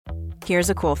Here's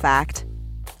a cool fact.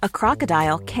 A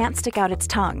crocodile can't stick out its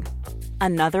tongue.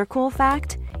 Another cool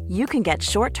fact, you can get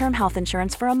short-term health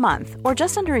insurance for a month or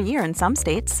just under a year in some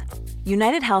states.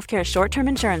 United Healthcare short-term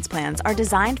insurance plans are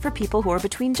designed for people who are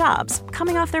between jobs,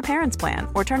 coming off their parents' plan,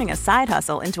 or turning a side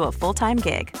hustle into a full-time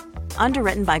gig.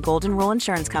 Underwritten by Golden Rule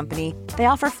Insurance Company, they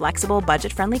offer flexible,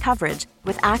 budget-friendly coverage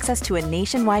with access to a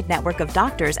nationwide network of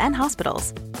doctors and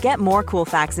hospitals. Get more cool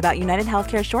facts about United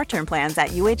Healthcare short-term plans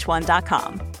at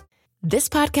uh1.com. This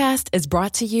podcast is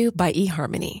brought to you by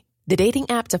eHarmony, the dating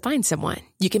app to find someone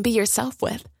you can be yourself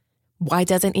with. Why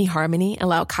doesn't eHarmony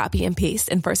allow copy and paste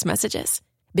in first messages?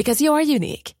 Because you are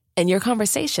unique, and your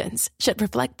conversations should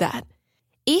reflect that.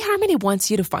 eHarmony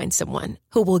wants you to find someone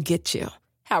who will get you.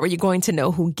 How are you going to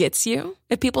know who gets you?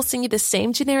 If people send you the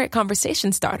same generic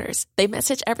conversation starters they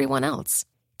message everyone else.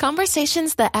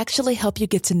 Conversations that actually help you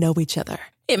get to know each other.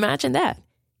 Imagine that.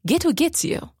 Get who gets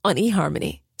you on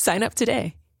eHarmony. Sign up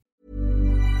today.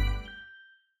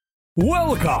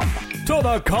 Welcome to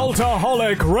the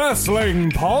Cultaholic Wrestling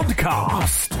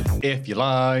Podcast. If you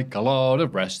like a lot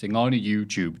of wrestling on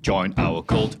YouTube, join our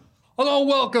cult. Hello,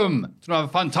 welcome to another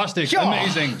fantastic,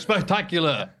 amazing,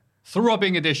 spectacular,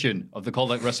 throbbing edition of the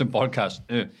Cultaholic Wrestling Podcast.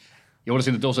 You want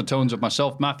to see the dulcet tones of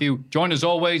myself, Matthew? Joined as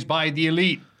always by the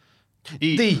elite.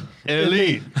 The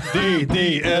elite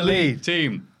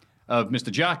team of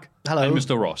Mr. Jack and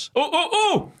Mr. Ross.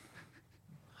 Oh!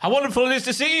 How wonderful it is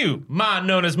to see you, man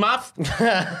known as Math.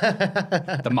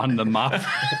 The man, the math.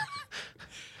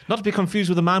 Not to be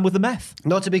confused with the man with the meth.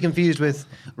 Not to be confused with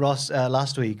Ross.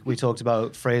 Last week, we talked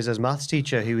about Fraser's maths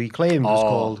teacher, who he claimed was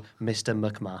called Mr.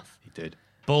 McMath. He did.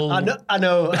 Bull. I know.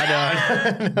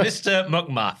 Mr.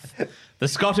 McMath. The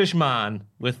Scottish man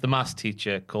with the maths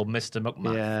teacher called Mr.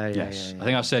 McMath. Yeah. I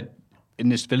think I said in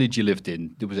this village you lived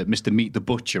in, there was a Mr. Meat the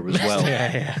Butcher as well.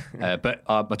 But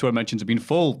my Twitter mentions have been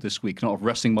full this week, not of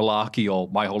wrestling malarkey or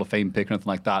my Hall of Fame pick or anything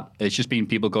like that. It's just been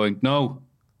people going, no,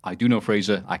 I do know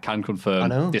Fraser. I can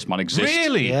confirm this man exists.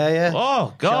 Really? Yeah.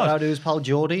 Oh, God. Shout out to his pal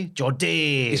Geordie.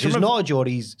 He's not a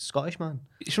Geordie, he's Scottish man.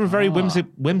 He's from a very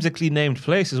whimsically named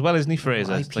place as well, isn't he,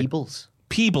 Fraser? Right, Peebles.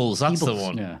 Peebles, that's the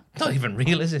one. Yeah. It's not even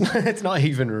real, is it? It's not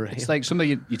even real. It's like something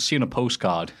you'd see on a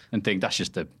postcard and think that's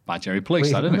just an imaginary place,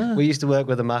 isn't it? We used to work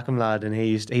with a Mackham lad, and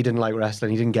he didn't like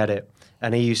wrestling. He didn't get it,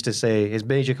 and he used to say his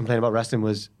major complaint about wrestling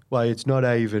was, "Why, it's not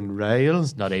even real."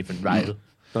 It's not even real.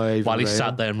 While he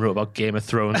sat there and wrote about Game of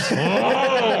Thrones.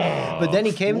 But then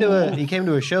he came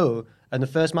to a show, and the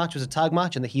first match was a tag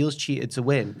match, and the heels cheated to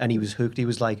win, and he was hooked. He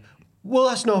was like, "Well,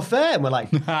 that's not fair." And we're like,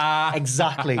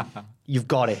 "Exactly, you've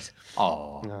got it."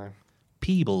 Oh. No.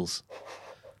 Peebles.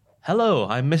 Hello,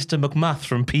 I'm Mr. McMath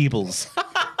from Peebles.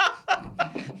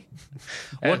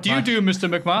 What do you do, Mr.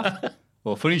 McMath?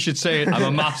 Well, funny you should say it. I'm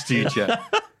a maths teacher.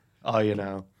 Oh, you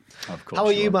know. Of course. How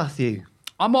are you, Matthew?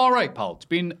 I'm all right, pal. It's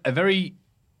been a very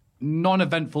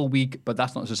non-eventful week, but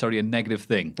that's not necessarily a negative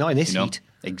thing. Not in this heat.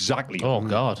 Exactly. Oh,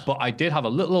 God. But I did have a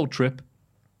little old trip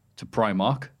to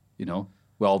Primark,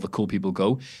 where all the cool people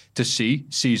go, to see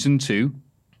season 2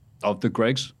 of the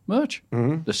Greg's merch.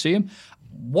 To see him.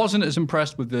 Wasn't as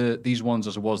impressed with these ones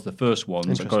as I was the first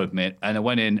ones, I've got to admit. And I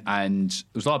went in, and there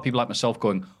was a lot of people like myself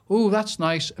going, "Oh, that's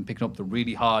nice," and picking up the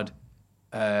really hard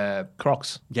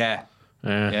Crocs. Yeah,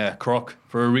 Croc,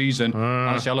 for a reason.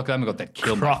 Honestly, I look at them and go, "They'd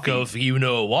kill Croc me." of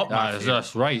you-know-what,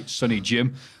 That's right, Sonny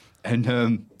Jim. And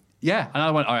and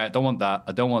I went, all right, I don't want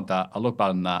that. I look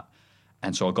bad in that.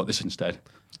 And so I got this instead.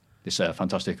 This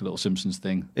fantastic little Simpsons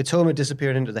thing. It's Homer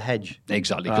disappearing into the hedge.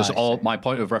 Exactly, because my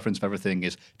point of reference for everything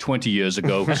is 20 years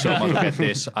ago, so I might as well get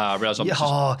this. I realise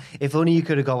I'm if only you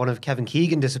could have got one of Kevin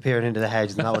Keegan disappearing into the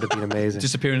hedge, then that would have been amazing.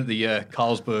 disappearing at the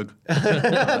Carlsberg.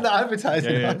 The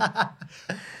advertising. Yeah.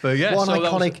 But yeah, one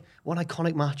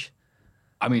iconic match.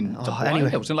 I mean, anyway.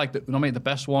 it was like the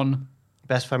best one.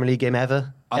 Best Premier League game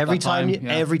ever. Every time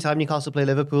Newcastle play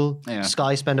Liverpool,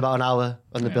 Sky spend about an hour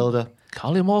on the build-up.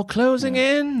 Collymore closing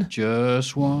in.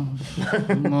 Just one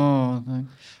more thing.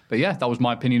 But yeah, that was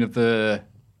my opinion of the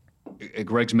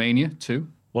Greg's Mania too.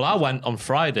 Well, I went on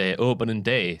Friday, opening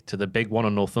day, to the big one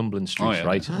on Northumberland Street,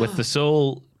 right? With the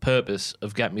sole purpose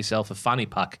of getting myself a fanny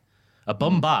pack. A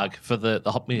bum bag for the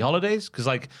holidays. Because,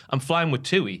 I'm flying with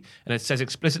TUI, and it says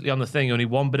explicitly on the thing, only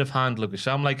one bit of hand luggage.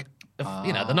 So I'm like, they're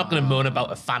not going to moan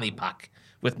about a fanny pack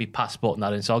with me passport and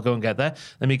that in, so I'll go and get there.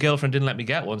 Then my girlfriend didn't let me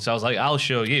get one, so I was like, I'll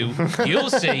show you. You'll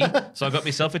see. So I got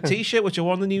myself a T-shirt, which I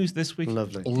wore on the news this week.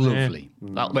 Lovely.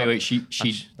 Yeah.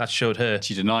 Wait, that showed her.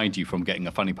 She denied you from getting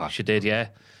a fanny pack. She did, yeah.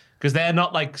 Because they're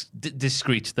not,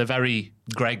 discreet. They're very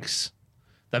Greg's.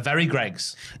 They're very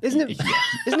Gregs. Isn't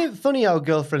it funny how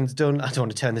girlfriends don't? I don't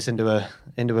want to turn this into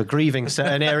a grieving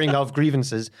an airing of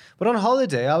grievances. But on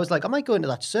holiday, I was like, I might go into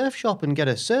that surf shop and get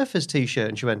a surfer's t-shirt.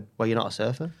 And she went, "Well, you're not a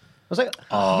surfer." I was like,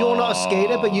 "You're not a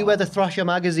skater, but you wear the Thrasher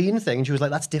magazine thing." And she was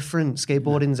like, "That's different.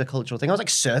 Skateboarding's a cultural thing." I was like,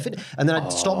 "Surfing," and then I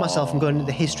stopped myself from going into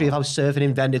the history of how surfing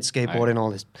invented skateboarding, all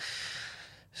this.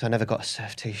 So I never got a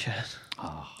surf t-shirt.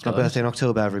 It's my birthday in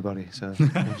October, everybody. So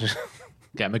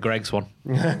Get him a Greg's one.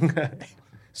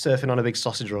 surfing on a big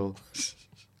sausage roll.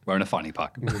 Wearing a fanny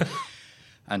pack.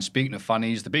 And speaking of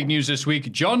fannies, the big news this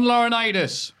week, John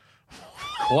Laurinaitis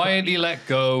quietly let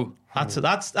go.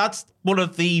 That's one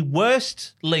of the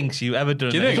worst links you ever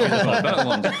done. Do you think? Better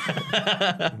ones.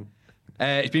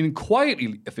 He's been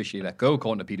quietly officially let go,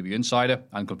 according to PW Insider,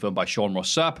 and confirmed by Sean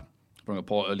Ross Sapp from a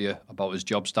report earlier about his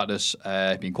job status.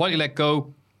 Been quietly let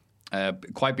go,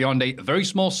 quite beyond a very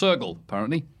small circle,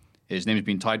 apparently. His name has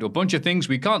been tied to a bunch of things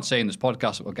we can't say in this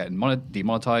podcast that will get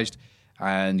demonetized,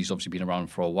 and he's obviously been around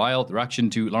for a while. The reaction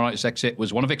to Laurinaitis' exit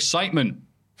was one of excitement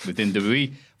within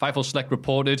WWE. Fightful Select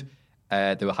reported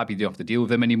they were happy they don't have to deal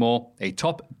with him anymore. A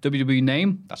top WWE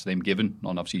name, that's the name given,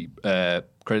 not obviously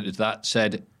credited to that,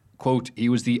 said, quote, "He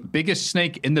was the biggest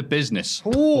snake in the business."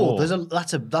 Oh,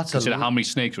 that's a Consider how many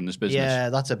snakes are in this business. Yeah,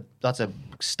 that's a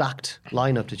stacked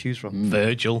lineup to choose from.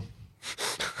 Virgil.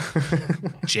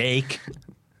 Jake.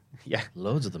 Yeah,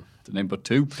 Loads of them. To name but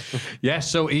two. Yeah,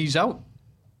 so he's out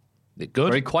Good.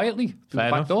 very quietly through Fair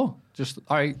the back enough. door. Just,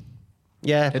 all right,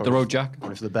 yeah. hit the road, Jack.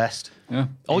 Probably for the best. Yeah.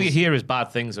 All you hear is bad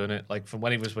things on it, like from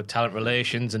when he was with talent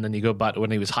relations, and then you go back to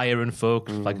when he was hiring folk,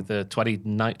 like the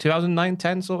 2009,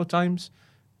 10 sort of times.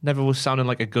 Never was sounding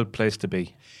like a good place to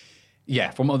be. Yeah,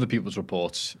 from other people's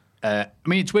reports. I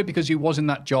mean, it's weird because he was in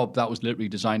that job that was literally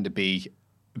designed to be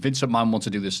Vince McMahon wants to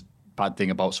do this bad thing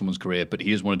about someone's career, but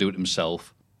he doesn't want to do it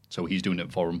himself, so he's doing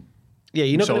it for him. Yeah,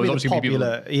 you're not So going to be obviously the people-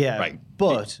 popular. Yeah, right.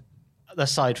 But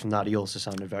aside from that, he also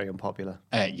sounded very unpopular.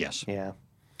 Yes. Yeah,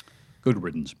 Good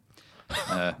riddance.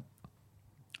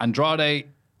 Andrade,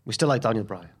 we still like Daniel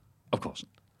Bryan. of course.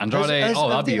 Andrade, that'd be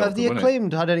have the awkward, wouldn't it?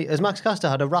 acclaimed had any? Has Max Caster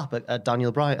had a rap at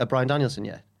Bryan Danielson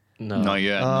yet? No. Not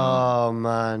yet. Oh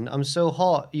man, I'm so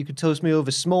hot. You could toast me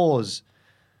over s'mores.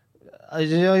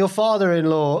 Your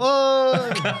father-in-law.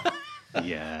 Oh.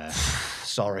 Yeah.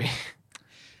 Sorry.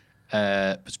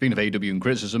 But speaking of AEW and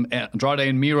criticism, Andrade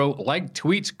and Miro liked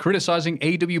tweets criticizing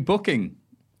AEW booking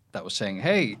that was saying,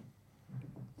 hey,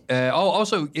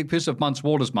 also, because of Mance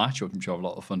Warder's match, which I'm sure I have a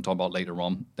lot of fun talking about later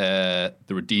on, the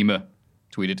Redeemer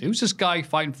tweeted, who's this guy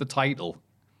fighting for the title?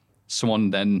 Someone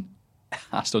then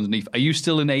asked underneath, are you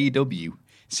still in AEW?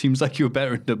 Seems like you were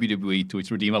better in WWE, to which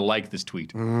Redeemer liked this tweet.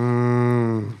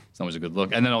 It's always a good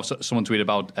look. And then also someone tweeted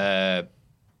about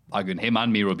arguing him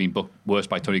and Miro being booked worse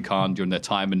by Tony Khan during their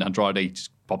time, and Andrade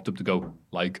just popped up to go,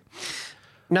 like.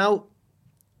 Now,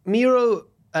 Miro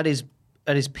at his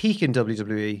peak in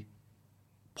WWE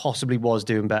possibly was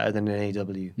doing better than in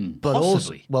AEW. But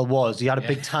Possibly. also, he had a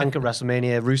big tank at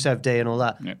WrestleMania, Rusev Day and all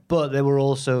that. Yeah. But there were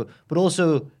also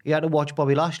he had to watch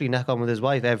Bobby Lashley neck on with his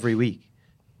wife every week.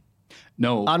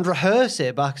 No. And rehearse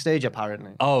it backstage,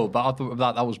 apparently. Oh, but I thought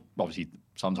that was obviously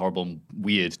sounds horrible and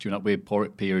weird during that weird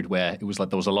period where it was like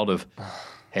there was a lot of,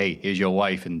 hey, here's your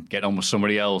wife and get on with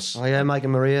somebody else. Oh, yeah, Mike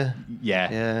and Maria.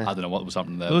 Yeah. I don't know what was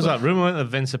happening there. There was but- that rumor that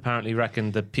Vince apparently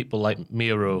reckoned that people like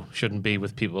Miro shouldn't be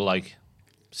with people like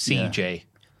CJ.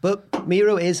 But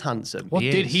Miro is handsome. What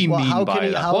He did is. he Well, mean how by can he-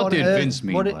 that? how What on did earth- Vince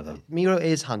mean what by that? Miro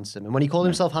is handsome. And when he called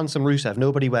himself Handsome Rusev,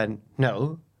 nobody went,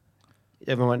 no.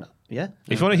 Everyone went, yeah.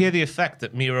 If you want to hear the effect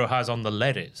that Miro has on the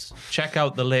ladies, check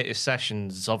out the latest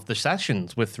sessions of the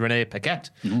sessions with Renee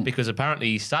Paquette, because apparently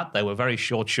he sat there with very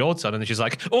short shorts on, and she's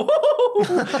like,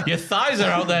 "Oh, your thighs are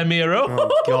out there, Miro."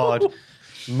 Oh, God.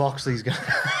 Moxley's going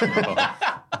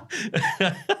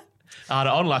I had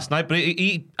it on last night, but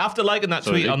he after liking that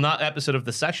So tweet did he? on that episode of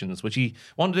the sessions, which he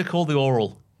wanted to call the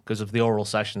oral because of the oral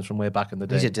sessions from way back in the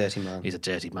day. He's a dirty man. He's a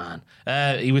dirty man.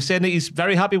 He was saying that he's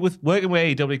very happy with working with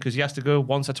AEW because he has to go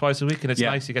once or twice a week, and it's Yeah.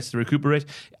 nice. He gets to recuperate.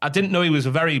 I didn't know he was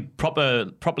a very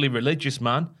properly religious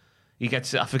man. He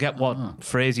gets, I forget what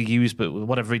phrase he used, but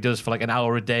whatever he does for like an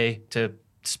hour a day to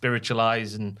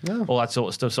spiritualize and all that sort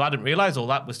of stuff. So I didn't realize all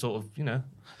that was sort of,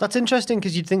 That's interesting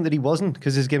because you'd think that he wasn't,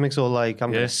 because his gimmick's all like, I'm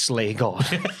going Yeah. to slay God.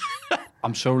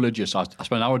 I'm so religious. I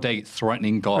spend an hour a day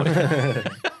threatening God.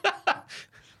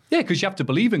 Yeah, because you have to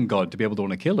believe in God to be able to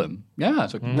want to kill him. Yeah,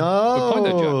 it's a good point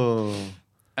there, Joe.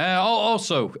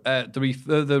 Also, the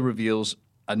further reveals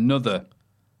another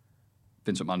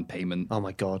Vince McMahon payment Oh,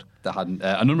 my God. that had an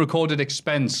unrecorded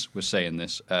expense, was saying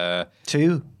this.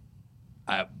 2.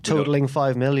 Totaling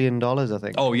 $5 million, I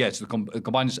think. Oh, yeah, so the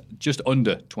combined is just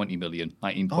under 20 million,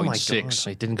 19.6. Oh my God.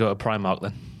 He didn't go to Primark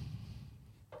then.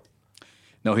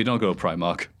 No, he don't go to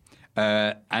Primark.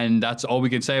 And that's all we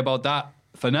can say about that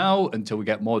for now until we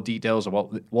get more details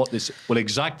about what this will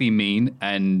exactly mean.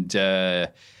 And,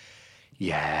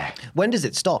 yeah. When does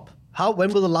it stop?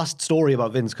 When will the last story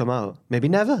about Vince come out? Maybe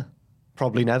never.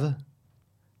 Probably never.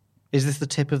 Is this the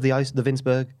tip of the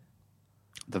Vinceberg?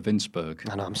 The Vinceberg.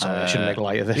 I know, I'm sorry, I shouldn't make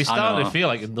light of it. He's starting to feel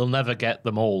like they'll never get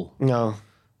them all. No.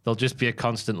 There'll just be a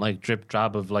constant like drip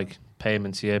drab of like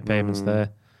payments here, payments there.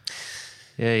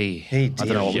 Yay. I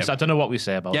don't know what we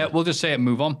say about it. We'll just say it and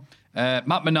move on.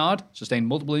 Matt Menard sustained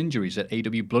multiple injuries at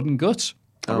AW Blood and Guts.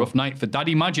 A rough night for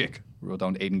Daddy Magic. Wrote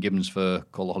down Aidan Gibbons for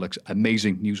Cultaholic's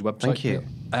amazing news website. Thank you.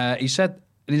 He said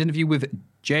in his interview with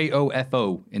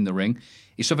JOFO in the ring,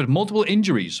 he suffered multiple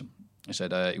injuries. He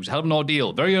said it was a hell of an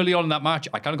ordeal. Very early on in that match,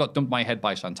 I kind of got dumped my head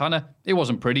by Santana. It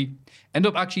wasn't pretty.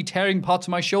 Ended up actually tearing parts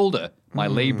of my shoulder, my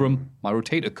labrum, my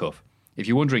rotator cuff. If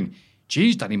you're wondering,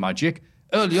 geez, Daddy Magic,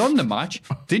 early on in the match,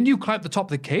 didn't you climb the top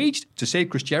of the cage to save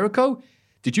Chris Jericho?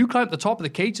 Did you climb the top of the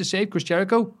cage to save Chris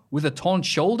Jericho with a torn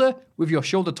shoulder, with your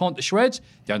shoulder torn to shreds?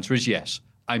 The answer is yes.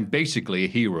 I'm basically a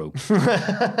hero.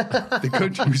 The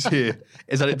good news here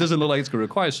is that it doesn't look like it's going to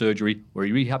require surgery. We're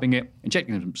rehabbing it,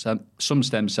 injecting some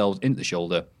stem cells into the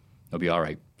shoulder. It'll be all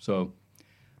right. So,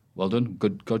 well done.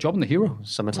 Good job on the hero.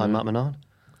 Summertime Matt Menard.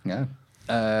 Yeah.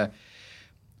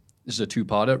 This is a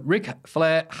two-parter. Ric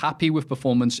Flair happy with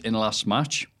performance in the last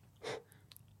match.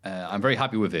 I'm very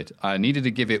happy with it. I needed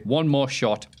to give it one more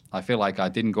shot. I feel like I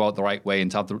didn't go out the right way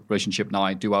and to have the relationship now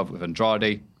I do have with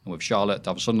Andrade and with Charlotte, to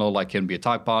have a son-in-law like him be a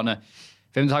tag partner.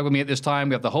 If he didn't tag with me at this time,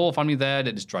 we have the whole family there,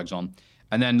 that just drags on.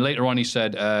 And then later on he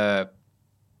said,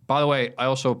 by the way, I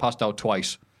also passed out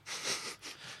twice.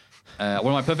 One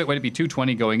of my perfect way to be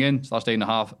 220 going in, last day and a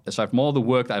half, aside from all the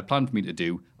work that I had planned for me to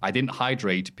do, I didn't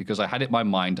hydrate because I had it in my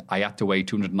mind I had to weigh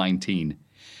 219.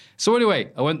 So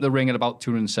anyway, I went to the ring at about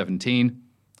 217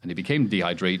 and he became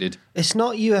dehydrated. It's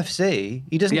not UFC.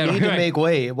 He doesn't need to make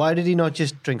weight. Why did he not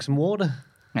just drink some water?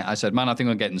 Yeah, I said, man, I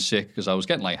think I'm getting sick because I was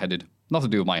getting lightheaded.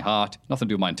 Nothing to do with my heart, nothing to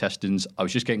do with my intestines. I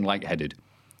was just getting lightheaded.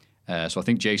 So I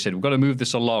think Jay said, we've got to move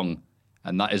this along.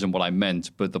 And that isn't what I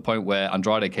meant. But the point where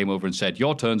Andrade came over and said,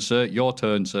 your turn, sir, your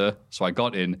turn, sir. So I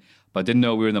got in, but I didn't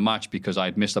know we were in the match because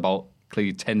I'd missed about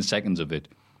clearly 10 seconds of it.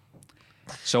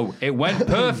 So it went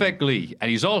perfectly. And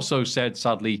he's also said,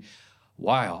 sadly,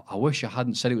 wow, I wish I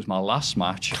hadn't said it was my last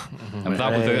match. And with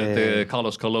that, with the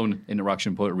Carlos Colon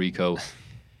interaction in Puerto Rico,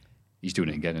 he's doing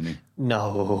it again, isn't he?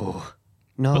 No.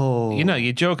 But,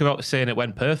 you joke about saying it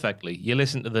went perfectly. You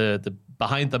listen to the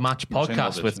Behind the Match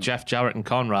podcast with Jeff Jarrett and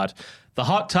Conrad. The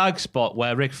hot tag spot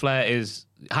where Ric Flair is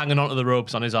hanging onto the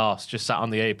ropes on his arse, just sat on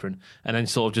the apron, and then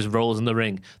sort of just rolls in the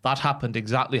ring. That happened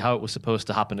exactly how it was supposed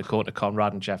to happen, according to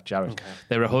Conrad and Jeff Jarrett. Okay.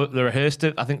 They rehearsed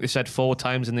it, I think they said 4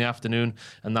 times in the afternoon,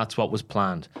 and that's what was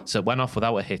planned. So it went off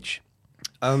without a hitch.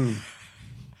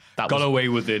 Got away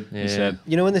with it, he said.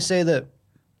 You know when they say that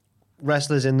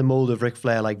wrestlers in the mold of Ric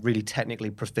Flair, like really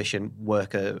technically proficient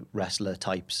worker wrestler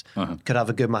types, could have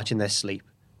a good match in their sleep?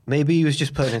 Maybe he was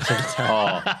just putting it to the test.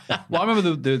 Well, I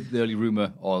remember the early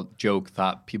rumour or joke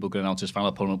that people could announce his final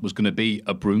opponent was going to be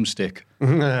a broomstick.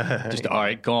 Just, all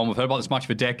right, go on, we've heard about this match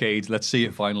for decades, let's see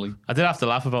it finally. I did have to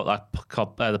laugh about that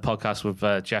the podcast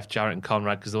with Jeff Jarrett and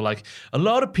Conrad, because they were like, a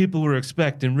lot of people were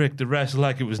expecting Rick to wrestle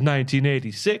like it was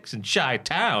 1986 in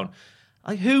Chi-Town.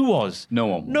 Like, who was? No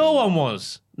one. No one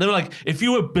was. They were like, if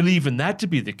you were believing that to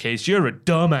be the case, you're a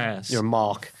dumbass. You're a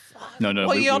mark. No.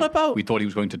 What are you on about? We thought he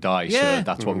was going to die, Yeah. so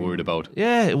that's what we're worried about.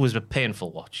 Yeah, it was a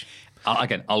painful watch.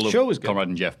 Again, I'll Show love was good. Conrad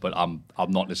and Jeff, but I'm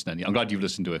not listening. I'm glad you've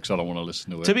listened to it because I don't want to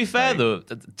listen to it. To be fair, though,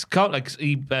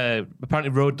 apparently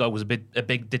Road Dogg was a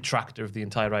big detractor of the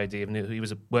entire idea. He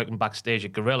was working backstage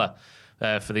at Gorilla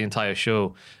for the entire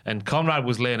show. And Conrad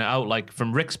was laying it out, like,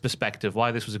 from Rick's perspective,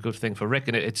 why this was a good thing for Rick.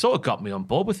 And it sort of got me on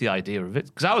board with the idea of it.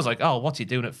 Because I was like, oh, what's he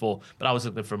doing it for? But I was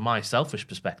looking from my selfish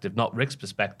perspective, not Rick's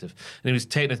perspective. And he was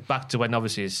taking it back to when,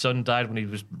 obviously, his son died, when he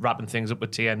was wrapping things up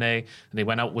with TNA. And he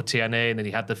went out with TNA, and then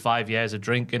he had the 5 years of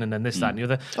drinking, and then this, that, and the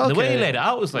other. And the way he laid it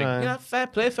out was like, yeah, fair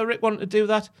play for Rick wanting to do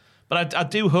that. But I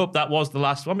do hope that was the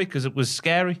last one, because it was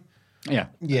scary. Yeah.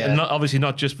 And obviously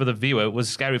not just for the viewer. It was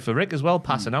scary for Rick as well,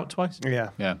 passing out twice.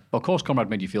 Yeah. Well, of course, Conrad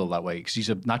made you feel that way because he's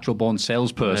a natural-born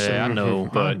salesperson. Yeah, I know.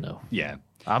 But, I know. Yeah.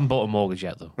 I haven't bought a mortgage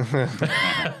yet, though.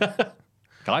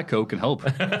 Guy Coke can help.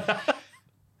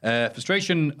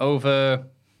 Frustration over...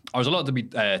 I was a lot to be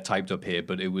typed up here,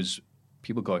 but it was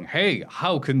people going, hey,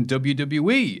 how can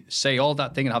WWE say all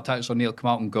that thing and have Titus O'Neil come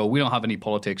out and go, we don't have any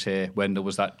politics here, when there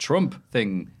was that Trump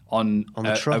thing on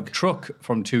the a truck. truck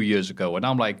from 2 years ago. And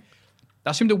I'm like,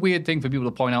 that seemed a weird thing for people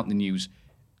to point out in the news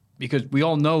because we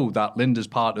all know that Linda's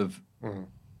part of,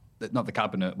 not the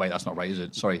cabinet. Wait, that's not right, is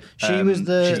it? Sorry. She was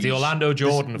She's the Orlando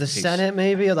Jordan the of peace. Senate,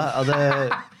 maybe, or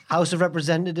the House of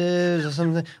Representatives or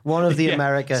something. One of the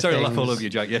America Sorry things. to laugh all over you,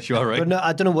 Jack. Yes, you are right. But no,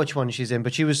 I don't know which one she's in,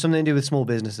 but she was something to do with small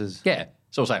businesses. Yeah.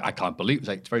 So I was like, I can't believe it.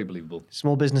 It's very believable.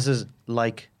 Small businesses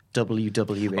like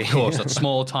WWE. Of course, that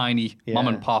small, tiny, mom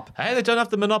and pop. Hey, they don't have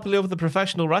the monopoly over the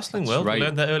professional wrestling world. right. We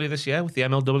learned that earlier this year with the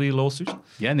MLW lawsuit.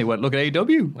 Yeah, and they went, look at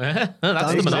AEW.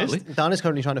 That's the monopoly. Dan is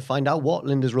currently trying to find out what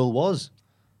Linda's role was.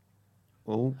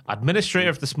 Oh, Administrator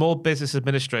of the Small Business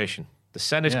Administration. The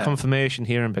Senate Yeah. confirmation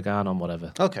hearing began on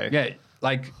whatever. okay. Yeah,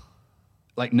 like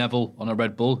Neville on a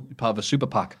Red Bull, part of a super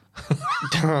PAC.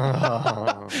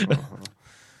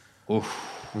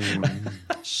 Oof.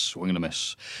 Swing and a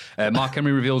miss. Mark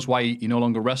Henry reveals why he no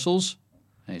longer wrestles.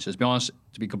 And he says, to be honest,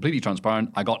 to be completely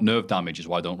transparent, I got nerve damage is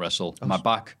why I don't wrestle. My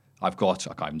back, I've got,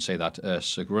 I can't even say that,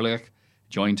 sacroiliac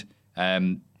joint.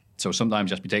 So sometimes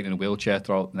you have to be taken in a wheelchair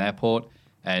throughout an airport.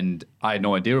 And I had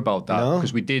no idea about that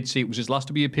because we did see it was his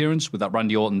last WWE appearance with that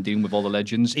Randy Orton dealing with all the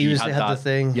legends. He had that the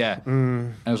thing. Yeah.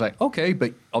 And I was like, okay,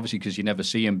 but obviously because you never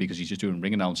see him because he's just doing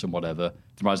ring announce and whatever.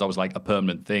 Didn't realize that was like a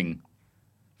permanent thing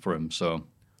for him. So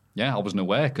yeah, I wasn't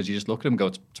aware because you just look at him and go,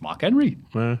 it's Mark Henry.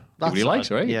 Yeah. That's what he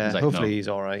likes, right? Yeah, He's like, hopefully no. he's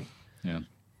all right. Yeah.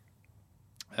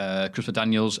 Christopher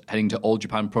Daniels heading to All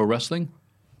Japan Pro Wrestling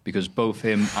because both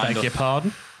him and Beg your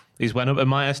pardon? He's went up in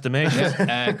my estimation.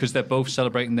 because they're both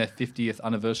celebrating their 50th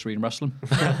anniversary in wrestling.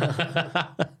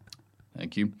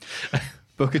 Thank you.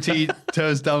 Booker T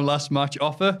turns down last match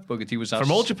offer. Booker T was asked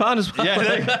From All Japan as well.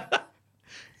 Yeah.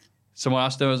 Someone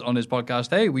asked him on his podcast,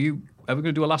 hey, were you ever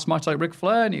going to do a last match like Ric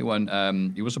Flair? And he went,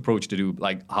 he was approached to do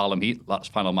like Harlem Heat,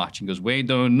 last final match. And he goes, we ain't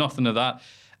doing nothing of that.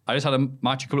 I just had a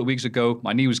match a couple of weeks ago.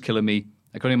 My knee was killing me.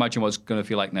 I couldn't imagine what it's going to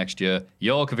feel like next year.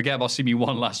 Y'all can forget about seeing me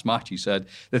one last match, he said.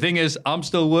 The thing is, I'm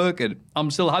still working.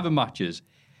 I'm still having matches.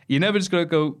 You're never just going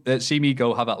to go see me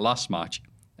go have that last match.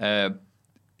 He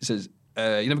says,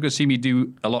 you're never going to see me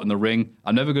do a lot in the ring.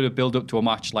 I'm never going to build up to a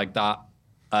match like that,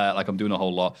 like I'm doing a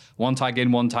whole lot. One tag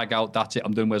in, one tag out, that's it.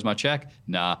 I'm done. Where's my check?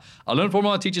 Nah. I learned from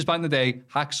one of my teachers back in the day,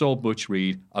 Hacksaw Butch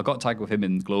Reed. I got tagged with him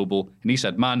in Global, and he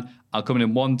said, man, I'm coming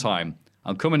in one time.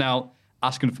 I'm coming out,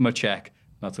 asking for my check.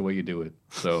 That's the way you do it.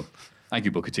 So, thank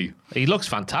you, Booker T. He looks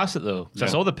fantastic, though. So I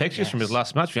saw the pictures from his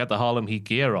last match. He had the Harlem Heat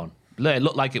gear on. It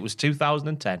looked like it was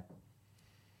 2010.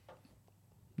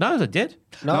 No, it did.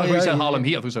 No, he said Harlem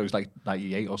Heat. I thought it was like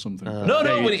 98 or something. No,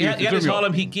 Yeah, when he had his threw me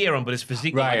Harlem off. Heat gear on, but his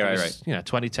physique Right, like right, it was, right.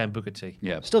 2010 Booker T.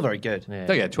 Yeah. Still very good.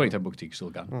 Yeah. Yeah, 2010 Booker T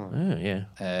still can. Oh,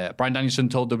 yeah. Brian Danielson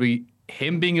told WWE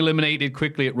him being eliminated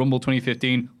quickly at Rumble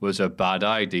 2015 was a bad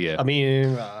idea. I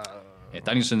mean,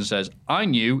 Danielson says, I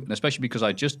knew, and especially because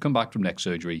I'd just come back from neck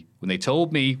surgery, when they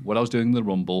told me what I was doing in the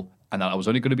Rumble and that I was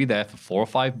only going to be there for 4 or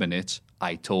 5 minutes,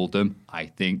 I told them, I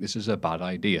think this is a bad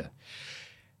idea.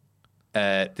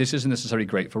 This isn't necessarily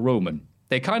great for Roman.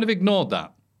 They kind of ignored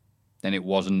that. Then it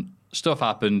wasn't. Stuff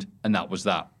happened, and that was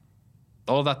that.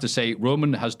 All of that to say,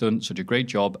 Roman has done such a great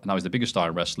job, and now he's the biggest star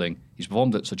in wrestling. He's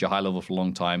performed at such a high level for a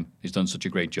long time. He's done such a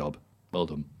great job. Well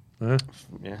done.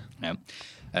 yeah.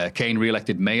 Kane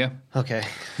re-elected mayor. Okay.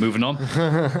 Moving on.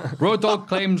 Road Dogg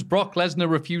claims Brock Lesnar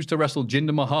refused to wrestle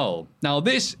Jinder Mahal. Now,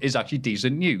 this is actually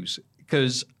decent news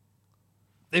because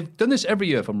they've done this every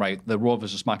year, if I'm right, the Raw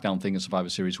vs. SmackDown thing in Survivor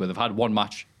Series, where they've had one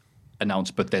match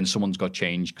announced, but then someone's got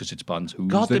changed because it's planned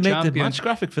who's God, the they champion. made the match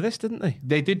graphic for this, didn't they?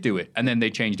 They did do it, and then they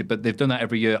changed it, but they've done that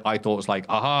every year. I thought it was like,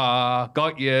 aha,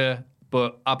 got you.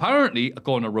 But apparently,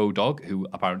 according to Road Dogg, who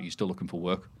apparently is still looking for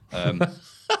work,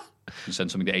 you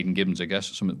send something to Aidan Gibbons, I guess,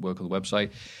 some work on the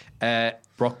website.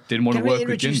 Brock didn't want to Can we work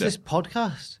with introduce Jinder. this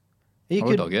podcast? You Road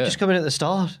could Dogg, yeah. just come in at the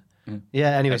start.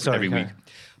 Yeah, anyway, sorry. every week.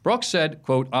 Brock said,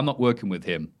 quote, I'm not working with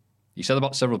him. He said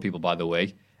about several people, by the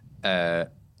way.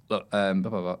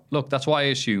 Look, that's why I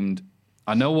assumed.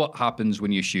 I know what happens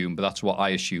when you assume, but that's what I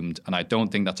assumed, and I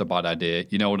don't think that's a bad idea.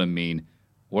 You know what I mean?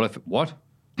 What?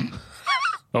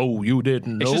 Oh, you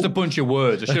didn't know? It's just a bunch of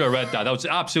words. I should have read that. That was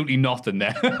absolutely nothing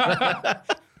there.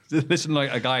 Listen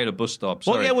like a guy at a bus stop.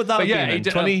 Sorry. What year would that But have yeah, been?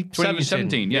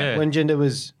 2017, yeah. When Jinder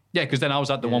was... Yeah, because then I was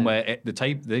at the one where the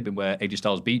tape they've been where AJ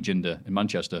Styles beat Jinder in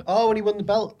Manchester. Oh, when he won the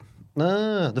belt.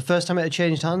 Ah, the first time it had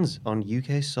changed hands on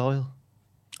UK soil.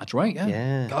 That's right, yeah.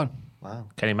 Yeah. God. Wow.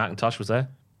 Kenny McIntosh was there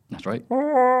That's right.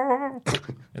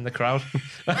 in the crowd.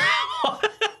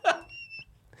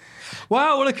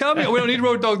 Wow, what a cameo. We don't need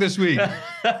Road Dogg this week.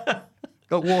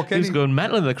 Got Walk He was going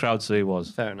mental in the crowd, so he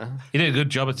was. Fair enough. He did a good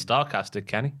job at StarCast, did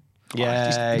Kenny?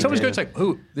 Yeah. It's always going to say,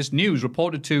 who? This news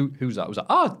reported to, who's that? Was that,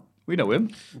 We know him.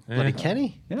 Bloody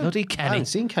Kenny. Bloody I Kenny. haven't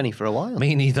seen Kenny for a while.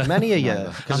 Me neither. Many a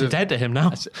year. I'm dead to him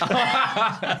now. Because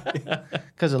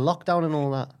of lockdown and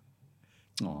all that.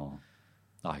 Oh,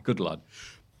 good lad.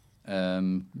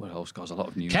 What else? Guys, a lot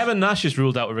of news. Kevin Nash is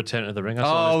ruled out with Return to the Ring. I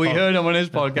saw on Oh, his we pod. heard him on his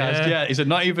podcast. Yeah. He said,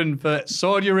 not even for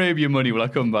Saudi Arabia money will I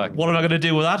come back. What am I going to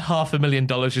do with that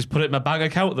 $500,000? Just put it in my bank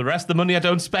account. The rest of the money I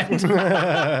don't spend. He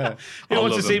wants to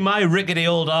love see him. my rickety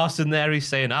old arse in there. He's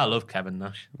saying, I love Kevin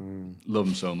Nash. Love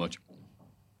him so much.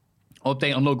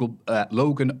 Update on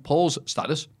Logan Paul's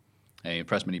status. He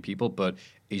impressed many people, but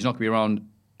he's not going to be around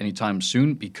anytime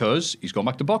soon because he's gone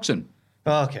back to boxing.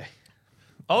 Okay.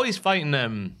 Oh, he's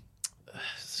fighting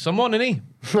someone, isn't he?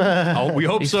 Oh, we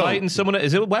hope He's so. fighting someone.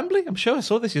 Is it at Wembley? I'm sure I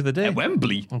saw this the other day. At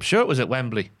Wembley? I'm sure it was at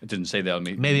Wembley. It didn't say that on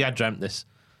me. Maybe I dreamt this.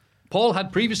 Paul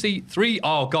had previously three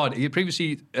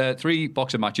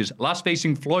boxing matches, last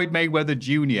facing Floyd Mayweather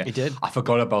Jr. He did. I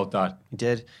forgot about that. He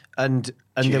did. And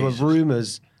there were Jesus.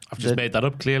 rumours. I've just made that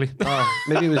up, clearly.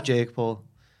 Maybe it was Jake Paul.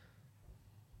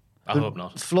 I hope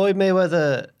not. Floyd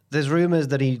Mayweather, there's rumours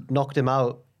that he knocked him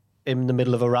out in the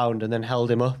middle of a round and then held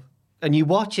him up. And you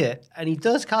watch it, and he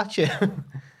does catch it.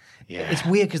 Yeah. It's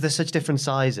weird because they're such different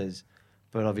sizes.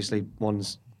 But obviously,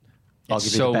 one's arguably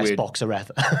so the best weird. boxer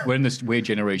ever. We're in this weird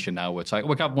generation now where it's like,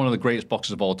 we have one of the greatest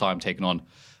boxers of all time taking on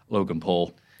Logan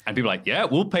Paul. And people are like, yeah,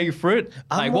 we'll pay for it.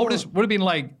 Like, what would it have been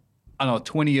like, I don't know,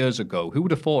 20 years ago? Who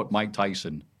would have fought Mike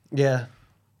Tyson? Yeah.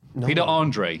 No Peter one.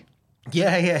 Andre?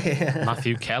 Yeah.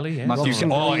 Matthew Kelly, yeah. Matthew?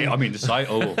 Robson Oh, Green. yeah, I mean,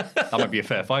 that might be a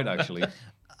fair fight, actually.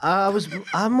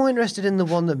 I'm more interested in the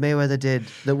one that Mayweather did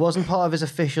that wasn't part of his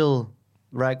official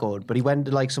record, but he went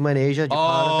to like somewhere in Asia, Japan,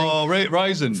 I think.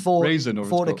 Raisin. Raisin. Or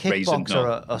fought a it's called Raisin,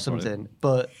 kickboxer no. or something.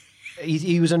 But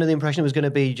he was under the impression it was going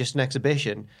to be just an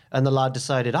exhibition, and the lad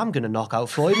decided, I'm going to knock out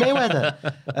Floyd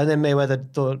Mayweather. And then Mayweather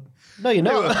thought, no, you're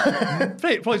not.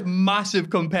 Floyd's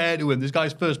massive compared to him. This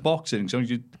guy's first boxing, so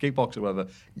he's a kickboxer or whatever.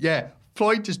 Yeah,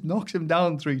 Floyd just knocks him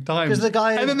down 3 times. 'Cause the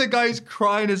guy- and then the guy's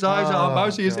crying his eyes out. How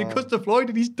mousy he is. It cuts to Floyd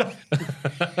and he's done.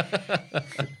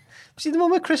 See the one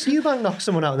where Chris Eubank knocks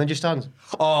someone out and then just stands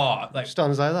Like like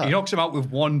that? he knocks him out with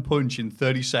one punch in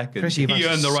 30 seconds. Chris He Eubank's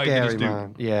earned the right to scary, just do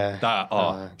man. Yeah.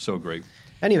 that. So great.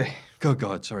 Anyway, Good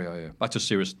God, sorry. Back to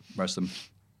serious wrestling.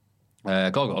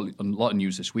 Got a lot of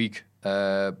news this week,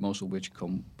 most of which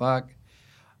come back.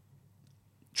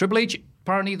 Triple H,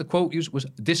 apparently the quote used was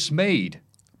dismayed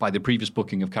by the previous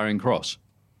booking of Karrion Kross.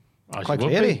 As Quite you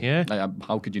would clearly. be, yeah.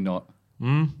 How could you not?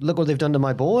 look what they've done to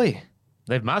my boy.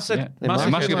 They've massacred. They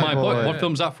massacred massacred Mask of my boy. boy. What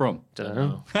film's that from? Don't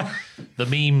know. the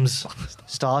memes.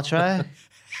 Star Trek.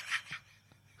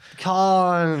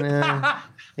 Khan,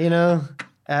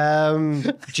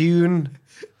 June.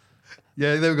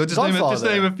 Yeah, there we go. Just name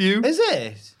Godfather. a few. Is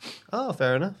it? Oh,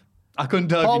 fair enough. I couldn't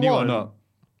tell if you Part knew or one. not.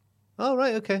 Oh,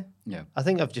 right, okay. Yeah, I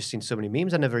think I've just seen so many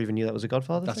memes. I never even knew that was a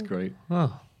Godfather that's thing. great.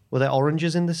 Oh. Were there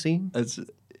oranges in the scene?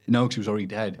 No, because he was already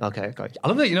dead. Okay, got I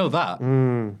love that you know that.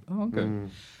 Oh,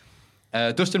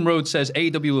 okay. Dustin Rhodes says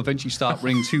AEW will eventually start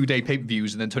running 2-day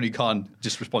pay-per-views, and then Tony Khan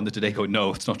just responded today going,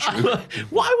 no, it's not true.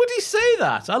 Why would he say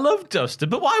that? I love Dustin,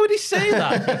 but why would he say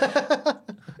that?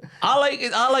 I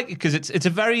like it because it's a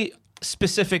very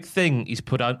specific thing he's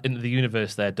put out into the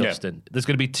universe there, Dustin. There's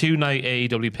going to be 2-night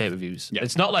AEW pay-per-views. Yeah.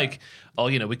 It's not like,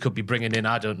 we could be bringing in,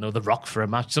 I don't know, The Rock for a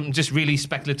match. Something just really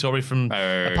speculatory from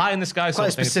a pie in the sky. Quite a sort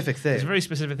of thing. specific thing. It's a very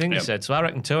specific thing he said. So I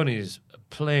reckon Tony's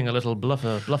playing a little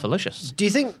blufferlicious. Do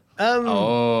you think?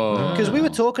 Because we were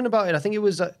talking about it. I think it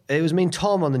was me and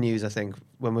Tom on the news. I think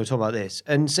when we were talking about this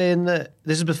and saying that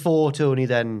this is before Tony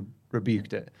then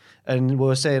rebuked it, and we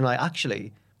were saying like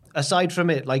actually, aside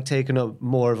from it like taking up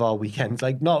more of our weekends,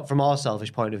 like not from our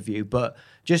selfish point of view, but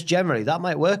just generally that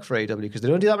might work for AEW because they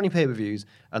don't do that many pay-per-views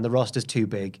and the roster's too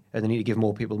big and they need to give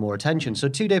more people more attention. So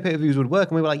 2-day pay-per-views would work,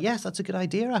 and we were like, yes, that's a good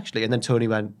idea actually. And then Tony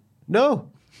went,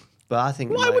 no. But I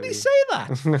think Why would he say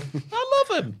that? I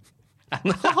love him.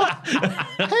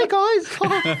 Hey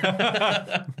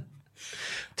guys.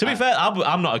 To be fair,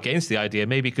 I'm not against the idea,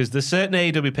 maybe because there's certain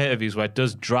AEW pay-per-views where it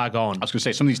does drag on. I was going to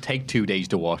say, some of these take 2 days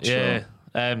to watch. Yeah.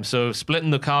 So. So splitting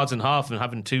the cards in half and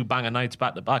having 2 banger nights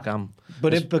back to back,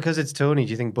 But because it's Tony,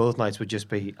 do you think both nights would just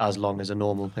be as long as a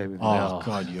normal pay-per-view? Oh,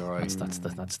 God, you're right. that's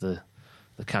the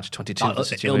catch-22 of the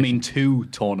situation. It'll mean 2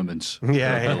 tournaments.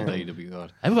 Yeah. AEW,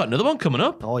 God. Hey, we've got another one coming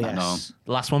up. Oh, yes. know.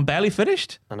 The last one barely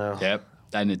finished. I know. Yep.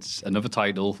 And it's another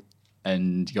title.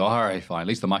 And you're all right, fine. At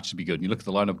least the match should be good. And you look at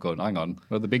the lineup going, hang on,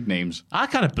 what are the big names? I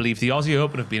kind of believe the Aussie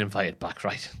Open have been invited back,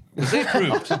 right? 'Cause they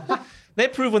proved. They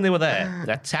proved when they were there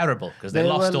they're terrible because they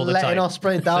lost were all the letting time.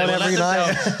 Ospreay down They were every letting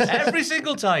night. them down every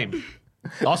single time.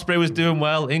 Ospreay was doing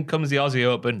well. In comes the Aussie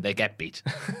Open. They get beat.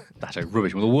 That's like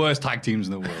rubbish. One of the worst tag teams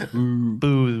in the world.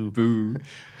 Boo. Boo.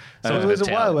 So there was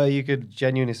a while where you could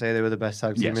genuinely say they were the best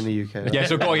tag team in the UK. Yeah,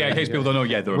 so in case people don't know,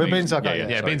 they're We're being amazing. sarcastic.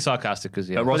 Yeah, being sarcastic because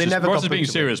Ross they is, never Ross got is being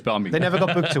booked to win. serious, but I mean, They never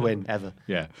got booked to win, ever.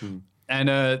 yeah. And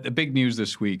the big news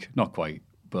this week, not quite,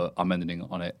 but I'm ending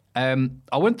on it.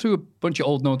 I went through a bunch of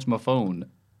old notes on my phone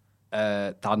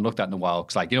that I hadn't looked at in a while.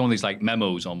 Because, like, you know, these like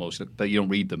memos almost, but you don't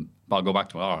read them. But I'll go back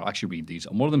to them. I'll actually read these.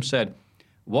 And one of them said,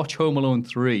 watch Home Alone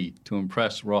 3 to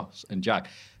impress Ross and Jack.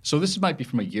 So this might be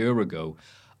from a year ago.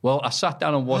 Well, I sat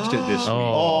down and watched it this week.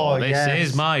 Oh, this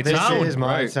is my town. This is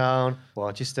my Right. town.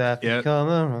 Watch your step. Yeah. Come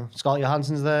around. Scarlett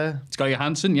Johansson's there. Scarlett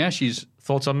Johansson, yeah, she's...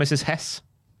 Thoughts on Mrs. Hess?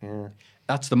 Yeah.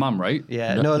 That's the mum, right?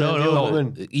 Yeah. No, the old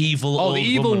woman. The evil Oh, old the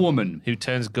evil woman. who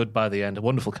turns good by the end. A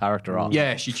wonderful character arc.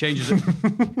 Yeah, she changes it.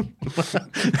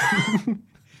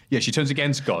 Yeah, she turns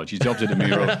against God. She's the opposite of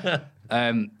Miro.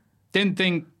 Didn't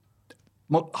think...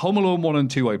 Home Alone 1 and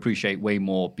 2 I appreciate way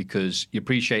more because you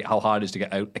appreciate how hard it is to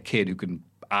get out a kid who can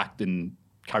act and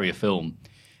carry a film.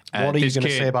 What are you this going to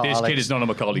kid- say about this Alex? kid is not a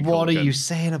Macaulay Culkin. What are you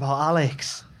saying about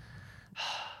Alex?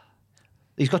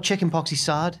 He's got chickenpox. He's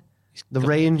sad. The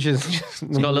range is...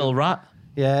 He's got a little rat.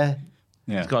 Yeah.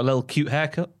 Yeah. He's got a little cute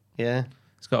haircut. Yeah.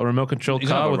 He's got a remote control He's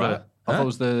car not a with rat. I thought it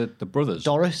was the brothers.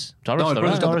 Doris. Doris No, the the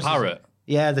brothers rat. got Doris the is- parrot.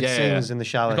 Yeah, that Yeah, sings yeah. in the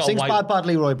shower. Got a Sings white- Bad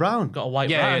Leroy Brown. Got a white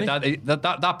Yeah, rat.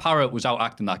 that parrot was out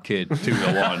acting that kid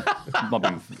 2-1. Not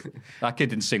being- that kid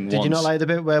didn't sing Did once. you not like the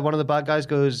bit where one of the bad guys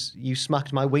goes, "You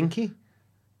smacked my winky"?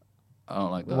 I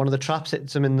don't like that. One of the traps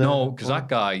hits him in the... No, because that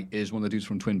guy is one of the dudes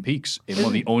from Twin Peaks in one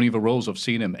of the only other roles I've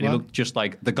seen him, and he looked just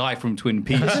like the guy from Twin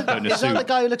Peaks in a Is that suit. the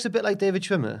guy who looks a bit like David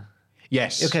Schwimmer?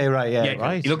 Yes. Okay, right, yeah,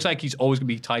 right. He looks like he's always going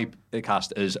to be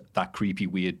typecast as that creepy,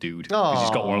 weird dude. Because he's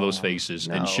got one of those faces.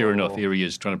 And sure enough, here he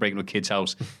is trying to break into a kid's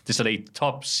house to sell a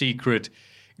top secret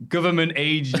government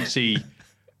agency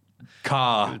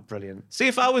car. Brilliant. See,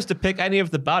 if I was to pick any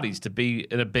of the baddies to be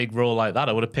in a big role like that,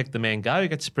 I would have picked the main guy who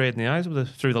gets sprayed in the eyes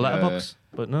through the letterbox.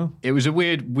 But no. It was a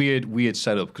weird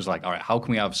setup because, like, all right, how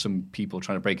can we have some people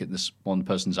trying to break into this one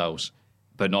person's house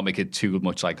but not make it too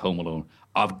much like Home Alone?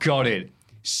 I've got it.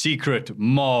 Secret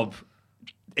mob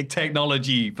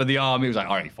technology for the army. It was like,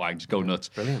 all right, fine, just go nuts.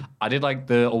 Brilliant. I did like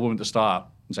the old woman to start.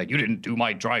 It's like, you didn't do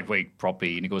my driveway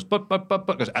properly. And he goes, but.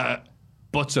 Goes,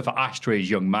 butts are for ashtrays,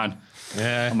 young man.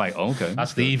 Yeah. I'm like, oh, okay.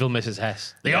 That's the evil Mrs.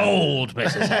 Hess. The old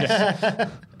Mrs. Hess.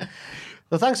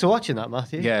 Well, thanks for watching that,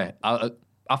 Matthew. Yeah.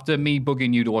 After me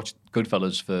bugging you to watch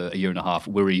Goodfellas for a year and a half,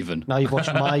 we're even. Now you've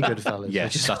watched my Goodfellas. which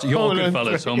Yes, is that's your Home Alone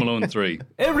Goodfellas, 3. Home Alone 3.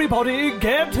 Everybody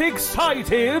get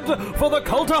excited for the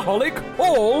Cultaholic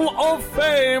Hall of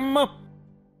Fame!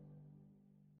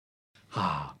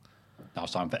 Now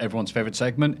it's time for everyone's favourite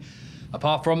segment,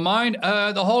 apart from mine,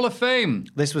 the Hall of Fame.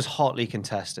 This was hotly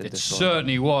contested. It this one.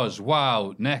 certainly was.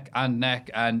 Wow. Neck, and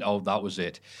that was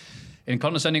it. In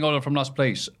condescending order from last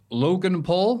place, Logan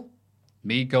Paul,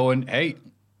 me going, hey,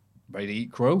 ready to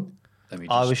eat crow? Let me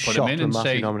I just was put him shocked in when and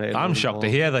Matthew say, nominated I'm Logan shocked Paul. to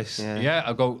hear this. yeah,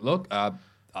 I go, look, I've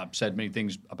said many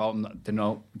things about him that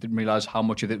didn't realise how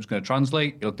much of it was going to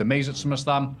translate. He looked amazing at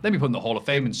SummerSlam. Let me put him in the Hall of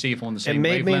Fame and see if I'm on the It same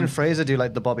made me and wavelength. Fraser do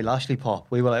like the Bobby Lashley pop.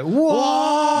 We were like,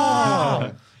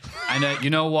 whoa! And you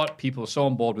know what? People are so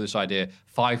on board with this idea.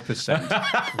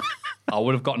 5%. I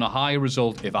would have gotten a higher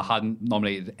result if I hadn't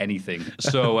nominated anything.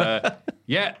 So,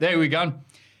 yeah, there we go.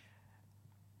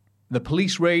 The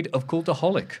police raid of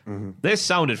Cultaholic. This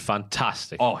sounded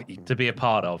fantastic to be a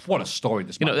part of. What a story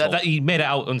this You man know, told. that he made it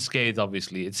out unscathed,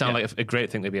 obviously. It sounded like a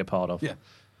great thing to be a part of. Yeah.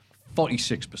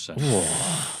 46%.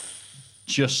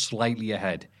 Just slightly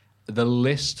ahead. The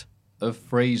list of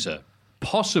Fraser,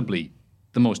 possibly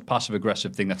the most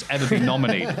passive-aggressive thing that's ever been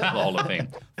nominated for the Hall of Fame.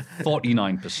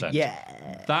 49%.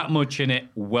 Yeah. That much in it.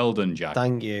 Well done, Jack.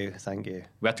 Thank you.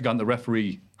 We had to go on the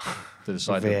referee to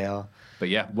decide. that. VAR. But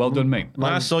yeah, well done, mate.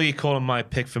 I saw you calling my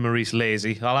pick for Maurice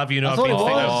lazy. I'll have you know I I've thought been, it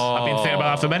thinking, was. I've been thinking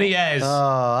about it for many years.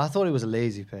 Oh, I thought it was a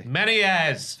lazy pick. Many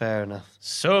years. Fair enough.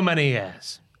 So many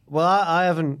years. Well, I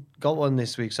haven't got one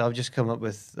this week, so I've just come up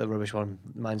with a rubbish one.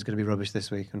 Mine's going to be rubbish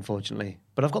this week, unfortunately.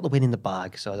 But I've got the win in the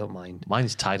bag, so I don't mind.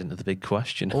 Mine's tied into the big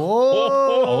question.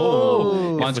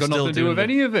 Oh! Mine's We're got still nothing to do doing with the-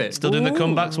 any of it. Still doing the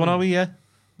comebacks one, are we? Yeah.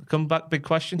 The comeback big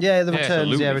question? Yeah, the returns.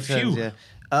 absolutely. Yeah, returns. Phew.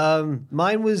 Yeah.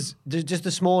 Mine was just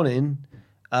this morning.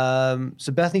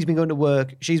 So Bethany's been going to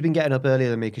work. She's been getting up earlier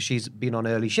than me because she's been on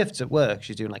early shifts at work.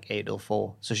 She's doing like 8 till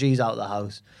 4, so she's out of the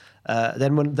house.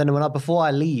 Before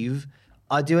I leave,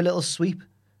 I do a little sweep.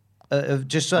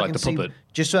 Just so Like I can the see, puppet?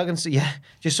 just so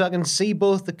I can see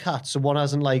both the cats. So one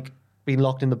hasn't like been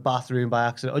locked in the bathroom by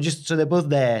accident, or just so they're both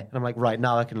there, and I'm like, right,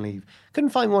 now I can leave.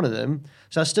 Couldn't find one of them,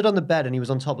 so I stood on the bed, and he was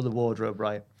on top of the wardrobe,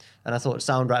 right? And I thought,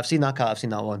 sound right. I've seen that car, I've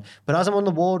seen that one. But as I'm on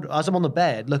the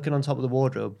bed, looking on top of the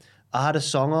wardrobe, I had a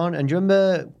song on, and do you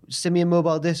remember Simian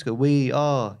Mobile Disco? We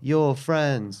are your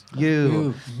friends.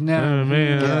 You.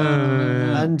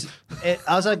 And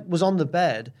as I was on the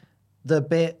bed,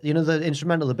 the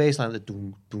instrumental, the bass line, the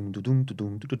doom, doom, doom, doom,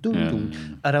 doom, doom,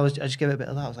 doom, and I just gave it a bit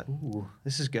of that. I was like, ooh,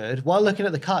 this is good. While looking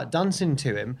at the cat, dancing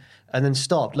to him, and then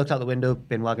stopped, looked out the window,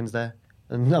 bin wagon's there.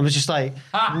 And I was just like,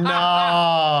 no. So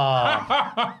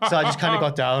I just kind of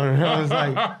got down, and I was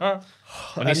like...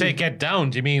 When you say get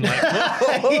down, do you mean like...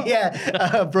 Yeah,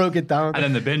 I broke it down. And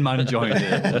then the bin man joined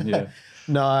it. Yeah.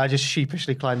 No, I just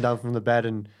sheepishly climbed down from the bed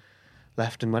and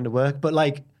left and went to work. But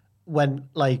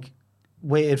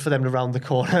waited for them to round the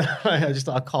corner. I just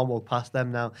thought, I can't walk past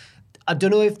them now. I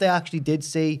don't know if they actually did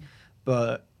see,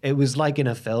 but it was like in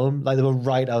a film. Like they were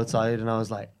right outside, and I was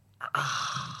like,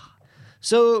 ah.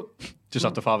 So... Just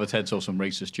after Father Ted saw some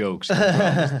racist jokes,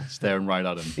 staring right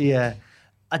at him. Yeah.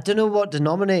 I don't know what to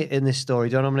nominate in this story.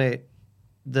 Do I nominate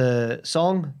the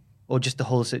song or just the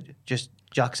whole... just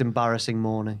Jack's embarrassing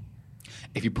morning?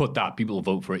 If you put that, people will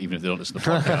vote for it even if they don't listen to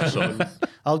the podcast.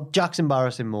 So. Jack's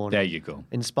embarrassing morning. There you go.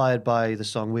 Inspired by the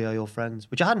song We Are Your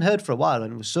Friends, which I hadn't heard for a while,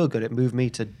 and it was so good it moved me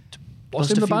to What's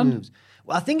bust in a the few band? moves.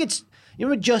 Well, I think it's... You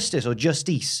remember Justice or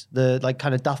Justice, the like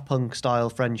kind of Daft Punk style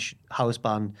French house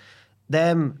band?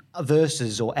 Them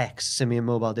versus or X, Simian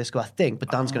Mobile Disco, I think,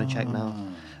 but Dan's going to check now.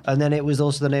 And then it was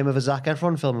also the name of a Zac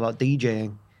Efron film about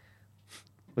DJing,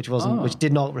 which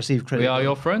did not receive critical. We Are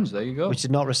Your Friends, there you go. Which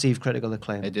did not receive critical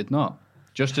acclaim. It did not.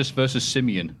 Justice versus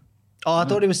Simeon. Oh, I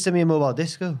thought it was Simian Mobile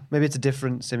Disco. Maybe it's a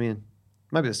different Simian.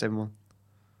 Might be the same one.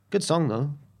 Good song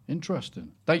though.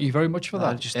 Interesting. Thank you very much for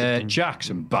that. just Jack's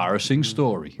embarrassing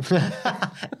story.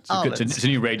 It's a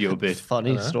new radio bit.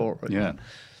 Funny story. Yeah.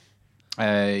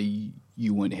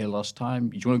 You weren't here last time.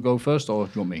 Do you want to go first or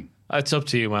do you want me? It's up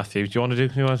to you, Matthew. Do you want to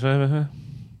do...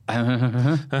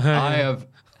 I have...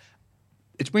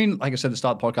 It's been, like I said at the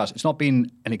start of the podcast, it's not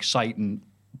been an exciting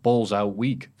balls-out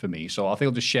week for me. So I think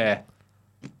I'll just share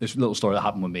this little story that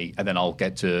happened with me and then I'll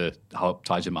get to how it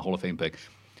ties in my Hall of Fame pick.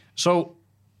 So,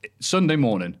 Sunday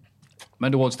morning,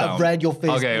 Mender Ward's down. I've read your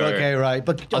Facebook. Okay, right.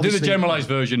 But I'll do the generalised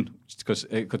version because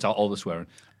it cuts out all the swearing.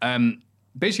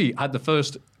 Basically, had the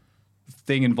first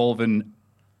thing involving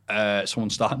someone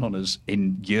starting on us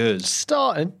in years.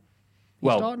 Starting?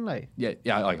 Well, starting late? Yeah,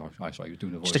 I saw you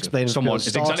doing the voice. Just explain of someone. It's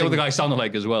exactly what the guy sounded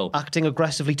like as well. Acting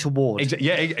aggressively toward.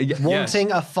 Wanting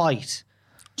a fight.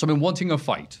 So I've been wanting a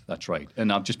fight, that's right.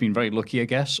 And I've just been very lucky, I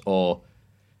guess, or...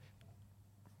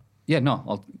 Yeah,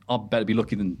 no, I'll better be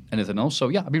lucky than anything else. So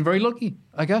yeah, I've been very lucky,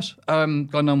 I guess. Gone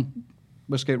down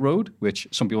Westgate Road, which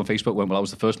some people on Facebook went, well, that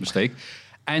was the first mistake.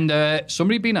 And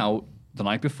somebody had been out the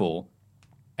night before,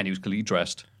 and he was clearly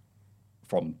dressed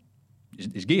from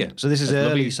his gear. So this is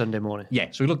early Sunday morning? Yeah,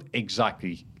 so he looked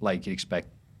exactly like you'd expect.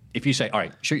 If you say, all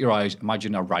right, shut your eyes,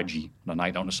 imagine a Raji on a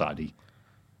night out on a Saturday.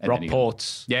 Rock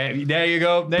Ports. Yeah, there you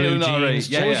go. Blue jeans.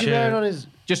 Yeah, what was you wearing on his...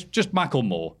 Just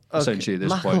Macklemore, essentially, at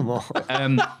this Macklemore.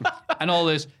 point. And all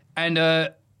this. And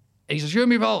he says, show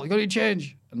me, pal, you got any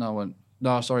change? And I went,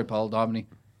 no, sorry, pal, don't have any.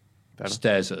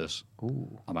 Stares at us.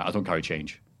 Ooh. I'm like, I don't carry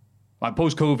change. Like,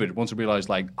 post-COVID, once I realised,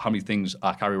 like, how many things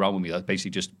I carry around with me, that's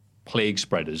basically just plague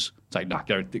spreaders. It's like, nah,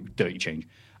 dirty change.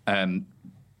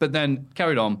 But then,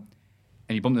 carried on,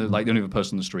 and he bumped into, like, the only other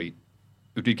person on the street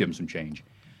who did give him some change.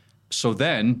 So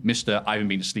then, Mr. I haven't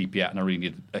been to sleep yet, and I really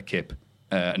need a kip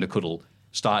and a cuddle,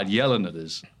 started yelling at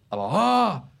us. I'm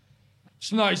like,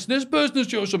 it's nice. This person has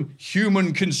shown some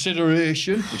human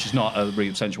consideration, which is not a really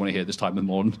essential one to hear at this time of the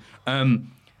morning.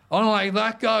 Unlike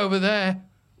that guy over there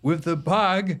with the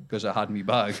bag, because I had me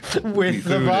bag. With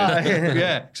the bag.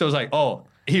 Yeah. So I was like, oh,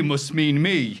 he must mean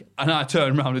me. And I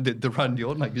turned around and did the Randy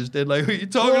Orton like just did. Like, are you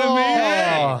talking to me?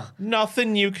 Hey,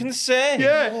 nothing you can say.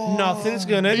 Yeah. Nothing's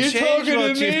going to change.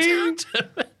 Talking to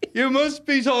me? You must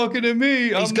be talking to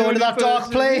me. He's going to that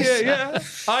dark place. Yeah.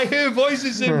 I hear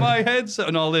voices in my head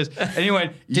and all this. And he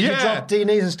went, Did you drop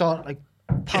D-knees and start like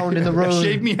pounding the road?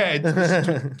 Shave me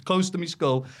head close to me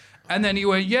skull. And then he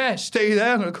went, yeah, stay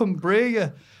there. I'm going to come bring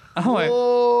you. And I went,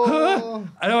 huh?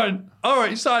 And I went, all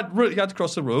right. You had to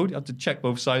cross the road. You had to check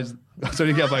both sides so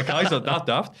you get my car. He's not that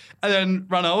daft. And then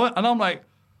ran over. And I'm like,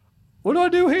 what do I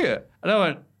do here? And I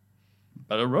went,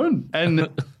 better run. And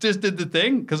just did the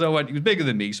thing because I went, he was bigger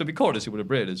than me. So if he caught us, he would have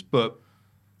braided us. But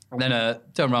then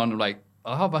turned around and like,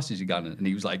 how fast is he going? And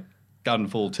he was like, going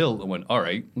full tilt. I went, all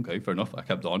right, okay, fair enough. I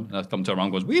kept on. And I come turn around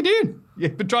and goes, what are you doing?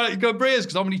 You've been trying to go brace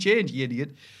because how many change, you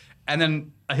idiot. And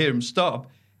then I hear him stop.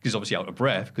 he's obviously out of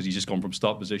breath because he's just gone from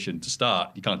start position to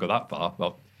start. You can't go that far.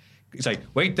 Well, he's like,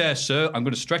 wait there, sir. I'm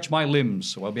going to stretch my limbs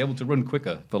so I'll be able to run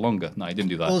quicker for longer. No, he didn't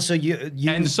do that. Also,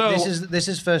 And so- this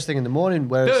is first thing in the morning.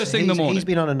 Whereas First thing in the morning. he's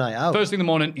been on a night out. First thing in the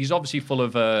morning, he's obviously full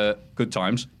of good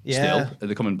times. Yeah. Still,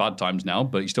 they're coming bad times now,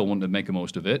 but he still wanted to make the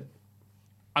most of it.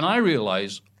 And I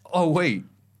realise, oh wait,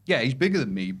 yeah, he's bigger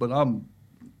than me, but I'm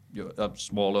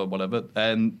smaller, whatever.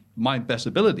 And my best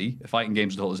ability, if fighting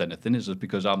games at all as anything, is just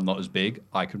because I'm not as big,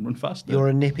 I can run faster. You're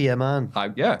a nippier man.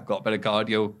 Got better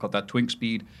cardio, got that twink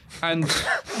speed. And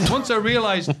once I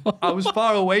realised I was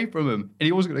far away from him and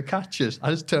he wasn't going to catch us,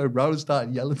 I just turned around and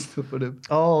started yelling stuff at him.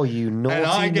 Oh, you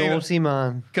naughty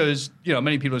man. Because,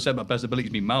 many people have said my best ability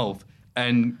is my mouth.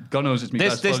 And God knows it's me.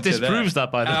 This proves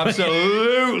that, by the way.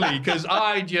 Absolutely, because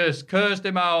I just cursed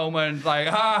him out and went like,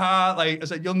 ha ha. Like I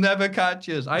said, you'll never catch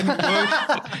us. I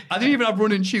didn't even have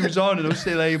running shoes on, and I was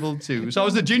still able to. So I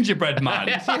was the gingerbread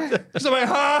man. So I'm like,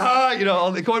 ha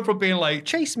ha. Going from being like,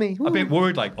 chase me. A bit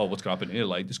worried, like, oh, what's going to happen here?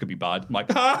 Like, this could be bad. I'm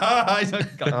like, ha ha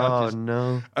ha. Oh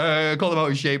no. Call them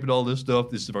out of shape and all this stuff.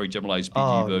 This is a very generalized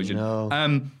PG version.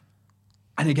 No.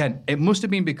 And again, it must have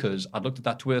been because I looked at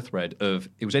that Twitter thread of,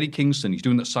 it was Eddie Kingston, he's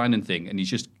doing that signing thing, and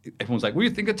everyone's like, what do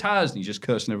you think of Taz? And he's just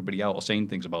cursing everybody out or saying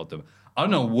things about them. I don't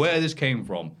know where this came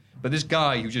from, but this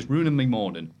guy who's just ruining my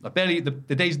morning,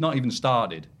 the day's not even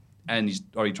started, and he's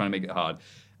already trying to make it hard.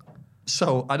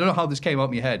 So I don't know how this came out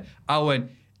of my head. I went,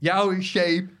 you're out of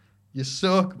shape, you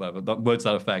suck, words to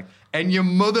that effect, and your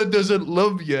mother doesn't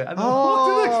love you. And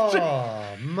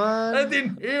Man. I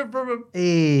didn't hear from him.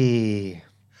 Hey.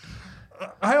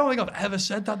 I don't think I've ever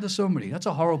said that to somebody. That's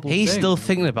a horrible thing. He's still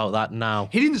thinking about that now.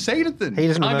 He didn't say anything. He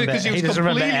doesn't remember. Because he was doesn't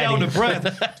remember completely out of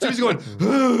anything. breath. So he's going,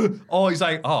 he's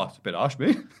like, it's a bit harsh,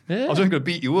 mate. Yeah. I was only going to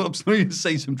beat you up, so I need to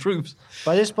say some truths.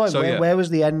 By this point, So, where was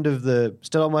the end of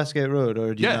still on Westgate Road?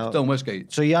 Or do you know? Still on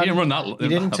Westgate. So you didn't run that. You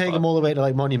didn't take him all the way to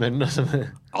like Monument or something?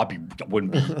 I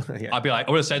wouldn't be. Yeah. I'd be like,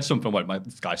 I would have said something like,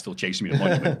 this guy's still chasing me to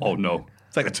Monument. Oh, no.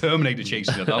 It's like a Terminator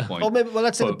chasing me at that point. Or maybe,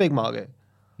 let's say the big market.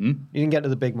 You didn't get to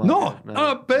the big market.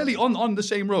 No, barely on the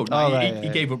same road. Oh, he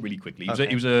gave up really quickly.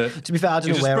 He was a to be fair, I don't know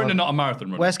he was a where sprinter, not a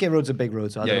marathon runner. Westgate Road's a big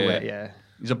road, so I don't know where. Yeah.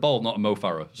 He's a Bolt, not a Mo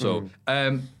Farah. So,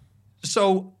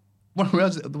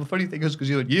 the funny thing is because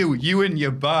you in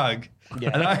your bag,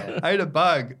 and I had a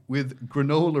bag with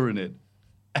granola in it,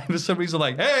 and for some reason,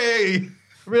 like, hey.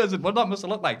 I realized what that must have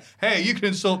looked like. Hey, you can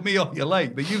insult me all you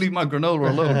like, but you leave my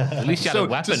granola alone. At least you had a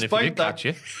weapon if you did catch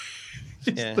you.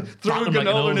 Yeah. Threw him like an granola in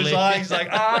old his lady. eyes, like,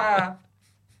 ah.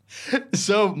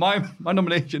 So my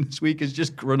nomination this week is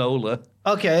just granola.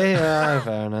 Okay,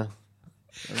 fair enough.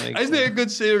 Isn't it a good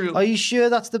cereal? Are you sure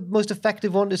that's the most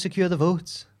effective one to secure the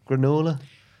votes? Granola?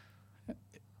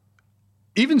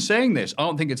 Even saying this, I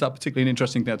don't think it's that particularly an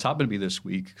interesting thing that's happened to me this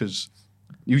week because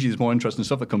usually there's more interesting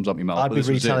stuff that comes up my mouth. I'd but be this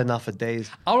was retelling it. that for days.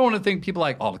 I don't want to think people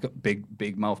like, oh, look at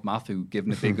big mouth Matthew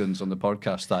giving the big guns on the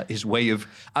podcast. That his way of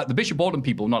the Bishop Auden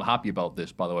people are not happy about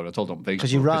this. By the way, I told them on Facebook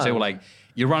because you ran. They were like,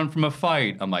 you ran from a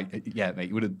fight. I'm like, yeah, mate,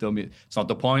 you would have done it. It's not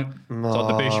the point. It's not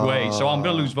the Bish way. So I'm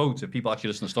going to lose votes if people actually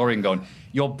listen to the story and going,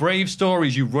 your brave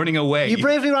stories, you running away. You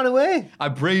bravely ran away. I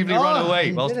bravely ran away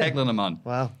you while did it. heckling a man.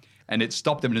 Wow. And it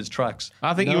stopped him in his tracks.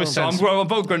 I think you were So I'm sensible. going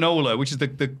to vote granola, which is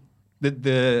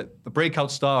the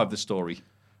breakout star of the story.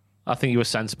 I think you were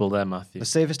sensible there, Matthew. The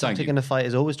safest Thank tactic you. in a fight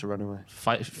is always to run away.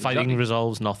 Fighting Exactly.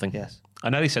 resolves nothing. Yes. I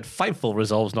nearly said fightful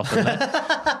resolves nothing.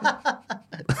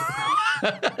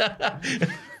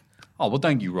 Oh, well,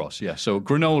 thank you, Ross. Yeah, so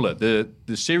granola,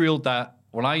 the cereal that,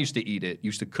 when I used to eat it,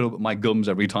 used to cut up my gums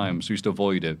every time, so I used to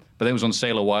avoid it. But then it was on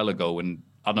sale a while ago, and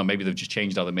I don't know, maybe they've just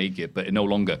changed how they make it, but it no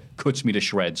longer cuts me to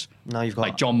shreds. Now you've got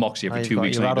like John Moxley now every you've 2 got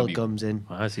weeks. your in adult AEW. gums in.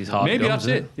 That's his hard Maybe gums,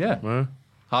 that's isn't it. Yeah.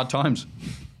 Hard times.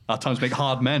 Hard times make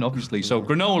hard men, obviously. So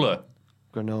granola,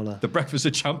 Granola. the breakfast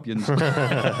of champions.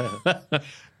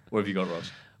 What have you got,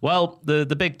 Ross? Well, the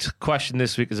big question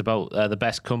this week is about the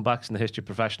best comebacks in the history of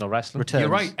professional wrestling. Returns. You're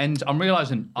right, and I'm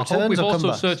realising, I hope Returns we've or also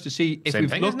comebacks? searched to see if Same we've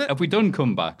thing, looked, isn't it? have we done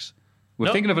comebacks? We're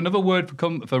No. thinking of another word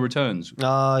for returns.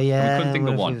 Oh, yeah. We couldn't think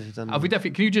of what one. have you done? Have we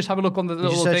definitely? Can you just have a look on the You just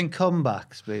little search thing?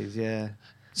 comebacks, please, yeah.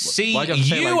 Why'd you have to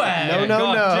say it like that? No,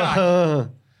 God, no.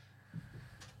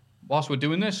 Whilst we're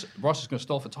doing this, Ross is going to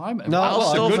stall for time. No, I'll That's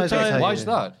a stall good for time. thing. Why is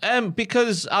that?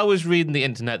 Because I was reading the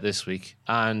internet this week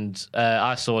and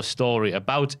I saw a story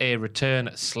about a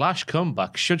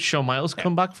return/comeback. Should Shawn Michaels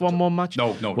come back for one more match?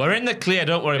 No. We're in the clear,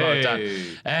 don't worry about Hey.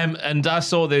 that. And I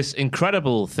saw this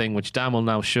incredible thing, which Dan will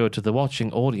now show to the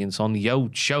watching audience on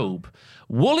YouTube.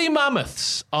 Woolly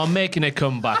mammoths are making a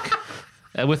comeback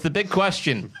with the big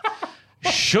question,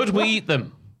 should we eat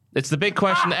them? It's the big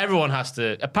question that everyone has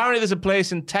to. Apparently, there's a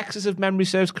place in Texas, if memory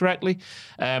serves correctly,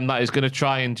 that is going to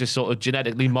try and just sort of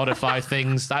genetically modify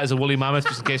things. That is a woolly mammoth,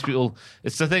 just in case people.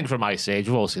 It's the thing from Ice Age.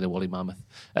 We've all seen a woolly mammoth.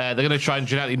 They're going to try and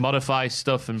genetically modify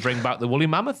stuff and bring back the woolly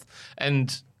mammoth.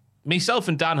 And myself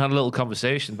and Dan had a little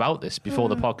conversation about this before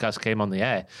the podcast came on the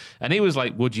air. And he was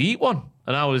like, "Would you eat one?"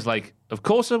 And I was like, "Of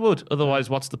course I would. Otherwise,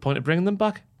 what's the point of bringing them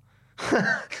back?"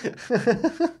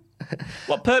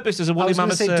 What purpose does a woolly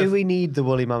mammoth serve? Do we need the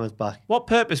woolly mammoth back? What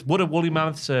purpose would a woolly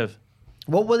mammoth serve?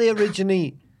 What were they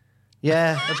originally?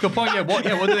 Yeah. That's a good point. Yeah, what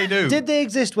do they do? Did they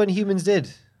exist when humans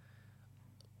did?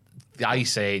 The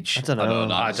Ice Age. I don't know.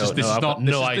 I don't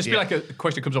know. This would be like a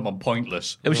question that comes up on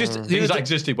Pointless. It was just things that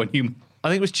existed when human. I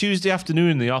think it was Tuesday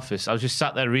afternoon in the office. I was just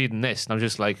sat there reading this, and I was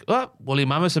just like, "Oh, woolly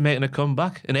mammoths are making a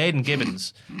comeback." And Aidan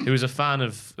Gibbons, who was a fan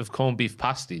of corned beef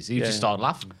pasties, he just started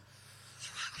laughing.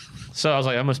 So I was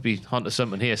like, I must be onto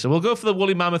something here. So we'll go for the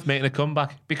woolly mammoth making a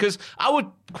comeback, because I would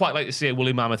quite like to see a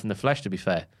woolly mammoth in the flesh, to be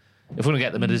fair. If we're going to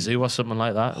get them at a zoo or something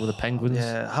like that with the penguins.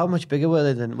 Yeah. How much bigger were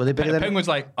they then? Were they bigger than Penguins?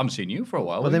 Like, I'm seeing you for a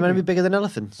while. Were they meant to be bigger than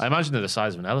elephants? I imagine they're the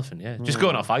size of an elephant, yeah. Just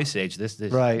going off Ice Age, this.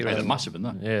 Right. Yeah, they're massive,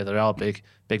 isn't they? Yeah, they are big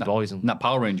boys. And that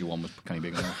Power Ranger one was kind of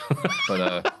big enough.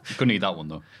 But you couldn't eat that one,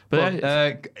 though. But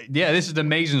yeah, this is an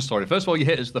amazing story. First of all, you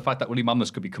hit us the fact that woolly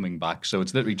mammoths could be coming back. So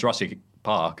it's literally Jurassic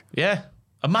Park. Yeah.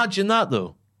 Imagine that,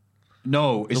 though.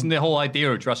 No, isn't the whole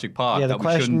idea of Jurassic Park Yeah, the that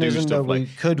we shouldn't question do isn't stuff that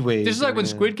like... could we? This is like when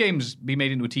Squid Games be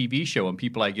made into a TV show and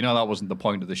people are like, that wasn't the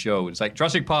point of the show. It's like,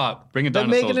 Jurassic Park, bring it They're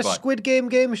dinosaurs making a back. Squid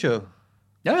game show.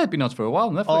 Yeah, it'd been on for a while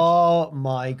on Netflix. Oh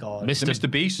my god. Mr.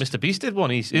 Beast. Mr. Beast did one.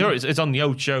 It's on the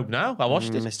old show now. I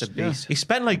watched it. Mr. Beast. He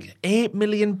spent like $8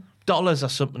 million or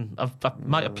something. I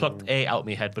might have plucked 8 out of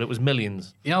my head, but it was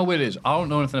millions. You know how weird it is? I don't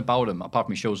know anything about him apart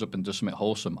from he shows up and does something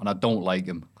wholesome, and I don't like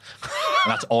him.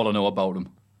 And that's all I know about him.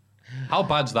 How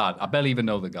bad's that? I barely even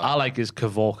know the guy. I like his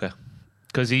Kavorka,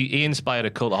 because he inspired a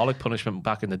cultaholic punishment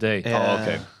back in the day. Yeah. Oh,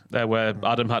 okay. Where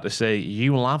Adam had to say,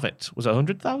 "You will have it." Was it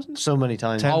 100,000? So many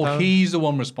times. Oh, he's the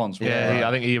one responsible. Yeah,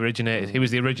 I think he originated. He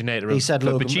was the originator of He said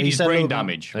For Logan. Pacini's He said brain Logan,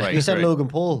 damage. Right, he said right. Logan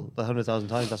Paul 100,000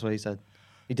 times. That's what he said.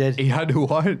 He did. He had to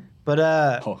what?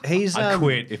 But he's. I'd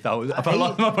quit if that was. If I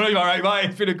lost my money, all right, mate.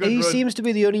 It's been a good He run. seems to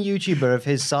be the only YouTuber of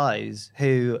his size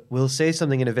who will say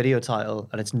something in a video title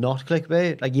and it's not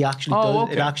clickbait. Like he actually does.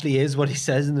 okay. It actually is what he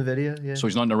says in the video. Yeah. So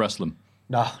he's not into wrestling.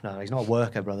 No, he's not a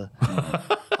worker, brother.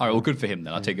 All right, well, good for him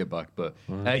then. I'll take it back. But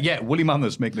yeah, woolly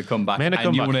mammoths making a comeback. Making a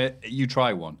and comeback. you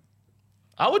try one.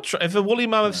 I would try, if a woolly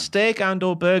mammoth steak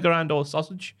and/or burger and/or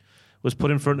sausage was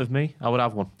put in front of me, I would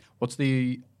have one. What's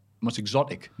the most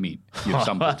exotic meat you've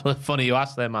sampled? Funny you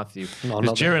asked there, Matthew. No, Because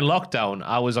not during lockdown,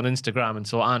 I was on Instagram and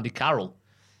saw Andy Carroll,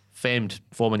 famed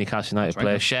former Newcastle United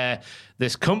player, share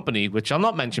this company, which I'll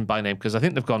not mention by name because I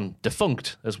think they've gone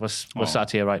defunct as we're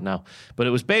sat here right now. But it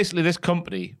was basically this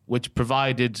company which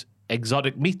provided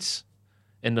exotic meats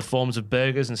in the forms of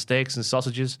burgers and steaks and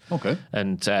sausages. Okay.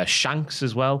 And shanks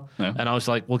as well. Yeah. And I was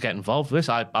like, we'll get involved with this.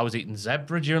 I was eating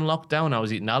zebra during lockdown. I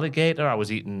was eating alligator. I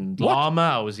was eating llama.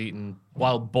 I was eating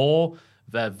wild boar,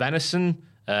 venison.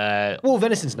 Well,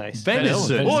 venison's nice.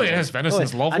 Venison. Oh, yes,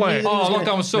 venison's Oh, lovely. I knew that he was Oh, gonna-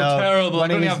 lockdown was so No, terrible. I when can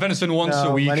he only was- have venison once a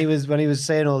No, week. When he was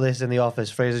saying all this in the office,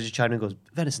 Fraser just chimed in and goes,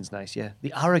 "Venison's nice, yeah."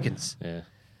 The arrogance. Yeah.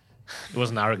 It was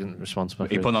an arrogant response.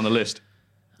 He put on the list.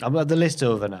 The list's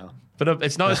over now. But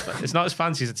it's not as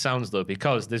fancy as it sounds though,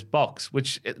 because this box,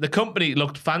 which the company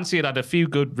looked fancy, it had a few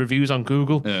good reviews on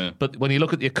Google. Yeah. But when you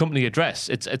look at the company address,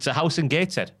 it's a house in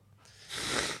Gateshead.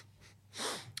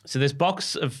 So this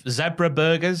box of zebra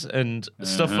burgers and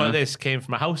stuff like this came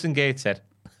from a house in Gateshead.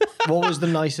 What was the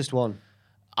nicest one?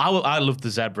 I loved the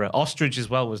zebra. Ostrich as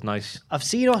well was nice. I've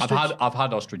seen ostrich. I've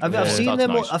had ostrich. I've before. seen That's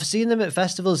them. nice. I've seen them at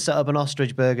festivals set up an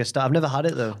ostrich burger stand. I've never had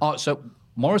it though. Oh, so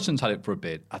Morrison's had it for a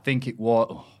bit. I think it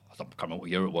was. I can't remember what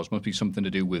year it was. Must be something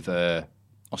to do with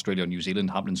Australia and New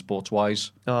Zealand happening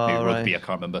sports-wise. Oh, Maybe right. rugby. I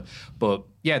can't remember. But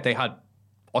yeah, they had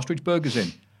ostrich burgers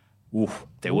in. Oof,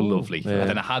 they were lovely. yeah. And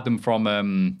then I had them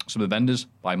from some of the vendors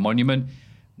by Monument.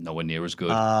 Nowhere near as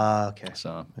good. Okay.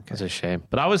 So It's a shame.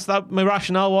 But my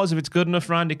rationale was, if it's good enough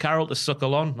for Andy Carroll to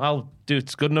suckle on, I'll do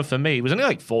it's good enough for me. It was only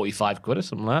like 45 quid or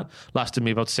something like that. Lasted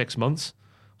me about 6 months.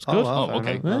 It's good. wow, oh, fair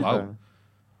okay. enough. Wow.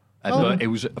 And, it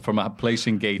was from a place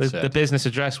in Gateshead. The business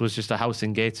address was just a house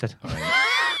in Gateshead.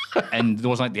 And there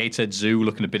wasn't like the Gateshead Zoo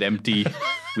looking a bit empty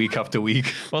week after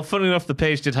week. Well, funny enough, the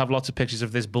page did have lots of pictures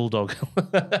of this bulldog.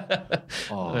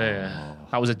 Yeah.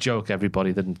 That was a joke,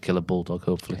 everybody. They didn't kill a bulldog,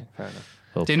 hopefully. Fair enough.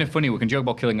 Isn't it funny? We can joke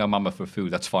about killing a mammoth for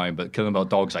food, that's fine, but killing about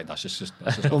dogs, like that's just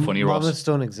not funny, Ross. Mammoths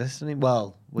don't exist anymore.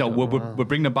 Well, No, we're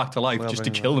bringing them back to life just to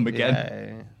kill them again.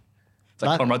 Yeah. It's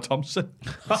like That- Conrad Thompson.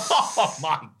 Oh,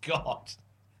 my God.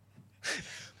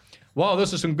 Wow,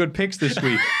 those are some good picks this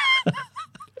week.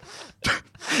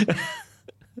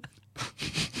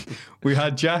 We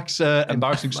had Jack's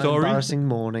embarrassing story. Embarrassing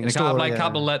morning. And story, like yeah.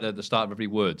 capital letter at the start of every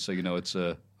word, so you know it's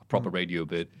a proper radio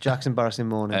bit. Jack's embarrassing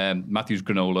morning. Matthew's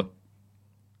granola.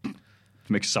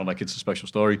 Makes it sound like it's a special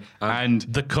story. And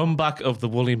The comeback of the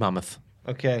woolly mammoth.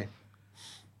 Okay.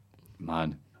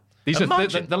 man, these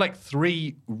Imagine. they're like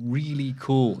three really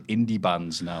cool indie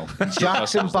bands now.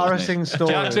 Jack's embarrassing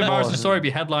story. Jack's embarrassing story be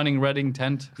headlining Reading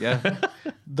tent. Yeah.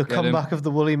 The comeback of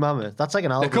the woolly mammoth. That's like an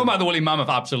The album. comeback of the Woolly Mammoth,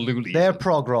 absolutely. They're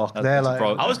prog rock. They're that's a like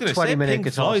prog- I was going to say 20-minute Pink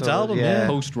guitar Floyd's solos, album, yeah.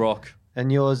 Post rock. And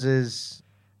yours is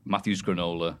Matthew's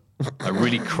granola. A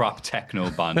really crap techno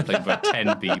band playing for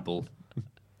 10 people.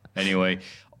 Anyway,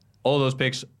 all those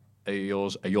picks are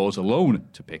yours alone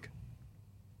to pick.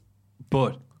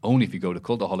 But only if you go to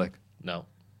Cultaholic. No.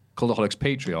 Cultaholic's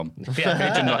Patreon.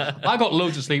 Patreon. I got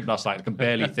loads of sleep last night. I can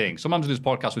barely think. Sometimes I do this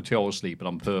podcast with 2 hours sleep and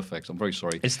I'm perfect. I'm very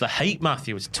sorry. It's the hate,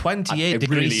 Matthew. It's 28 It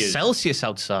degrees really is. Celsius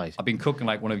outside. I've been cooking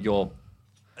like one of your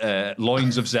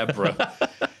loins of zebra.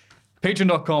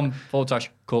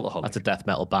 Patreon.com/Cultaholic. That's a death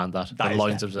metal band, that. The is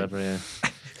Loins of Zebra, yeah.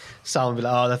 sound be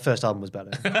like, oh, their first album was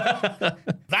better.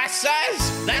 This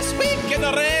is This Week in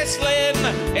the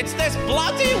Wrestling. It's this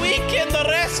bloody week in the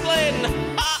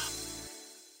wrestling.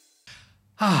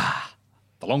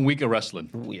 The long week of wrestling.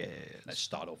 Oh, yeah. Let's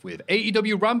start off with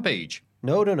AEW Rampage.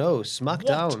 No,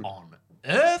 SmackDown. What on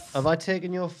earth? Have I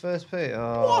taken your first pick?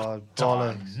 Oh, What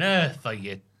bollocks. on earth are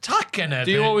you talking about?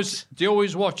 Do you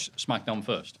always watch SmackDown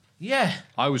first? Yeah.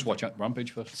 I always watch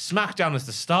Rampage first. SmackDown is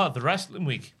the start of the wrestling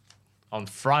week on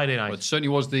Friday night. But it certainly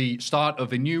was the start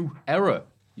of a new era,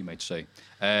 you might say,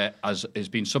 as has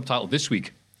been subtitled this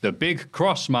week, The Big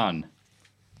Cross Man.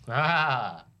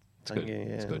 Ah. It's good. you,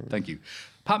 It's yeah. good. Thank you.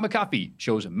 Pat McAfee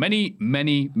shows many,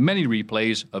 many, many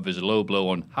replays of his low blow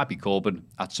on Happy Corbin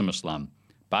at SummerSlam.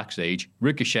 Backstage,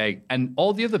 Ricochet and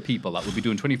all the other people that will be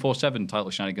doing 24/7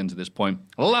 title shenanigans at this point,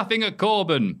 laughing at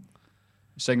Corbin,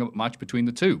 setting up a match between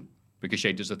the two.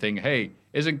 Ricochet does the thing, hey,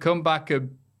 isn't comeback a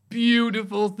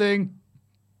beautiful thing?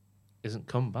 Isn't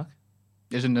comeback?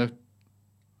 Isn't a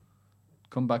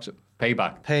comeback's a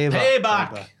payback?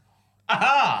 Payback.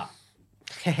 Aha!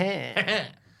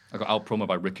 I got out promo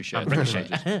by Ricochet.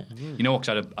 Ricochet. You know,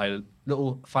 because I had a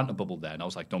little Fanta bubble there, and I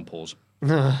was like, don't pause.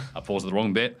 I paused at the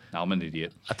wrong bit. Now I'm an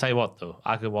idiot. I tell you what, though,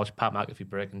 I could watch Pat McAfee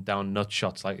breaking down nut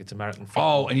shots like it's American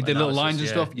football. Oh, and he did little lines and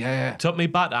analysis, stuff? Yeah. Took me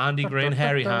back to Andy Gray and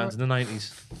hairy hands in the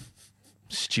 90s.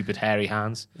 Stupid hairy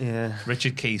hands. Yeah.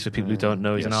 Richard Keys, for people who don't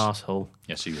know, he's an Yes. arsehole.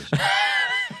 Yes, he was.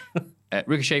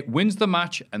 Ricochet wins the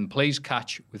match and plays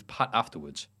catch with Pat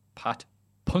afterwards. Pat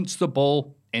punts the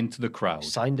ball into the crowd.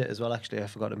 Signed it as well, actually. I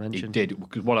forgot to He mention. did,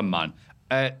 because what a man.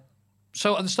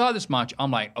 So at the start of this match,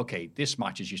 I'm like, okay, this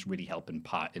match is just really helping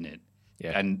Pat in it.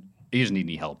 Yeah. And he doesn't need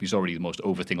any help. He's already the most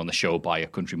over thing on the show by a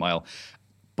country mile.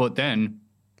 But then,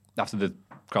 after the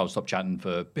crowd stopped chanting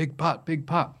for Big Pat,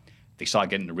 they start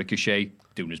getting to Ricochet,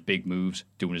 doing his big moves,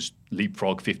 doing his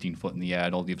leapfrog 15 foot in the air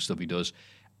and all the other stuff he does.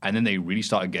 And then they really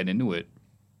started getting into it.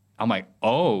 I'm like,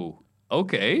 oh,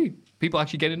 okay. People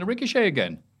actually get into Ricochet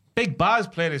again. Big Baz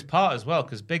played his part as well,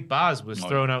 because Big Baz was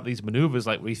throwing out these maneuvers,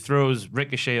 like where he throws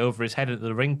Ricochet over his head into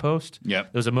the ring post. Yeah. There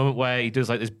was a moment where he does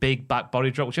like this big back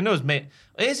body drop, which I know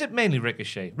is it mainly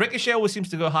Ricochet? Ricochet always seems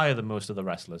to go higher than most of the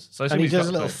wrestlers. So I assume And he he's does got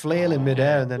a little to- flail in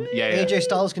midair, and then Yeah. AJ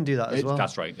Styles can do that as well.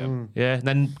 That's right. Yeah. Yeah, and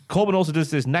then Corbin also does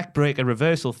this neck breaker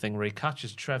reversal thing where he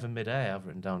catches Trevor midair. I've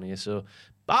written down here. So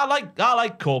I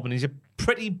like Corbin. He's a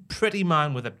pretty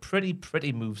man with a pretty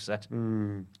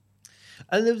moveset.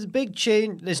 And there was a big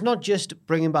change. It's not just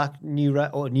bringing back new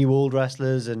old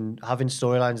wrestlers and having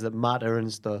storylines that matter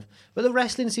and stuff, but the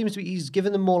wrestling seems to be, he's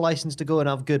given them more license to go and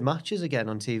have good matches again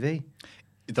on TV.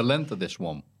 The length of this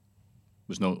one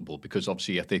was notable because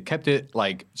obviously if they kept it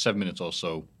like 7 minutes or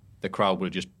so, the crowd would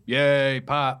have just, yay,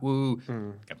 Pat, woo.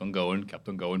 Kept on going.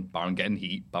 Baron getting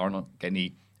heat. And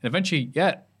eventually,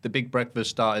 the big breakfast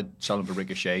started selling for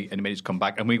Ricochet and he made his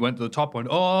comeback. And we went to the top and went,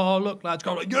 oh, look, lads,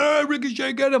 go like, yeah,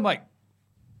 Ricochet, get him. Like,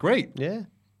 great. Yeah.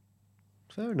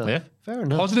 Fair enough. Yeah. Fair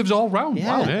enough. Positives all round.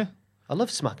 Yeah. Wow. Yeah. I love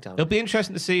SmackDown. It'll be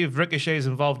interesting to see if Ricochet is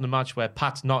involved in a match where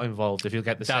Pat's not involved, if he'll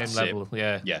get the That's same it. level.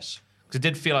 Yeah. Yes. Because it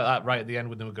did feel like that right at the end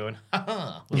when they were going, ha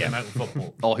ha, with American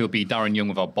football. Or he'll be Darren Young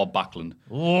without Bob Backlund.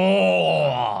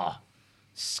 Oh,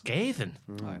 scathing.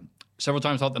 Several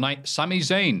times throughout the night, Sami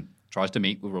Zayn tries to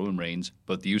meet with Roman Reigns,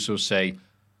 but the Usos say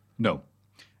no.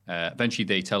 Eventually,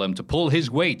 they tell him to pull his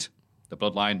weight. The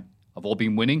Bloodline have all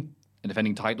been winning and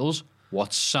defending titles.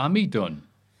 What's Sami done?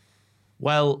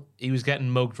 Well, he was getting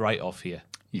mugged right off here,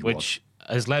 He which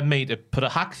has led me to put a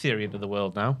hack theory into the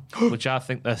world now, which I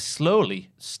think they're slowly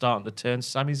starting to turn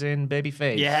Sami Zayn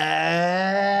babyface.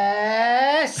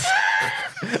 Yes!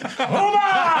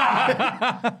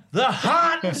 The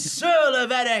heart and soul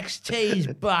of NXT is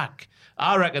back.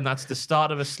 I reckon that's the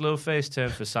start of a slow face turn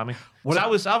for Sami. I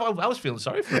was feeling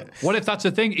sorry for him. What if that's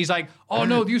the thing? He's like, oh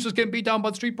no, the Usos getting beat down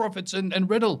by the Street Profits and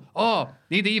Riddle. Oh,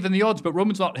 need to even the odds, but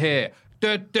Roman's not here.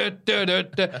 Da, da, da, da,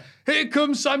 da. Here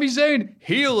comes Sami Zayn.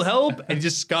 He'll help. And he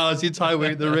just scars the entire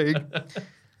way in the ring.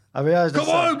 I realised Come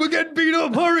on, we're getting beat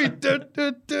up. Hurry. Da,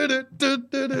 da, da, da, da,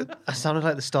 da, da. I sounded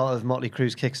like the start of Motley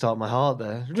Crue's Kickstart My Heart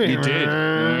there. You did.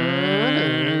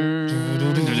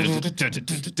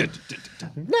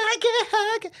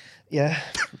 Yeah.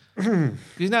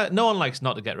 Because no one likes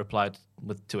not to get replied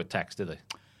to a text, do they?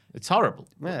 It's horrible.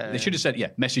 They should have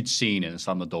said, message seen and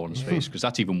slam the door in his face, because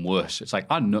that's even worse. It's like,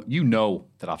 I know, you know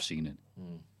that I've seen it.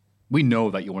 We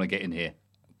know that you want to get in here.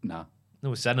 Nah. No,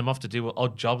 we send him off to do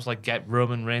odd jobs like get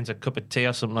Roman Reigns a cup of tea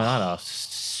or something like that. Oh,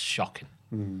 shocking.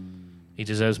 He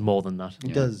deserves more than that.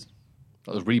 He does.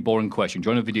 That was a really boring question.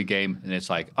 Join a video game, and it's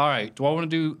like, all right, do I want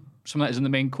to do something that is in the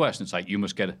main quest? And it's like, you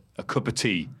must get a cup of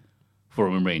tea for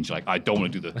Roman Reigns. You're like, I don't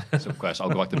want to do the sub-quest. I'll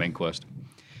go back to the main quest.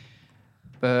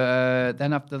 But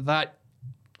then after that,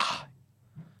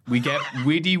 we get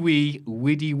Widdy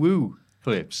Woo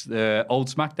clips. The old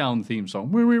SmackDown theme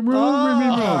song. That's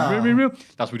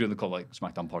what we do in the Cult Like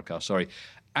SmackDown podcast, sorry.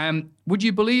 Would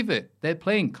you believe it? They're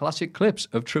playing classic clips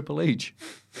of Triple H.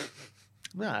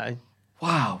 Nah.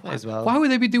 Wow. Might as well. Why would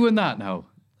they be doing that now?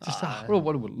 Just,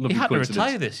 what a lovely He had to coincidence.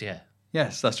 retire this year.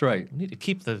 Yes, that's right. We need to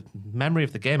keep the memory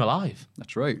of the game alive.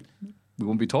 That's right. We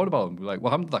won't be talking about him. We're like,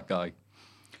 what happened to that guy?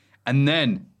 And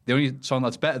then the only song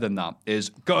that's better than that is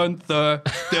Gunther,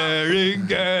 Daring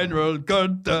General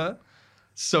Gunther.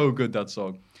 So good, that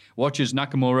song. Watches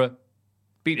Nakamura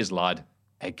beat his lad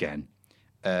again.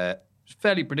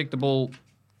 Fairly predictable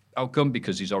outcome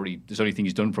because there's only thing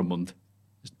he's done for a month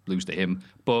is lose to him.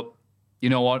 But you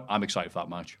know what? I'm excited for that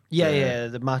match. Yeah,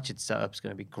 the match it's set up is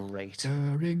going to be great.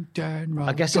 Daring General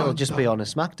I guess it'll just be on a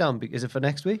SmackDown. Is it for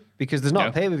next week? Because there's not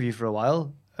a pay-per-view for a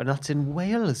while, and that's in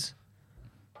Wales.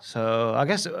 So I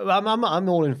guess I'm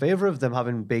all in favour of them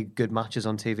having big, good matches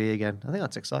on TV again. I think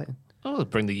that's exciting. Oh,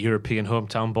 bring the European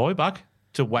hometown boy back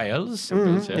to Wales.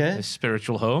 His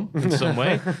spiritual home in some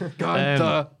way.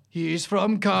 Gunther, he's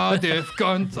from Cardiff,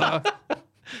 Gunther.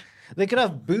 They could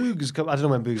have Boogs come. I don't know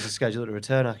when Boogs is scheduled to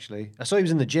return, actually. I saw he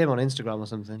was in the gym on Instagram or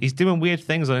something. He's doing weird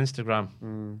things on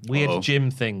Instagram. Weird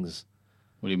gym things.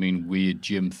 What do you mean, weird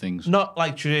gym things? Not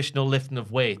like traditional lifting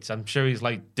of weights. I'm sure he's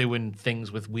like doing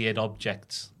things with weird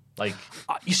objects. Like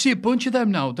you see a bunch of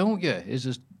them now, don't you? Is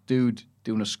this dude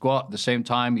doing a squat at the same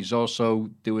time? He's also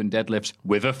doing deadlifts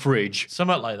with a fridge.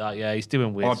 Something like that, yeah. He's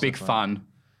doing weird Or a big stuff, fan.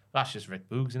 That's just Rick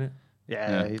Boogs, isn't it?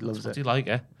 Yeah, he loves What's it. he like,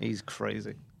 eh? He's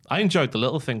crazy. I enjoyed the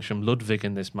little things from Ludwig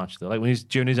in this match, though. Like when he's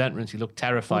during his entrance, he looked All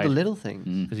terrified. the little things.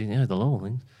 Because the little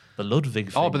things. The Ludwig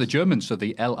things. Oh, but the Germans, so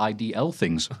the LIDL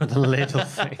things. The little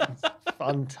things.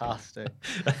 Fantastic.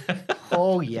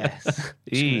 Oh, yes.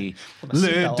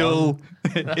 Little,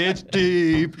 it's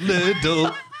deep,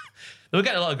 little. They were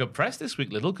getting a lot of good press this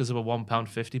week, Little, because of a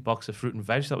 £1.50 box of fruit and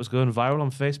veg that was going viral on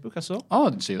Facebook, I saw. Oh, I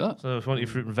didn't see that. So if you want your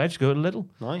fruit and veg, go to Little.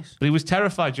 Nice. But he was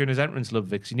terrified during his entrance,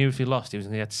 Ludwig, because he knew if he lost, he was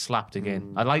going to get slapped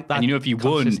again. I like that. And you know, if he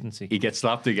won, consistency. he'd get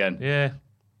slapped again. Yeah.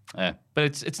 Yeah.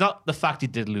 But it's not the fact he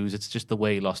did lose, it's just the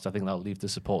way he lost. I think that'll leave the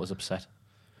supporters upset.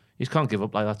 You just can't give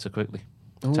up like that so quickly.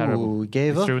 Terrible. He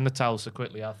gave He up. threw in the towel so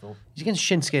quickly, I thought. He's against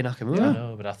Shinsuke Nakamura. I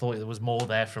know, but I thought there was more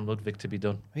there from Ludwig to be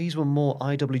done. He's won more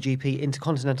IWGP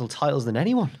Intercontinental titles than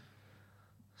anyone.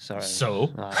 Sorry.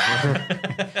 So?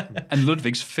 And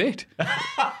Ludwig's fit.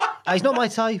 He's not my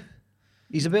type.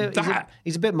 He's a bit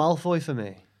Malfoy for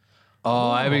me.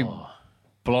 Oh, every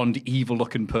blonde,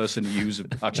 evil-looking person to use.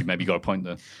 Actually, maybe you got a point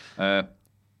there.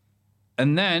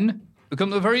 And then we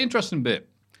come to a very interesting bit.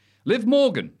 Liv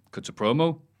Morgan cuts a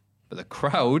promo, but the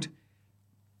crowd,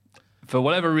 for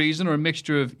whatever reason, or a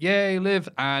mixture of "yay, Liv"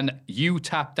 and "you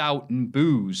tapped out" and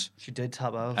boos. She did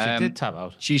tap out. She did tap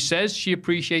out. She says she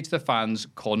appreciates the fans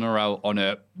calling her out on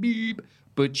a beep,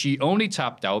 but she only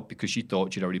tapped out because she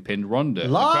thought she'd already pinned Ronda.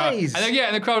 Lies!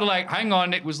 And the crowd are like, hang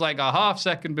on, it was like a half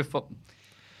second before.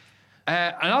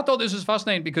 And I thought this was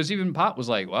fascinating because even Pat was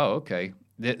like, wow, okay.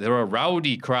 They're a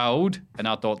rowdy crowd. And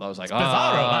I thought that was like,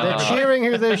 They're cheering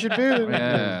who they should be.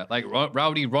 yeah, like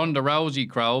rowdy Ronda Rousey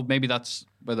crowd. Maybe that's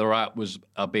where they're at, was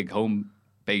a big home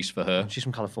base for her. She's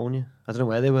from California. I don't know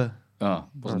where they were. Oh,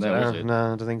 wasn't there, was it?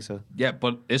 No, I don't think so. Yeah,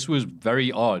 but this was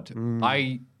very odd.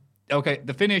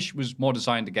 The finish was more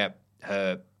designed to get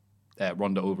her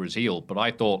Ronda over his heel, but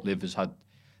I thought Liv has had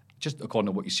just according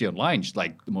to what you see online, just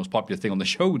like the most popular thing on the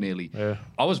show, nearly. Yeah.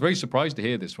 I was very surprised to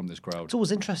hear this from this crowd. It's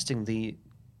always interesting, the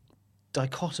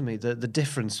dichotomy, the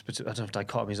difference between, I don't know if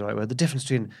dichotomy is the right word, the difference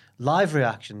between live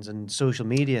reactions and social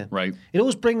media. Right. It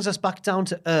always brings us back down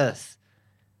to earth.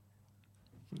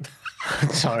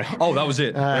 Sorry. Oh, that was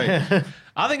it. Right.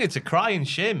 I think it's a crying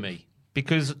shame, me,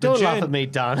 because Don't laugh at me,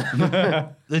 Dan.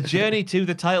 the journey to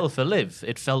the title for Liv,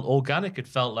 it felt organic. It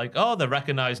felt like, oh, they're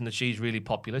recognising that she's really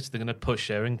popular, so they're going to push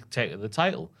her and take her the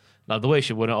title. Now, the way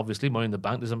she won it, obviously, Money in the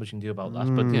Bank, there's not much you can do about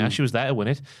that. But, you know, she was there to win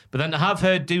it. But then to have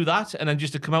her do that and then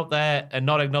just to come out there and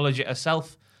not acknowledge it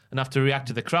herself and have to react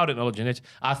to the crowd acknowledging it,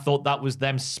 I thought that was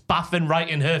them spaffing right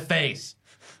in her face.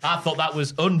 I thought that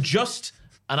was unjust.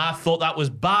 And I thought that was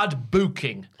bad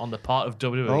booking on the part of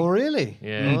WWE. Oh, really?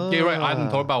 Yeah. Yeah, you're right. I hadn't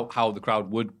thought about how the crowd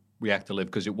would react to Liv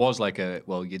because it was like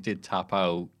you did tap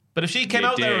out. But if she came You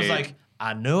out there and was did. like,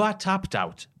 I know I tapped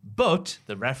out, but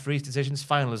the referee's decision's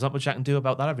final. There's not much I can do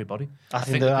about that, everybody. I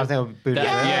think I'll boot it.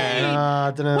 Yeah.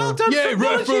 I don't know. Well done, Yeah,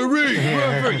 technology. referee.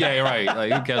 Yeah, you're right.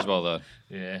 Like, who cares about that?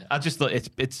 Yeah, I just thought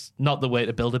it's not the way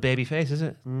to build a baby face, is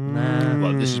it? Nah.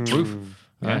 Well, this is proof.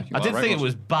 Yeah, I did think it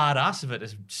was badass of it to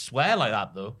swear like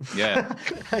that, though. Yeah.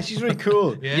 She's really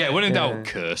cool. Yeah, when in doubt,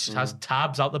 curse. It has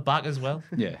tabs out the back as well.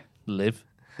 Yeah. Liv.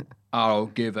 I'll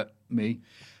give it me.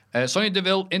 Sonya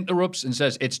Deville interrupts and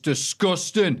says, it's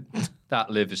disgusting that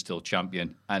Liv is still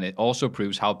champion. And it also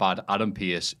proves how bad Adam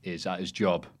Pearce is at his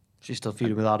job. She's still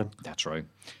feuding with Adam. That's right.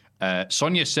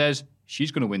 Sonya says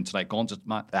she's going to win tonight's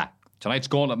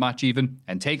gauntlet match even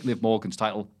and take Liv Morgan's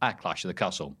title at Clash of the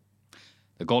Castle.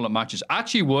 The gauntlet match is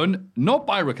actually won not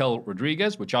by Raquel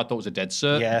Rodriguez, which I thought was a dead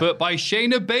cert, but by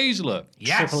Shayna Baszler.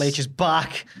 Yes. Triple H is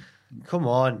back. Come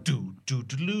on.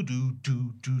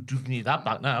 Need that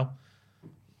back now.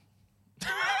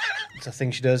 It's a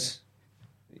thing she does.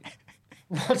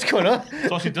 What's going on? That's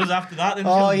what she does after that. Isn't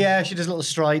Oh, she? yeah, she does a little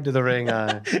stride to the ring.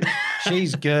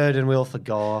 She's good and we all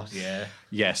forgot. Yeah.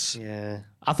 Yes. Yeah.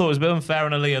 I thought it was a bit unfair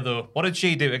on Aaliyah, though. What did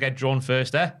she do to get drawn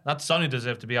first there? That Sonya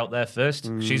deserved to be out there first.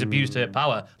 She's abused her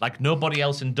power like nobody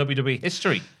else in WWE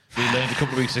history, we learned a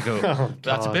couple of weeks ago.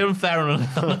 That's a bit unfair on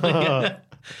Aaliyah.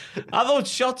 I thought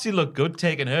Shotzi looked good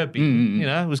taking her beat. You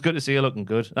know, it was good to see her looking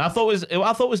good. And I thought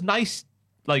it was nice,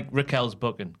 like Raquel's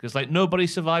booking, because like nobody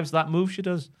survives that move she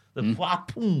does. The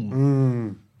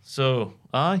boom. So,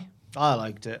 aye. I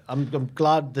liked it. I'm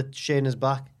glad that Shayna's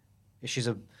back. She's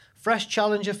a fresh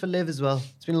challenger for Liv as well.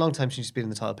 It's been a long time since she's been in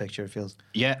the title picture, it feels.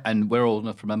 Yeah, and we're old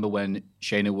enough to remember when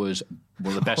Shayna was one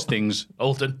of the best things.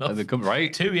 Old enough.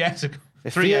 Right? 2 years ago.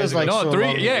 It 3 years feels like ago. No, so 3.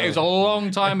 long Yeah, ago. it was a long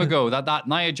time ago. That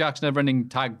Nia Jax never-ending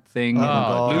tag thing,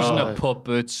 God. losing her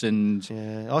puppets, and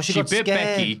Yeah. Oh, she got bit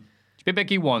scared. Becky. She bit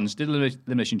Becky once, did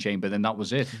Elimination Chamber, then that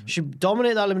was it. She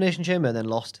dominated that Elimination Chamber and then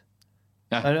lost.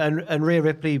 Yeah. And Rhea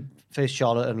Ripley faced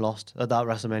Charlotte and lost at that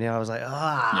WrestleMania. I was like,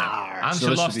 And So she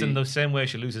this lost would in be- the same way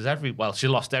she loses she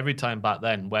lost every time back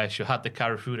then, where she had the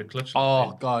Karafuda clutch.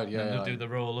 Oh, God, yeah, And yeah. do the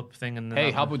roll-up thing. And then Hey,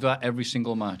 that how one. about that every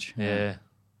single match? Yeah.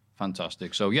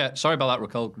 Fantastic. So, yeah, sorry about that,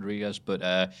 Raquel Rodriguez, but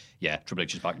yeah, Triple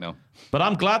H is back now. But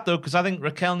I'm glad, though, because I think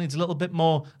Raquel needs a little bit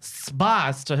more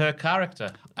spaz to her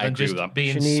character I than agree just with that.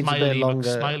 being She needs a bit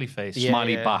longer. smiley face. Yeah.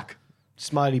 Smiley back.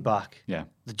 Smiley back. Yeah.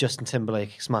 The Justin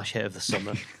Timberlake smash hit of the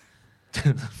summer.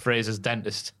 Fraser's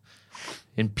dentist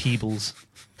in Peebles.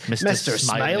 Mr.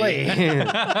 Smiley.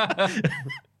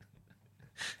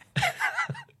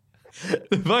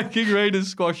 The Viking Raiders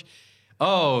squash.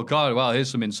 Oh, God. Well, here's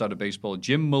some insider baseball.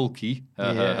 Jim Mulkey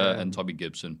and Tommy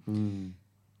Gibson.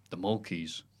 The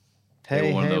Mulkeys. They Hey,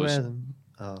 were one of hey, those where them?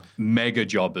 Oh. mega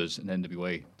jobbers in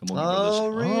NWA. The Mulkey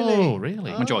Oh, Brothers. really? Oh,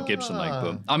 really? I'm not sure what Gibson like,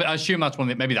 but I mean, I assume that's one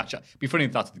of the, maybe that's be funny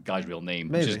if that's the guy's real name,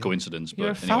 which is Maybe. a coincidence. You're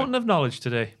a But fountain anyway, of knowledge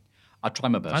today. I try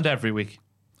my best. And every week.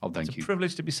 Oh, thank It's a you.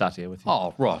 privilege to be sat here with you.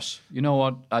 Oh, Ross, you know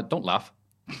what? Don't laugh.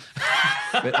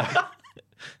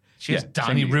 Cheers, yeah,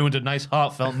 Danny same ruined a nice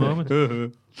heartfelt moment.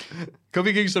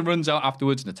 Kofi Kingston runs out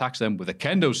afterwards and attacks them with a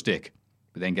kendo stick.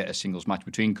 We then get a singles match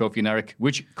between Kofi and Eric,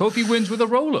 which Kofi wins with a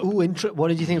roll-up. Ooh, what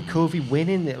did you think of Kofi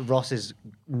winning? Ross is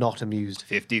not amused.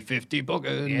 50-50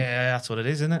 booking. Yeah, that's what it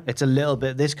is, isn't it? It's a little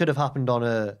bit. This could have happened on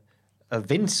a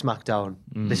Vince SmackDown.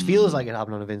 This feels like it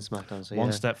happened on a Vince SmackDown. So One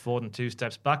yeah. step forward and 2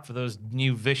 steps back for those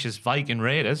new vicious Viking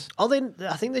Raiders. Oh,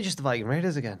 I think they're just the Viking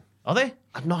Raiders again. Are they?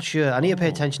 I'm not sure. I need to pay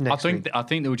attention I next think week. I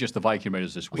think they were just the Viking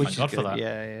Raiders this week. Thank God for that.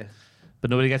 Yeah, yeah. But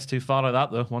nobody gets too far like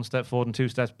that, though. 1 step forward and 2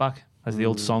 steps back, as the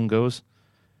old song goes.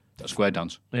 Square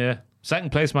dance. Yeah.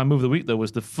 Second place, my move of the week, though,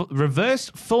 was the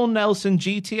reverse full Nelson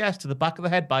GTS to the back of the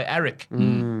head by Eric,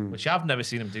 which I've never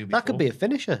seen him do before. That could be a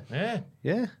finisher. Yeah.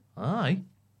 Yeah. Aye.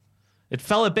 It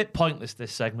felt a bit pointless,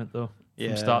 this segment, though.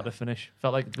 from start to finish.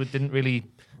 Felt like it didn't really.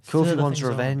 Kofi further wants things on.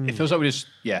 revenge. It feels like we just,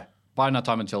 buying that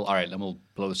time until, all right, then we'll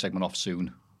blow the segment off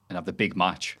soon and have the big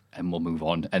match and we'll move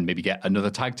on and maybe get another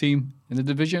tag team in the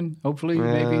division, hopefully.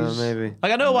 Maybe.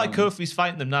 Like, I know why Kofi's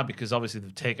fighting them now because obviously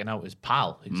they've taken out his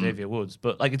pal, Xavier Woods.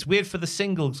 But like, it's weird for the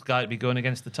singles guy to be going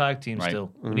against the tag team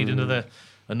still. We need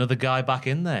another guy back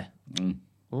in there,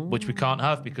 which we can't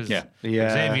have because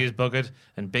Xavier's buggered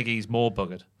and Big E's more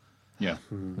buggered. Yeah.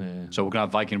 So we're going to have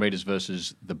Viking Raiders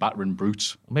versus the Battering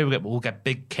Brutes. Maybe we'll get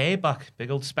Big K back. Big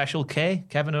old Special K,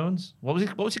 Kevin Owens. What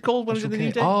was he called when he was in the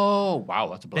New Day? Oh, wow,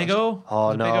 that's a blast. Big O?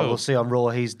 Oh, no, Big O? we'll see on Raw.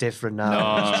 He's different now.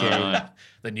 No.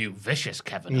 The new vicious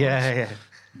Kevin Owens.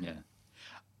 Yeah.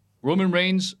 Roman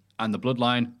Reigns and the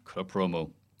Bloodline cut a promo.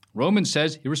 Roman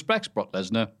says he respects Brock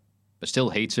Lesnar, but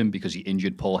still hates him because he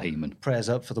injured Paul Heyman. Prayers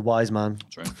up for the wise man.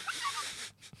 That's right.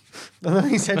 And then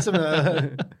he said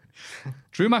something.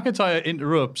 Drew McIntyre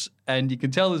interrupts, and you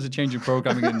can tell there's a change in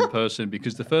programming in the person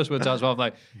because the first words out of his mouth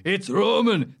like, "It's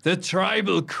Roman, the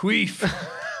tribal queef."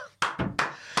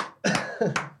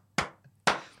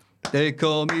 They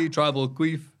call me tribal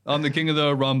queef. I'm the king of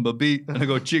the rumba beat, and I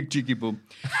go chick chicky boom.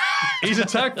 He's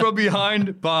attacked from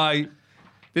behind by.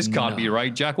 This can't be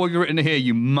right, Jack. What have you written here,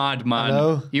 you madman?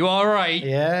 Hello? You all right?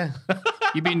 Yeah.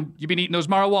 You've been eating those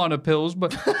marijuana pills,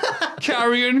 but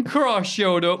Karrion Kross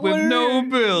showed up with no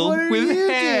bill, with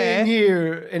hair.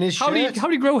 Here in his How do shirt.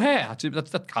 you grow hair?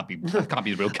 That can't be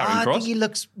the real Karrion I Kross. think he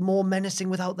looks more menacing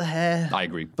without the hair. I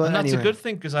agree. But And that's anyway. a good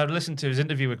thing because I listened to his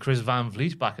interview with Chris Van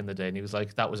Vliet back in the day, and he was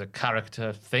like, that was a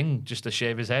character thing just to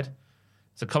shave his head.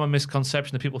 It's a common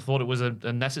misconception that people thought it was a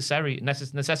necessity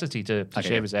to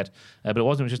shave his head, but it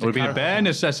wasn't. It was just It would be a bare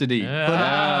necessity.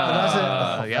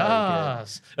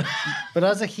 Yes. But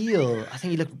as a heel, I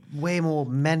think he looked way more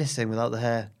menacing without the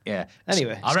hair. Yeah.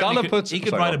 Anyway. I reckon Scarlett he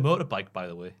could ride a motorbike, by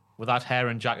the way, with that hair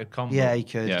and jacket combo. Yeah, he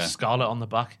could. Yeah. Scarlet on the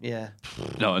back. Yeah.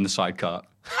 No, in the sidecar.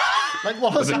 Like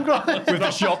Wallace and Gromit. With the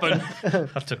shopping.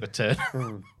 That took a turn.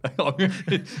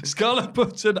 Scarlett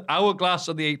puts an hourglass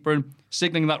on the apron,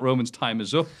 signaling that Roman's time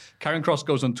is up. Karrion Kross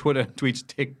goes on Twitter and tweets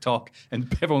TikTok,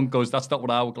 and everyone goes, "That's not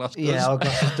what hourglass does." Yeah, our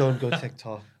glasses don't go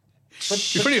TikTok. But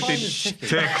It'd be funny if time they is ticking.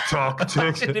 TikTok,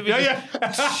 TikTok. Yeah.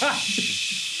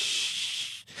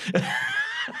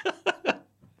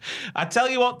 I tell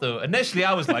you what, though, initially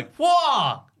I was like,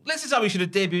 whoa, this is how he should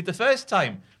have debuted the first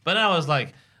time. But then I was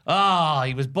like,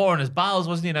 he was boring as balls,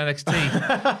 wasn't he, in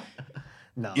NXT?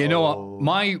 No. You know what?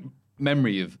 My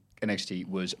memory of NXT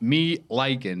was me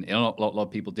liking, a lot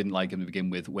of people didn't like him to begin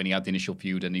with when he had the initial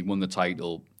feud and he won the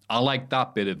title. I liked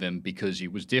that bit of him because he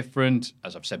was different.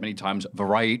 As I've said many times,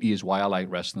 variety is why I like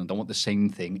wrestling. I don't want the same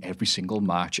thing every single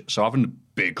match. So having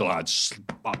big lads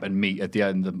slapping meat at the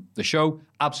end of the show,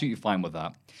 absolutely fine with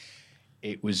that.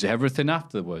 It was everything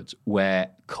afterwards where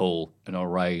Cole and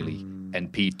O'Reilly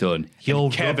and Pete Dunne, You'll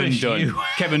and Kevin rubbish Dunne, you.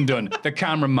 Kevin Dunne, the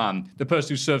cameraman, the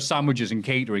person who serves sandwiches and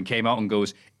catering, came out and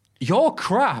goes, "You're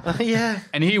crap." Yeah.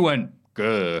 And he went,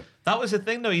 "Grr." That was the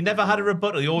thing, though. He never had a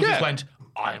rebuttal. He always Yeah. just went,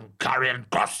 "I'm Karrion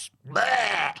Kross."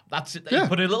 Bleh. That's it. He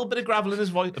put a little bit of gravel in his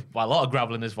voice, well, a lot of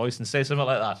gravel in his voice, and say something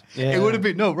like that. Yeah. It would have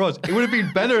been, no, Roz, it would have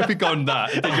been better if he'd gone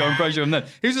that and did your impression and then.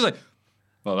 He was just like,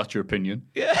 "Well, that's your opinion."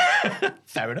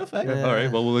 Fair enough, eh? All right,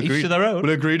 well, we'll Each agree. to their own.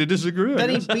 We'll agree to disagree. I Then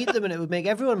he guess. beat them and it would make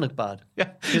everyone look bad.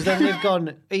 Yeah. Because then they've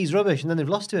gone, he's rubbish, and then they've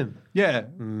lost to him. Yeah.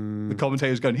 The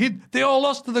commentator's going, they all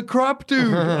lost to the crap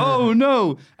dude. Oh,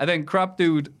 no. And then crap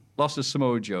dude lost to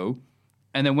Samoa Joe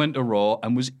and then went to Raw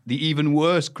and was the even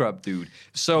worse crap dude.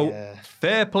 So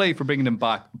fair play for bringing him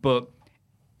back, but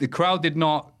the crowd did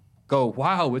not go,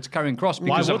 "Wow, it's Karrion Kross,"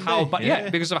 because of would how they? bad. Yeah.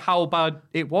 Because of how bad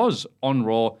it was on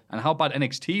Raw and how bad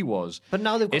NXT was. But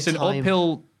now they've got it's an time.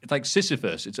 uphill. It's like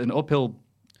Sisyphus. It's an uphill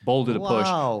boulder to push.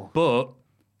 Wow. But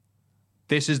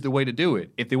this is the way to do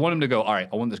it. If they want him to go, "All right,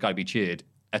 I want this guy to be cheered,"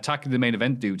 attacking the main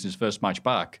event dudes his first match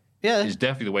back is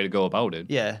definitely the way to go about it.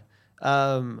 Yeah.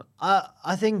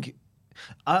 I think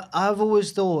I've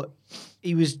always thought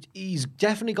he's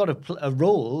definitely got a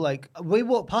role. Like, we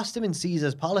walked past him in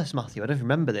Caesar's Palace, Matthew. I don't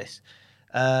remember this.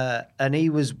 And he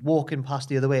was walking past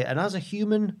the other way. And as a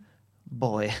human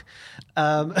boy,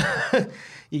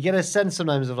 you get a sense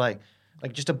sometimes of like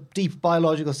just a deep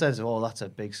biological sense of, oh, that's a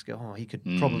big skill. Oh, he could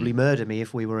probably murder me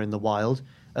if we were in the wild.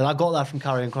 And I got that from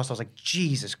Karrion Kross. I was like,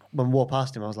 Jesus. When we walked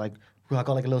past him, I was like, I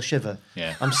got like a little shiver.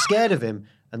 Yeah. I'm scared of him,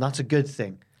 and that's a good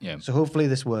thing. Yeah. So hopefully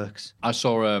this works. I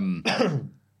saw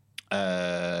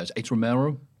Ace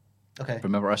Romero. Okay.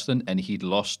 Remember wrestling, and he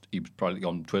was probably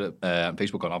on Twitter and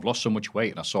Facebook going, "I've lost so much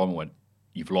weight," and I saw him and went,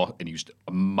 "You've lost," and he was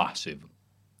a massive.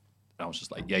 And I was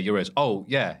just like, "Yeah, you're right." Oh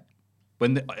yeah,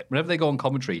 whenever they go on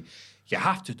commentary, you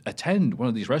have to attend one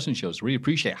of these wrestling shows to really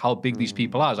appreciate how big these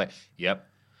people are. I was like, yep.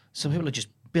 Some people are just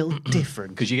built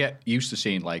different. Because you get used to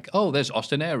seeing like, oh, there's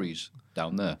Austin Aries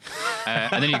down there.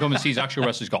 And then you come and see his actual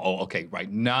wrestlers go, oh, okay,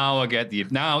 right, now I get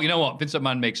now, you know what, Vince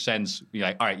McMahon makes sense. You're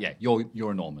like, all right, yeah,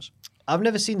 you're enormous. I've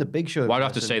never seen the Big Show. Why do I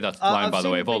have to say that line, by the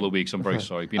way, of all the weeks? I'm very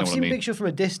sorry. You know I've what I seen mean? Big Show from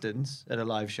a distance at a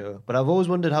live show, but I've always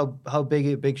wondered how big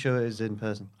a Big Show is in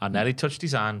person. I nearly touched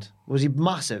his hand. Was he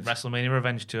massive? WrestleMania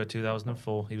Revenge Tour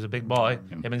 2004. He was a big boy.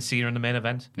 Him and Cena in the main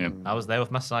event. Yeah. I was there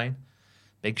with my sign.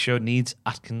 Big Show needs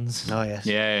Atkins. Oh, yes.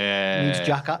 Yeah. Needs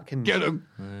Jack Atkins. Get him.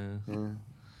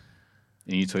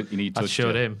 You need to I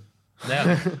showed him.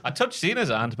 Yeah, I touched Cena's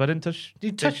hand, but I didn't touch. Did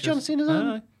you touch John Cena's hand?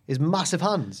 Aye. His massive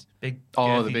hands. Big, Oh,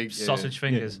 girthy the big sausage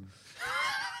fingers.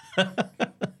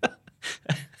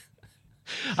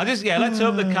 Let's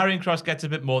hope that Karrion Kross gets a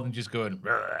bit more than just going.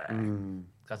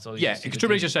 That's all. Yeah, because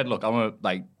Triple H just said, look, I want to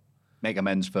like make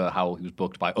amends for how he was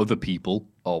booked by other people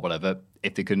or whatever.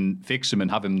 If they can fix him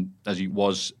and have him as he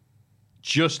was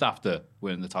just after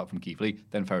winning the title from Keith Lee,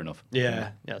 then fair enough.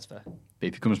 Yeah, that's fair. But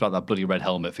if he comes back with that bloody red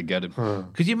helmet, forget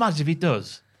him. Could you imagine if he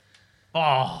does?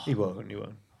 Oh, He won't. He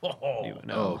won't.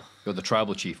 Oh, you're the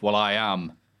tribal chief. Well, I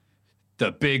am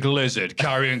the big lizard,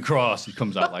 Karrion Kross. He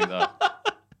comes out like that.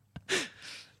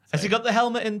 has he got the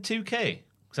helmet in 2K?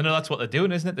 Because I know that's what they're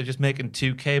doing, isn't it? They're just making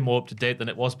 2K more up to date than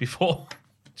it was before.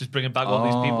 Just bringing back all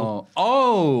these people.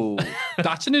 Oh,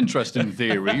 that's an interesting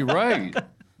theory, right?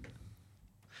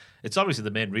 It's obviously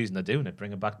the main reason they're doing it,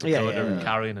 bringing back Dakota and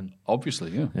Karrion and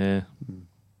Obviously, yeah.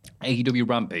 AEW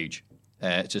Rampage.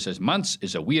 It just says Mance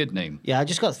is a weird name. Yeah, I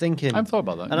just got thinking. I've thought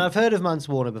about that. And I've heard of Mance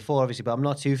Warner before, obviously, but I'm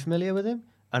not too familiar with him.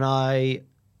 And I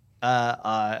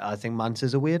think Mance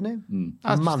is a weird name.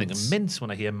 I was just thinking mince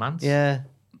when I hear Mance. Yeah.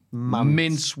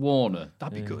 Mince Warner.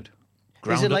 That'd be good.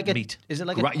 Ground is it up like meat. Is it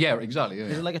like a, Yeah, exactly. Yeah.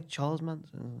 Is it like a Charles Mance?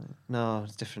 No,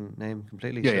 it's a different name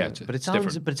completely. Yeah, so- yeah, but it it's sounds,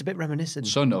 different. but it's a bit reminiscent.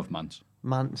 Son of Mance.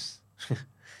 Mance.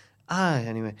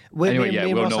 Anyway. Anyway, me yeah,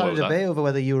 and we'll Ross know had a about that. debate over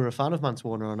whether you were a fan of Mance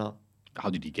Warner or not. How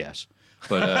did he guess?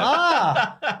 But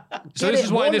so Get this it?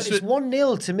 is why One- this it's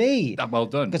 1-0 to me. well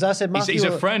done. Because I said He's- Matthew. He's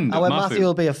a friend of Matthew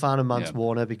will be a fan of Mance Yeah.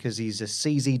 Warner because he's a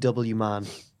CZW man.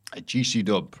 A GC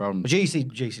Dub.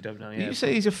 GCW now, yeah. You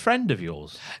say he's a friend of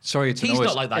yours. Sorry, it's He's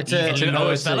not like that it's a- evil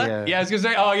it's a- fella. yeah. Yeah, I was gonna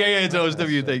say. Oh, yeah, it's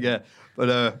OSW thing. Yeah,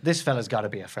 but This fella's got to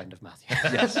be a friend of Matthew.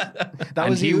 yes, That And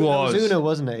was he That was. was Una,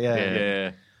 wasn't it? Yeah.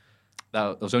 yeah.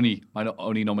 That was only my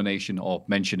only nomination or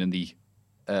mention in the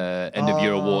end of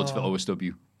year awards for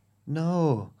OSW.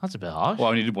 No. That's a bit harsh. Well,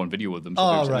 I only did one video with them, so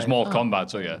Oh, it was right. more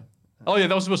combat. So yeah. Oh yeah,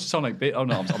 that was supposed to sound like. Oh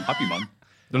no, I'm happy, man.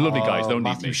 They're lovely guys. They don't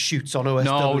Matthew need me. shoots on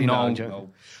OSW now, Joe. No.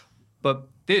 But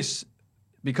this,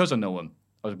 because I know him,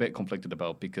 I was a bit conflicted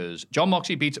about because John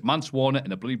Moxley beats Mance Warner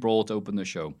in a bloody brawl to open the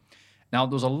show. Now,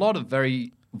 there was a lot of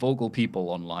very vocal people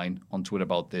online on Twitter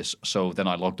about this, so then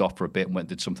I logged off for a bit and went and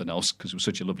did something else because it was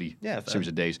such a lovely fair. series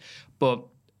of days. But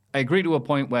I agree to a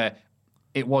point where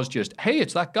it was just, hey,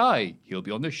 it's that guy. He'll be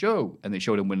on the show. And they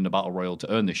showed him winning the Battle Royal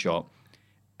to earn the shot.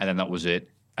 And then that was it.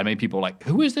 And many people were like,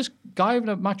 who is this guy having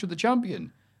a match with the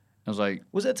champion? I was like,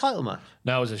 Was it a title match?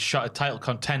 No, it was a shot at title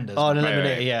contenders. Oh, an Right, eliminator,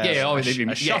 right. yeah. Yeah,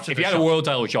 a shot if at you the had a shot. world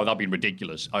title shot, that'd be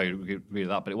ridiculous. I agree with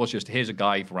that. But it was just, here's a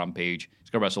guy for Rampage.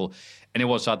 He's going to wrestle. And it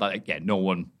was sad that, no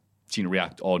one seen him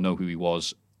react or know who he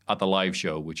was at the live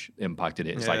show, which impacted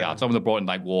it. It's like, someone that brought in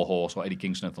like Warhorse or Eddie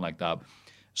Kingston, anything like that.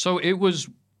 So it was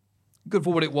good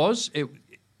for what it was. Get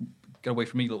away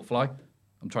from me, little fly.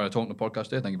 I'm trying to talk on the podcast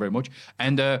here. Thank you very much.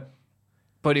 And,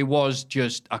 but it was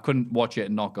just, I couldn't watch it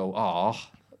and not go,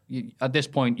 at this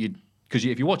point, because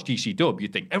if you watch DC Dub,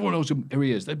 you'd think everyone knows who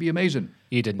he is. That'd be amazing.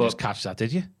 You didn't just catch that,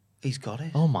 did you? He's got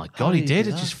it. Oh my How God, he you did. do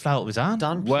It that? just fell out of his hand.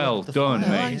 Dan Well plucked the done, fire.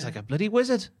 mate. He's like a bloody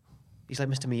wizard. He's like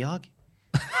Mr. Miyagi.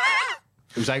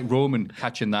 It was like Roman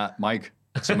catching that mic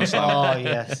at SummerSlam. Oh,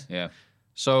 yes. Yeah.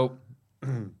 So,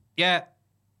 yeah,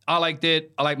 I liked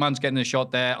it. I like Mance getting the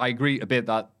shot there. I agree a bit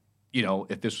that,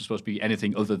 if this was supposed to be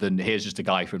anything other than here's just a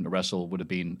guy for him to wrestle, would have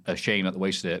been a shame at the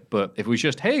waste of it. But if it was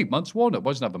just, hey, Mance Warner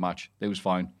wasn't have the match, it was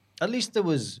fine. At least it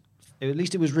was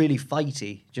really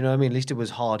fighty. Do you know what I mean? At least it was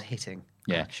hard hitting.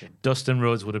 Yeah. Action. Dustin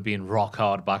Rhodes would have been rock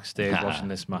hard backstage watching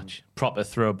this match. Proper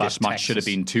throwback. This match should have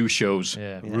been 2 shows.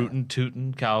 Yeah, rootin'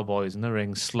 tootin' cowboys in the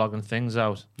ring, slogging things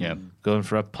out. Yeah. Going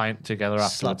for a pint together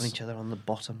afterwards. Slapping each other on the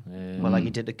bottom. Well, like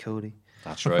he did to Cody.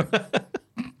 That's right.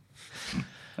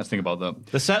 Let's think about that.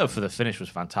 The setup for the finish was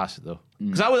fantastic though,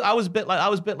 because I was a bit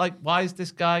like, why is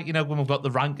this guy? When we've got the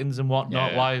rankings and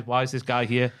whatnot, Yeah. why is this guy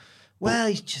here? Well,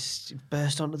 he's just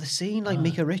burst onto the scene like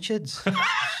Mika Richards.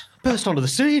 Burst onto the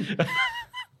scene. At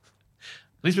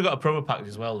least we got a promo package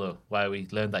as well though, where we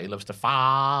learned that he loves to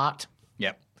fart.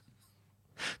 Yep.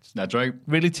 That's right.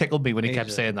 Really tickled me when he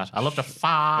kept saying that. I love to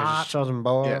fart. Southern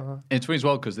boy. Yeah. It's funny as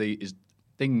well because his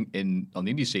thing on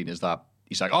the indie scene is that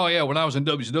he's like, oh yeah, when I was in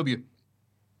WCW.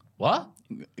 What?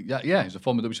 Yeah, he's a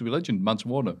former WCW legend, Manson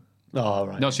Warner. Oh,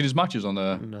 right. No, seen his matches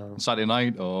on Saturday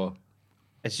night or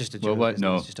It's just a joke. Well, isn't it?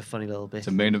 no. It's just a funny little bit.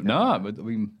 to main of. No, but I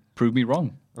mean, prove me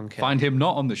wrong. Okay. Find him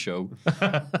not on the show.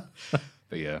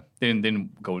 But yeah,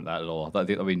 didn't go into that at all. I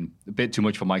mean, a bit too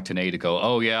much for Mike Tenay to go,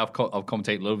 oh yeah, I've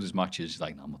commentated loads of his matches. He's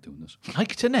like, no, I'm not doing this.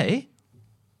 Mike Tenay?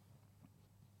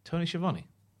 Tony Schiavone?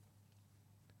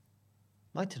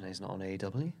 Mike Tenay's not on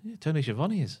AEW. Yeah, Tony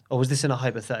Schiavone is. Or was this in a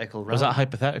hypothetical round? Was that a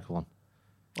hypothetical one?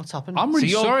 What's happened? I'm really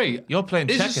So sorry. you're playing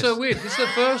This checkers. is so weird. This is the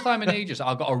first time in ages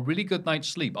I've got a really good night's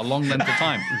sleep, a long length of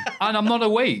time, and I'm not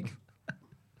awake.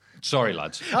 Sorry,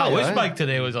 lads. I wish yeah. Mike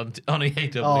Tenay was on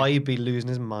AEW. Oh, he'd be losing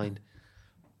his mind.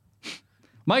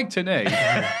 Mike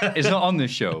Tenay is not on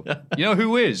this show. You know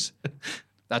who is?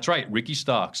 That's right, Ricky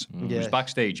Starks, who's Yes.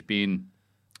 backstage being,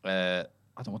 I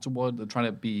don't know what's the word they're trying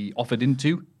to be offered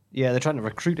into. Yeah, they're trying to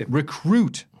recruit him.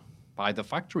 Recruit by the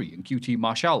Factory and QT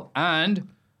Marshall. And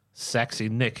Sexy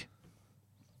Nick.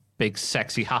 Big,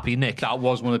 sexy, happy Nick. that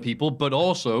was one of the people, but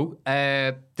also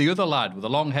the other lad with the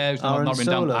long hair who's Aaron not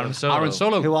written down. Solo. Aaron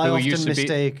Solo, Who I often used to be.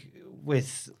 mistake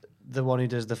with the one who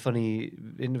does the funny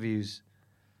interviews.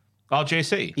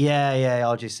 RJC. Yeah,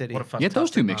 RJ City. What a Yeah,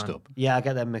 those two fantastic mixed man. up. Yeah, I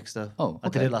get them mixed up. Oh, I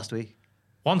did okay. it last week.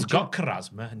 One's got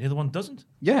charisma and the other one doesn't.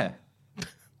 Yeah.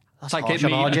 That's like harsh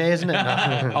getting on me- RJ, isn't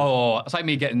it? Oh, it's like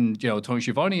me getting, Tony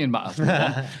Schiavone and Matt.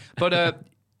 But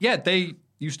yeah, they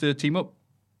used to team up.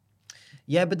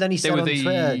 Yeah, but then he said were on the-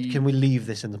 Twitter, can we leave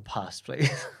this in the past, please?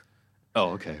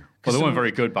 Oh, okay. Well, they weren't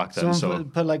very good back then, Someone so.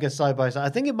 put like a side by side. I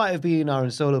think it might have been Aaron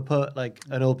Solo put like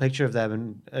an old picture of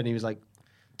them and he was like,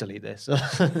 delete this.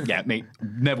 Yeah, mate,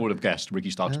 never would have guessed Ricky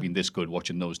Starks being this good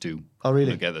watching those two Oh,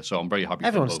 really? together. So I'm very happy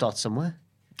Everyone for both. starts somewhere.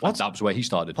 And that was where he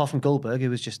started. Apart from Goldberg, who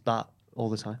was just that all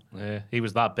the time. Yeah, he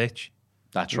was that bitch.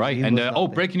 That's right. he And was that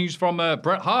big. breaking news from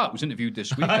Bret Hart was interviewed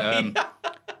this week. Someone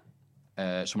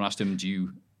asked him, "Do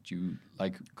you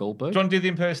like Goldberg?" Do you want to do the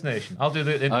impersonation? I'll do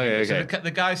the interview. Okay, So okay.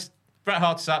 the guy's, Bret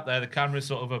Hart sat there, the camera's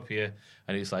sort of up here,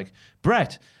 and he's like,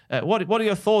 Bret, what are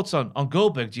your thoughts on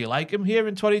Goldberg? Do you like him here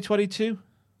in 2022?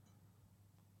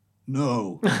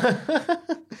 No.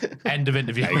 End of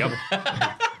interview. There you go.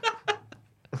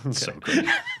 So good.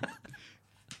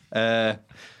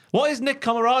 What is Nick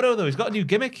Comoroto, though? He's got a new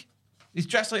gimmick. He's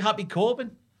dressed like Happy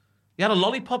Corbin. He had a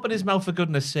lollipop in his mouth, for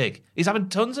goodness sake. He's having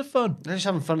tons of fun. They're just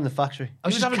having fun in the factory. I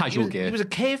was just casual he gear. was a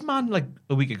caveman like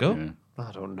a week ago.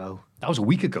 I don't know. That was a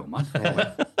week ago, man.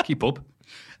 Keep up.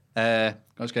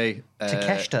 Okay.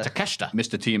 Takeshita.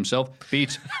 Mr. T himself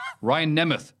beat Ryan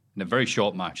Nemeth in a very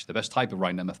short match, the best type of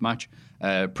Ryan Nemeth match.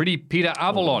 Pretty Peter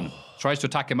Avalon tries to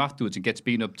attack him afterwards and gets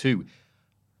beaten up too.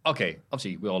 Okay,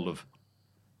 obviously we all love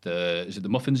is it the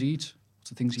muffins he eats? What's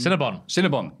the things he Cinnabon. eats?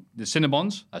 Cinnabon. The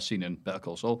Cinnabons, as seen in Better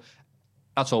Call Saul.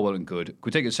 That's all well and good. Could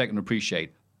we take a second to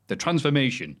appreciate the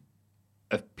transformation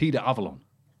of Peter Avalon?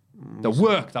 The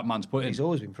work that man's put in. He's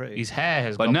always been pretty. His hair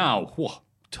has But got now, whoa,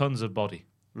 tons of body.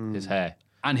 His hair.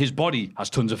 and his body has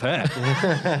tons of hair.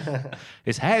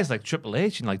 His hair is like Triple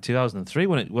H in like 2003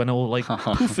 when it went all like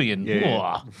poofy and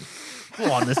whoa,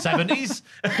 in the 70s.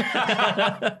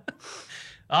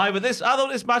 But I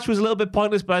thought this match was a little bit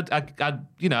pointless, but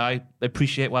I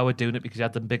appreciate why we're doing it because he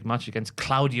had the big match against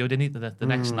Claudio, didn't he? The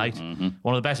next night,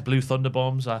 one of the best Blue Thunder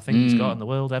bombs I think he's got in the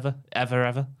world ever.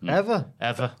 Ever? Better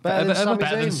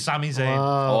than Sami Zayn.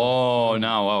 Oh,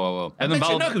 no. Oh. And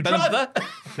Michinoku driver.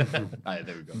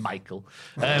 There we go. Michael.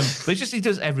 But it's just he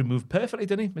does every move perfectly,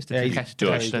 doesn't he, Mr. Yeah, he's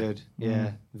Takeshita? very good.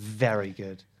 Yeah, very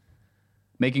good.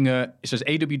 Making it says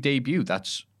AW debut.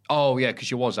 That's, because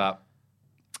she was at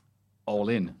All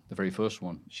In, the very first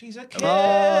one. She's a kid.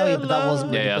 Oh, yeah, but that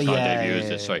wasn't. Yeah, that's but not a debut, is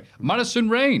it? Sorry. Madison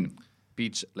Rain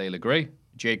beats Layla Gray.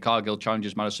 Jade Cargill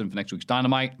challenges Madison for next week's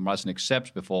Dynamite. Madison accepts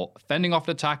before fending off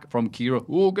an attack from Kira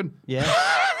Hogan. Yeah.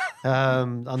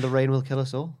 And the rain will kill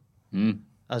us all.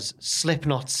 As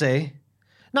Slipknot say.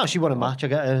 No, she won a match. I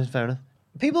get it. Fair enough.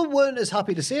 People weren't as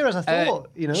happy to see her as I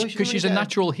thought. Because she's a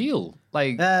natural heel.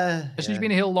 Like, hasn't she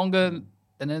been a heel longer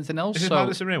than anything else? This is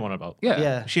Madison Rain one about.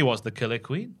 Yeah. She was the Killer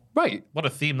Queen. Right. What a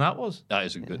theme that was. That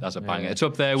is a good. That's a banger. It's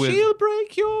up there with. She'll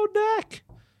break your neck.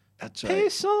 That's right.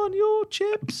 Piss on your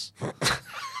chips.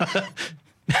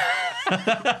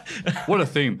 What a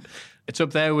theme. It's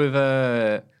up there with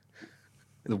the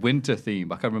winter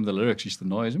theme. I can't remember the lyrics, just the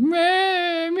noise.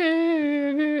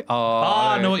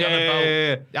 I know what you're on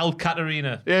yeah. about. El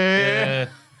Catarina. Yeah.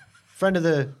 Friend of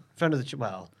the.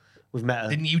 Well, we've met her.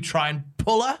 Didn't you try and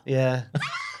pull her? Yeah.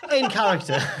 in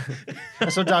character. I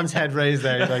saw Dan's head raised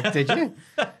there. He's like, did you?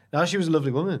 No, she was a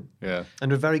lovely woman. Yeah.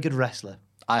 And a very good wrestler.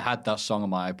 I had that song on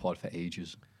my iPod for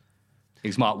ages.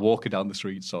 He's Mark walking down the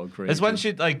street, so crazy. It's when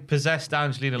she like possessed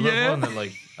Angelina Love Yeah. and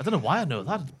like I don't know why I know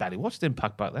that. I barely watched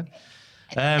Impact back then.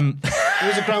 It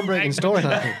was a groundbreaking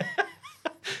storyline.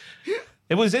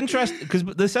 It was interesting because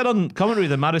they said on commentary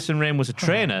that Madison Rayne was a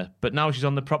trainer, but now she's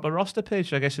on the proper roster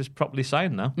page. I guess she's properly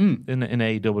signed now in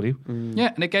AEW.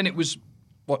 Yeah, and again, it was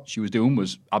what she was doing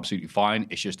was absolutely fine.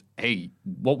 It's just, hey,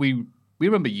 what we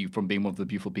remember you from being one of the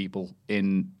beautiful people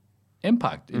in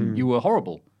Impact, and you were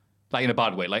horrible, like in a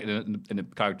bad way, like in a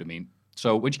character mean.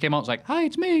 So when she came out, it's like, hi,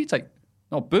 it's me. It's like,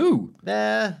 oh, boo.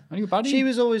 Yeah. Are you a baddie? She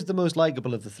was always the most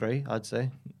likable of the three, I'd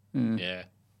say. Yeah.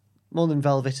 More than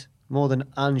Velvet. More than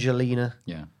Angelina.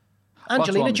 Yeah. Angelina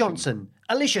That's what I'm Johnson.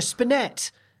 Alicia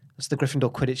Spinett. That's the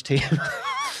Gryffindor Quidditch team.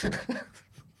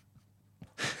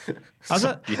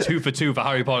 You're 2 for 2 for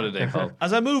Harry Potter today, pal.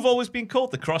 Has her move always been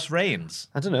called the Cross Reigns?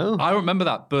 I don't know. I don't remember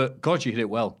that, but God, she hit it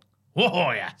well.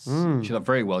 Oh, yes. She did that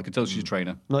very well. I could tell she's a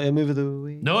trainer. Not your move of the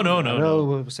week. No.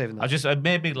 We're saving that. It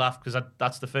made me laugh because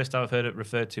that's the first time I've heard it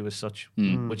referred to as such,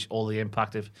 which all the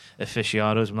Impact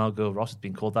aficionados will now go, Ross, it's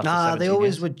been called that for 17 they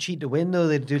always years. would cheat to win, though.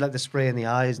 They'd do like the spray in the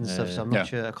eyes and stuff, so I'm not Yeah.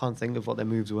 sure. I can't think of what their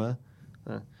moves were.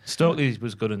 Stokely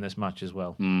was good in this match as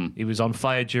well. He was on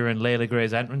fire during Layla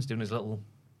Gray's entrance, doing his little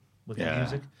with the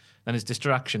music. And his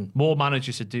distraction. More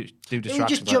managers should do distractions. He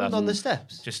just like jumped that. on the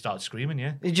steps. Just started screaming,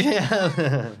 yeah.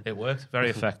 Yeah. It worked. Very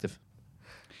effective.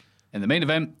 In the main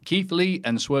event, Keith Lee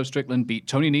and Swerve Strickland beat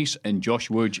Tony Nese and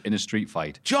Josh Woods in a street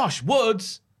fight. Josh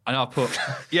Woods! And I've put,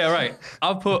 yeah, right.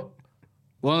 I've put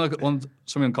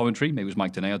something on commentary, maybe it was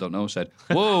Mike Tenay, I don't know, said,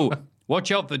 whoa,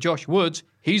 watch out for Josh Woods.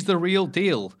 He's the real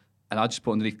deal. And I just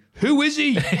put underneath, who is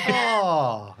he?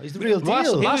 Oh, he's the real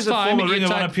deal. He Last was a time former he Ring of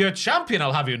attacked- Honor Pure Champion,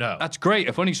 I'll have you know. That's great.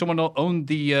 If only someone owned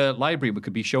the library, we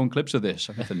could be showing clips of this.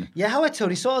 Yeah, how I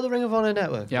told you, sort of the Ring of Honor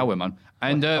network. Yeah, we're man.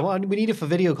 And We need it for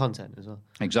video content as well.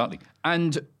 exactly.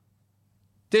 And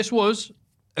this was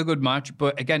a good match,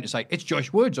 but again, it's like, it's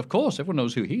Josh Woods, of course. Everyone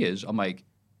knows who he is. I'm like,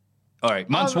 all right,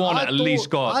 Mance Warner at least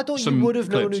got I thought some you would have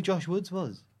known clips. who Josh Woods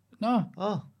was. No.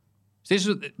 Oh. This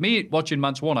is me watching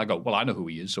Mance Warner. I go, well, I know who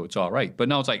he is, so it's all right. But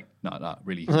now it's like, no, not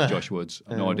really. Who's Josh Woods?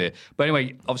 I have no idea. But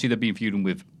anyway, obviously they've been feuding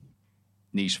with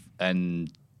Nese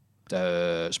and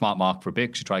Smart Mark for a bit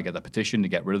because you try to get that petition to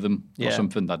get rid of them or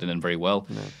something. That didn't end very well.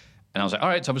 And I was like, all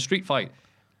right, let's have a street fight.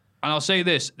 And I'll say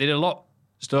this: they did a lot of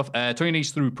stuff. Tony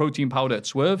Nese threw protein powder at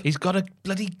Swerve. He's got a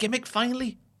bloody gimmick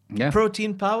finally. Yeah.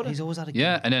 Protein powder. He's always had a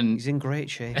Yeah, and then He's in great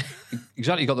shape.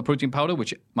 exactly, you got the protein powder,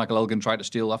 which Michael Elgin tried to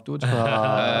steal afterwards.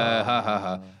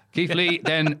 Keith Lee,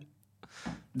 then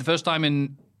the first time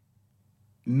in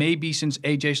maybe since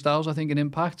AJ Styles, I think, in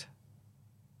Impact,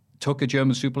 took a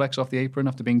German suplex off the apron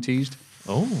after being teased.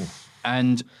 Oh.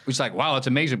 And it was like, wow, that's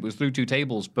amazing. It was through 2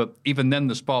 tables. But even then,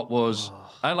 the spot was,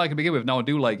 I didn't like it to begin with. Now I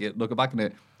do like it. Looking back on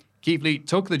it, Keith Lee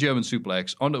took the German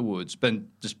suplex onto Woods, then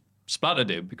just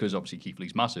splattered him because obviously Keith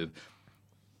Lee's massive.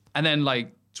 And then,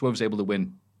 like, Swerve was able to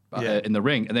win in the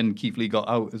ring. And then Keith Lee got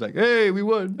out. It was like, hey, we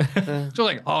won. So I was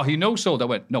like, oh, he no-sold. I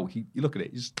went, no, you look at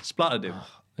it. He just splattered him.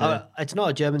 It's not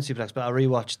a German suplex, but I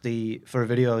rewatched for a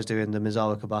video I was doing, the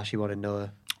Misawa Kobashi one in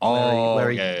Noah. Oh,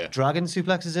 where he yeah. dragon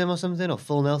suplexes him or something, or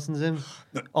full Nelson's him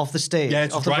off the stage. Yeah,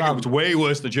 it's off the dragon. ramp. It's way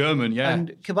worse than German, yeah. And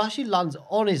Kobashi lands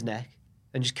on his neck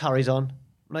and just carries on.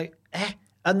 I'm like, eh.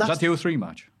 And Was that's that the 03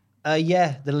 match?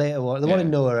 yeah, the later one, the one Yeah. in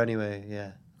Noah anyway.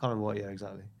 Yeah, can't remember what year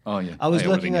exactly. Oh, yeah. I was Yeah,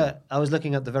 looking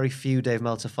everything, at the very few Dave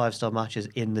Meltzer 5-star matches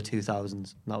in the 2000s.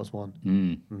 And that was one.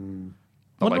 Not Wonder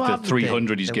what like the happened to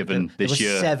 300 he's There given there this were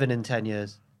year. 7 in 10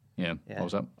 years. Yeah. What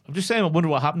was that? I'm just saying, I wonder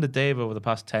what happened to Dave over the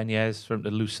past 10 years for him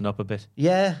to loosen up a bit.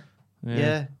 Yeah.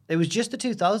 It was just the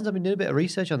 2000s. I've been doing a bit of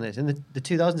research on this. And the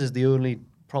 2000s is the only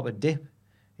proper dip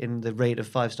in the rate of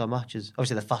 5-star matches.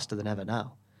 Obviously, they're faster than ever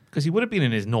now. Because he would have been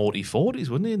in his naughty 40s,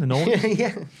 wouldn't he? In the noughties.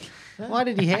 yeah. Why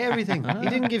did he hate everything? He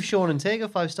didn't give Shawn and Taker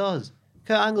 5 stars.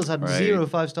 Kurt Angle's had Right. 0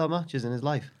 5-star matches in his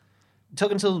life. It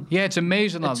took until... Yeah, it's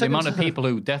amazing that took the amount of until- people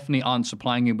who definitely aren't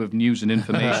supplying him with news and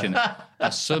information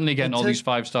are suddenly getting all took- these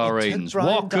 5-star it took ratings. Bryan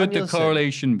What could the Danielson-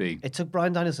 correlation be? It took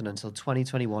Bryan Danielson until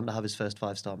 2021 to have his first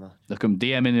 5-star match. Look, I'm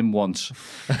DMing him once.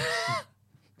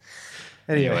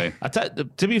 Anyway.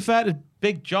 To be fair to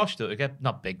Big Josh, though, again,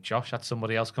 not Big Josh, that's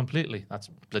somebody else completely. That's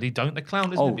bloody Down the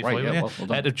Clown, isn't Oh, it? Before right, you- yeah, well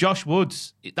done. to Josh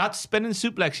Woods, that spinning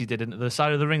suplex he did into the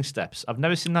side of the ring steps, I've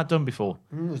never seen that done before.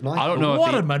 It was nice. I don't know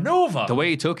What if a maneuver! the way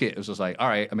he took it was just like, all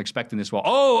right, I'm expecting this one.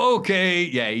 Oh, okay.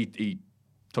 Yeah, he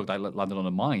took that, landed on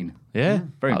a mine. Yeah.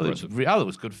 Very I thought it was- impressive. I thought it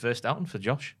was good first outing for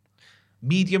Josh.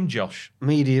 Medium Josh.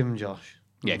 Medium Josh.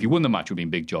 Yeah, if you won the match, it would have been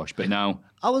Big Josh. But now,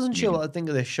 I wasn't sure what I'd think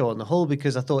of this show on the whole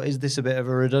because I thought, is this a bit of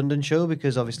a redundant show?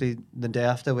 Because obviously the day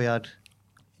after we had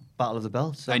Battle of the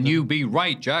Belts. and you be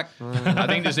right, Jack. I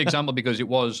think this is an example because it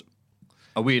was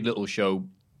a weird little show,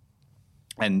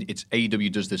 and it's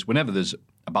AEW does this whenever there's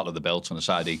a Battle of the Belts on a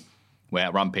Saturday,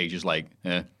 where Rampage is like,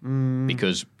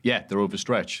 because they're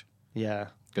overstretched. Yeah.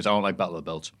 Because I don't like Battle of the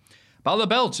Belts. Battle of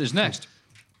the Belts is next.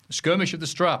 Skirmish of the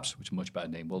Straps, which is a much better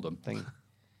name. Well done. Thank you.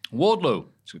 Wardlow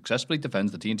successfully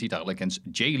defends the TNT title against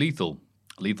Jay Lethal.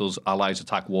 Lethal's allies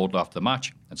attack Wardlow after the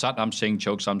match, and Satnam Singh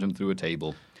chokeslams him through a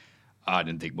table. I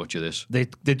didn't think much of this. They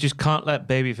just can't let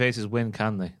baby faces win,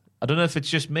 can they? I don't know if it's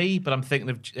just me, but I'm thinking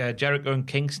of Jericho and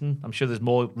Kingston. I'm sure there's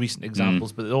more recent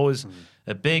examples, but there's always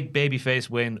a big babyface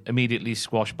win immediately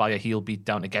squashed by a heel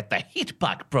beatdown to get the heat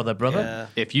back, brother. Yeah.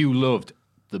 If you loved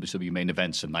WCW main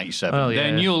events in '97,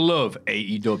 then you'll love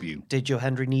AEW. Did Joe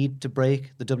Hendry need to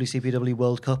break the WCPW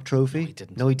World Cup trophy?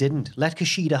 No, he didn't. Let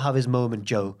Kushida have his moment,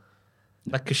 Joe.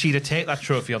 Let Kushida take that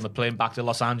trophy on the plane back to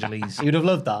Los Angeles. You'd have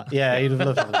loved that. Yeah, you'd have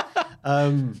loved that.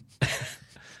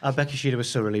 I bet Kushida was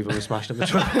so relieved when we smashed up the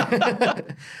trophy.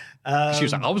 She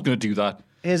was like, I was going to do that.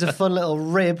 Here's a fun little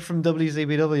rib from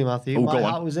WCPW, Matthew. Oh, My go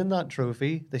on. hat was in that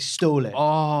trophy. They stole it.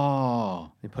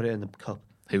 Oh. They put it in the cup.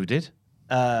 Who did?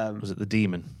 Was it the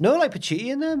Demon? No, like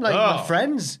Pacitti and them, like my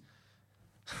friends.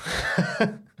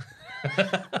 I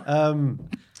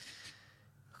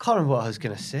can't remember what I was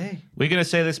going to say. We're going to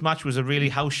say this match was a really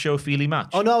house show feely match.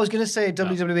 Oh, no, I was going to say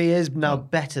WWE is now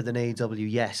better than AEW.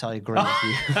 Yes, I agree with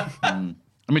you.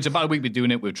 I mean, it's about a week we're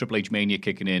doing it with Triple H Mania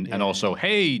kicking in, and also,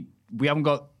 hey, we haven't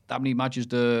got that many matches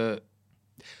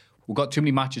we've got too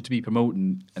many matches to be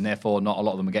promoting, and therefore not a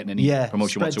lot of them are getting any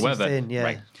promotion spread too whatsoever. thin, yeah.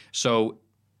 Right. So,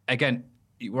 again,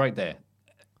 right there,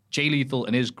 Jay Lethal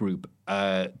and his group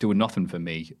doing nothing for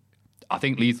me. I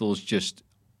think Lethal's just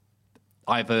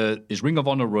either his Ring of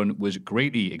Honor run was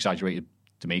greatly exaggerated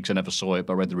to me because I never saw it,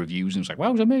 but I read the reviews and it's like, wow,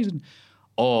 it was amazing.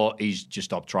 Or he's just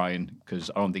stopped trying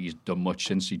because I don't think he's done much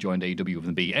since he joined AEW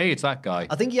with the hey, it's that guy.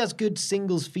 I think he has good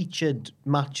singles featured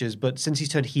matches, but since he's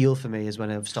turned heel for me is when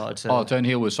I've started to... Oh, turn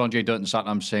heel with Sanjay Dutt and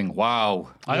Satnam Singh. Wow.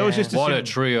 I always just what a assumed-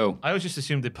 trio. I always just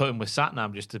assumed they put him with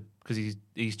Satnam just because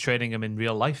he's training him in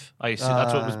real life. That's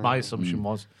what was my assumption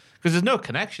was. Because there's no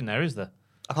connection there, is there?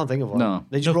 I can't think of one. No.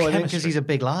 They just No brought him in because chemistry. he's a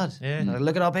big lad. Yeah. Like,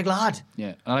 look at our big lad.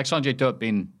 Yeah. I like Sanjay Dutt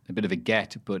being a bit of a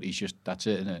get, but he's just, that's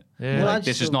it, isn't it? Yeah. Well, I Like,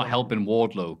 just this is don't not want- helping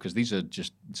Wardlow because these are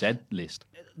just Z list.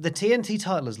 The TNT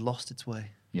title has lost its way.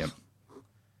 Yeah.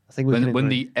 I think we can When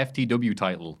agree. the FTW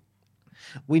title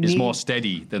we is need, more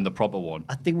steady than the proper one.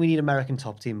 I think we need American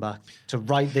Top Team back to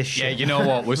right this shit. Yeah, you know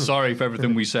what? We're sorry for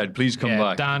everything we said. Please come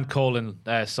back. Dan calling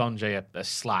Sanjay a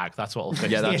slag. That's what will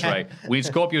fix Yeah, it. that's right. We need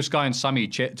Scorpio Sky and Sammy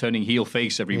turning heel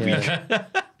face every week.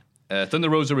 Thunder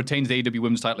Rosa retains the AEW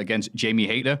Women's title against Jamie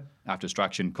Hayter after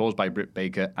distraction caused by Britt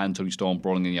Baker and Toni Storm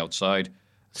brawling on the outside.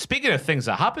 Speaking of things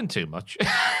that happen too much,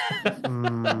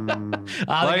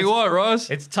 Like what, Ross?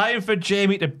 it's time for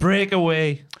Jamie to break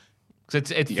away. 'Cause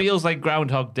it feels like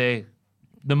Groundhog Day.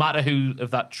 No matter who of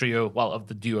that trio, well, of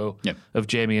the duo Yep. of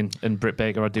Jamie and Britt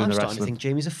Baker are doing I'm the starting to wrestling. think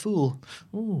Jamie's a fool.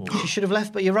 She should have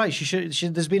left, but you're right.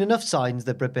 There's been enough signs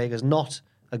that Britt Baker's not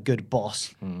a good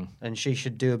boss, and she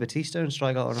should do a Batista and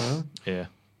strike out on her own. Yeah.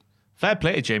 Fair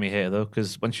play to Jamie here, though,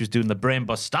 because when she was doing the Brain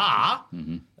Buster,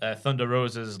 Thunder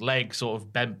Rosa's leg sort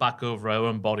of bent back over her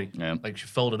own body. Yeah. Like she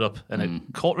folded up and it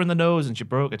caught her in the nose and she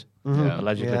broke it,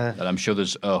 allegedly. Yeah. And I'm sure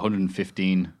there's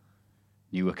 115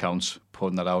 new accounts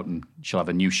putting that out, and she'll have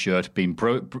a new shirt being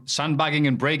sandbagging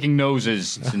and breaking noses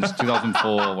since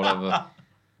 2004 or whatever.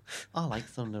 I like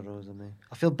Thunder Rosa, mate.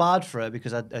 I feel bad for her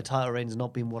because her title reign's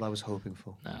not been what I was hoping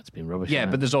for. Nah, it's been rubbish. Yeah,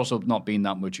 but there's also not been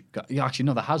that much. Yeah, actually,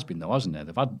 no, there has been though, hasn't there?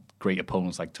 They've had great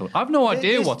opponents like Tony. I've no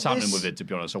idea This- what's happening this- with it, to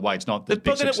be honest, or why it's not the They're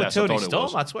big bugging it with success I Tony thought it Storm.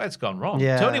 was. That's where it's gone wrong.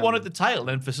 Yeah. Tony wanted the title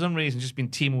and for some reason just been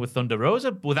teaming with Thunder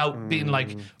Rosa without being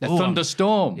like, The "Ooh, I'm-"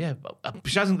 Thunderstorm. Yeah, but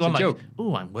she hasn't gone It's a like, joke.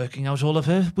 oh, I'm working out all of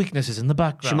her weaknesses in the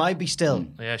background. She might be still.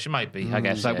 Yeah, she might be, I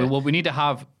guess. It's like, yeah. well, we need to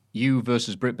have you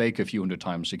versus Britt Baker a few hundred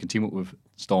times so you can team up with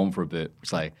Storm for a bit.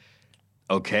 It's like,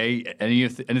 okay,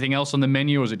 anything else on the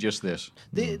menu, or is it just this?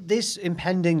 This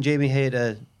impending Jamie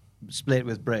Hayter split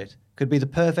with Britt could be the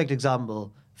perfect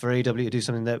example for AEW to do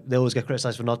something that they always get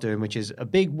criticised for not doing, which is a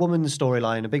big woman's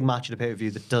storyline, a big match at a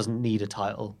pay-per-view that doesn't need a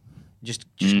title. Just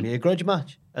give me a grudge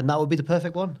match. And that would be the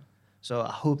perfect one. So I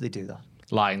hope they do that.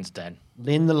 Lion's Den.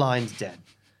 In the Lion's Den.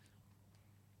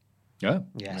 Yeah,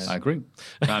 Yes. I agree.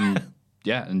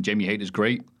 Yeah, and Jamie Hayter's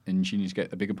great, and she needs to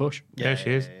get a bigger push. Yeah,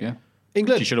 she is. Yeah,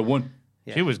 England. she should have won.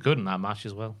 She was good in that match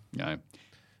as well. Yeah,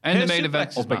 and Her the main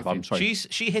event. suplexes, Oh, beg your pardon, Matthew.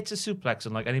 sorry. She hits a suplex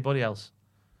unlike anybody else.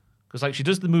 Because like she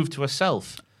does the move to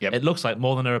herself, Yep. It looks like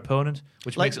more than her opponent,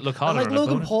 which makes it look harder. Like on her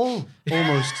Logan opponent. Paul,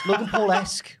 almost. Logan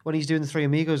Paul-esque when he's doing the Three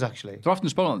Amigos, actually. They're often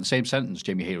spelled out in the same sentence,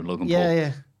 Jamie Hayter and Logan Paul.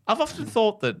 Yeah. I've often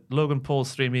thought that Logan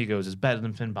Paul's Three Amigos is better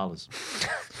than Finn Balor's.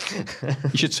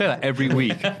 You should say that every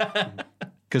week.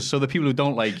 Because so the people who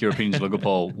don't like your opinions of Logan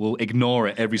Paul will ignore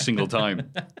it every single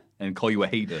time and call you a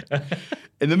hater.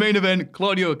 In the main event,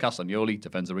 Claudio Castagnoli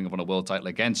defends the Ring of Honor World title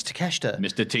against Takeshita.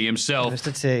 Mr. T himself.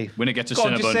 Mr. T. Winner gets a Go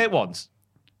on, just Cinnabon. say it once.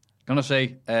 I'm going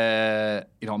to say,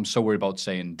 I'm so worried about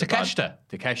saying... Takeshita.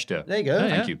 Takeshita. There you go.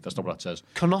 Thank Yeah. you. That's not what that says.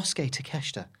 Konosuke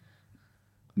Takeshita.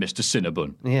 Mr.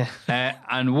 Cinnabon. Yeah.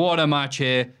 And what a match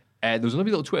here. There was a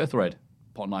lovely little Twitter thread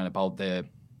put online about the...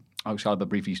 Excalibur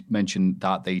briefly mentioned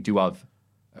that they do have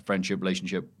a friendship,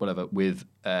 relationship, whatever, with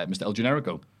Mr. El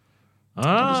Generico.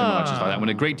 Matches like that.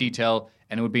 Went in great detail,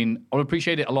 and it would have been... I would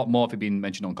appreciate it a lot more if it had been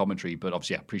mentioned on commentary, but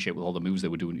obviously I appreciate with all the moves they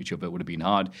were doing to each other, it would have been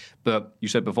hard. But you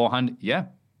said beforehand, yeah,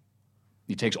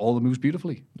 he takes all the moves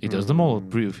beautifully. He does them all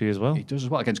beautifully as well. He does as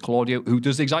well against Claudio, who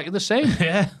does exactly the same.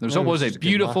 Yeah. The result was a It's a good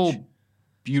beautiful, match.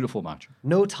 beautiful match.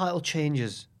 No title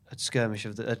changes at Skirmish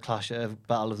at Clash of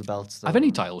Battle of the Belts. Though. Have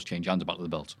any titles changed hands at Battle of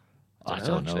the Belts? I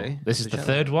don't know. actually. This is the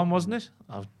third one, wasn't it?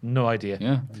 I've no idea.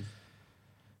 Yeah.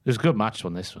 It was a good match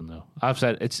on this one though. I've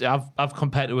said I've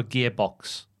compared to a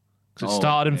gearbox. Because it Oh,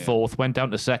 started in yeah. fourth, went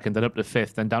down to second, then up to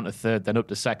fifth, then down to third, then up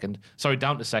to second. Sorry,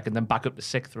 down to second, then back up to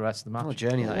sixth. The rest of the match. What a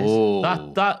journey that is. Oh.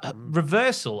 That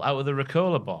reversal out of the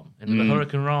Ricola bomb into the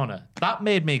Hurricane Rana, that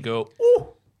made me go, ooh,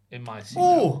 in my seat.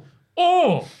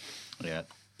 Oh! Yeah.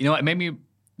 You know what? It made me...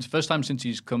 It's the first time since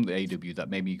he's come to AEW that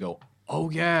made me go, oh,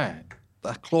 yeah.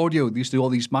 That Claudio used to do all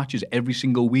these matches every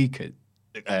single week at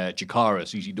Chikara,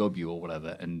 CCW or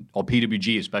whatever, or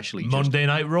PWG especially. Monday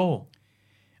Night Raw.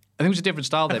 I think it was a different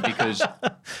style there because... I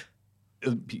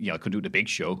couldn't do it at Big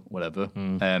Show, whatever.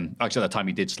 Actually, at that time,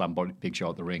 he did slam Big Show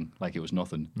out the ring like it was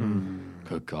nothing.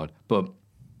 Good God. But,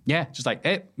 yeah, just like,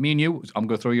 hey, me and you, I'm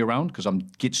going to throw you around because I'm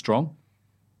get strong.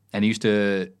 And he used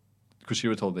to... Chris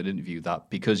Hero told in an interview that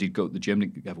because he'd go to the gym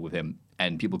together with him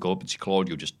and people go up and see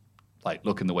Claudio just, like,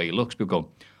 looking the way he looks, people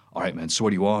go, all right, man, so what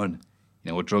do you want?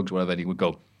 What drugs, whatever. And he would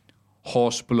go,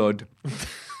 horse blood.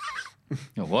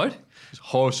 What? It's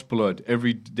horse blood.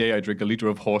 Every day I drink a litre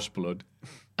of horse blood.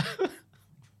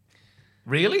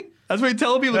 Really? That's what he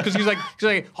tell people because he's like,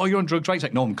 oh, you're on drugs, right? He's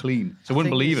like, no, I'm clean. So I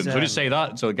wouldn't think believe him. he's, So I just say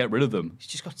that so I get rid of them. He's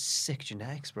just got sick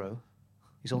genetics, bro.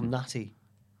 He's all natty.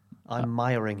 I'm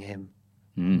miring him.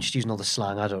 Just using all the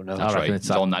slang, I don't know. That's right. it's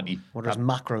He's all natty. What are his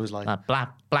macros like?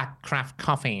 Black craft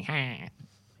coffee. Is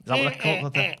that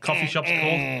what the coffee shop's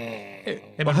called?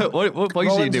 What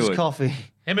is he Rollins' doing? coffee.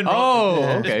 Him and Oh,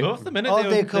 Rollins. okay. It's both the minute. Oh,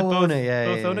 they both co-own it, yeah,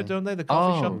 both yeah, own yeah. it, don't they? The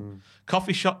coffee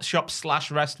shop. Coffee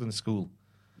shop / wrestling school.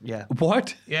 Yeah.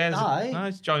 What? Yeah, Aye.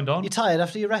 it's joined on. You're tired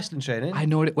after your wrestling training? I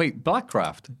know it. Wait,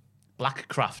 Blackcraft? Black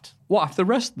craft. What, after the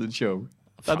rest of the show?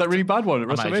 That really bad one at I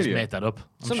might have just WrestleMania? made that up.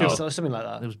 I'm sure. Something like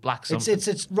that. It was black It's something.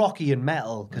 it's Rocky and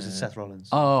metal because it's Seth Rollins.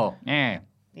 Oh, yeah.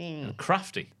 And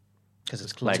crafty. Because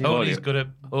it's Like- close. Tony's good at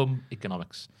home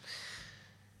economics.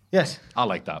 Yes. I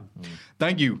like that.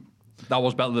 Thank you. That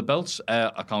was Battle of the Belts. I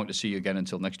can't wait to see you again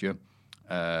until next year.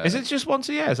 Is it just once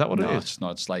a year? Is that what No, it is? it's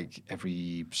not. It's like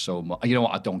every so much. You know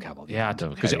what? I don't care about the Yeah, I event.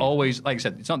 don't Because care it always, like I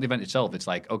said, it's not the event itself. It's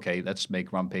like, okay, let's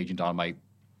make Rampage and Dynamite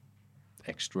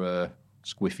extra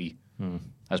squiffy. I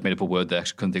just made up a word there. I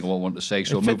couldn't think of what I wanted to say.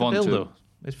 So It we'll fit move the on bill, to... though.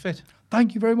 It fit.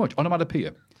 Thank you very much.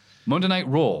 Onomatopoeia. Monday Night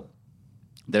Raw.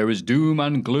 There is doom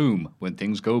and gloom when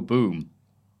things go boom.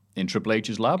 In Triple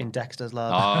H's lab. In Dexter's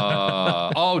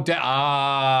lab.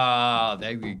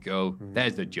 There we go.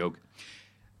 There's the joke.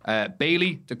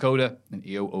 Bailey, Dakota, and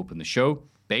Io open the show.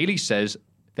 Bailey says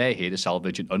they're here to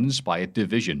salvage an uninspired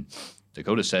division.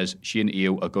 Dakota says she and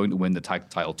Io are going to win the tag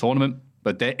title tournament,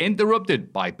 but they're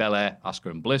interrupted by Belair,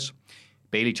 Asuka, and Bliss.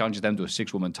 Bailey challenges them to a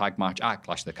 6-woman tag match at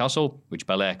Clash of the Castle, which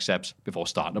Belair accepts before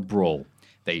starting a brawl.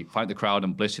 They fight the crowd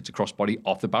and Bliss hits a crossbody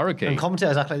off the barricade. And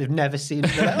commentators act like they've never seen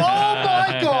it. They're like, oh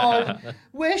my God,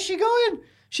 where's she going?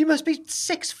 She must be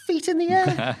 6 feet in the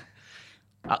air.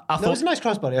 I No, it was a nice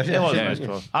crossbody. It was Yeah. a nice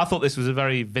cross. I thought this was a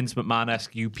very Vince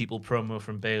McMahon-esque "you people" promo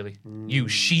from Bailey. You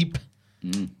sheep.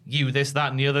 You this,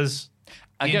 that, and the others.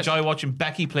 I You guess- enjoy watching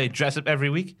Becky play dress up every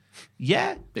week?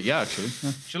 Yeah. Yeah, actually.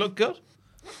 Yeah. She looked good.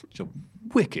 So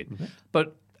wicked.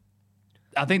 But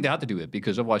I think they had to do it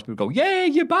because otherwise people go, yeah,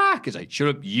 you're back. It's like, shut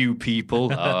up, you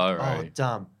people. All Oh, right.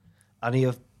 damn. I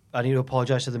need to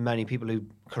apologise to the many people who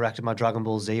corrected my Dragon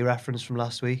Ball Z reference from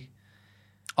last week.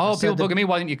 Oh, said people that- bugging me.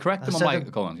 Why didn't you correct them? I I'm said like,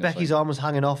 that go on. Becky's arm was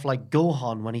hanging off like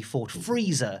Gohan when he fought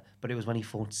Frieza, but it was when he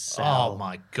fought Cell. Oh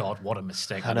my God, what a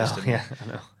mistake! I know, missed it. yeah, I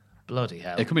know. Bloody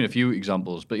hell. There come in a few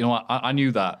examples, but you know what? I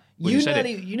knew that when you said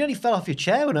it. You nearly fell off your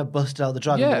chair when I busted out the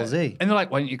Dragon Ball Z. And they're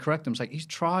like, why didn't you correct him? It's like, he's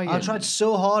trying. I tried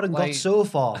so hard and got so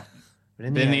far. But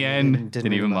in the end, it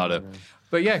didn't even matter.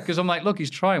 But yeah, because I'm like, look, he's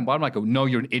trying. Why am I like, no,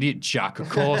 you're an idiot, Jack. Of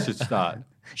course it's that.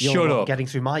 You're Shut up. Getting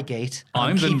through my gate.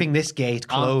 I'm keeping this gate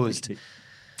closed.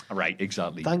 Right,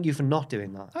 exactly. Thank you for not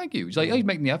doing that. Thank you. He's like, he's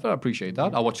making the effort. I appreciate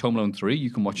that. I watched Home Alone 3. You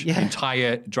can watch the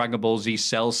entire Dragon Ball Z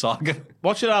Cell saga.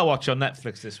 What should I watch on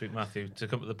Netflix this week, Matthew, to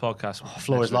come to the podcast?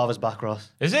 Floor is Lava's back,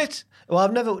 Ross. Is it? Well,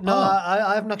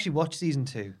 I haven't actually watched season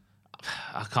 2.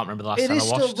 I can't remember the last It time I is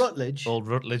watched. still Rutledge. Old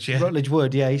Rutledge, yeah. Rutledge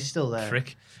Wood, yeah, he's still there.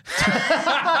 Frick.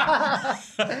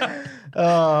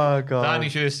 Oh, God. Dan, you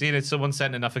should have seen it. Someone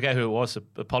sent in, I forget who it was,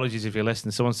 apologies if you're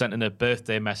listening, someone sent in a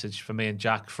birthday message for me and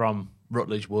Jack from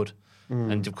Rutledge Wood.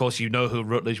 And of course, you know who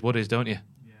Rutledge Wood is, don't you?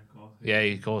 Yeah, of course. Yeah,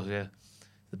 of course, yeah.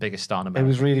 The biggest star in America. It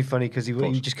was really funny because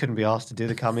he just couldn't be asked to do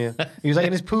the cameo. He was like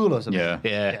in his pool or something.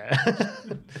 Yeah.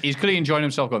 He's clearly enjoying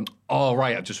himself going, oh,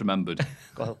 right, I've just remembered.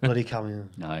 Got a bloody cameo.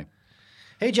 No.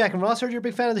 Hey, Jack and Ross, heard you're a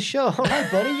big fan of the show. All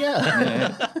right, buddy,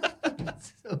 yeah.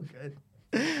 So good.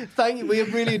 Thank you. We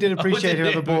really did appreciate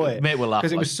whoever bought it. Mate, we'll laugh.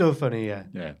 Because it was so funny, yeah.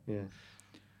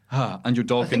 Andrew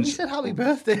Dawkins. I think he said happy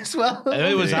birthday as well.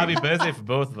 It was happy birthday for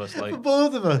both of us. For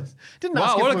both of us.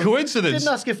 Wow, what a coincidence.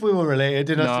 Didn't ask if we were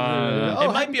related. No.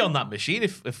 It might be on that machine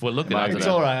if we're looking at it. It's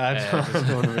all right. I just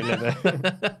don't want to relive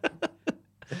it.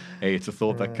 Hey, it's a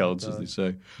thought that counts, as they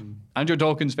say. Andrew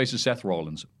Dawkins faces Seth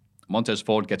Rollins. Montez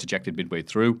Ford gets ejected midway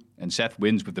through, and Seth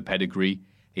wins with the pedigree.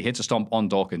 He hits a stomp on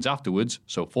Dawkins afterwards,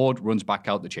 so Ford runs back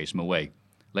out to chase him away.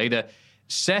 Later,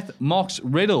 Seth mocks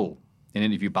Riddle in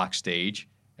an interview backstage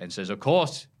and says, of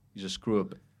course, he's a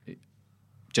screw-up.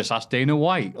 Just ask Dana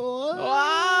White.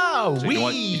 Wow! So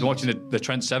he's watching the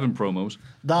Trent Seven promos.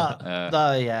 That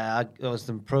was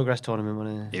the Progress tournament,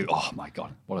 wasn't it? Oh, my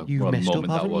God. What a Messed moment up,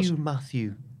 that haven't was. you,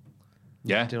 Matthew?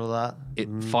 Yeah. Did all that?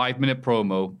 5-minute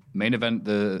promo, main event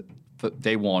for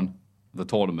day one of the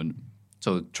tournament.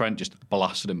 So Trent just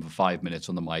blasted him for 5 minutes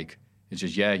on the mic. It's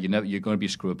just, you're going to be a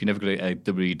screw up. You're never going to get a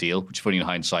WWE deal, which is funny in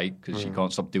hindsight because you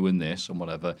can't stop doing this and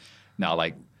whatever. Now,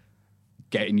 like,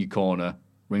 get in your corner,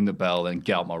 ring the bell, then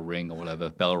get out my ring or whatever.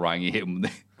 Bell rang, you hit him,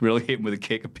 really hit him with a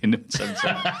kick, a pin him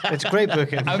center. It's great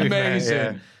booking. Amazing.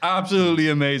 Yeah. Absolutely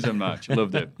amazing match.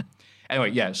 Loved it.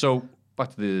 Anyway, so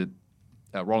back to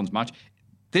the Rollins match.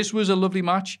 This was a lovely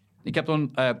match. He kept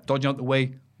on dodging out the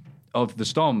way of the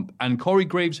stomp. And Corey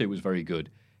Graves here was very good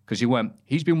because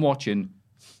he's been watching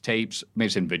tapes, maybe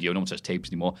saying video, no one says tapes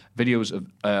anymore, videos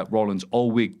of Rollins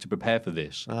all week to prepare for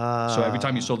this. So every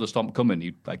time you saw the stomp coming,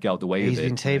 he'd get out the way of it. He's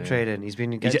been tape trading. He's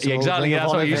been getting exactly,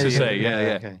 that's what he used to say.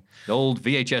 Yeah. Okay. The old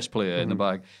VHS player in the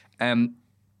bag. And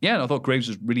I thought Graves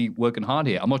was really working hard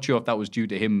here. I'm not sure if that was due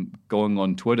to him going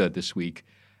on Twitter this week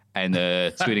and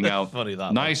tweeting out, funny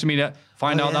that nice to meet you.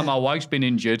 Find out that my wife's been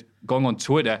injured. Going on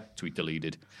Twitter, tweet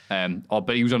deleted.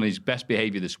 But he was on his best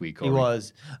behaviour this week. He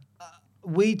was.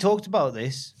 We talked about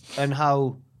this and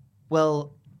how,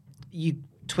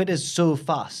 Twitter's so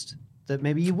fast that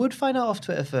maybe you would find out off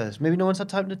Twitter first. Maybe no one's had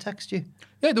time to text you.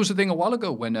 Yeah, there was a thing a while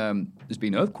ago when there's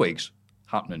been earthquakes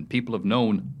happening. People have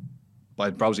known by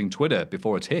browsing Twitter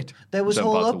before it's hit. There was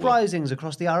whole uprisings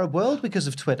across the Arab world because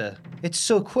of Twitter. It's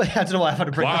so quick. I don't know why I've had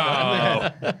to bring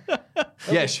that up.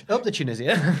 Yes. Up the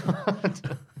Tunisia.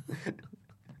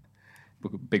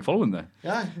 Big following there.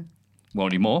 Yeah.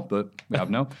 Won't anymore, but we have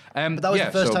now. But that was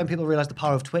the first time people realised the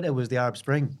power of Twitter was the Arab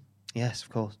Spring. Yes, of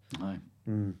course. Aye.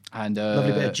 And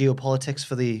Lovely bit of geopolitics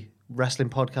for the wrestling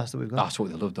podcast that we've got. That's what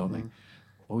they love, don't they?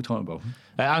 What are we talking about?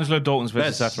 Angelo Dawkins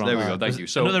versus Seth Rollins. There we go, thank you.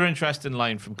 So another interesting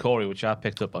line from Corey, which I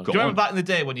picked up on. Do you remember back in the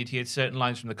day when you'd hear certain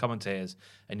lines from the commentators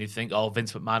and you'd think, oh,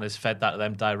 Vince McMahon has fed that to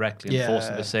them directly and forced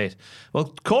them to say it?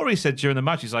 Well, Corey said during the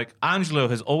match, he's like, Angelo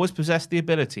has always possessed the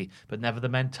ability, but never the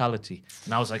mentality.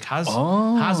 And I was like, has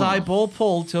Eyeball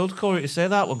Paul told Corey to say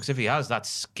that one? Because if he has, that's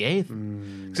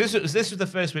scathing. This was the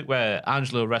first week where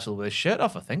Angelo wrestled with his shirt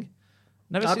off, I think.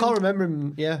 I can't remember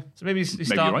him, So maybe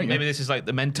maybe this is like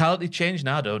the mentality change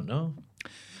now, I don't know.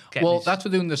 That's what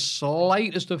they're doing the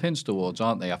slightest of hints towards,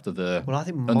 aren't they, after the I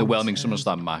think underwhelming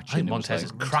SummerSlam match? I think Montez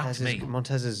has cracked me.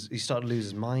 He started to lose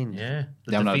his mind. Yeah.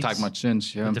 They haven't had a tag match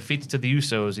since, The defeats to the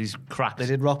Usos, he's cracked. They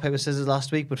did rock, paper, scissors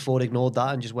last week, but Ford ignored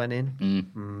that and just went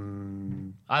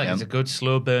in. I think it's a good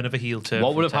slow burn of a heel turn.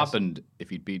 What would have happened if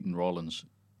he'd beaten Rollins?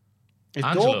 If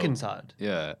Angelo. Dawkins had,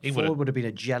 Ford would have been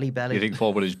a jelly belly. You think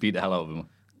Ford would have just beat the hell out of him?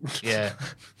 Yeah.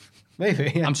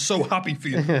 Maybe. Yeah. I'm so happy for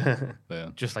you.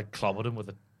 Just like clobbered him with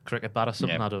a cricket bat or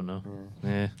something. I don't know.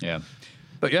 Yeah.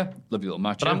 But lovely little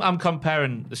match. But I'm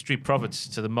comparing the Street Profits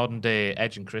to the modern day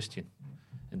Edge and Christian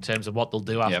in terms of what they'll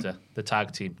do after the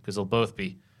tag team, because they'll both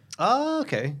be.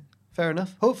 Okay. Fair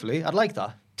enough. Hopefully. I'd like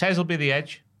that. Tez will be the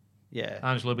Edge. Yeah.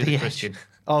 Angelo will be the Christian.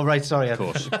 Oh, right, sorry. Of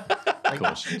course. Of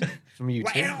course. From you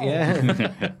too.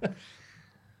 Yeah.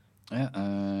 Yeah,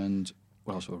 and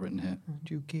what else have I written here?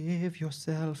 You give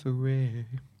yourself away.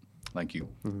 Thank you.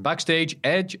 Backstage,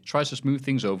 Edge tries to smooth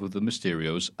things over with the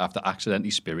Mysterios after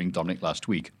accidentally spearing Dominic last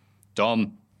week.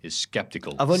 Dom is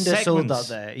skeptical. I've undersold Segments.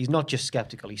 that there. He's not just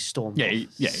skeptical, he's stormed Yeah, off. he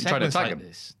tried to Segments attack like him.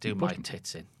 this do my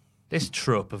tits in. This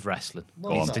trope of wrestling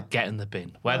What needs is to that? get in the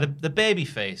bin. Where the baby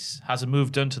face has a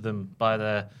move done to them by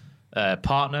their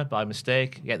partner by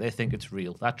mistake, yet they think it's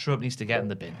real. That trope needs to get in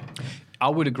the bin. I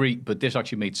would agree, but this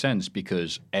actually made sense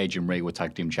because Edge and Ray were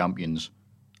tag team champions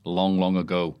long, long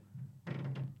ago.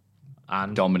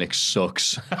 And Dominic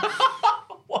sucks.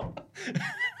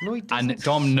 No, he doesn't. And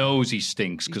Dom knows he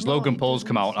stinks because not, Logan he Paul's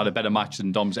come out and had a better match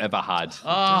than Dom's ever had.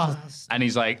 And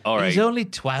he's like, all right. he's only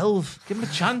 12. Give him a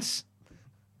chance.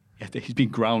 He's been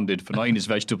grounded for not eating his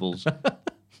vegetables.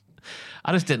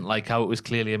 I just didn't like how it was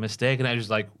clearly a mistake, and I was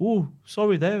like, "Oh,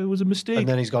 sorry, it was a mistake." And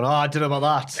then he's gone, I don't know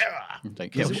about that.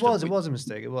 Like, Because it was a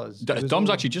mistake. It was. It was Dom's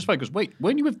all- actually just like, goes, wait,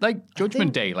 weren't you with like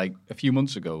Judgment Day like a few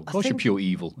months ago? Of course you're think pure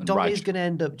evil and Dom rage. is going to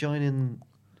end up joining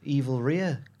Evil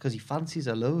Rhea because he fancies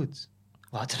her loads.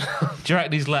 Well, I don't know. Do you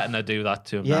reckon he's letting her do that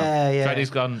to him? now? Yeah, Do you yeah. reckon he's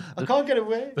gone? I can't get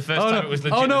away. The first time it was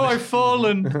legit. Oh no, I've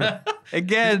fallen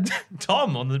again.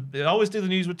 Tom I always do the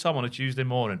news with Tom on a Tuesday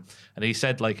morning, and he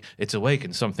said like it's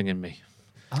awakened something in me.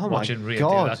 Oh Watching my Rhea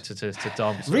God. do that to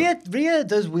Dom. So. Rhea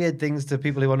does weird things to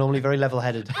people who are normally very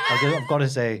level-headed. I've got to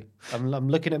say, I'm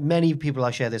looking at many people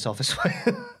I share this office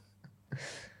with.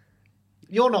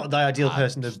 You're not the ideal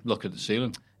person to. Look at the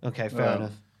ceiling. Okay, fair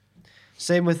enough.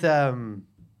 Same with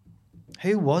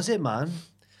who was it, man?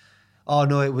 Oh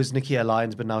no, it was Nikia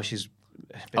Lyons, but now she's.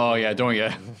 Oh yeah, don't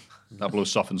yeah. That blow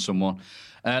softens someone.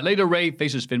 Later, Ray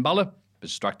faces Finn Balor.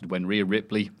 Distracted when Rhea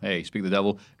Ripley, hey, speak the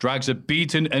devil, drags a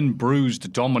beaten and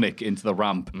bruised Dominic into the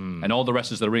ramp, and all the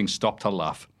rest of the ring stop to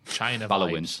laugh. China Balor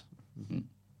vibes. wins.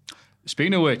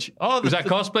 Speaking of which, Oh, was that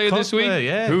cosplayer this week?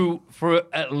 yeah. Who, for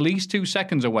at least 2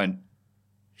 seconds, I went,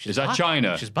 is that back.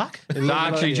 China? She's back. Is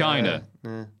that actually China?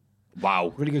 Yeah.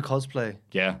 Wow. Really good cosplay.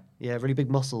 Yeah. Yeah, really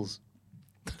big muscles.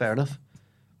 Fair enough.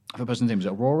 I have a person's name. Is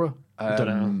it Aurora? don't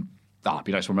know. It'd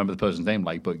be nice to remember the person's name,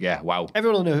 like, but yeah, wow.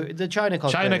 Everyone will know the China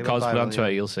cosplay. China went cosplay viral, on Twitter, yeah.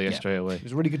 you'll see it straight away. It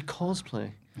was a really good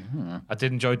cosplay. I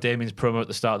did enjoy Damien's promo at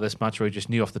the start of this match where he just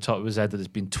knew off the top of his head that it's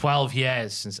been 12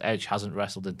 years since Edge hasn't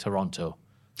wrestled in Toronto.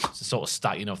 It's a sort of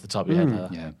stat you know off the top of your head.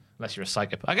 Yeah. Unless you're a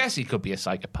psychopath. I guess he could be a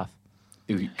psychopath.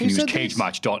 You can use said this?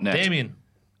 cagematch.net. Damien.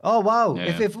 Oh wow!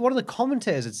 Yeah. If one of the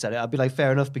commentators had said it, I'd be like,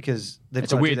 fair enough because they've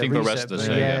It's a got to weird do thing their for research, wrestlers,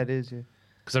 but yeah. yeah, it is. Yeah.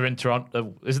 Because they're in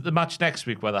Toronto. Is it the match next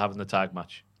week where they're having the tag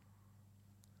match?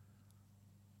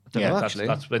 Don't know, Yeah, actually.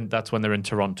 That's when they're in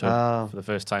Toronto for the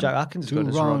first time. Jack Atkins is going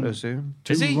to Toronto soon.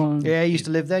 Is he? Yeah, he used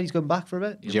to live there. He's going back for a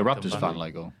bit. Is he a Raptors fan,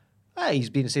 like, or? He's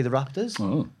been to see the Raptors,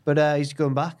 Oh. but he's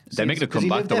going back. They're making a 'Cause he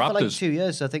comeback, lived the there for like Raptors. 2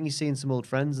 years, so I think he's seeing some old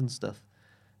friends and stuff.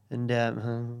 And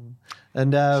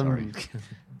Sorry.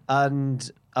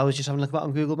 and I was just having a look about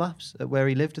on Google Maps at where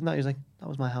he lived and that. He was like, that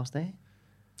was my house there.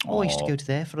 Oh, I used to go to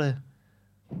there for a.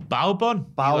 Bao bun.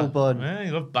 Bao You love- bun. Yeah,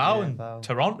 you love Bao in Bao.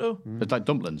 Toronto. It's like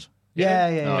dumplings. Yeah.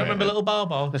 You remember Little Bao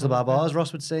Bao? Little Bao Bao, as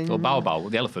Ross would sing. Or Bao Bao,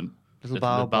 the elephant. Little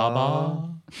Bao Bao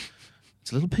Bao.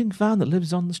 It's a little pink van that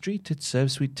lives on the street. It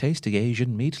serves sweet, tasty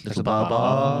Asian meat. Little Bao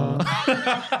Bao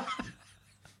Bao.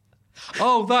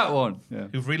 Oh, that one. Yeah.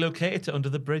 Who've relocated to Under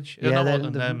the Bridge. Yeah,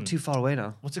 Not they're one, too far away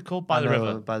now. what's it called? By I the know,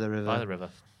 river. by the river. By the river.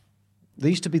 They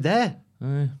used to be there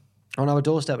on our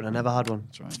doorstep, and I never had one.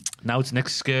 That's right. Now it's an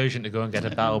excursion to go and get a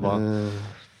Bao Bao.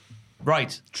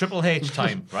 Right, Triple H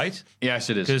time, right?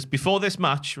 Yes, it is. Because before this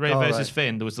match, Ray Oh, versus right.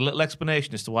 Finn, there was a little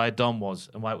explanation as to why Dom was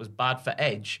and why it was bad for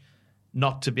Edge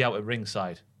not to be out at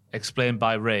ringside, explained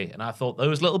by Ray. And I thought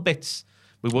those little bits,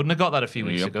 we wouldn't have got that a few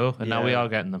weeks Yep. ago, and now we are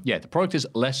getting them. Yeah, the product is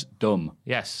less dumb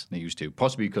Yes. than they used to.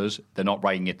 Possibly because they're not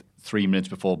writing it 3 minutes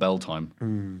before bell time. Would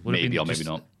have Maybe been or maybe just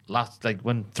not. Last, like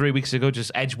when 3 weeks ago,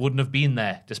 just Edge wouldn't have been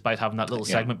there, despite having that little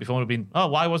segment before. It would have been, oh,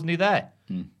 why wasn't he there?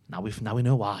 Now we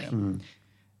know why.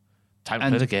 Time to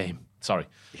And- play the game. Sorry.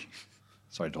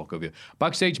 Sorry to talk over you.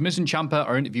 Backstage, Miz and Ciampa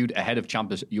are interviewed ahead of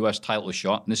Ciampa's US title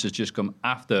shot, and this has just come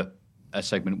after a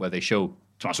segment where they show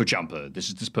Tommaso Ciampa, this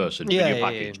is this person, Yeah, video yeah,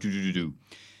 package, do.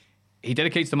 He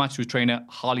dedicates the match to his trainer,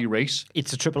 Harley Race.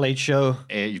 It's a Triple H show.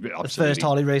 The first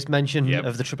Harley Race mention Yep.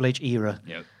 of the Triple H era.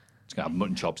 Yeah, it's going to have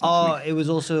mutton chops next Oh, week. it was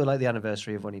also like the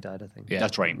anniversary of when he died, I think. Yeah.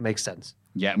 That's right. Makes sense.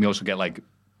 Yeah, and we also get like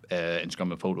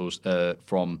Instagram photos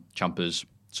from Ciampa's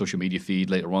social media feed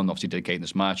later on, obviously dedicating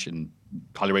this match, and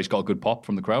Harley Race got a good pop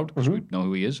from the crowd because we know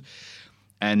who he is.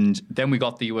 And then we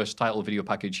got the US title video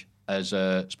package as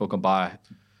spoken by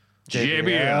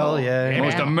JBL, yeah.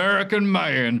 Most American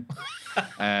man.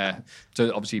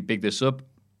 To obviously big this up.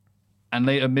 And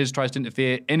later, Miz tries to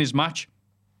interfere in his match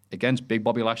against Big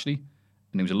Bobby Lashley.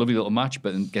 And it was a lovely little match,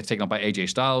 but then gets taken on by AJ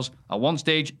Styles. At one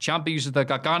stage, Ciampa uses the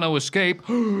Gargano escape.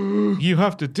 You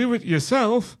have to do it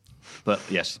yourself. But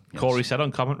yes. Corey said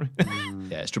on commentary.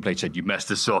 Yeah, Triple H said, you messed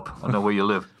this up. I know where you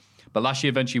live. But Lashley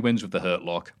eventually wins with the Hurt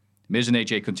Lock. Miz and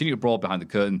AJ continue to brawl behind the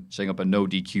curtain, setting up a no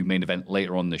DQ main event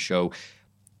later on in the show.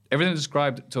 Everything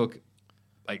described took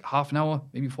like half an hour,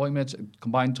 maybe 40 minutes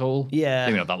combined total. Yeah.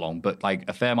 Maybe not that long, but like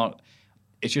a fair amount.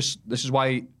 It's just, this is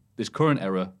why this current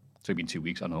era, it's only been 2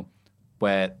 weeks, I know,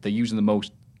 where they're using the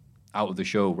most out of the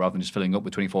show rather than just filling up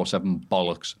with 24/7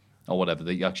 bollocks or whatever.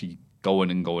 They actually go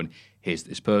in and going, here's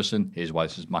this person, here's why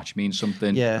this match means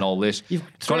something, and all this. It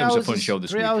was a fun show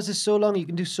this week. 3 hours is so long, you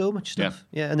can do so much stuff.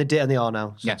 Yeah, and they did, and they are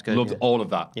now. So Yeah, it's good. loved all of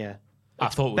that. Yeah. I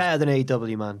thought it was Better than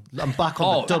AEW, man. I'm back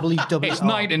on the WWE. It's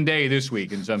night and day this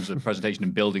week in terms of presentation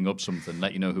and building up something,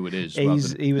 let you know who it is. He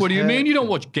was What do you hurt. mean you don't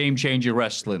watch Game Changer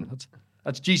Wrestling?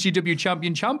 That's GCW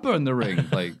champion Ciampa in the ring.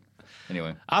 Like,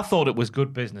 anyway. I thought it was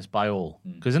good business by all.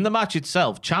 Because in the match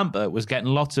itself, Ciampa was getting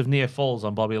lots of near falls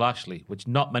on Bobby Lashley, which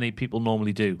not many people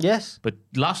normally do. Yes. But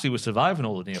Lashley was surviving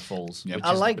all the near falls, which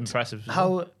I is liked impressive. as how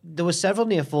well. there were several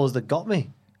near falls that got me.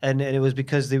 And it was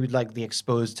because they would like the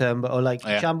exposed term, or like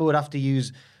Ciampa would have to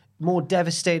use more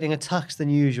devastating attacks than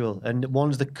usual, and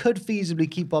ones that could feasibly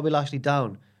keep Bobby Lashley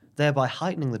down, thereby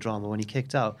heightening the drama when he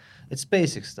kicked out. It's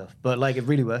basic stuff, but like it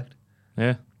really worked.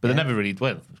 Yeah. But they never really,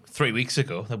 3 weeks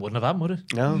ago, they wouldn't have happened, would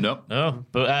it? No. No.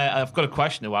 But I've got a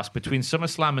question to ask. Between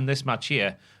SummerSlam and this match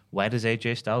here, where does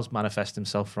AJ Styles manifest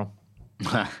himself from?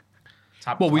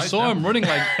 Well, we saw him running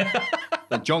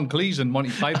like John Cleese and Monty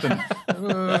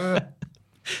Python.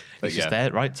 He's just there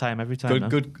at right time every time.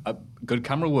 Good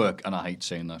camera work, and I hate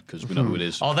saying that because we know who it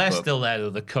is. Oh, they're but- still there,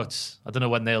 though, the cuts. I don't know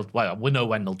when they'll... Well, we know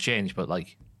when they'll change, but,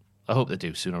 like, I hope they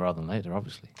do sooner rather than later,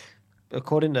 obviously.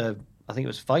 According to, I think it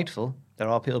was Fightful, there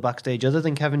are people backstage other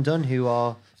than Kevin Dunn who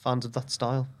are fans of that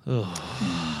style.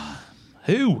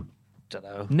 Who? Don't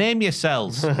know. Name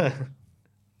yourselves. So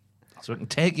we can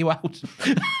take you out.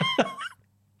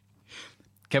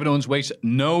 Kevin Owens wastes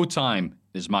no time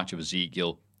in his match of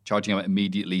Ezekiel, charging out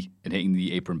immediately and hitting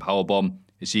the apron powerbomb.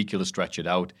 Ezekiel to stretch it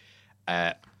out.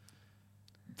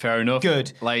 Fair enough.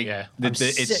 Good. Like, Yeah.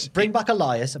 Bring back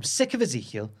Elias. I'm sick of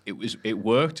Ezekiel. It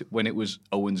worked when it was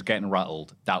Owens getting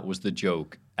rattled. That was the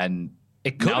joke. And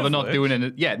It could now they're have not worked. doing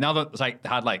it. Yeah, now that it's like they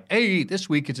had like, hey, this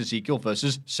week it's Ezekiel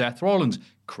versus Seth Rollins.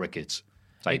 Crickets.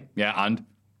 It's like, and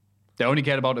they only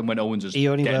cared about him when Owens is He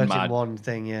only getting worked mad. in one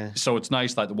thing, yeah. So it's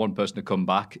nice that the one person to come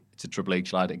back to Triple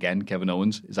H lad again, Kevin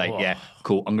Owens, is like, yeah,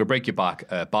 cool, I'm going to break your back.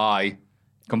 Bye.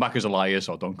 Come back as Elias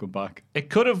or don't come back. It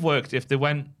could have worked if they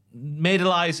made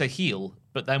Elias a heel,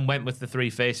 but then went with the three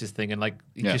faces thing and like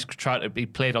he just tried to be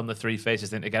played on the three faces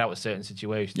thing to get out of certain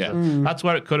situations. Yeah. So that's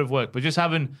where it could have worked. But just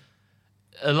having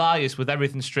Elias with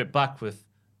everything stripped back with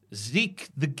Zeke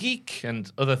the Geek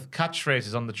and other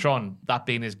catchphrases on the Tron, that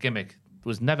being his gimmick,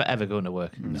 was never ever going to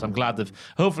work. So I'm glad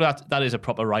hopefully that is a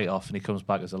proper write-off and he comes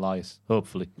back as Elias.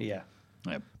 Hopefully. Yeah.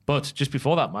 But just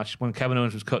before that match, when Kevin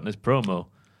Owens was cutting his promo,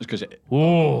 Because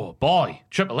oh boy,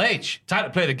 Triple H, time to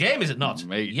play the game, is it not?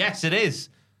 Mate. Yes, it is.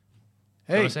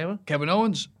 hey, wanna say one? Kevin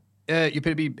Owens, you're going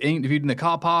to be interviewed in the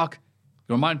car park.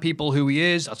 You remind people who he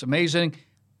is. That's amazing.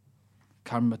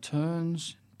 Camera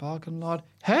turns, parking lot.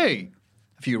 Hey,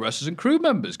 a few wrestlers and crew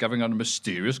members gathering on a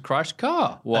mysterious crashed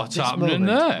car. What's At this happening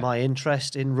moment, there? My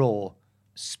interest in Raw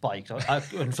spiked.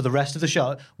 And for the rest of the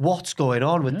show, what's going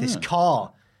on with this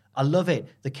car? I love it.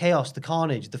 The chaos, the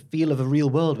carnage, the feel of a real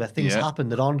world where things happen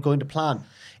that aren't going to plan.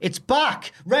 It's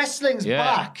back. Wrestling's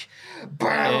back.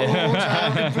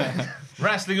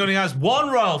 Wrestling only has one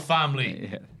royal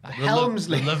family.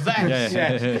 Helmsley. The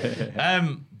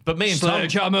Vets. But me and Tom,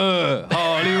 Sledgehammer,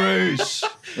 Harley Race,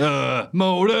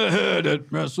 Motorhead at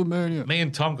WrestleMania. me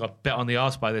and Tom got bit on the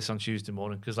arse by this on Tuesday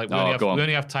morning because like we Oh, go on.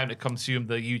 only have time to consume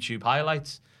the YouTube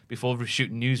highlights before we're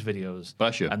shooting news videos.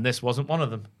 Bless you. And this wasn't one of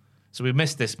them. So we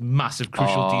missed this massive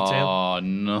crucial detail. Oh,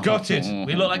 no. Gutted.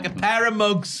 We look like a pair of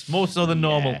mugs, more so than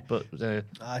normal. But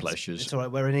Bless you. It's all right.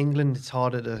 We're in England. It's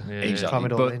harder to cram Exactly.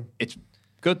 it all But in. it's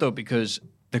good, though, because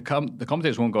the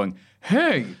commentators weren't going,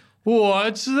 hey,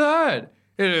 what's that?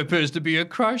 It appears to be a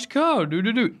crashed car. Do.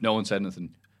 No one said anything.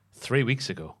 3 weeks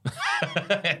ago,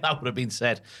 that would have been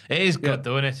said. It is good,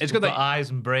 though, isn't it? It's good We've that- got eyes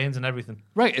and brains and everything.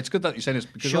 Right, it's good that you're saying this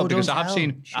because, Show because don't I have tell.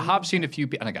 seen Show I have seen a few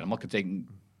people, and again, I'm not taking.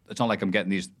 It's not like I'm getting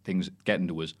these things getting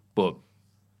to us, but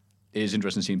it is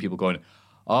interesting seeing people going,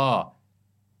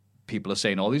 people are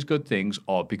saying all these good things,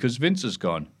 or because Vince is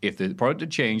gone. If the product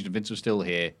had changed and Vince was still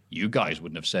here, you guys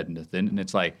wouldn't have said anything. And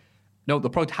it's like, No, the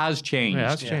product has changed. Yeah, it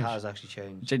has Yeah, it changed. has actually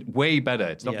changed. It's way better.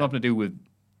 It's Yeah. nothing to do with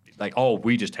like, oh,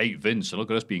 we just hate Vince and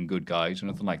look at us being good guys or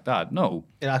nothing like that. No.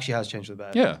 It actually has changed for the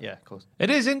better. Yeah. Yeah, of course.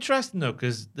 It is interesting though,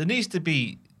 because there needs to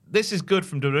be. This is good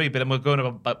from WWE, but we're going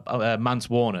about Mance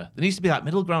Warner. There needs to be that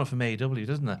middle ground from AEW,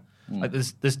 doesn't there? Like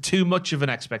there's too much of an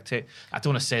expectation. I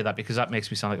don't want to say that because that makes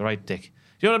me sound like a right dick.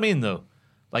 You know what I mean though?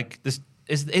 Like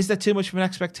is there too much of an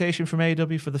expectation from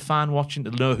AEW for the fan watching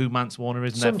to know who Mance Warner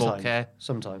is and therefore care?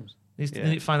 Sometimes. They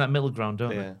need to find that middle ground,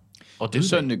 don't Yeah. they? Or To do a they?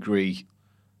 certain degree,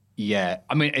 yeah.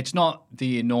 I mean, it's not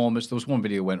the enormous. There was one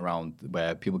video went around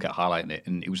where people kept highlighting it,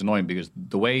 and it was annoying because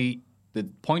the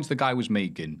points the guy was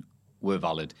making were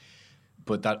valid,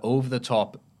 but that over the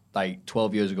top, like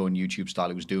 12 years ago in YouTube style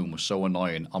he was doing was so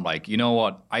annoying. I'm like, you know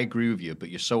what? I agree with you, but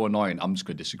you're so annoying. I'm just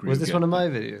going to disagree Was with this you. one of my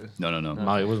videos? No. No,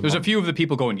 it wasn't. There's a one. few of the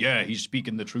people going, yeah, he's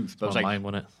speaking the truth. But I was One of like, mine,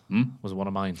 wasn't it? Was one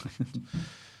of mine.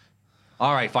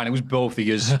 all right, fine. It was both of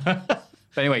yours.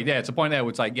 But anyway, yeah, it's a point there where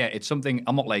it's like, yeah, it's something.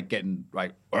 I'm not like getting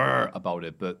like about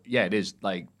it, but yeah, it is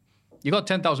like you got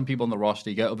 10,000 people on the roster.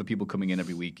 You get other people coming in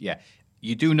every week. Yeah,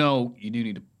 you do know you do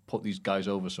need to put these guys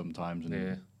over sometimes,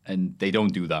 and they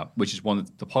don't do that, which is one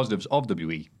of the positives of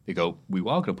WWE. They go, we are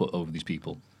going to put over these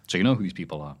people, so you know who these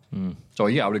people are. So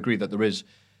yeah, I would agree that there is.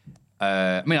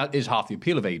 I mean, that is half the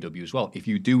appeal of AEW as well. If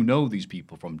you do know these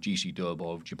people from GC Dub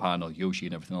or Japan or Yoshi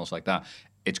and everything else like that,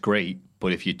 it's great.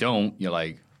 But if you don't, you're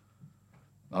like,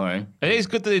 all right. It is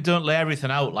good that they don't lay everything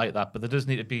out like that, but there does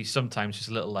need to be sometimes just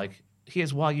a little like,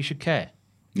 here's why you should care,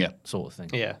 Yeah. sort of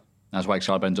thing. Yeah. That's why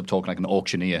Excalibur ends up talking like an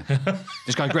auctioneer.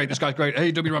 This guy's great. This guy's great.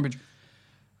 Hey, W Rampage.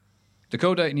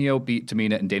 Dakota and Io beat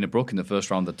Tamina and Dana Brooke in the first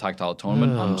round of the tag title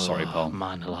tournament. I'm sorry, pal.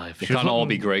 Man alive. They She was can't all looking-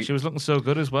 be great. She was looking so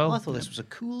good as well. I thought this was a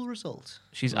cool result.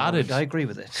 She's added. I agree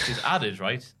with it. She's added,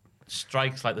 right?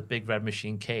 Strikes like the Big Red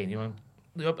Machine Kane. You know,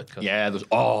 the uppercut. Yeah, there's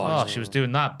Oh, she was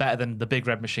doing that better than the Big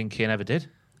Red Machine Kane ever did.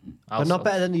 But not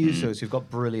better than the Usos, who've got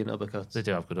brilliant uppercuts. They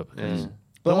do have good uppercuts.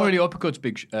 Don't worry, the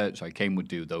uppercuts Kane would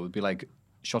do, though, would be like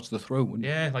shots to the throat, wouldn't it?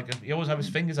 Yeah, like he always have his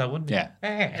fingers out, wouldn't he? Yeah.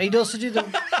 And he'd also do the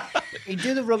he'd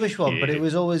do the rubbish one, but it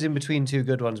was always in between two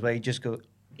good ones where he'd just go,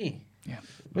 eh, Yeah.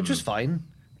 which was fine.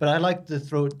 But I liked the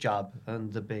throat jab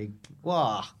and the big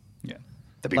wah. Yeah.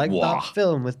 The big Like wah. that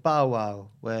film with Bow Wow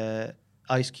where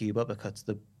Ice Cube uppercuts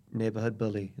the neighborhood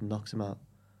bully and knocks him out.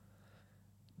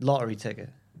 Lottery ticket.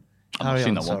 I've not Carry seen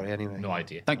on, that one. sorry, anyway. No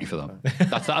idea. Thank you for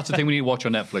that. That's the thing we need to watch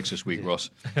on Netflix this week, Ross.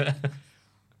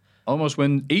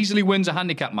 Easily wins a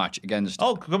handicap match against.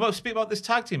 Oh, come on, speak about this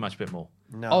tag team match a bit more.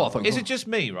 No. Oh, I thought. Is it just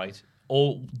me, right?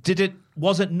 Or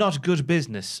was it not good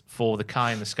business for the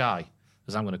Kai in the Sky,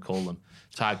 as I'm going to call them,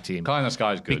 tag team? Kai in the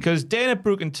Sky is good. Because Dana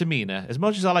Brooke and Tamina, as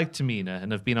much as I like Tamina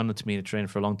and have been on the Tamina train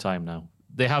for a long time now,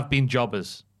 they have been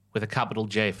jobbers with a capital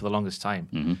J for the longest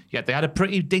time. Yet they had a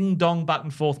pretty ding-dong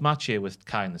back-and-forth match here with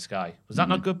Kai in the Sky. Was that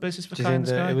not good business for Do you Kai in think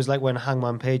the that Sky? it was like when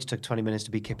Hangman Page took 20 minutes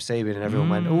to beat Kip Sabian and everyone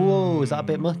went, oh, is that a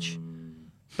bit much?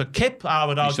 But Kip, I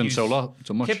would He's argue... done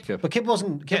so much, Kip- Kip. But Kip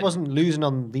wasn't losing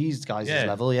on these guys' Yeah.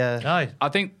 level, yeah. Aye. I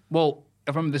think, well,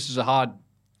 if I remember, this is a hard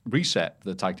reset for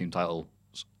the tag team titles,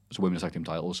 so women's tag team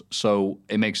titles. So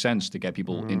it makes sense to get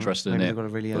people interested in maybe it. they've got to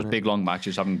really Those earn it. big long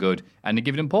matches, having good, and they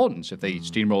give it importance if they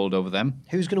steamrolled over them.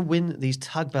 Who's going to win these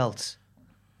tag belts?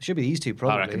 It should be these two,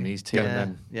 probably. I reckon these two. Yeah, And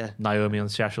then yeah. Naomi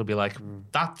and Sasha will be like,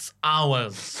 that's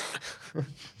ours.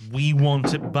 We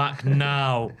want it back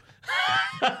now.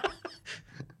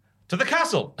 To the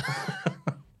castle.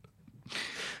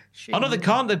 Oh, no, they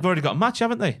can't. They've already got a match,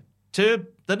 haven't they? To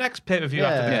the next pay-per-view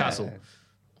after the Yeah. castle.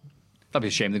 That'd be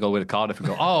a shame they go with a Cardiff and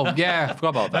go, oh, yeah, I forgot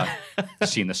about that.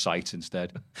 Seeing the sights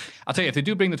instead. I'll tell you, if they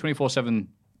do bring the 24/7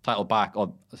 title back,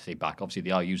 or I say back, obviously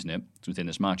they are using it within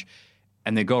this match,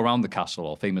 and they go around the castle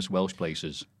or famous Welsh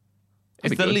places. It's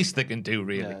be the good. least they can do,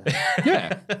 really.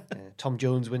 Yeah. Tom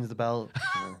Jones wins the belt.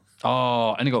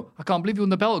 Oh, and they go, I can't believe you won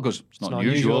the belt. It goes, it's not not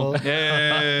unusual. unusual.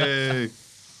 Yay.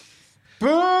 Boo!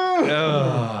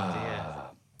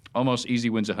 Almost easy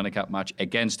wins a handicap match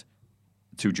against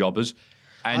two jobbers.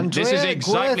 And Andrea this is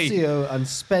exactly. Guercio and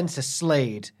Spencer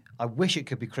Slade. I wish it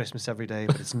could be Christmas every day,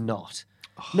 but it's not.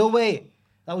 No, wait.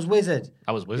 That was Wizard.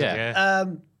 I was wizard, Yeah.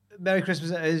 yeah. Merry Christmas.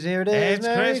 Here it is. It's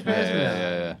Merry Christmas.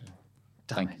 Yeah.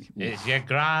 Thank you. Is your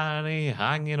granny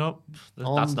hanging up?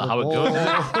 On That's the not how it wall.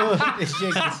 goes. Is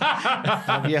your-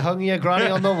 Have you hung your granny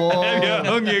on the wall?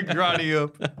 Hung your granny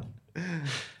up.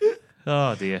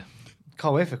 Oh, dear.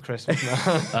 Can't wait for Christmas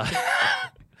now.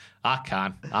 I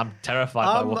can. I'm terrified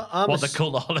by I'm what a the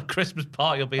Cultaholic Christmas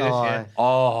party will be this year.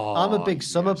 Oh, I'm a big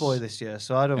summer boy this year,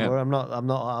 so I don't worry. I'm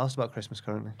not asked about Christmas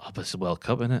currently. Oh, but it's the World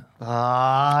Cup, isn't it?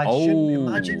 I Oh. shouldn't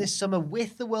imagine this summer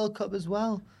with the World Cup as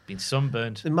well. Been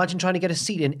sunburned. Imagine trying to get a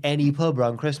seat in any pub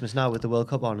around Christmas now with the World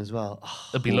Cup on as well. Oh,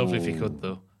 It'd be lovely if you could,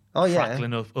 though. Oh, yeah.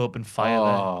 Crackling up open fire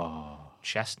there.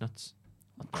 Chestnuts.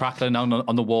 Crackling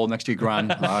on the wall next to your gran.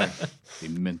 Be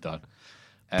mint that.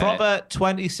 Proper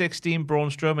 2016 Braun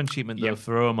Strowman treatment, though,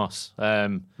 for Omos.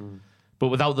 But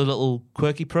without the little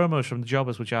quirky promos from the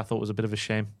jobbers, which I thought was a bit of a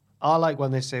shame. I like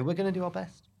when they say, we're going to do our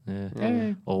best.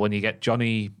 Yeah. Or when you get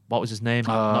Johnny, what was his name?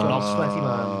 Johnny Sweaty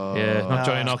Man. Yeah, not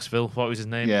Johnny Knoxville. What was his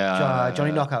name? Yeah.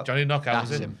 Johnny Knockout. Johnny Knockout, was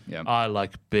it? him, yeah. I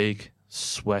like big,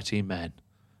 sweaty men.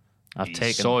 I've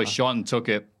taken. Saw his shot and took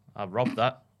it. I've robbed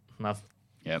that, and I've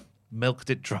milked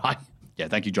it dry. Yeah,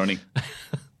 thank you, Johnny.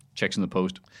 Checks in the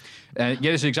post. This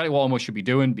is exactly what Omos should be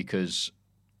doing, because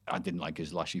I didn't like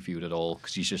his Lashley feud at all,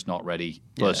 because he's just not ready.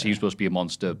 Plus, he's supposed to be a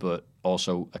monster, but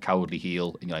also a cowardly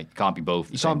heel. And you're like, can't be both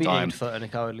at the same time. You can't be 8 foot and a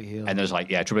cowardly heel. And there's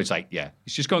Triple H's like,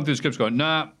 he's just going through the scripts going,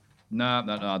 nah,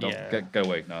 don't get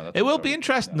away. No, that's It will be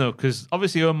interesting, though, because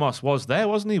obviously Omos was there,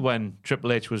 wasn't he, when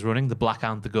Triple H was running the black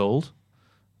and the gold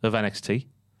of NXT?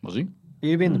 Was he?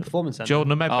 You'd be in the performance center.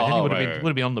 Jordan Omega, he would right.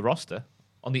 have been on the roster,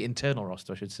 on the internal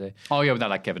roster, I should say. Oh, yeah, with that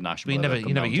like Kevin Nash. But he never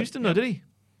used him, though, did he?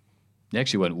 He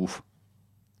actually went, oof.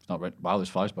 It's not right. Wow, this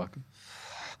flies back.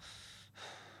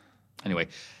 Anyway,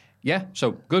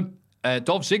 so good.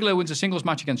 Dolph Ziggler wins a singles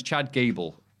match against Chad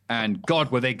Gable. And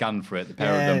God, were they gun for it, the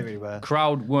pair of them. Everywhere.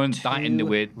 Crowd weren't that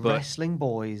into it. But wrestling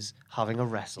boys having a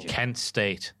wrestle. Kent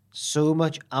State. So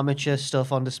much amateur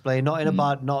stuff on display. Not in a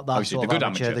bad, not that Obviously, sort the of good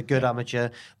amateur, the good amateur.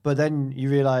 But then you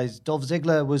realise Dolph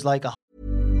Ziggler was like a...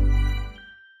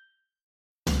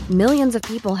 Millions of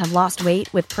people have lost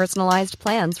weight with personalized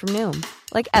plans from Noom.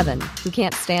 Like Evan, who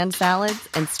can't stand salads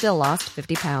and still lost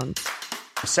 50 pounds.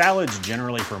 Salads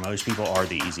generally for most people are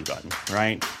the easy button,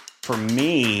 right? For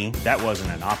me, that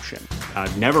wasn't an option.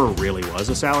 I never really was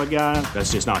a salad guy.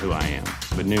 That's just not who I am.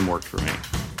 But Noom worked for me.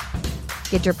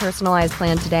 Get your personalized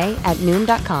plan today at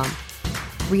Noom.com.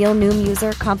 Real Noom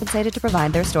user compensated to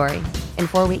provide their story. In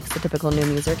 4 weeks, the typical Noom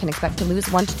user can expect to lose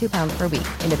 1 to 2 pounds per week.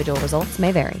 Individual results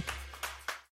may vary.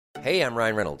 Hey, I'm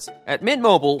Ryan Reynolds. At Mint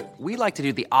Mobile, we like to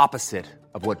do the opposite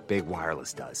of what Big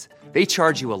Wireless does. They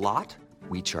charge you a lot,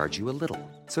 we charge you a little.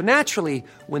 So naturally,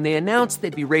 when they announced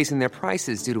they'd be raising their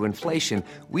prices due to inflation,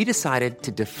 we decided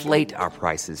to deflate our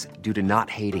prices due to not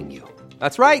hating you.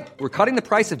 That's right. We're cutting the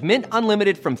price of Mint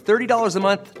Unlimited from $30 a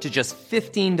month to just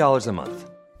 $15 a month.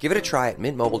 Give it a try at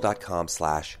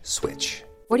mintmobile.com/switch.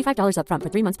 $45 up front for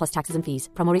 3 months plus taxes and fees.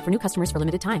 Promo rate for new customers for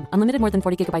limited time. Unlimited more than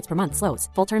 40 gigabytes per month. Slows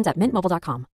full terms at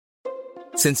mintmobile.com.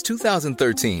 Since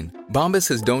 2013, Bombas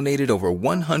has donated over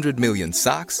 100 million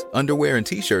socks, underwear, and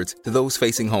T-shirts to those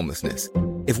facing homelessness.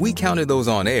 If we counted those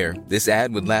on air, this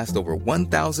ad would last over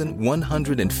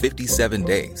 1,157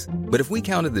 days. But if we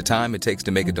counted the time it takes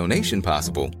to make a donation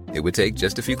possible, it would take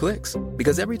just a few clicks.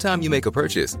 Because every time you make a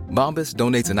purchase, Bombas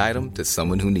donates an item to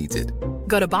someone who needs it.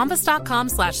 Go to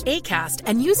bombas.com/ACAST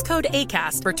and use code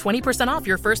ACAST for 20% off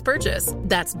your first purchase.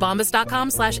 That's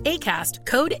bombas.com/ACAST,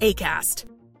 code ACAST.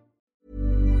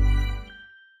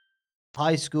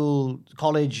 High school,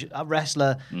 college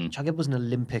wrestler. Chad Gable was an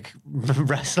Olympic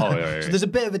wrestler. Oh, yeah. So there's a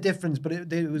bit of a difference, but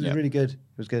it was really good.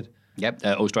 It was good. Yep.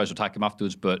 Oz tries to attack him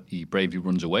afterwards, but he bravely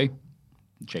runs away.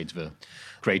 Shades of a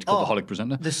great cultaholic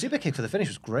presenter. The super kick for the finish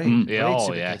was great. Yeah,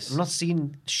 Great yes. kick. I've not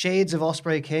seen shades of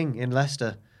Ospreay King in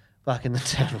Leicester back in the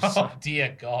day. Oh,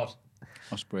 dear God.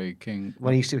 Ospreay King.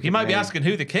 When he used to You might be asking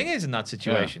who the king is in that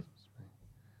situation.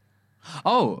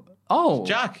 Oh.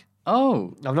 Jack.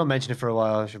 Oh. I've not mentioned it for a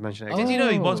while. I should mention it again. Did you know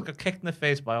he once got kicked in the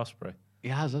face by Ospreay? He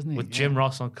has, hasn't he? With Jim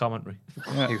Ross on commentary.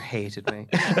 Who hated me.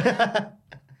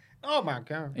 Oh, my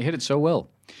God. He hit it so well.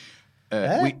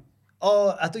 I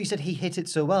thought you said he hit it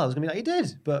so well. I was going to be like, he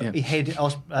did. But he hated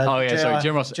it.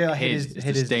 Jim Ross hit his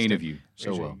disdain of you so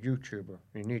He's well. a YouTuber.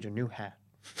 You need a new hat.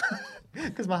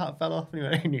 Because my hat fell off.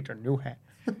 Anyway, you need a new hat.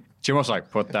 Jim Ross like,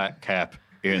 put that cap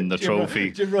in the trophy.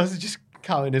 Jim Ross is just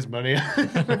counting his money.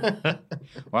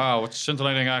 Wow, what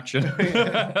scintillating action.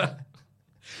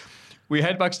 We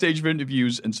head backstage for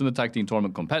interviews and some of the tag team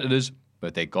tournament competitors,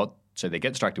 but they get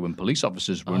distracted when police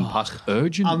officers run past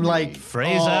urgently. I'm like,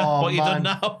 Fraser, what you done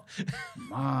now?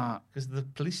 Because the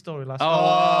police story last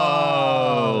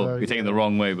Oh, you're taking it the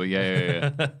wrong way, but yeah.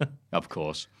 Of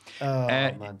course.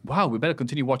 Man. Wow, we better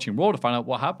continue watching Raw to find out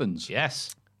what happens.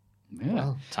 Yes. Yeah.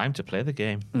 Well, time to play the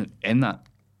game. In that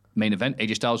main event,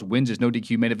 AJ Styles wins his no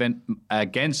DQ main event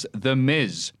against The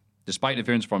Miz, despite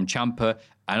interference from Ciampa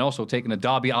and also taking a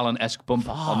Darby Allin-esque bump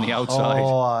on the outside.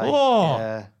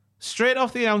 Yeah. Straight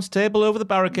off the announce table, over the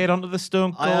barricade, onto the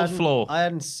Stone Cold floor.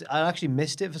 I actually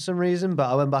missed it for some reason, but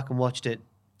I went back and watched it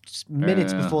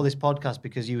minutes before this podcast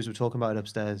because you were talking about it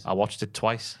upstairs. I watched it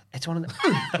twice. It's one of the...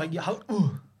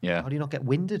 Yeah. How do you not get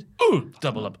winded?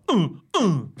 Double up. One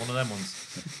of them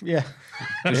ones. Yeah.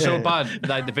 It was so bad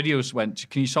that the videos went,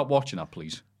 can you stop watching that,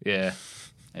 please? Yeah.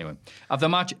 Anyway, after the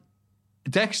match,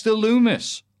 Dexter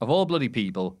Lumis, of all bloody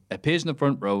people, appears in the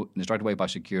front row and is dragged away by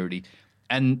security.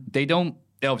 And they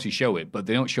obviously show it, but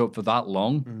they don't show it for that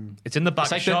long. It's in the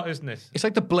back like shot, isn't it? It's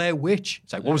like the Blair Witch.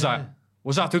 It's like, what was that?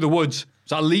 Was that through the woods? Was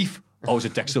that a leaf? Or was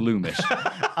it Dexter Lumis?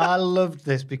 I loved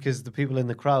this because the people in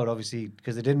the crowd, obviously,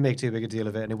 because they didn't make too big a deal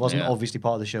of it and it wasn't obviously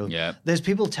part of the show. Yeah. There's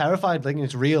people terrified, thinking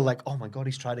it's real, like, oh my God,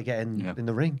 he's trying to get in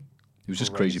the ring. He was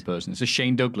just a crazy person. It's a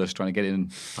Shane Douglas trying to get in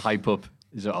to hype up.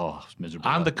 It's miserable.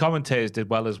 And the commentators did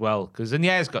well as well, because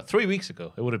it's got 3 weeks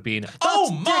ago, it would have been,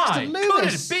 my,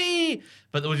 could it be?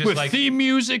 But it was just with like... theme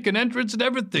music and entrance and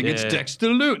everything. It's Dexter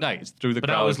Lumis. No, it's through the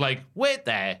crowd. But I was like, wait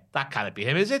there, that can't be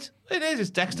him, is it? It is, it's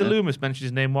Dexter Lumis. Mentioned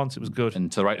his name once, it was good.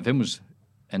 And to the right of him was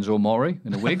Enzo Amore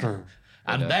in a wig.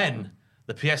 And then,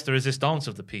 the pièce de résistance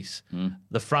of the piece,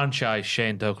 the franchise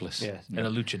Shane Douglas in a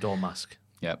luchador mask.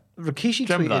 Yeah. Rikishi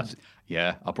Remember tweeted... that?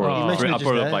 Yeah, I brought it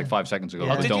up like 5 seconds ago.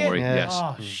 Yeah. But Did don't you? worry. Yeah. Yes.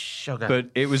 Oh, sugar. But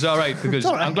it was all right because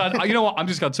I'm glad. You know what? I'm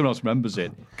just glad someone else remembers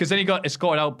it. Because then he got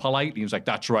escorted out politely. He was like,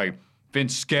 "That's right,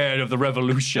 Vince scared of the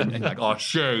revolution." And like, "Oh,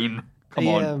 Shane, come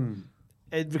on."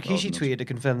 Rikishi tweeted to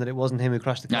confirm that it wasn't him who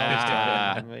crashed the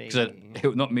car.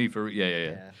 Not me for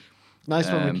yeah. Nice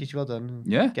one, Rikishi. Well done.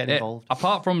 Yeah, Getting involved.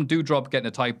 Apart from Doudrop getting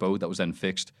a typo that was then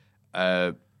fixed.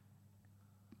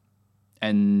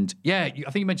 And yeah, I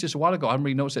think you mentioned this a while ago. I hadn't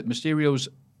really noticed it. Mysterio's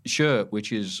shirt,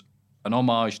 which is an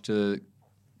homage to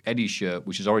Eddie's shirt,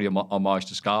 which is already a homage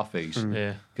to Scarface.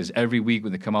 Yeah. Because every week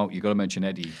when they come out, you got to mention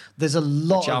Eddie. There's a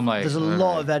lot. Like, there's a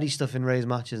lot of Eddie stuff in Ray's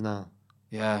matches now.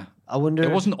 Yeah. I wonder. It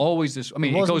wasn't always this. I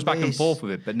mean, it goes back and forth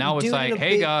with it, but now it's like,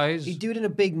 hey guys. You do it in a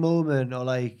big moment or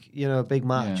like a big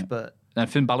match, but. And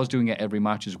Finn Balor's doing it every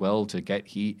match as well to get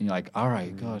heat, and you're like, all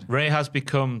right, God. Ray has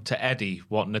become to Eddie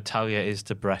what Natalya is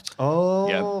to Brett.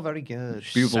 Oh, very good.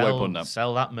 Beautiful way of putting that.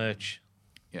 Sell that merch.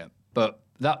 Yeah, but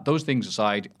those things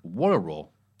aside, what a Raw.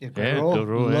 Yeah, good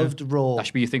Raw. Loved Raw. That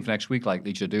should be your thing for next week, like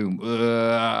Legion of Doom.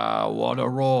 What a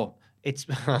Raw. It's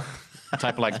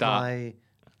type like that. My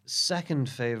second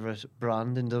favourite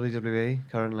brand in WWE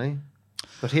currently.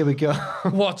 But here we go.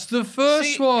 What's the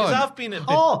first one? Because I've been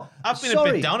a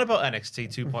bit down about NXT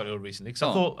 2.0 recently.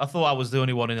 Because I thought I was the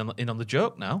only one in on the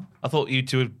joke. Now I thought you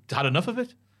two had had enough of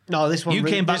it. No, this one. You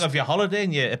came back off your holiday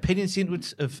and your opinion seemed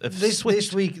to have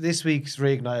switched. This week's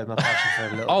reignited my passion for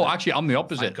a little. bit. Actually, I'm the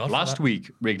opposite. Last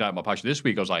week reignited my passion. This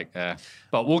week I was like,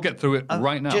 but we'll get through it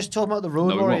right now. Just talking about the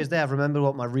Road Warriors there. I remember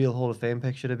what my real Hall of Fame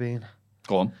pick should have been.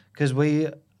 Go on. Because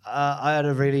I had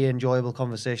a really enjoyable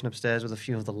conversation upstairs with a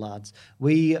few of the lads.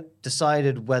 We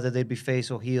decided whether they'd be face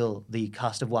or heel, the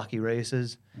cast of Wacky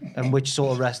Racers, and which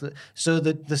sort of wrestler. So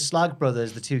the Slag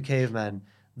Brothers, the two cavemen,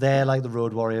 they're like the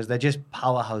Road Warriors. They're just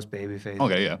powerhouse babyfaces.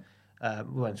 Okay, yeah.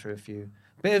 We went through a few.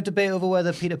 Bit of debate over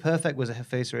whether Peter Perfect was a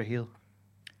face or a heel.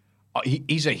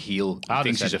 He's a heel. He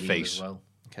thinks he's a face. Well.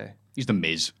 Okay. He's the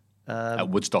Miz at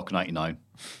Woodstock 99.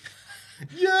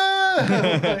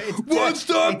 Yeah!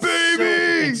 Woodstock,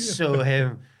 baby! It's so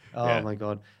him. Oh, my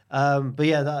God. But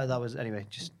yeah, that was... Anyway,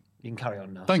 just... You can carry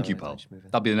on now. Thank you, pal.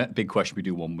 That'll be the big question we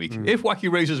do one week. If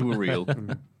Wacky Racers were real.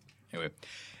 Anyway,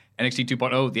 NXT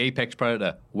 2.0, the Apex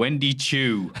Predator, Wendy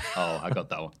Chu. Oh, I got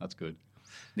that one. That's good.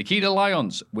 Nikita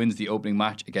Lyons wins the opening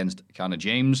match against Kiana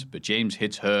James, but James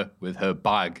hits her with her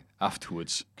bag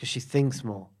afterwards. Because she thinks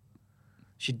more.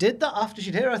 She did that after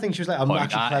she'd hit her. I think she was like, I'm Point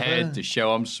actually that clever. head to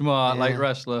show I'm smart like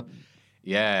wrestler.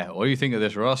 Yeah, what do you think of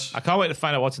this, Ross? I can't wait to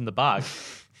find out what's in the bag.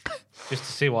 Just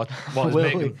to see what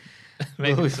is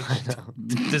making such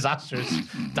disastrous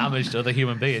damage to other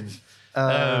human beings.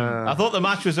 I thought the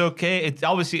match was okay.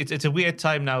 It's a weird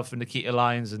time now for Nikita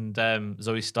Lyons and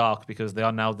Zoe Stark because they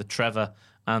are now the Trevor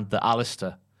and the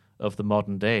Alistair of the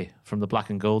modern day from the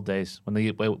Black and Gold days when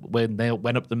they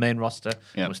went up the main roster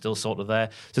and were still sort of there.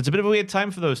 So it's a bit of a weird time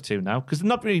for those two now because they've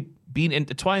not really been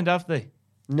intertwined, have they?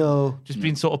 No. Just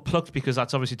been sort of plucked because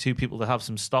that's obviously two people that have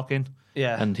some stock in.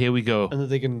 Yeah. And here we go. And that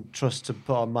they can trust to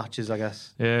put on matches, I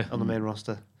guess. Yeah. On the main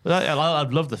roster. But I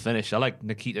love the finish. I like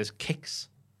Nikita's kicks.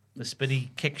 The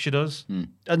spinny kick she does. And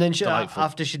then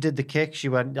after she did the kick, she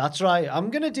went, that's right, I'm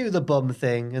going to do the bum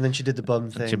thing. And then she did the bum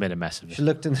thing. She made a mess of it. She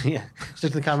looked in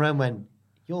the camera and went,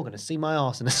 you're going to see my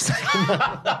arse in a second.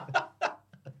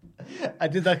 I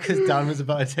did that because Dan was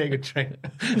about to take a drink.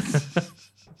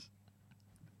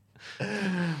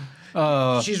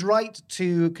 She's right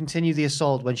to continue the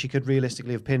assault when she could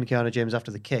realistically have pinned Kiana James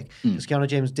after the kick. Because Kiana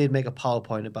James did make a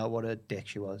PowerPoint about what a dick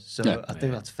she was. So I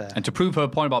think that's fair. And to prove her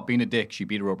point about being a dick, she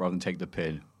beat her up rather than take the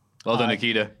pin. Well done,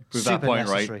 Nikita. Prove that point,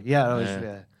 necessary. right?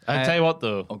 Yeah. I tell you what,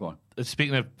 though. Oh, go on.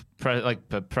 Speaking of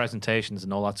presentations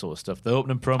and all that sort of stuff, the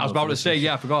opening promo. I was about to say,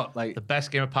 I forgot. Like the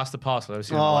best game of Pass the Parcel I've ever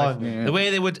seen in my life. Yeah. The way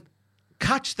they would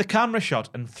catch the camera shot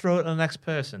and throw it to the next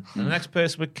person, and the next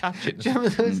person would catch it. Do you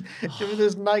remember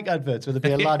those Nike adverts where there'd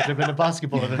be a lad dribbling a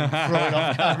basketball and then throw it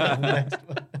off camera to the next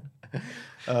one?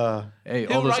 Hey,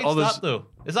 Who writes that though?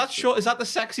 Is that the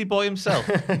sexy boy himself,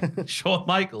 Shawn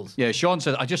Michaels? Yeah, Sean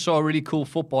says, I just saw a really cool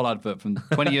football advert from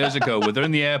 20 years ago where they're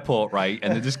in the airport, right?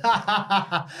 And they're just...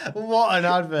 What an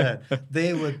advert.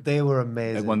 They were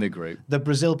amazing. They won the group. The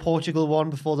Brazil-Portugal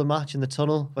one before the match in the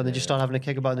tunnel, when they just start having a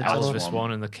kick about in the tunnel. Elvis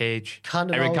one in the cage.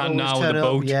 Eric Cantona with the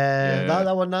boat. Yeah,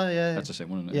 that one now, yeah. That's the same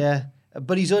one, isn't it? Yeah,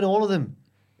 but he's on all of them.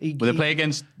 Will they play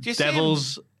against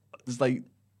devils? It's like...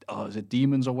 Oh, is it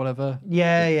demons or whatever?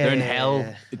 Yeah. They're in hell.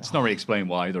 Yeah. It's not really explained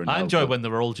why they're in hell. I enjoyed when they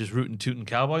were all just rooting, tooting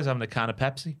cowboys, having a can of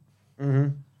Pepsi. Mm-hmm.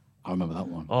 I remember that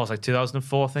one. Oh, it was like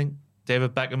 2004, I think.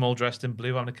 David Beckham all dressed in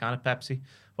blue, having a can of Pepsi,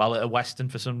 while at a Western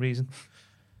for some reason.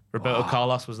 Roberto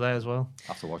Carlos was there as well.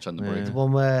 I have to watch on the break. The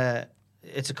one where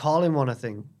it's a Carlin one, I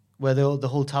think, where the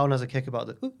whole town has a kick about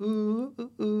the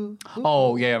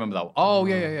Oh, yeah, I remember that one. Oh,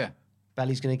 yeah.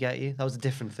 Belly's gonna get you. That was a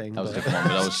different thing. That was a different one,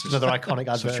 but that was another iconic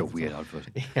advert. Such a weird advert.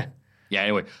 Yeah.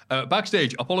 Anyway,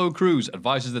 backstage, Apollo Crews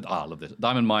advises that I love this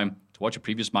Diamond Mine to watch a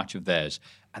previous match of theirs,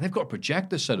 and they've got a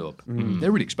projector set up. They're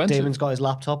really expensive. Damon's got his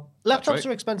laptop. Laptops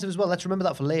are expensive as well. Let's remember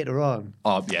that for later on.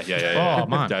 Oh yeah. Oh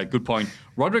man, yeah, good point.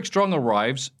 Roderick Strong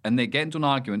arrives, and they get into an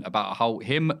argument about how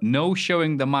him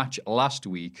no-showing the match last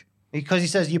week. Because he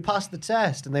says, you passed the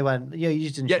test. And they went, yeah, you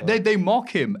just didn't show they mock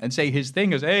him and say his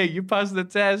thing is, hey, you passed the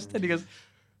test. And he goes,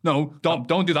 no, don't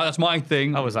do that. That's my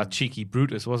thing. That was that cheeky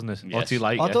Brutus, wasn't it? Yes. What's he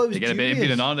like? I thought it was they get Julius. a bit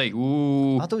impudent, aren't they?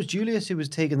 Ooh. I thought it was Julius who was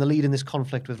taking the lead in this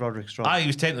conflict with Roderick Strong. He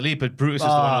was taking the lead, but Brutus is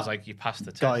the one who was like, you passed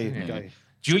the test. Got you.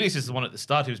 Julius is the one at the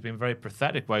start who's been very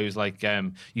pathetic, where he was like,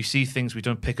 you see things we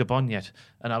don't pick up on yet.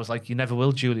 And I was like, you never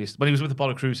will, Julius. When he was with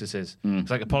Apollo Crews, this is.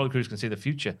 It's like Apollo Crews can see the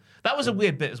future. That was a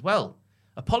weird bit as well.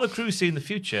 Apollo Crews seeing the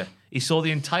future, he saw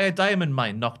the entire diamond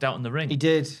mine knocked out in the ring. He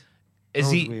did.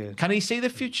 Can he see the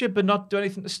future but not do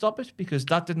anything to stop it? Because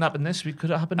that didn't happen this week. Could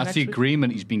it happen That's next the week?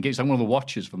 agreement he's been getting. It's like one of the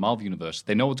watchers for Marvel Universe.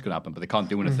 They know what's going to happen, but they can't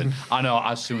do anything. I know,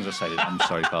 as soon as I said it, I'm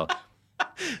sorry, pal.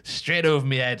 Straight over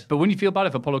me head. But when you feel bad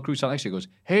if Apollo Crews sat next to you, goes,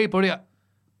 hey, buddy,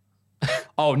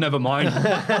 oh, never mind.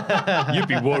 You'd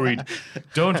be worried.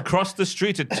 Don't cross the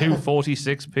street at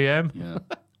 2:46 p.m. Yeah.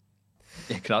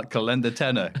 Can I lend the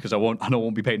tenner? Because I won't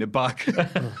be paying it back.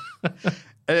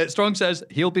 Strong says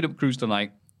he'll beat up Crews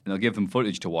tonight, and they'll give them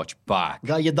footage to watch back.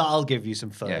 That'll give you some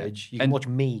footage. You can watch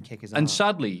me kick his ass. And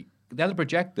sadly, they had a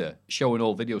projector showing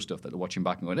all video stuff that they're watching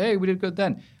back and going, hey, we did good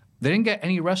then. They didn't get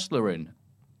any wrestler in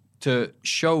to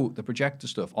show the projector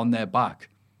stuff on their back.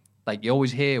 Like, you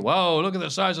always hear, wow, look at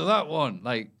the size of that one.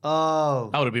 Like, that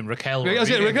would have been Raquel.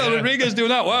 Raquel Rodriguez doing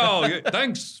that. Wow,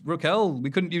 thanks, Raquel. We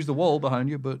couldn't use the wall behind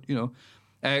you, but,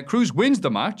 Crews wins the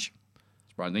match,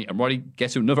 surprisingly, and Roddy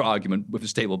gets into another argument with the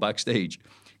stable backstage.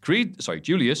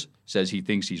 Julius says he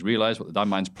thinks he's realised what the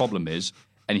Diamond Mine's problem is,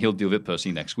 and he'll deal with it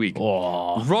personally next week.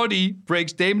 Oh. Roddy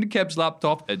breaks Damon Kep's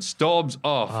laptop and storms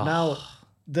off. Now,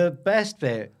 the best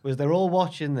bit was they're all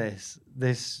watching this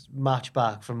match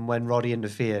back from when Roddy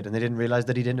interfered, and they didn't realise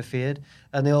that he'd interfered,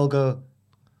 and they all go,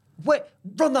 wait,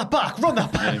 run that back.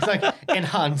 It's like,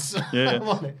 enhance.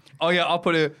 Yeah. Oh, yeah, I'll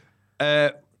put it.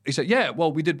 He said, yeah,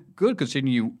 well, we did good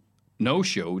considering you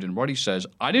no-showed. And Roddy says,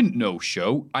 I didn't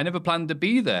no-show. I never planned to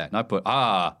be there. And I put,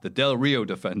 the Del Rio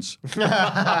defense.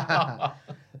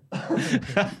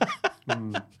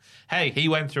 Hey, he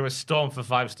went through a storm for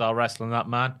 5-star wrestling, that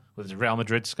man, with his Real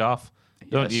Madrid scarf.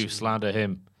 Don't you slander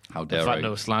him. How dare In fact, I?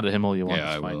 no, slander him all you want.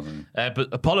 Yeah, it's I fine. will. But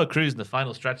Apollo Crews in the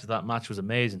final stretch of that match was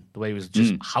amazing. The way he was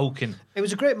just howking. It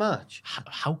was a great match.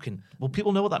 Howking. Well,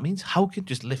 people know what that means. Howking,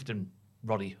 just lifting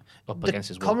Roddy up against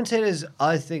his wall. Commentators,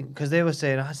 I think, because they were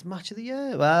saying, it's match of the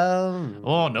year. Well...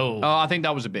 Oh, no. Oh, I think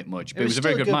that was a bit much, but it was a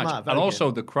very good match. And also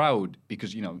the crowd,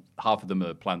 because, half of them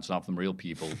are plants and half of them are real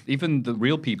people. Even the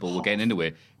real people were getting into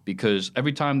it, because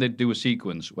every time they do a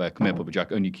sequence where, come here, Papa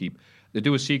Jack, only keep... They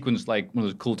do a sequence like one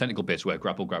of those cool technical bits where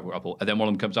grapple, and then one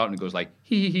of them comes out and it goes like,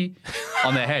 hee,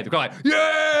 on their head. They're like,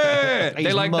 yeah!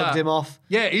 He's like mugged him off.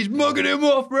 Yeah, he's mugging him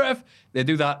off, ref. They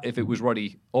do that if it was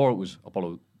Roddy or it was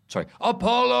Apollo.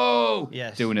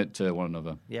 Yes. Doing it to one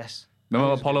another. Yes.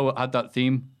 Remember Apollo had that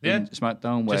theme in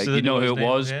SmackDown where you know who it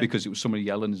was because it was somebody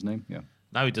yelling his name? Yeah.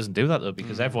 Now he doesn't do that, though,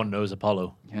 because everyone knows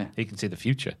Apollo. Yeah. He can see the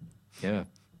future. Yeah.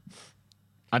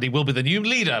 And he will be the new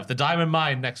leader of the Diamond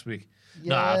Mine next week.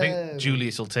 Yeah. Nah, I think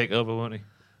Julius will take over, won't he?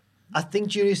 I think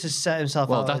Julius has set himself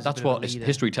Well, out as a that's bit of what a leader.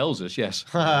 history tells us, yes.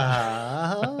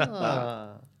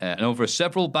 And over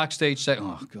several backstage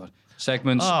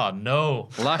segments. Oh, no.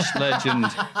 Lash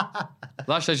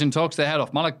Legend talks their head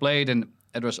off Malik Blade and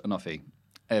Edris Enofi.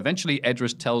 Eventually,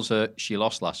 Edris tells her she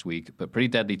lost last week, but Pretty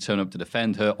Deadly turn up to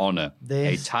defend her honor.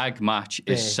 A tag match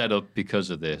is set up because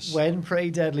of this. When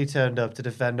Pretty Deadly turned up to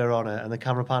defend her honor and the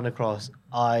camera panned across,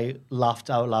 I laughed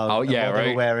out loud at what they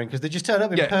were wearing, because they just turned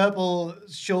up in purple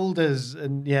shoulders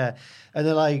and and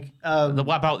they're like...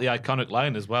 What about the iconic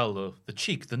line as well, though? The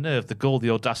cheek, the nerve, the gall, the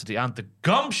audacity, and the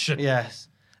gumption. Yes.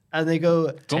 And they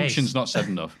go... Gumption's not said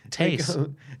enough. Taste.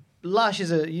 Lash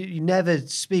is you never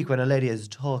speak when a lady is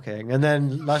talking. And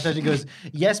then Lash Legend goes,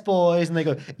 yes, boys. And they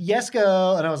go, yes,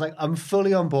 girl. And I was like, I'm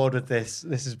fully on board with this.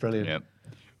 This is brilliant. Yeah.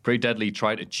 Pretty Deadly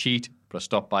tried to cheat, but are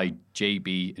stopped by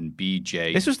JB and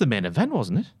BJ. This was the main event,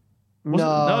 wasn't it?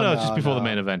 No, just before the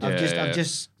main event.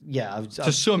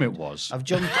 To some it was. I've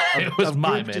jumped. It was I've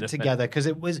my grouped main it together because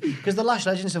the Lash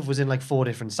Legend stuff was in like 4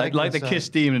 different segments. Like the Kiss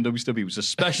Demon in WCW was a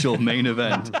special main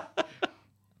event.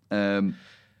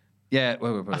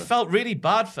 I felt really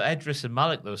bad for Edris and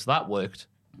Malik though, so that worked.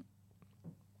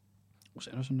 Was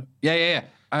it Edris? Yeah.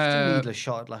 Just a needless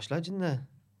shot at Lash Legend there.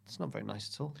 It's not very nice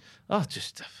at all. Oh,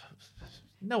 just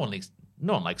no one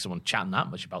likes someone chatting that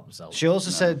much about themselves. She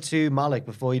also said to Malik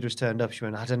before Idris turned up, she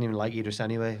went, I didn't even like Idris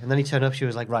anyway. And then he turned up, she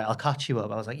was like, right, I'll catch you up.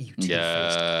 I was like, you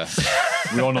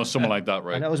two-faced. We all know someone like that,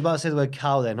 right? And I was about to say the word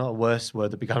cow there, not a worse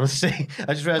word that began with C.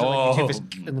 I just realised I was like, you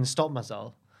two-faced, and then stopped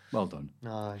myself. Well done.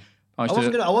 No. I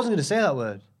wasn't going to say that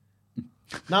word.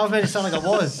 Now I've made it sound like I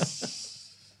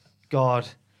was. God.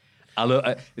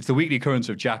 It's the weekly occurrence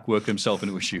of Jack working himself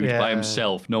into a shoot by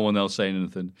himself, no one else saying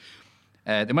anything.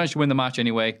 They managed to win the match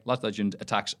anyway. Lash Legend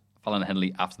attacks Fallon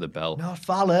Henley after the bell. Not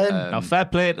Fallon. Now, fair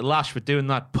play to Lash for doing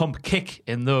that pump kick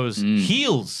in those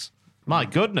heels. My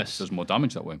goodness. Does more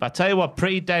damage that way. But I tell you what,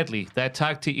 Pretty Deadly, their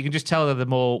tag team, you can just tell they're the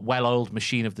more well-oiled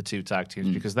machine of the two tag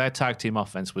teams because their tag team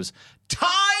offense was tight.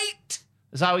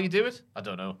 Is that how you do it? I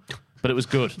don't know. But it was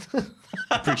good.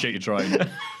 Appreciate you trying.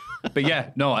 But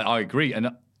yeah, no, I agree. And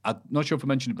I'm not sure if I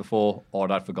mentioned it before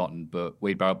or I'd forgotten, but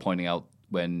Wade Barrett pointing out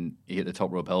when he hit the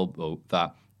top rope elbow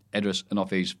that Edris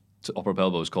Enofi's upper rope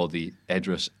elbow is called the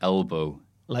Edris elbow.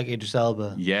 Like Idris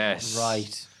Elba. Yes.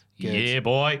 Right. Good. Yeah,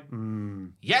 boy.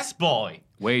 Yes, boy.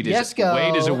 Wade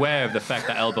is aware of the effect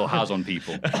that elbow has on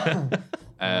people.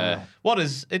 What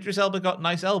is Idris Elba got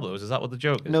nice elbows? Is that what the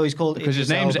joke is? No, he's called because Idris his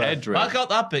name's Elba. Edris. I got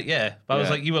that bit, yeah. But I was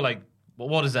like, you were like, well,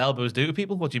 what does the elbows do to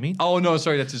people? What do you mean? Oh no,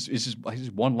 sorry, that's his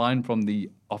one line from the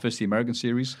Office, the American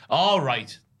series. Oh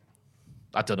right.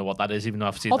 I don't know what that is, even though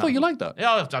I've seen. I thought you liked that.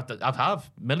 Yeah, I've have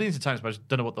millions of times, but I just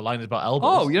don't know what the line is about elbows.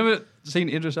 Oh, you never seen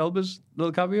Idris Elba's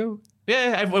little cameo?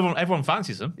 Yeah, everyone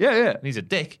fancies him. Yeah. And he's a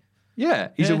dick. Yeah,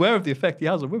 he's aware of the effect he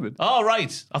has on women. Oh,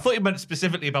 right. I thought you meant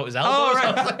specifically about his elbows. Oh,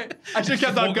 right. I just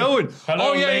kept that going.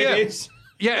 Hello, ladies.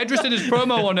 Yeah, Idris did his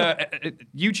promo on a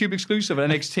YouTube exclusive at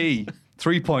NXT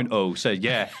 3.0 said,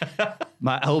 yeah,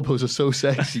 my elbows are so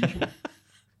sexy.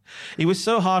 He was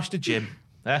so harsh to Jim.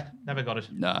 Never got it.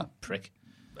 Nah. Prick.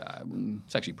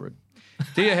 Sexy prick.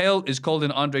 Thea Hale is called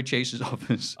in Andre Chase's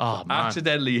office. Oh, man.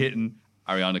 Accidentally hitting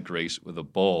Ariana Grace with a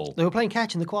ball. They were playing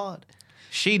catch in the quad.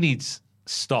 She needs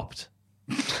stopped.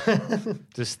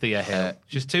 Just Thea Hale.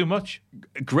 She's too much.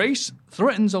 Grace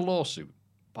threatens a lawsuit,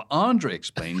 but Andre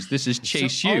explains this is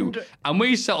Chase U, and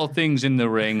we settle things in the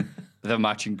ring. The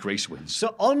match and Grace wins.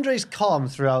 So Andre's calm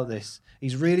throughout this.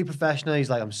 He's really professional.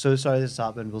 He's like, I'm so sorry this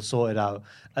happened. We'll sort it out.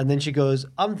 And then she goes,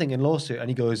 I'm thinking lawsuit. And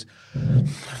he goes,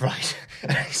 right.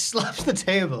 And he slaps the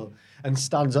table and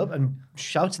stands up and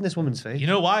shouts in this woman's face. You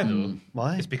know why, though?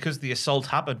 Why? It's because the assault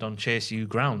happened on Chase U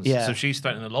grounds. Yeah. So she's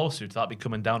threatening a lawsuit. That'd be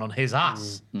coming down on his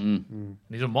ass. And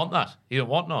he doesn't want that. He don't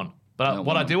want none. But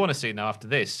what I do want to see now after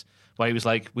this, where he was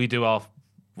like, we do our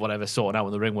whatever, sorting out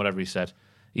in the ring, whatever he said,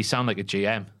 he sounded like a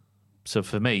GM. So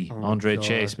for me, Andre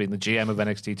Chase being the GM of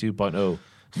NXT 2.0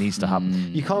 needs to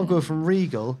happen. You can't go from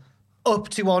Regal up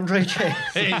to Andre Chase.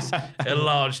 It's a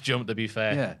large jump, to be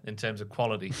fair, in terms of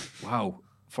quality. Wow.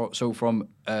 So from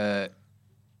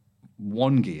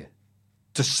 1 gear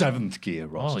to 7th gear,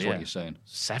 Ross, is what you're saying.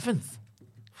 7th?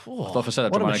 I thought if I said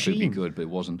that dramatically, it'd be good, but it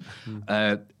wasn't.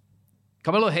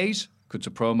 Carmelo Hayes, cuts a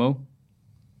promo,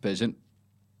 but isn't.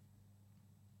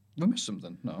 We missed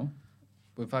something. No.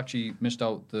 We've actually missed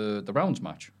out the rounds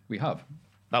match. We have.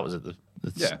 That was at the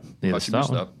near the start.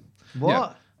 Missed that.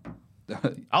 What? Yeah.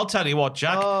 I'll tell you what,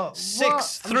 Jack.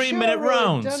 6 3-minute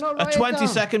rounds. A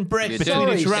 20-second break between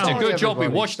each round. It's a good job we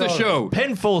watched the show.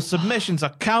 Pinfall submissions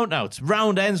are countouts.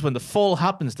 Round ends when the fall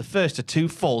happens. The first of 2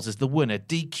 falls is the winner.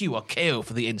 DQ or KO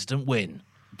for the instant win.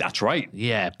 That's right.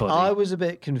 Yeah, buddy. I was a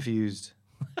bit confused.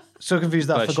 So confused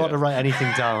that I Bless forgot you. to write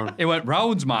anything down. It went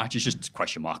rounds match. It's just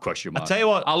question mark, question mark. I tell you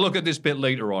what, I'll look at this bit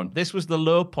later on. this was the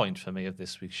low point for me of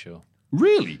this week's show.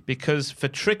 Really? Because for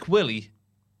Trick Willie,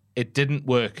 it didn't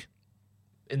work.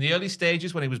 In the early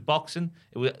stages when he was boxing,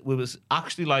 it was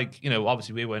actually like,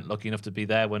 obviously we weren't lucky enough to be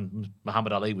there when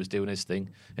Muhammad Ali was doing his thing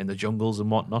in the jungles and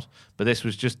whatnot, but this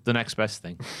was just the next best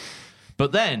thing.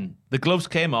 But then the gloves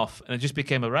came off and it just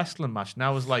became a wrestling match.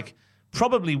 Now it was like,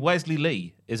 probably Wesley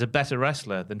Lee is a better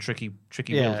wrestler than Tricky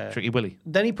Willie.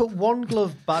 Then he put one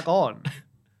glove back on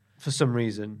for some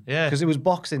reason. Yeah. Because it was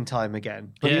boxing time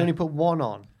again. But he Yeah. only put one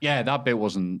on. Yeah, that bit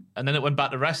wasn't. And then it went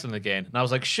back to wrestling again. And I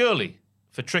was like, surely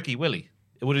for Tricky Willie,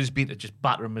 it would have just been to just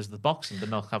batter him as the boxing, but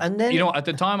not have. And then At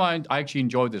the time, I actually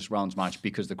enjoyed this rounds match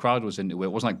because the crowd was into it.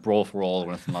 It wasn't like brawl for all or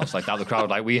anything else like that. The crowd was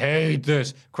like, we hate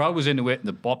this. Crowd was into it and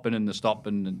the bopping and the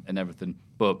stopping and everything.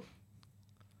 But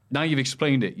now you've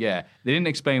explained it, yeah. They didn't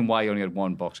explain why you only had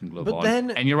one boxing glove But on. then-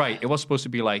 And you're right, it was supposed to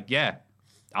be like, yeah,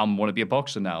 I want to be a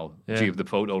boxer now. Yeah. Gee, of the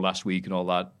photo last week and all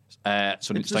that.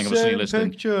 Sonny, it's the Sting of a Sonny same Liston.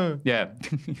 picture. Yeah.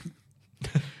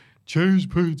 Cheese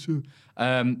pizza.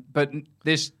 But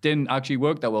this didn't actually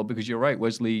work that well because you're right.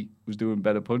 Wesley was doing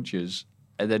better punches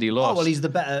and then he lost. Oh, well, he's the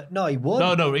better. No, he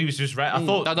won. No, he was just right. I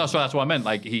thought That's what I meant.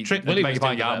 Like Trick Willie was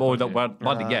doing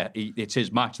it's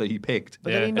his match that he picked.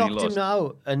 But then he and knocked lost. him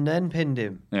out and then pinned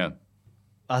him. Yeah.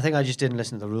 I think I just didn't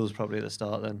listen to the rules properly at the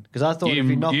start then. Because I thought if he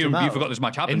You, knocked him out... you forgot this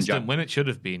match happened, instant Jack. win. It should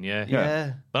have been, yeah.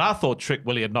 Yeah. But I thought Trick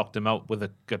Willie had knocked him out with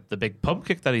the big pump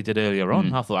kick that he did earlier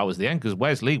on. I thought that was the end because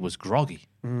Wesley was groggy.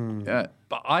 Yeah,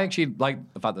 but I actually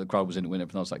like the fact that the crowd was into it and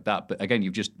everything else like that. But again,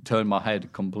 you've just turned my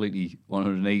head completely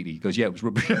 180 because it was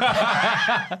rubbish.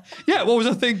 Yeah, what was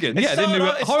I thinking? They didn't do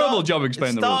a horrible job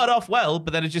explaining it the rules. started off well,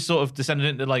 but then it just sort of descended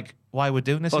into like why we're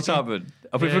doing this. What's again. happened?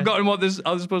 Have we Yeah. forgotten how this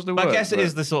is supposed to work? But I guess it But-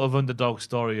 is the sort of underdog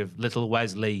story of little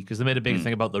Wesley because they made a big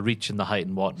thing about the reach and the height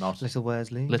and whatnot. Little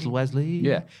Wesley. Little Wesley.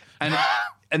 Yeah,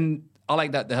 and I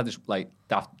like that they had this like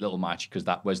daft little match because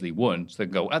that Wesley won. So they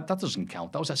can go, that doesn't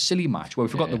count. That was a silly match where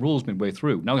we forgot the rules midway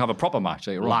through. Now we have a proper match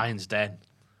later on. Lion's Den.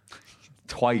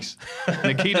 Twice.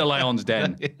 Nikita Lyon's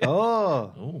Den.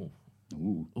 Oh.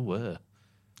 Ooh.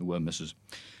 Ooh, misses.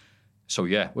 So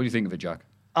yeah, what do you think of it, Jack?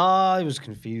 I was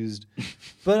confused.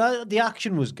 But the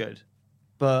action was good.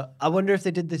 But I wonder if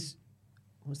they did this...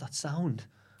 What was that sound?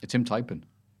 It's him typing.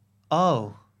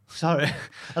 Oh, sorry.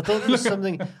 I thought there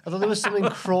was something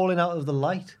crawling out of the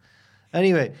light.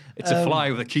 Anyway. It's a fly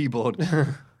with a keyboard.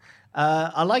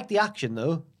 I like the action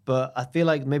though, but I feel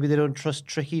like maybe they don't trust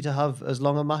Tricky to have as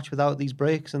long a match without these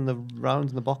breaks and the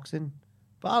rounds and the boxing.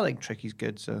 But I think Tricky's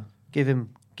good, so give him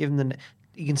the...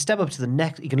 He can step up to the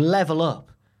next... He can level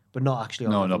up, but not actually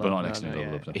on No, level but up. not next to No, level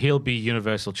yeah. up. then. He'll be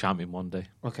Universal Champion one day.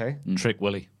 Okay. Trick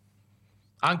Willie.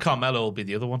 And Carmelo will be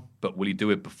the other one. But will he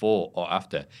do it before or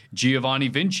after? Giovanni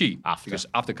Vinci. Because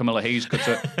after Camilla Hayes cuts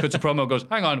a promo, goes,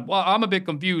 hang on, well, I'm a bit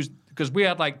confused because we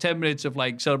had like 10 minutes of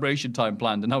like celebration time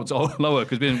planned and now it's all lower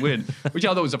because we didn't win, which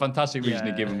I thought was a fantastic reason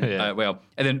to give him. And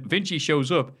then Vinci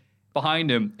shows up behind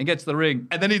him and gets the ring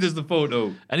and then he does the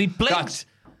photo. And he blinked.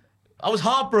 I was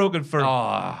heartbroken for him.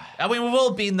 I mean, we've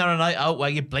all been there a night out where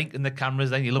you blink in the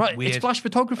cameras, then you look Right, weird. it's flash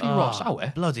photography, Ross. Ow,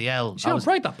 eh? Bloody hell. See how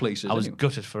bright that place is. I was anyway?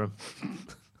 gutted for him.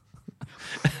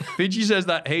 Vinci says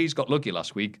that Hayes got lucky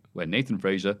last week when Nathan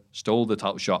Fraser stole the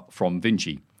title shot from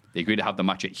Vinci. They agreed to have the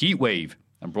match at Heatwave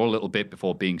and brought a little bit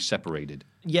before being separated.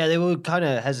 Yeah, they were kind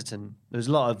of hesitant. There was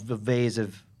a lot of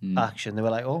evasive action. They were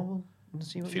like, oh,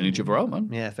 let's see what Feeling each other out, man.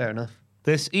 Yeah, fair enough.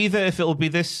 Either if it'll be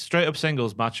this straight up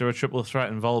singles match or a triple threat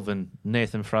involving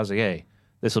Nathan Frazier,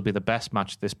 this will be the best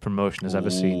match this promotion has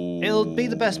ever seen. It'll be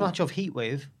the best match of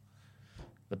Heatwave.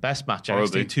 The best match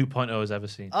Probably. NXT 2.0 has ever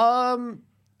seen.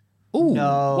 Ooh,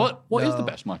 No, what is no. the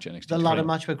best match NXT? The ladder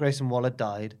match where Grayson Waller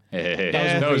died. Hey,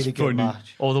 That was a really good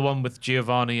match. Or the one with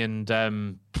Giovanni and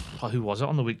who was it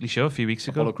on the weekly show a few weeks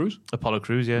ago? Apollo Crews? Apollo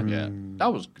Crews, yeah. Yeah,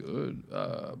 that was good.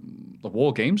 The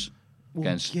War Games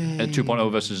against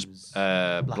 2.0 versus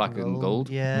Black and Gold.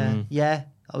 Yeah, yeah,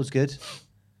 that was good.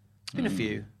 There's been a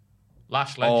few.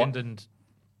 Lash Legend and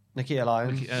Nikita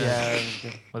Lyons. Yeah.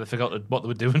 well, they forgot what they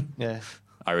were doing. Yeah.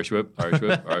 Irish Whip, Irish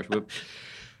Whip.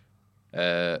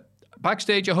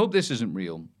 Backstage, I hope this isn't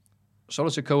real. Solo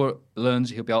Sikoa learns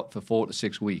he'll be out for 4 to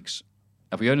 6 weeks.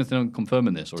 Have we heard anything on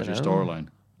confirming this, or is it a storyline?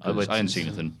 I didn't see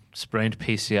anything. Sprained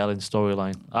PCL in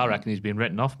storyline. I reckon he's been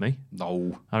written off, me.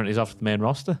 No. I reckon he's off the main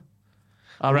roster.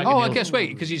 I reckon I guess wait,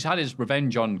 because he's had his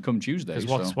revenge on come Tuesday.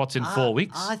 Because what's in 4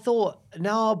 weeks? I thought,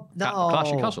 no.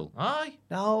 Clash of Castle. Aye.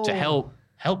 No. To help.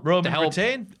 Roman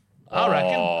retain. I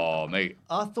reckon. Oh, mate.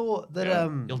 I thought that,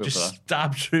 You'll just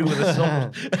stab through with a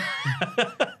sword.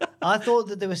 I thought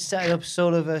that they were setting up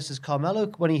Solo versus Carmelo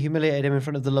when he humiliated him in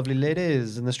front of the lovely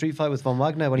ladies in the street fight with Von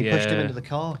Wagner when he pushed him into the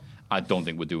car. I don't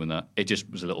think we're doing that. It just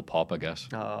was a little pop, I guess.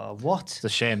 What? It's a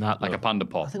shame that. Like a panda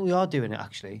pop. I think we are doing it,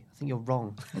 actually. I think you're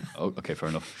wrong. Oh, okay, fair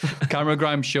enough. Cameron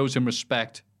Grimes shows him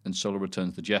respect, and Solo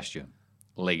returns the gesture.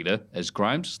 Later, as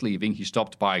Grimes is leaving, he's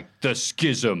stopped by the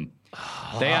Schism.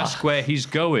 They ask where he's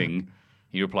going.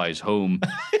 He replies, home,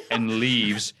 and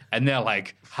leaves. And they're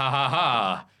like, ha ha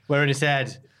ha. We're in his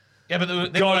head. Yeah,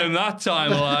 but got him that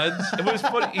time, lads. It was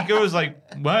funny. He goes like,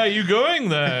 "Where are you going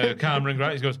there, Cameron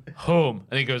Grimes?" He goes, "Home,"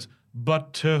 and he goes,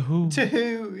 "But to who?" To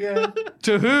who? Yeah.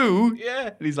 To who? Yeah.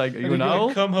 And he's like, "Are you And an he goes,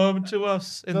 owl?" Come home to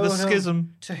us in No, the no.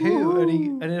 Schism. To who?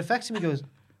 And it affects him. He goes,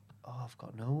 "Oh, I've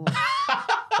got no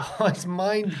one." It's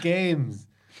mind games.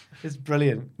 It's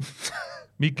brilliant.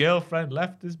 Me girlfriend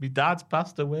left us. Me dad's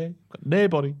passed away. Got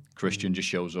nobody. Christian just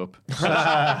shows up,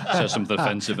 says something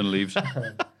offensive, and leaves.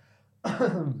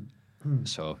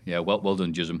 So, yeah, well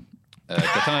done, Jism.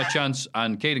 Katana Chance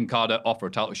and Caden Carter offer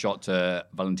a title shot to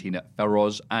Valentina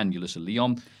Feroz and Yulisa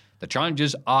Leon. The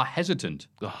challengers are hesitant,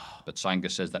 but Sanga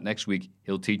says that next week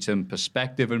he'll teach them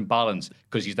perspective and balance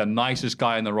because he's the nicest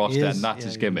guy in the roster, and that's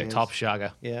his gimmick. Top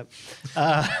shagger. Yeah.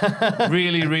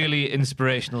 Really, really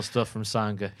inspirational stuff from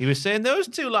Sanga. He was saying those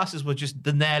two lasses were just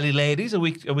the Nelly ladies a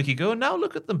week ago. Now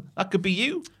look at them. That could be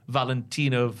you,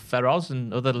 Valentino Feroz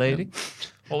and other lady.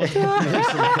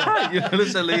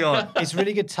 Yulisa Leon. It's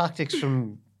really good tactics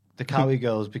from the Cowie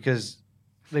girls because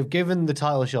they've given the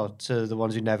title shot to the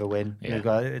ones who never win. Yeah. They've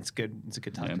got, it's good. It's a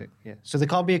good tactic. Yeah. So they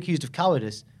can't be accused of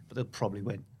cowardice, but they'll probably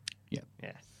win. Yeah.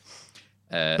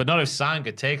 But not if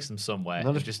Sanga takes them somewhere.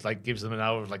 Not if just like gives them an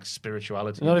hour of like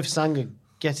spirituality. Not if Sanga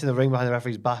gets in the ring behind the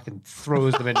referee's back and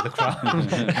throws them into the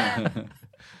crowd. Do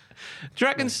you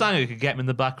reckon Sanga could get him in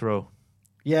the back row?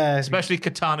 Yeah. Especially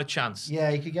Katana Chance. Yeah,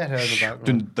 you could get her in the back row.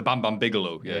 Doing the Bam Bam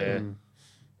Bigelow. Yeah.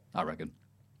 I reckon.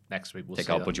 Next week we'll Take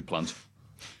see out that. budget plans.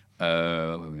 Where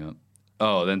are we at?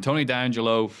 Oh, then Tony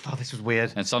D'Angelo. Oh, this was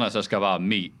weird. And Santos Escobar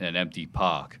meet in an empty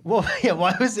park. Well, yeah,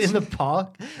 why was it in the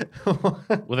park?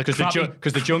 With a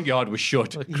Because the junkyard was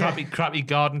shut. crappy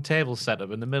garden table set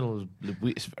up in the middle.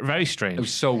 It's very strange. It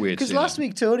was so weird. Because last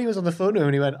week Tony was on the phone to him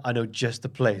and he went, "I know just the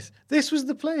place. This was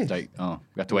the place." Like, we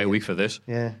have to wait a week for this.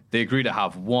 Yeah. They agreed to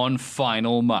have one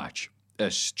final match, a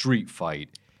street fight.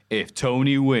 If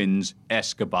Tony wins,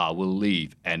 Escobar will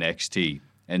leave NXT,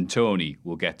 and Tony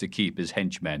will get to keep his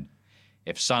henchmen.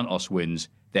 If Santos wins,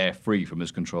 they're free from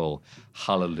his control.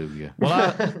 Hallelujah.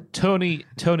 Well, Tony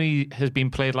has been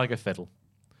played like a fiddle.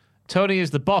 Tony is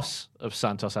the boss of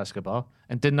Santos Escobar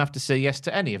and didn't have to say yes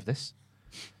to any of this.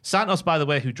 Santos, by the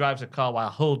way, who drives a car while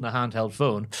holding a handheld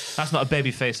phone, that's not a baby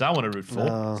face I want to root for.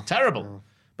 No, it's terrible.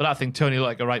 But I think Tony looked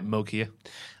like a right mug here.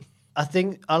 I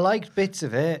think I liked bits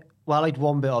of it. Well, I liked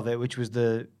one bit of it, which was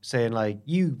the saying like,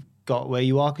 "You got where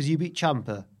you are because you beat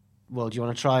Ciampa. Well, do you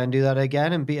want to try and do that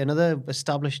again and beat another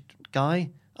established guy?"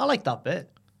 I like that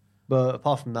bit. But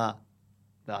apart from that,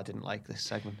 I didn't like this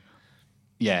segment.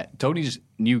 Yeah, Tony's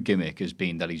new gimmick has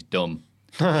been that he's dumb.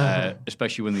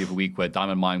 Especially when the other week where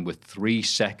Diamond Mine were 3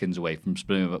 seconds away from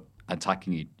splitting up,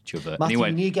 attacking each other. Matthew, and he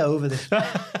went, you need to get over this.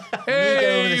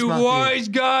 "Hey, you wise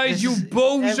guys, you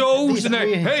bozos!" And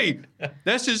every- hey,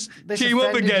 let's just This team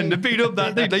up offended again you. to beat up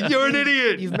that thing. Like, you're an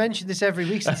idiot. You've mentioned this every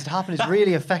week since it happened. It's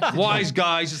really affected Wise you.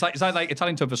 guys, it's like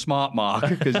Italian term for smart mark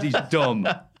because he's dumb.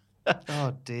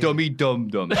 Oh, dear. Dummy dum.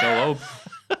 So I hope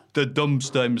the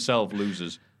dumpster himself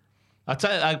loses. I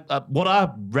tell you, what I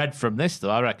read from this,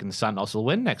 though, I reckon Santos will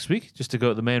win next week just to go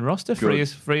to the main roster, free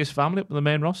his family up in the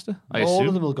main roster. I All assume.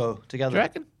 of them will go together. Do you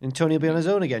reckon? And Tony will be on his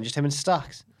own again, just him and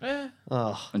Stacks. Yeah.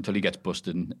 Oh. Until he gets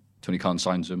busted and Tony Khan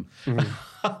signs him.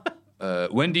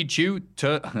 Wendy Chu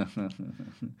turns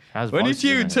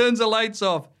the lights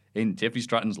off in Tiffany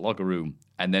Stratton's locker room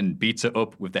and then beats her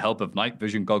up with the help of night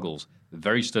vision goggles.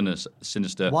 Very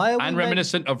sinister Why are we and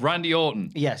reminiscent of Randy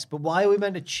Orton. Yes, but why are we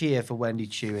meant to cheer for Wendy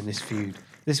Chu in this feud?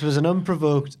 This was an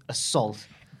unprovoked assault.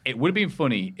 It would have been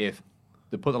funny if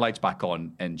they put the lights back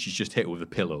on and she's just hit her with a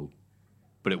pillow.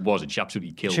 But it wasn't. She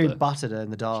absolutely killed Chu her. battered her in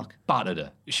the dark. Battered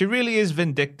her. She really is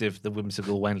vindictive, the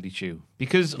whimsical Wendy Chu,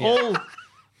 because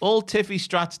all Tiffy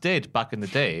Strats did back in the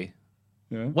day.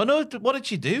 Yeah. Well, no, what did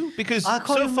she do? Because I can't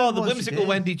so remember far, the what she whimsical did.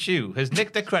 Wendy Chu has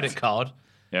nicked her credit card.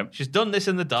 Yep. She's done this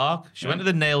in the dark. She went to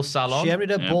the nail salon. She emptied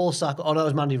her ball sack. Oh, no, it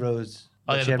was Mandy Rose.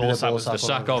 Oh, yeah, She the emptied ball her sack was the on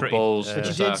sack her. of balls. But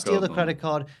she the did sack steal of- the credit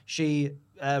card. She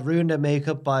ruined her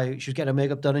makeup by... She was getting her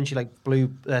makeup done and she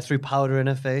threw powder in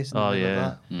her face. And Oh, things like yeah.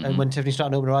 that. Mm-hmm. And when Tiffany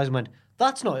Stratton opened her eyes and went,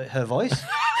 "That's not her voice."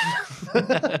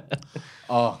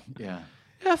 Oh, yeah.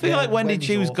 Yeah, I feel like Wendy Wendy's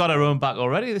Chu's awful. got her own back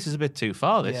already. This is a bit too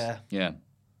far, this. Yeah. Yeah.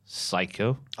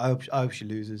 Psycho. I hope she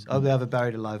loses. I hope they have a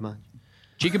buried alive match.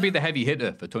 She could be the heavy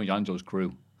hitter for Tony D'Angelo's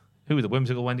crew. Who, the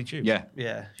whimsical Wendy Chu? Yeah.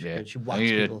 Yeah. Yeah. She whacks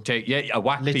people. I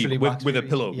whack Literally people whacks with a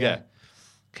people. pillow. Yeah. Yeah.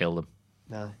 Kill them.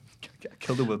 No.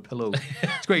 Killed her with a pillow.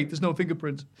 It's great. There's no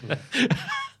fingerprints.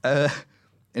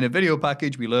 In a video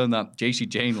package, we learned that JC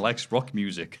Jane likes rock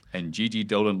music and Gigi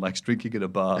Dolan likes drinking at a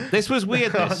bar. This was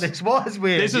weird. This was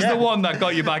weird. This is the one that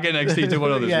got you back in NXT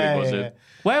 2.0 this week, was it?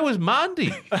 Where was Mandy?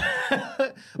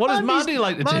 What does Mandy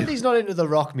like to do? Mandy's not into the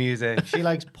rock music. She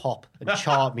likes pop and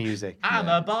chart music. I'm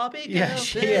a Barbie girl.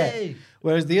 Yeah.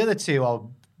 Whereas the other two are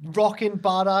rocking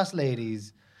badass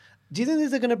ladies. Do you think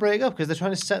they're going to break up because they're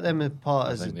trying to set them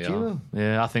apart as a duo?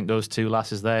 Yeah, I think those two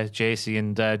lasses there, JC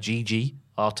and Gigi,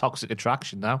 are toxic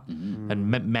attraction now. And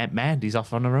Mandy's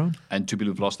off on her own. And two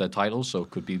people have lost their titles, so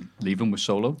could be leaving with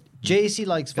Solo. JC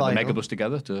likes Get vinyl. the Megabus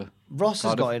together to Ross has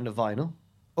Cardiff. got into vinyl.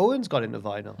 Owen's got into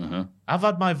vinyl. I've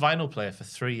had my vinyl player for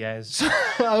 3 years.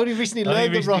 I only recently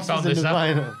learned that Ross was into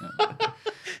vinyl.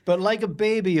 But like a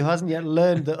baby who hasn't yet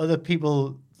learned that other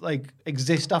people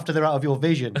exist after they're out of your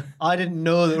vision, I didn't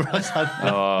know that Ross had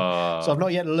that. So I've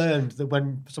not yet learned that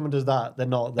when someone does that, they're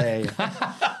not there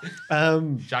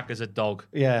yet. Jack is a dog.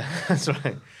 Yeah, that's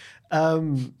right.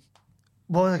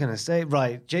 What was I going to say?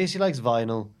 Right, JC likes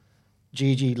vinyl.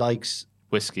 Gigi likes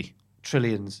whiskey.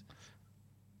 Trillions.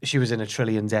 She was in a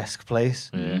Trillions-esque place.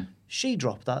 Yeah. She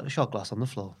dropped that shot glass on the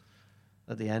floor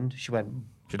at the end. She went,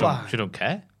 She "Bah." don't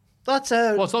care. That's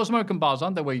Well, it's those American bars,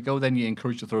 aren't they, where you go, then you're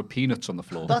encouraged to throw peanuts on the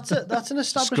floor. That's an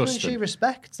establishment Disgusting. she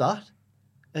respects that,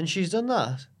 and she's done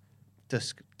that.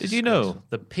 Did you know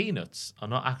the peanuts are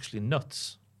not actually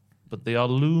nuts, but they are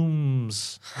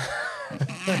looms?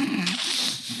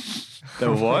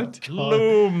 The what?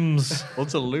 Looms.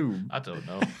 What's a loom? I don't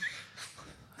know.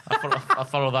 I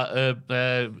follow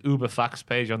that Uber Facts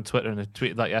page on Twitter, and I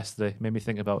tweeted that yesterday. Made me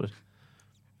think about it.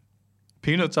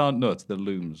 Peanuts aren't nuts, they're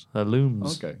looms. They're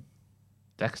looms. Okay.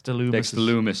 Dexter Loomis. Dexter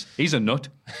Loomis. He's a nut.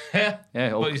 Yeah.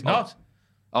 Yeah. But he's not.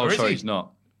 Oh, Or is sorry, he? he's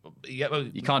not. Yeah, well,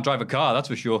 You can't drive a car, that's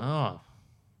for sure. oh.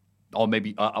 Or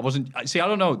maybe I wasn't. See, I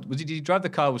don't know. Did he drive the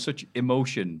car with such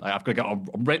emotion? Like, I've got to get.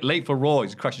 I'm late for Raw.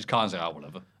 He crashed his car and said, "Oh,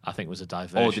 whatever." I think it was a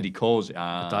diversion. Or did he cause it?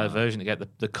 A diversion to get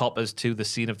the coppers to the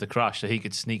scene of the crash so he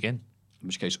could sneak in. In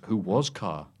which case, who was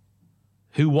Carr?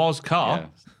 Who was Carr?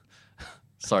 Yeah.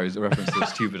 Sorry, it's a reference to the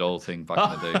stupid old thing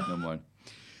back in the day. Never mind.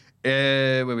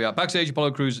 Where we are. Backstage,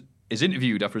 Apollo Crews is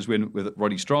interviewed after his win with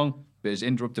Roddy Strong, but is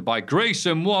interrupted by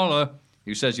Grayson Waller,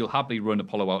 who says he'll happily run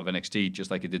Apollo out of NXT just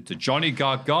like he did to Johnny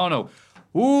Gargano.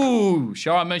 Ooh,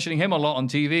 sure, I'm mentioning him a lot on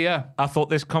TV, yeah. I thought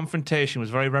this confrontation was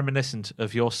very reminiscent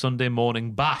of your Sunday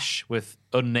morning bash with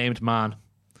Unnamed Man.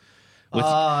 With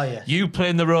yes. you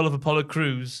playing the role of Apollo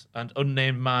Crews and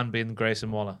Unnamed Man being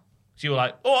Grayson Waller. So you were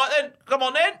like, all right then, come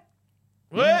on then.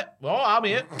 Wait, well, I'm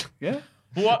here. Yeah.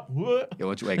 What? Yeah,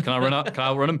 wait, can I run out? Can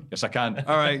I run him? Yes, I can.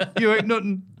 All right, you ain't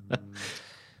nothing.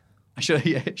 I should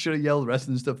have yelled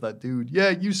wrestling stuff at that dude. Yeah,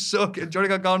 you suck. Johnny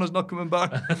Gargano's not coming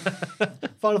back.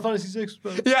 Final Fantasy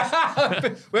VI.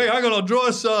 Yeah. Wait, hang on, I'll draw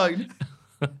a sign.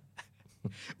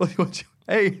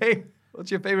 Hey,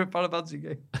 what's your favourite Final Fantasy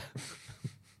game?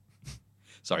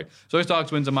 Sorry. Zoe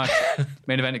Starks wins a match.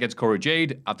 Main event against Cora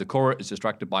Jade after Cora is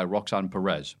distracted by Roxanne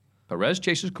Perez. Perez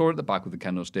chases Cora at the back with a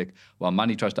kendo stick while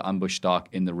Mandy tries to ambush Stark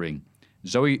in the ring.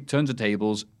 Zoe turns the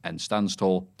tables and stands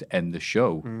tall to end the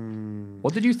show.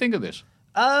 What did you think of this?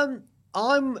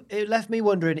 It left me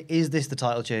wondering, is this the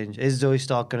title change? Is Zoe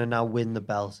Stark going to now win the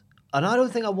belt? And I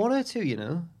don't think I want her to, you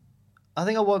know. I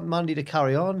think I want Mandy to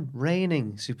carry on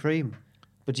reigning supreme.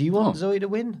 But do you want Zoe to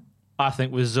win? I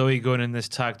think with Zoe going in this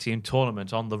tag team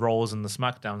tournament on the Raws and the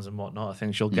SmackDowns and whatnot, I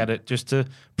think she'll get it just to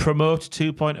promote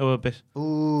 2.0 a bit.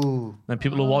 Ooh. Then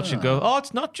people will watch and go, oh,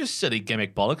 it's not just silly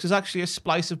gimmick bollocks. There's actually a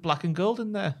splice of black and gold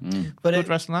in there. But Good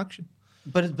wrestling action.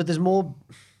 But there's more...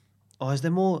 Oh, is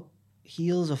there more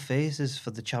heels or faces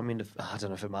for the champion? I don't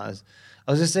know if it matters.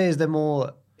 I was going to say, is there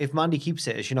more... If Mandy keeps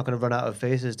it, is she not going to run out of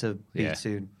faces to beat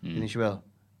soon? You think she will?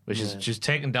 Which is she's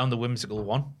taking down the whimsical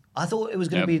one. I thought it was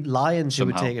going to be Lions who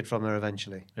would Somehow. take it from her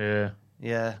eventually. Yeah.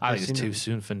 Yeah. I think it's too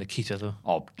soon for Nikita, though.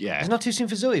 Oh, yeah. It's not too soon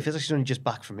for Zoe. It feels like she's only just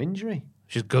back from injury.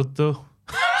 She's good, though.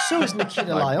 So is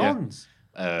Nikita Lyons.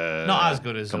 Not as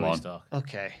good as come Zoe on. Stark.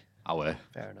 Okay.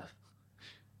 Fair enough.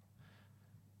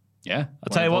 Yeah.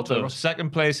 I'll tell you what, though.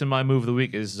 Second place in my move of the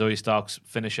week is Zoe Stark's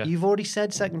finisher. You've already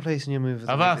said second place in your move.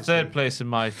 I've had third place in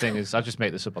my thing. I just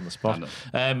make this up on the spot.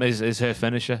 Is her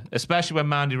finisher, especially when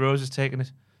Mandy Rose is taking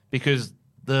it, because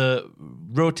the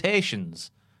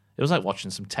rotations. It was like watching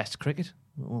some Test cricket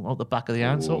out the back of the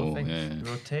hand, sort of thing. Yeah.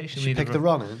 The rotation. She picked the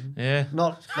run in. Yeah.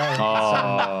 Not.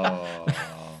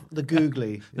 The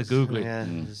googly. The googly. Yeah,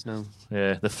 there's no...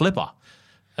 Yeah, the flipper.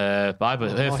 But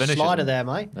her finisher. Slider there,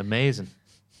 mate. Amazing.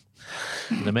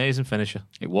 An amazing finisher.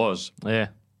 It was. Yeah.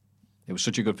 It was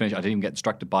such a good finish. I didn't even get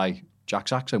distracted by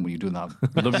Jack's accent when you were doing that.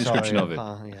 I love the description of it.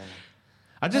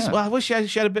 Well, I wish she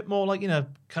had a bit more,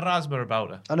 charisma about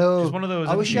her. I know. She's one of those.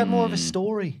 I wish she had more of a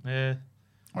story. Yeah.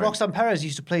 Roxanne Perez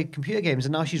used to play computer games,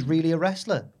 and now she's really a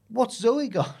wrestler. What's Zoe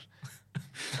got?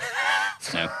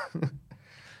 Yeah.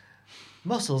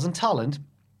 Muscles and talent.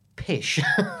 Pish.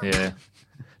 Yeah.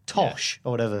 Tosh,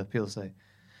 or whatever people say.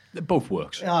 It both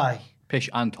works. Aye. Pish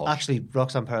and tosh. Actually,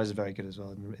 Roxanne Perez is very good as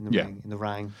well in the ring. In the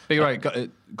ring. But you're right.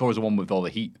 Gora's the one with all the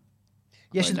heat.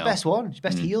 Yeah, she's the best one. She's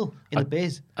best heel in the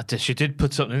biz. She did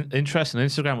put something interesting on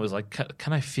Instagram. It was like,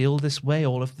 can I feel this way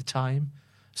all of the time?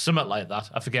 Something like that.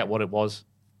 I forget what it was.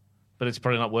 But it's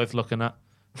probably not worth looking at.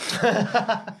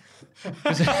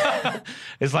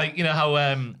 It's like,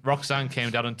 how Roxanne came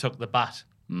down and took the bat.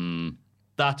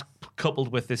 That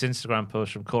coupled with this Instagram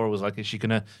post from Cora was like, is she going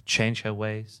to change her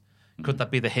ways? Could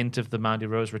that be the hint of the Mandy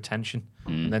Rose retention?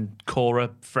 And then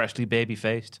Cora, freshly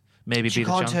baby-faced, maybe she be the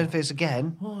can't champion. turn face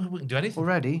again. Oh, we can do anything.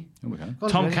 Already. Oh, we can.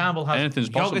 Tom Campbell has Anything's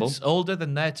possible. yogurts older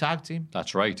than their tag team.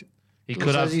 That's right. He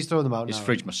could have. He's throwing them out His now.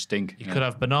 fridge must stink. He could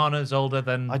have bananas older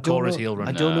than I don't Cora's know, heel run.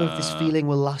 I don't know if this feeling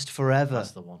will last forever.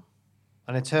 That's the one.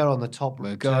 And it's her on the top.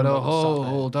 We gotta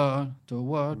hold on to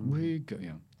what we got.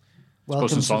 Yeah. Welcome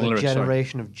to song the lyrics,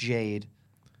 generation of Jade.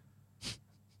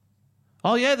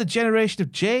 Oh yeah, the generation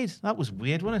of Jade. That was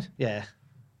weird, wasn't it? Yeah.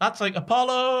 That's like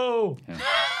Apollo.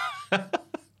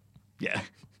 Yeah.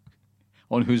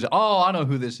 On who's? Oh, I know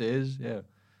who this is. Yeah.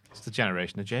 It's the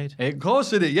generation of Jade. Of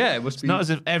course it is. Yeah, it must It's be. not as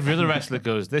if every other wrestler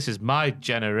goes, "This is my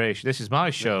generation. This is my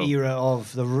show." Era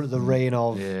of the reign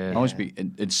of. Yeah. It must be.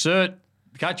 Insert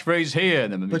catchphrase here,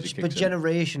 and then the music But kicks in.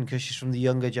 generation, because she's from the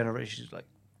younger generation. She's like,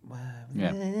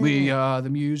 Yeah. We are the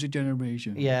music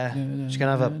generation. yeah. She's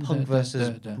gonna have a punk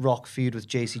versus rock feud with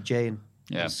JC Jane.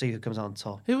 Yeah. We'll see who comes on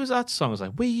top. Who was that song? It was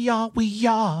like, "We are."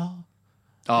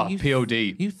 Ah, Youth- POD.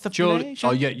 Youth of the Children- Nation.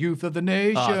 Oh, yeah, Youth of the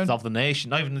Nation. Of the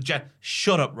Nation. Not even the gen.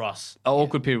 Shut up, Ross.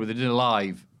 Awkward period where they did it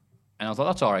live. And I was like,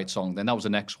 that's all right song. Then that was the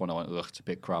next one. I went, ugh, it's a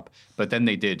bit crap. But then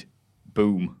they did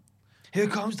Boom. Here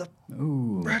comes the.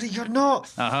 Ready or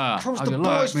not? Uh-huh. Here comes How the you boys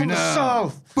like me from the now?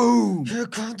 south. Boom. Here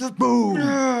comes the boom.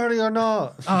 Ready or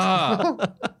not?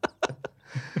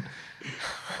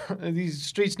 These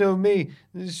streets know me.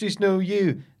 These streets know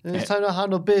you. And it's time to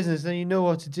handle business. Then you know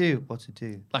what to do. What to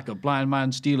do? Like a blind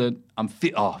man stealing.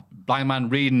 Blind man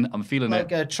reading. I'm feeling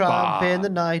Like it. a tramp in the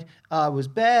night. I was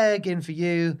begging for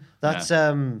you. That's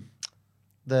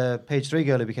the Page 3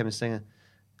 girl who became a singer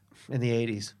in the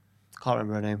 80s. Can't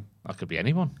remember her name. That could be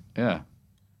anyone. Yeah.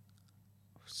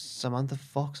 Samantha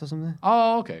Fox or something.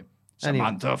 Oh, okay. Anyway.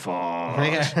 Samantha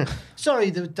Fox.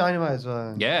 Sorry, the Dynamite as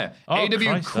well. Yeah. Oh, AW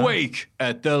Christ, Quake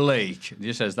at the Lake. It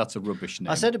just says that's a rubbish name.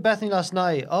 I said to Bethany last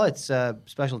night, "Oh, it's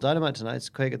special Dynamite tonight. It's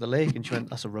Quake at the Lake," and she went,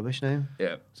 "That's a rubbish name."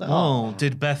 Yeah. It's like, Oh,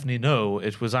 did Bethany know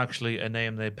it was actually a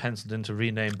name they penciled in to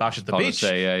rename Bash at the I was Beach?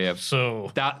 say, yeah.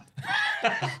 So That.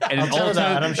 in, I'll an tell her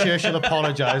that, and I'm alternate- sure she'll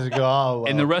apologise and go, "Oh, well."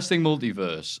 in the wrestling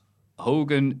multiverse,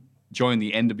 Hogan joined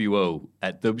the NWO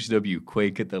at WCW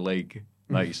Quake at the Lake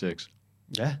 96.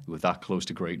 Yeah. With that close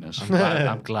to greatness.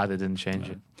 I'm glad they didn't change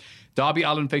it. Darby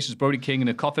Allin faces Brody King in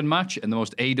a coffin match, and the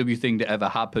most AW thing to ever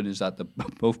happen is that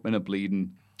both men are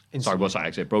bleeding. Sorry, what's that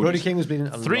actually? Brody King was bleeding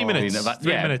a 3 lot. minutes. About,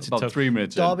 3 yeah, minutes. about 3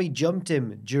 minutes. in. Darby jumped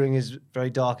him during his very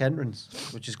dark entrance,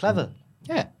 which is clever.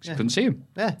 Yeah, 'cause you couldn't see him.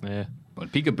 Yeah. Yeah.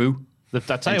 But peekaboo.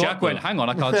 That's And Jack went, hang on,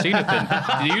 I can't see anything.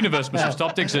 The universe must have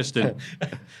stopped existing.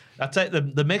 I'd say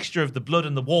the mixture of the blood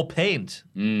and the war paint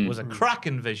was a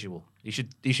cracking visual. You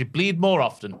should bleed more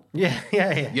often. Yeah.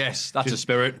 Yes, that's a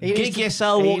spirit. He needs Gig to-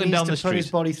 yourself he walking needs down to the put street. his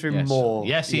body through Yes. more.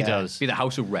 Yes, he Yeah. does. Be the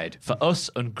House of Red. For us,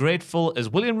 ungrateful, as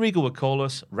William Regal would call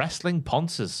us, wrestling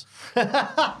ponces. Do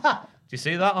you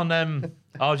see that on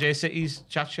RJ City's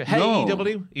chat show? Hey, No.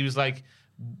 EW. He was like,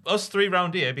 us three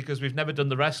round here, because we've never done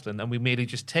the wrestling and we merely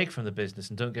just take from the business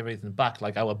and don't give anything back,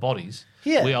 like our bodies.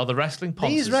 Yeah. We are the wrestling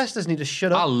ponces. These wrestlers need to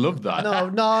shut up. I love that. No.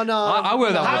 I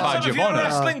wear that with a Hands badge up of if you're a honour.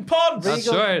 wrestling ponce. That's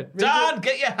right. Dan,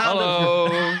 get your hand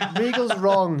up. Hello. Regal's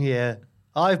wrong here.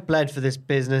 I've bled for this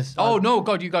business. Oh, no,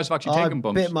 God, you guys have actually I taken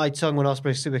bumps. bit my tongue when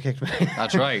Ospreay super kicked me.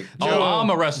 That's right. Oh,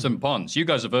 I'm a wrestling ponce. You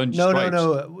guys have earned your stripes.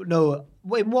 No.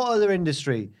 In what other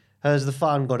industry has the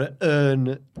fan got to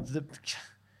earn the...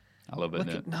 I love it.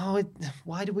 innit? No,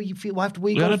 why do we feel? Why have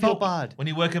we You got to gotta feel put- bad? When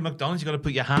you work at McDonald's, you got to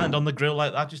put your hand on the grill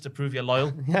like that just to prove you're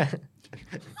loyal. Yeah,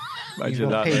 Imagine you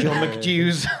that. paid your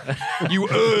McDues. You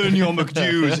earn your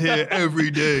McDues here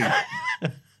every day.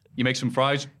 You make some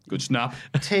fries, good snap.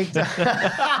 Take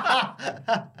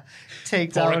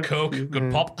take For a down, Coke,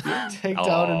 good pop. take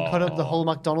down and put up the whole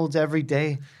McDonald's every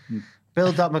day.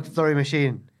 Build that McFlurry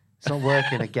machine. It's not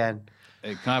working again.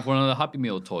 Hey, can I have one of the Happy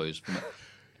Meal toys? From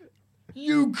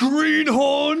You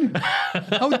greenhorn!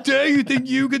 How dare you think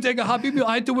you could take a Happy Meal?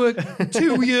 I had to work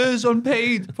 2 years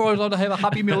unpaid before I was allowed to have a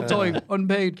Happy Meal toy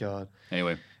unpaid. God.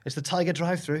 Anyway. It's the Tiger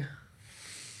drive-through.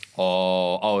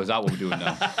 Oh, is that what we're doing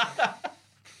now?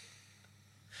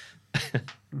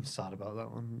 I'm sad about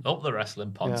that one. Up the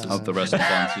wrestling ponces. Of the wrestling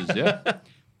ponces, yeah.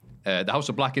 The House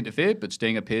of Black interfered, but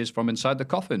Sting appears from inside the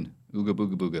coffin. Ooga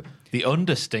booga booga. The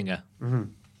Understinger.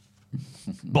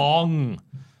 Bong.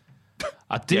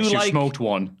 I do yes, like. you smoked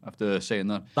one after saying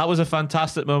that. That was a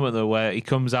fantastic moment though, where he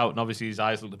comes out and obviously his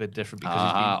eyes look a bit different because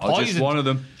he's been poisoned. Just one of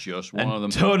them. Just one of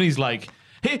them. Tony's like,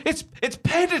 hey, it's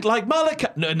painted like Malachi.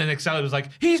 No, and then Excalibur's like,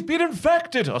 he's been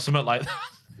infected or something like that.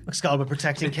 Excalibur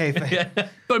protecting kayfabe.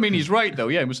 But I mean, he's right though.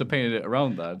 Yeah, he must have painted it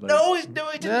around that. Like, No, he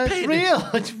didn't paint It's real.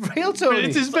 It's real, Tony.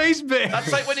 it's his face bit.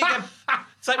 That's like when you get.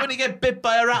 It's like when you get bit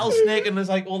by a rattlesnake and there's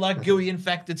like all that gooey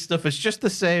infected stuff. It's just the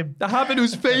same. That happened to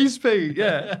his face paint.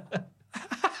 Yeah.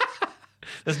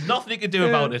 There's nothing you can do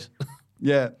about it.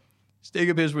 Yeah. Sting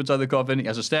appears from inside the coffin. He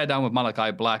has a stare down with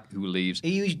Malachi Black, who leaves.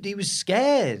 He was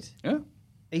scared. Yeah.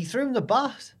 He threw him the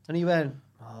bat and he went,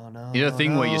 oh no. You know, a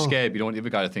thing where you're no." scared, but you don't want the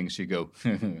other guy to think, so you go,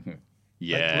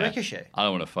 yeah. Like Ricochet. I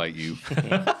don't want to fight you.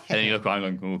 And then you look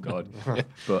around going, oh, God.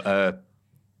 But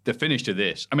the finish to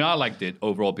this, I mean, I liked it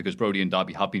overall because Brody and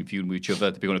Darby have been feuding with each other.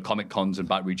 They've been going to Comic Cons and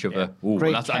batter each other. Ooh,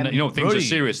 Great and you know, things Brody are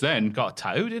serious then. Got a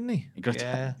tattoo, didn't he? He got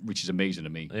Yeah. which is amazing to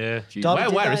me. Yeah. Jeez. Darby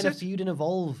did Where that is in a it? feud in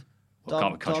Evolve. Well,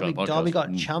 can't show on the podcast. Darby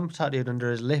got champ tattooed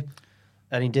under his lip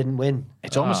and he didn't win.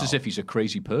 It's almost as if he's a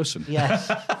crazy person.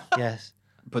 Yes. Yes.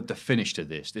 But the finish to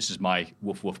this is my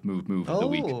woof woof move of the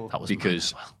week. That was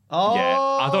because Oh, yeah,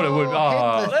 I thought it would. hit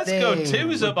Oh, the Let's go thing.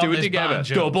 twos up do on it this together.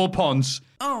 banjo. Double ponce.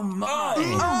 Oh my.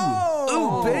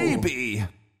 Oh, baby.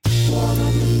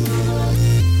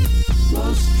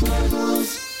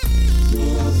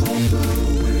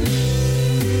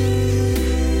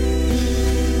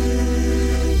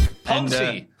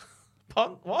 Poncy.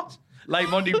 What? Like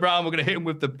Monty Brown, we're going to hit him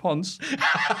with the ponce.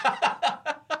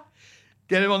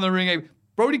 Get him on the ring.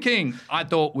 Brody King, I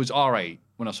thought was all right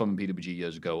when I saw him in PWG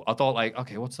years ago. I thought, like,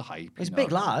 okay, what's the hype? He's You a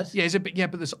big lad. Yeah, he's a big. Yeah,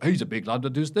 but he's a big lad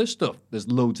that does this stuff. There's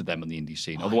loads of them on the indie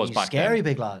scene. Otherwise, He's back scary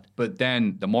then. big lad. But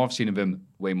then the more I've seen of him,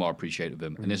 way more appreciative of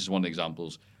him. And this is one of the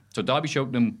examples. So Darby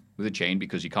choked him with a chain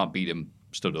because he can't beat him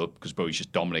stood up because Brody's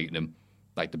just dominating him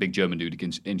like the big German dude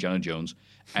against Indiana Jones.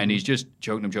 And he's just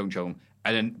choking him.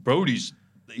 And then Brody's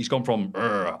gone from,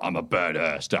 I'm a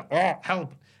badass, to,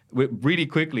 help, really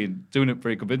quickly and doing it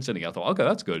very convincingly. I thought, okay,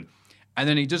 that's good. And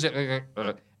then he does it,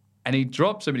 and he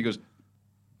drops him and he goes,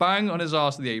 bang on his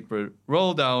ass to the apron,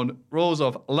 roll down, rolls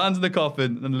off, lands in the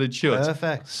coffin, and the lid shuts.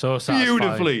 Perfect. So satisfying.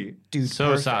 Beautifully. Dude, So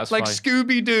perfect. satisfying. Like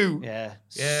Scooby-Doo. Yeah.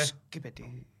 Yeah. Scooby-Doo.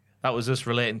 That was us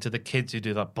relating to the kids who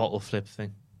do that bottle flip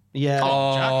thing. Yeah.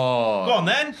 Oh. Go on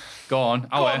then. Go on.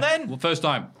 Go on then. Well, first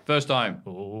time.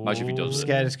 Imagine if he does it.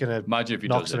 Scared it's going to Imagine if he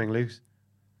knock does something it. loose.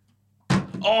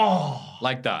 Oh.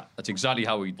 Like that. That's exactly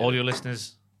how he did All it. your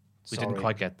listeners, we didn't Sorry.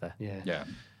 quite get there. Yeah. Yeah.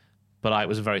 But it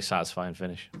was a very satisfying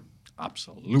finish.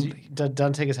 Absolutely.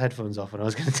 Dan take his headphones off when I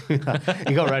was going to do that.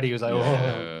 He got ready. He was like,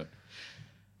 oh.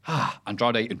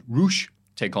 Andrade and Roosh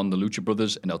take on the Lucha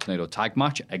Brothers in El Tornado tag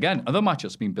match. Again, another match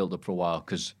that's been built up for a while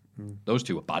because those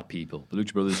two are bad people. The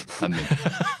Lucha Brothers and me.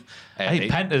 Hey,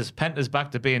 Penta's back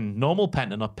to being normal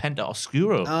Penta, not Penta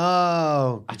Oscuro.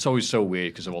 Oh. It's always so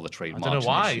weird because of all the trademarks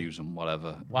why. and issues and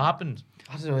whatever. What happened?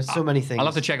 I don't know. It's so many things. I'll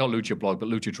have to check out Lucha Blog, but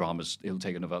Lucha Dramas, it'll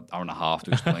take another hour and a half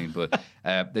to explain. But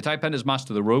they tie Penta's mask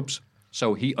to the ropes,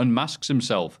 so he unmasks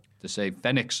himself to save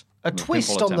Phoenix. A from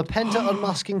twist pinfall on the attempt. Penta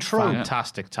unmasking trope.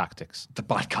 Fantastic tactics. The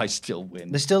bad guys still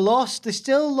win. They still lost. They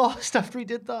still lost after he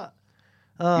did that.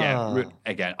 Yeah,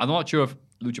 again, I'm not sure if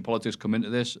Lucha Politics come into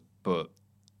this, but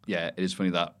yeah, it is funny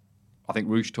that I think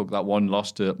Roosh took that one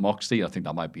loss to Moxley. I think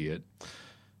that might be it.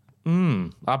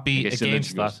 I'd be guess the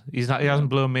against Lynch that. He hasn't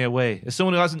blown me away. As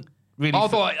someone who hasn't really... I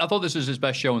thought this was his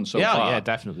best showing so far. Yeah,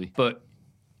 definitely. But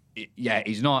yeah,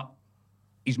 he's not.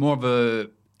 He's more of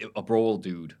a brawl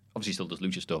dude. Obviously, he still does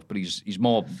lucha stuff, but he's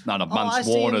more Mance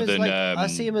Warner than. I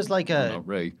see him as like a.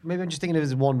 Ray. Maybe I'm just thinking of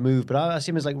his one move, but I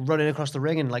see him as like running across the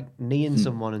ring and like kneeing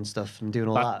someone and stuff and doing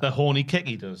all that. The horny kick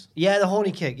he does. Yeah, the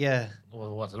horny kick. Yeah.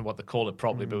 Well, I don't know what they call it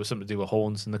properly, but it was something to do with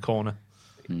horns in the corner.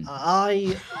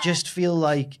 I just feel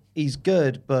like he's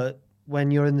good, but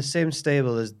when you're in the same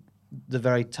stable as the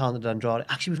very talented Andrade,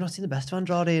 actually, we've not seen the best of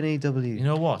Andrade in AEW. You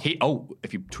know what?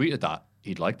 If you tweeted that,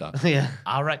 he'd like that. Yeah.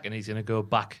 I reckon he's going to go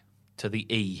back to the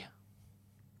E.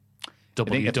 I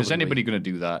think if there's anybody going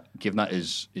to do that, given that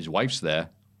his wife's there,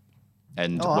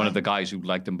 and one of the guys who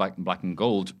liked him back in black and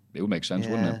gold, it would make sense,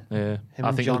 wouldn't it? Yeah,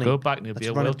 I think he'll go back and he'll be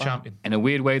a world champion. In a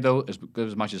weird way, though, as good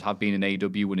as matches have been in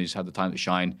AEW when he's had the time to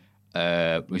shine,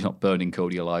 he's not burning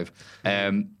Cody alive.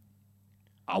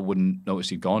 I wouldn't notice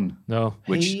he'd gone. No.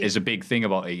 Which is a big thing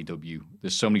about AEW.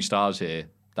 There's so many stars here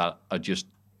that are just...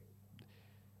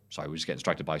 Sorry, we're just getting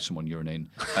distracted by someone urinating.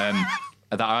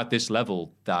 That are at this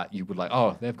level that you would like,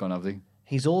 oh, they've gone, have they?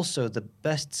 He's also the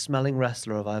best-smelling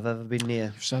wrestler I've ever been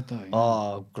near. You've said that. Yeah.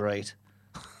 Oh, great.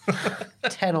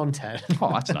 10 on 10.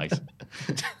 Oh, that's nice.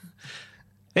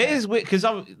 It is weird because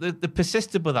they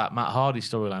persisted with that Matt Hardy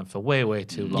storyline for way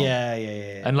too long.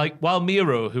 Yeah. And like, while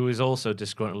Miro, who is also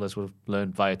disgruntled, as we've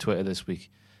learned via Twitter this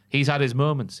week, he's had his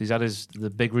moments. He's had the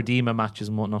big Redeemer matches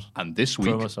and whatnot. And this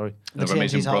week, another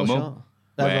amazing promo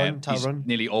where he's run.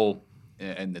 nearly all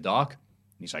in the dark. And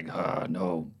he's like, oh,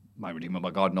 no, my Redeemer,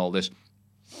 my God, and all this.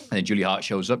 And then Julia Hart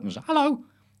shows up and goes, hello. And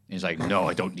he's like, no,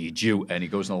 I don't need you. And he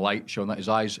goes in the light, showing that his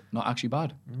eyes not actually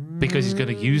bad. Because he's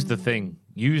going to use the thing.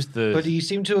 But he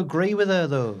seemed to agree with her,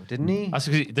 though, didn't he?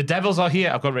 The devils are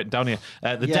here. I've got it written down here.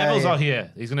 The devils are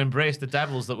here. He's going to embrace the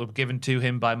devils that were given to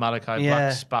him by Malachi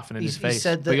Black spaffing in his face.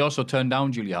 But he also turned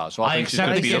down Julia Hart, so I think she's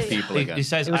going to beat up people again. He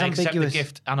says, I accept the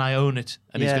gift and I own it.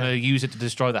 And he's going to use it to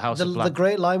destroy the House of Black. The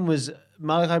great line was,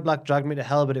 Malachi Black dragged me to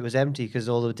hell, but it was empty because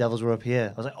all the devils were up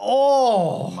here. I was like,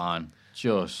 oh! Man,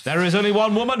 just... There is only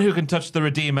one woman who can touch the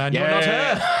Redeemer, and you're not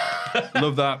her.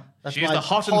 Love that. She's the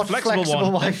hot and flexible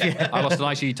one. Wife, yeah. I lost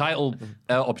an IC title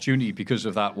opportunity because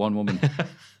of that one woman.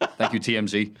 Thank you,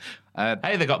 TMZ.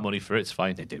 Hey, they got money for it. It's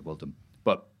fine. They did, well done.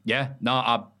 But yeah,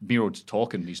 Miro's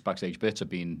talking, these backstage bits have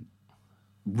been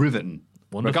riveting.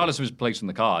 Wonderful. Regardless of his place on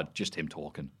the card, just him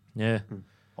talking. Yeah.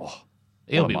 Oh,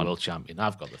 he'll be world champion.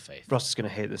 I've got the faith. Ross is going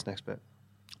to hate this next bit.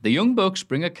 The Young Bucks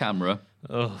bring a camera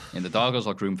in the Dargo's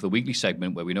locker room for the weekly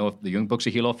segment where we know if the Young Bucks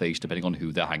are heel or face, depending on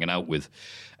who they're hanging out with.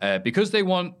 Because they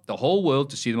want the whole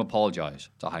world to see them apologize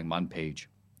to Hangman Page.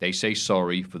 They say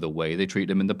sorry for the way they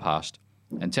treated him in the past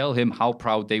and tell him how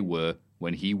proud they were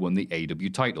when he won the AW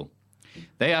title.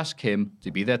 They ask him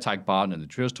to be their tag partner in the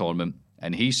Trios tournament,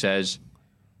 and he says,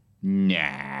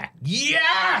 nah.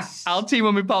 Yes! I'll team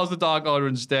up with pals the Dark Order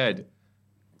instead.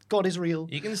 God is real.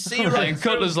 You can see right and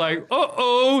Cutler's like,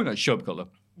 uh-oh. No, shut up, Cutler.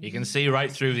 You can see right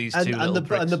through these two little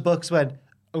pricks. And the Bucks went,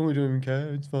 oh, we don't even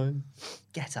care. It's fine.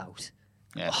 Get out.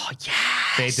 Yeah. Oh,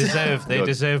 yes. They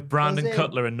deserve Brandon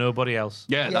Cutler and nobody else.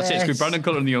 Yeah, that's it. It's good. Brandon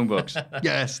Cutler and the Young Bucks.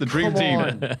 Yes, the dream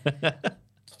team.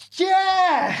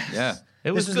 Yes. Yeah.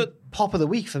 It was good. Pop of the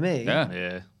week for me.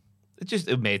 Yeah.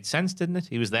 It made sense, didn't it?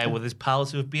 He was there with his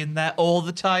pals who have been there all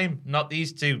the time, not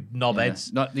these two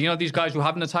knobheads. These guys who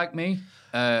haven't attacked me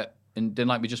and didn't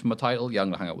like me just for my title, yeah, I'm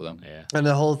going to hang out with them. Yeah. And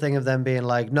the whole thing of them being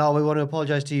like, no, we want to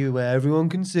apologise to you where everyone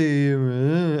can see.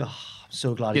 I'm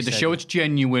so glad he said said show it's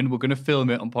genuine. We're going to film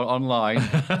it and put it online.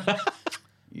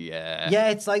 Yeah. Yeah,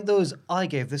 it's like those, I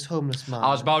gave this homeless man. I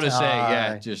was about to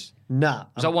say, just... Nah.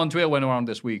 Was that one tweet went around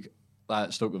this week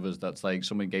that stuck with us that's like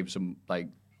someone gave some, like,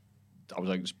 I was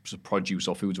like, produce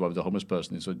or food to the homeless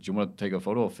person. He said, do you want to take a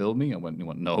photo or film me? He went,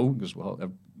 no, because, well,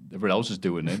 everyone else is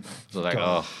doing it. So I was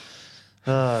like,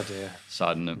 oh, dear.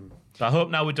 Sad, isn't it? So I hope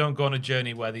now we don't go on a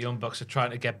journey where the Young Bucks are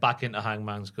trying to get back into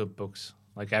Hangman's good books.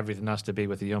 Like everything has to be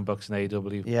with the Young Bucks and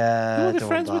AEW. Yeah. Who are they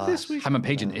friends with this week? Hangman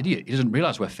Page, an idiot. He doesn't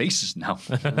realise we're faces now.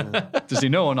 Does he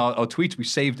know on our tweets we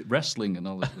saved wrestling and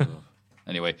all this?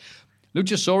 Anyway,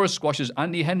 Luchasaurus squashes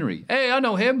Andy Henry. Hey, I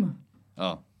know him.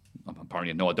 Oh,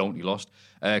 apparently, no, I don't. He lost.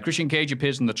 Christian Cage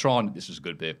appears in the Tron. This is a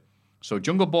good bit. So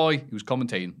Jungle Boy, who's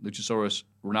commentating, Luchasaurus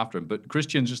run after him. But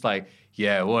Christian's just like,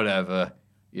 yeah, whatever.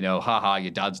 You know, haha,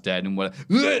 your dad's dead and whatever.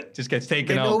 Just gets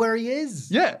taken out. They know where he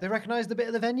is. Yeah. They recognise the bit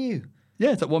of the venue.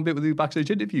 Yeah, it's that one bit with the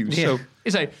backstage interviews. Yeah. So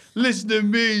he's like, listen to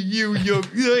me, you young...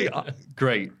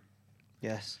 Great.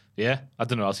 Yes. Yeah, I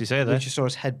don't know what else you say there.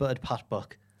 Luchasaurus headbutted Pat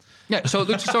Buck. Yeah, so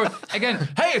Luchasaurus, again...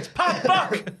 Hey, it's Pat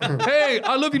Buck! Hey,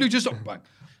 I love you, Luchasaurus.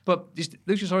 But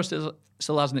Luchasaurus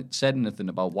still hasn't said anything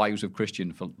about why he was with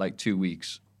Christian for like 2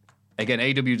 weeks. Again,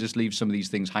 AW just leaves some of these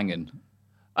things hanging.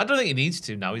 I don't think he needs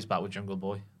to now he's back with Jungle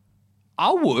Boy.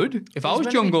 I would, if I was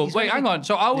Jungle... Wait, hang on.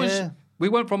 So I was... Yeah. We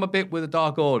went from a bit with the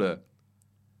Dark Order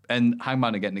and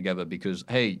Hangman are getting together because,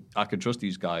 hey, I can trust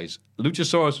these guys.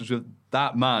 Luchasaurus was with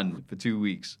that man for 2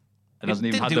 weeks. And doesn't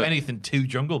even do anything to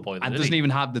Jungle Boy. And doesn't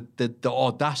even have the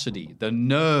audacity, the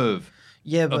nerve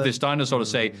of this dinosaur to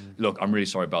say, look, I'm really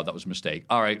sorry about that was a mistake.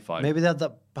 All right, fine. Maybe they had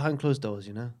that behind closed doors,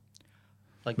 you know?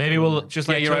 Like maybe we'll just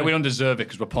like you're right. We don't deserve it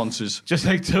because we're ponces. Just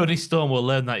like Tony Storm will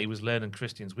learn that he was learning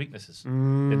Christian's weaknesses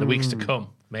in the weeks to come.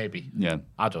 Maybe. Yeah.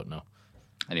 I don't know.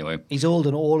 Anyway. He's old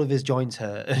and all of his joints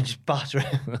hurt and just batter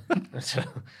him.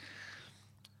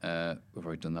 We've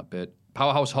already done that bit.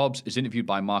 Powerhouse Hobbs is interviewed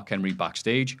by Mark Henry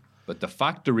backstage, but the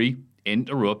factory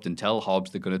interrupt and tell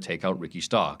Hobbs they're going to take out Ricky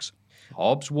Starks.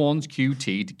 Hobbs warns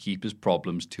QT to keep his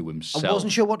problems to himself. I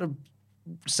wasn't sure what to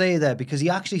say there because he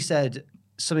actually said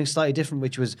something slightly different,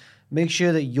 which was make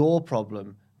sure that your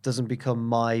problem doesn't become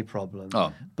my problem.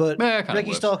 Oh. But Yeah, Ricky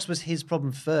works. Starks was his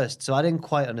problem first, so I didn't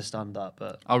quite understand that.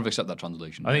 But I would have accepted that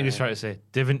translation. I think he was trying to say,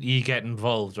 didn't you get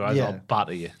involved or Yeah. I'll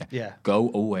batter you. yeah,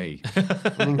 Go away. and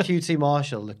then QT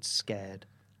Marshall looked scared.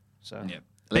 So Yeah.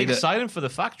 Big Later. signing for the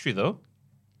factory, though.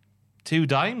 2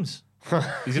 dimes.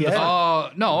 He's in the Yeah. factory. Oh,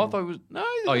 no, I thought it was. No,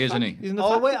 he's Oh, in he the is, isn't he? He's in the oh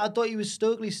factory. wait, I thought he was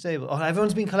Stokely stable. Oh,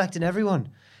 everyone's been collecting everyone.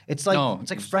 It's like No. it's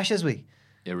like fresh as we.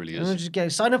 It really Everyone is. just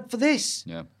get sign up for this.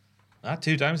 Yeah.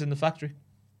 2 times in the factory.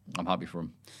 I'm happy for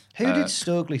him. Who did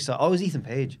Stokely start? Oh, it was Ethan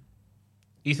Page.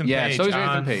 Ethan Yeah, Page. so is Ethan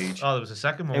and- Page. Oh, there was a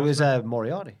second one. It was wasn't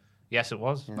Moriarty. Yes, it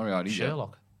was. Moriarty, yeah.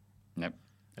 Sherlock. Yep.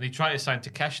 And he tried to sign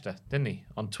Takeshita, didn't he,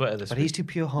 on Twitter this But week? he's too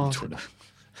pure-hearted.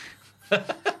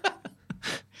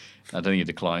 I don't think he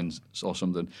declines or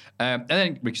something. And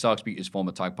then Ricky Starks beat his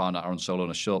former tag partner Aaron Solo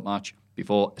in a short match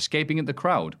before escaping into the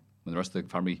crowd when the rest of the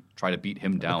family tried to beat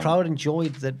him down. The crowd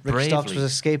enjoyed that Rick Starks Bravely.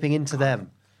 was escaping into them.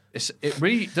 It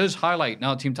really does highlight,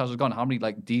 now Team Taz has gone, how many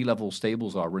like D-level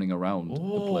stables are running around the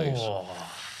place.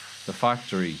 The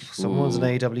factory. Someone's Ooh.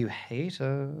 an AW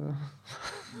hater.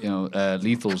 You know,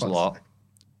 Lethal's a lot.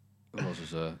 Who else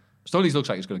is there? Stolies looks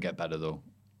like it's going to get better, though.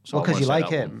 So Well, I because you wanna like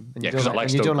say that him. one. And Yeah, you because don't I like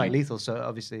and you don't like Stokely. Lethal, so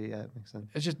obviously, yeah, it makes sense.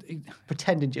 It's just...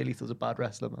 Pretending Jay Lethal's a bad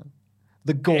wrestler, man.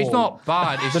 The goal. It's not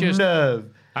bad. It's the just...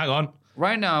 nerve. Hang on.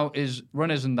 Right now, his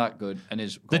run isn't that good. And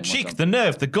his... The cheek, the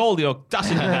nerve, the goal, the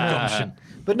audacity, the gumption.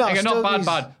 But no, Again, not Stokely's-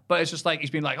 bad. But it's just like,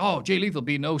 he's been like, oh, Jay Lethal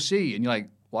beating OC. And you're like,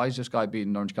 why is this guy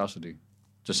beating Orange Cassidy?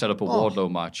 To set up a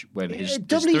Wardlow match when his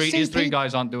three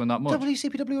guys aren't doing that much.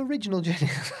 WCPW original, Jenny.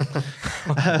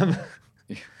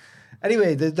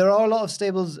 Anyway, there are a lot of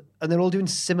stables, and they're all doing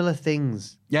similar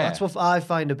things. Yeah. That's what I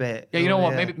find a bit. Yeah, you know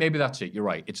what? Maybe that's it. You're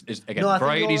right. It's again, No, I think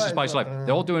variety you're is the right, spice of life. but,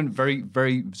 They're all doing very,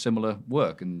 very similar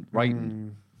work and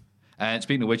writing. And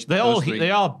speaking of which, They those all three- they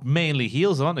are mainly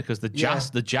heels, aren't they? Because the Yeah.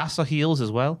 Jazz are heels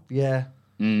as well. Yeah.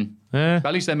 Yeah. But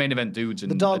at least they're main event dudes and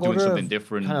The they're Dark doing Order something have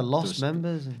different. kind of lost There's-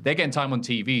 members. They're getting time on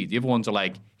TV. The other ones are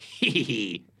like,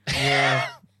 hee Yeah.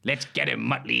 let's get him,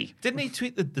 Muttley. Didn't he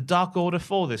tweet the Dark Order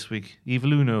 4 this week?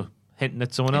 Evil Uno hinting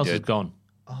that someone else did. is gone.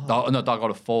 No, Dark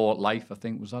Order 4 Life, I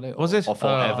think. Was that it? Was Or- it? Or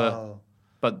Forever. Oh.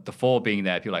 But the 4 being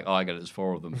there, people are like, oh, I get it, there's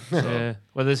 4 of them. So Yeah.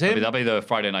 Well, there's him. that'll be the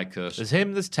Friday Night Curse. There's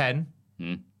him. There's 10.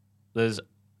 There's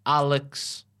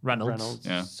Alex Reynolds,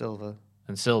 Yeah. Silver.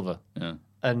 and Silver. Yeah.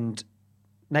 And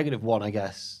 -1, I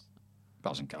guess.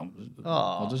 Doesn't count.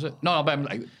 Oh. Or does it? No, but I'm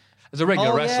like, as a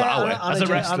regular wrestler, I would. As a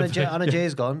wrestler. Anna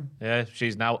Jay's gone. Yeah,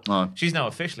 she's now Oh.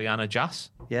 officially Anna Jas.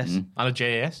 Yes. Anna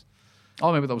JAS.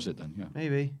 Oh, maybe that was it then. Yeah.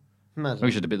 Maybe. Imagine. Maybe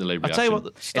we should have bit the late I'll tell you what,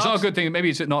 reaction. It's not a good thing. Maybe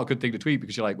it's not a good thing to tweet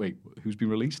because you're like, wait, who's been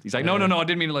released? He's like, no, I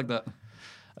didn't mean it like that.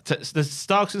 The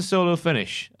Starks and Solo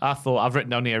finish, I thought I've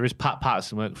written down here is Pat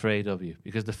Patterson work for AEW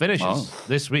because the finishes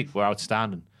this week were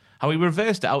outstanding. How he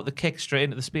reversed it out the kick straight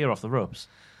into the spear off the ropes.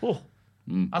 Oh,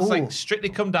 that's Ooh. like Strictly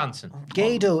Come Dancing.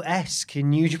 Gado-esque in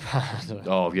New Japan.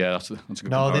 Oh, yeah, that's a good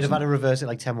No, they'd comparison. have had to reverse it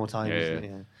like 10 more times.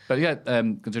 Yeah. But yeah,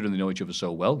 considering they know each other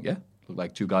so well, yeah, look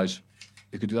like two guys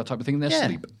who could do that type of thing in their Yeah,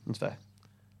 sleep. that's fair.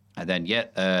 And then,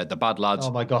 the bad lads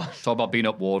Oh my God. talk about beating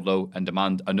up Wardlow and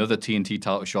demand another TNT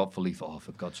title shot for Lethal. Oh,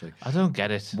 for God's sake. I don't get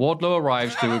it. Wardlow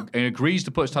arrives and agrees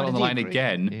to put his title on the did he line agree?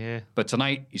 again. Yeah. But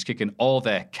tonight, he's kicking all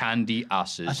their candy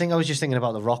asses. I think I was just thinking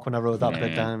about The Rock when I wrote that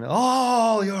bit down.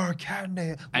 Oh, you're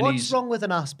candy. And What's he's- wrong with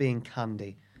an ass being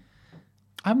candy?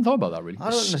 I haven't thought about that, really. I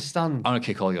don't understand. I'm going to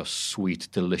kick all your sweet,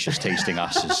 delicious tasting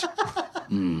asses.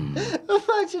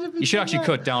 Imagine if You should actually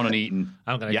cut down on eating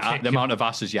I'm gonna kick the you. amount of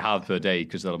asses you have per day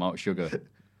because of the amount of sugar.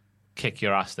 Kick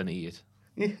your ass, then eat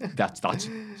it. That's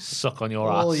Suck on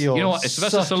your All ass. your you know what? If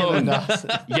Sylvester succulent Stallone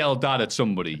ass. yelled that at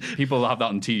somebody, people have that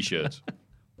on t-shirts.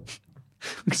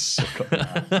 Suck on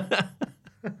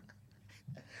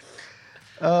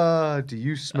that. Do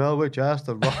you smell which ass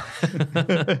The Rock?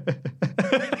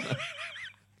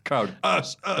 Crowd,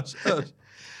 us.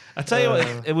 I tell you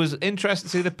what, it was interesting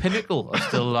to see the Pinnacle are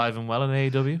still alive and well in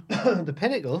AEW. The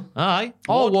Pinnacle? Aye.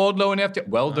 Oh, Wardlow and FTR.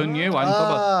 Well done, you. I hadn't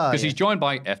thought about because yeah. he's joined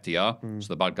by FTR, so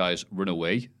the bad guys run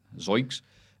away. Zoinks.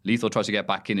 Lethal tries to get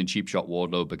back in and cheap shot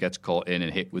Wardlow, but gets caught in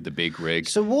and hit with the big rig.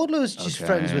 So Wardlow's just Okay.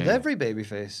 friends with every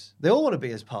babyface. They all want to be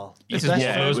his pal. This is Best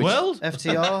Wardlow's friends. world.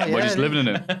 FTR, yeah. We're just living in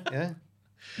it. Yeah.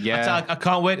 Yeah. I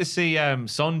can't wait to see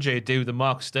Sanjay do the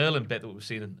Mark Sterling bit that we've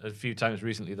seen a few times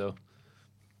recently, though.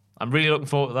 I'm really looking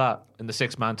forward to that in the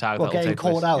 6-man tag. Well, that'll getting take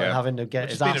caught place. out and having to get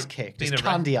Which his has been ass a- kicked, been his a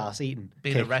candy ass eaten.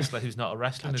 Being a wrestler who's not a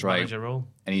wrestler in his manager role.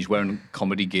 And he's wearing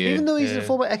comedy gear. Even though he's a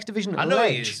former X Division I know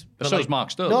he ledge. is. But so is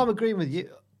Mark Sterling. No, I'm agreeing with you.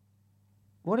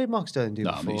 What did Mark Sterling do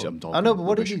No, before? I'm talking I know, but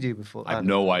what did rubbish. he do before? I have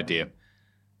no idea.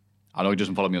 I know he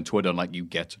doesn't follow me on Twitter, unlike you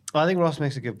get. I think Ross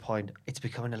makes a good point. It's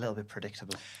becoming a little bit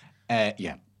predictable.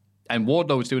 Yeah. And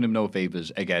Wardlow is doing him no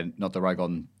favours. Again, not to rag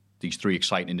on these 3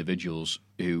 exciting individuals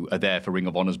who are there for Ring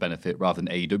of Honor's benefit rather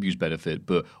than AEW's benefit.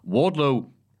 But Wardlow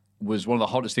was one of the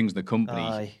hottest things in the company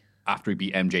Aye. after he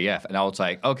beat MJF. And I was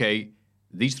like, okay,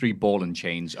 these 3 ball and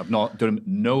chains have not done him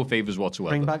no favours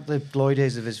whatsoever. Bring back the glory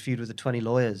days of his feud with the 20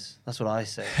 lawyers. That's what I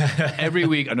say. Every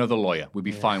week, another lawyer. We'd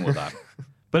be fine with that.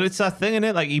 But it's that thing,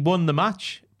 innit? Like, he won the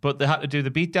match, but they had to do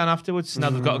the beatdown afterwards. Now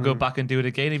they've got to go back and do it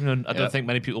again, even though I don't think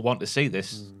many people want to see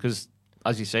this. Because,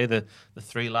 as you say, the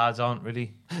 3 lads aren't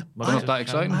really... Not that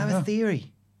exciting. I have a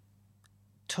theory.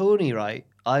 Tony, right?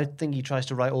 I think he tries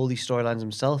to write all these storylines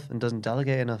himself and doesn't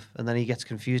delegate enough. And then he gets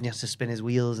confused and he has to spin his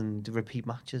wheels and repeat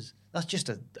matches. That's just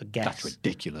a guess. That's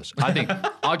ridiculous. I think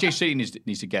RJ City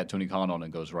needs to get Tony Khan on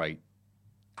and goes, right,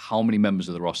 how many members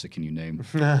of the roster can you name?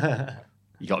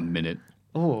 You got a minute.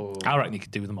 Oh, I reckon you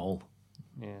could do them all.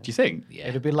 Do you think? yeah.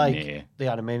 It'd be like Nah. the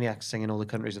Animaniacs singing all the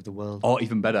countries of the world. Or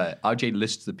even better, RJ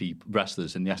lists the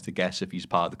wrestlers and he has to guess if he's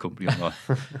part of the company or not.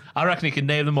 I reckon he can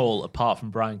name them all apart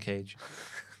from Brian Cage.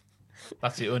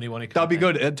 That's the only one he can. That'd be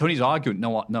good. Tony's arguing. No,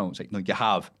 what? No. It's like, no, you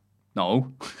have.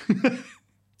 No.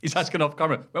 He's asking off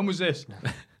camera. When was this?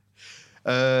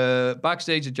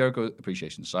 Backstage at Jericho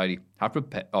Appreciation Society have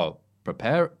prepared. There we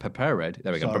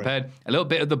go. Sorry. Prepared a little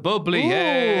bit of the bubbly. Ooh.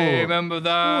 Hey, remember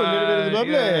that? Ooh, a little bit of the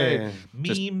bubbly.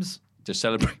 Yay. Memes. To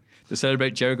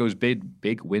celebrate Jericho's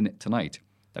big win tonight.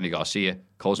 Danny Garcia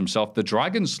calls himself the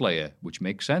Dragon Slayer, which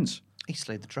makes sense He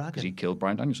slayed the because dragon. he killed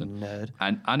Bryan Danielson. Nerd.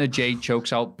 And Anna Jay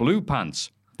chokes out Blue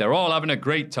Pants. They're all having a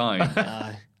great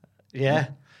time. Yeah.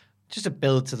 Just a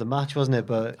build to the match, wasn't it?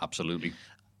 But Absolutely.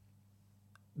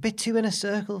 a bit too in a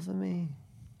circle for me.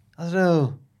 I don't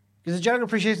know. Because the Jericho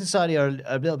Appreciation Society are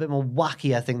a little bit more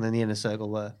wacky, I think, than the Inner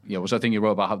Circle were. Yeah, what's that thing you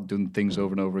wrote about how doing things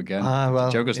over and over again? Well,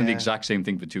 Jericho's done the yeah. exact same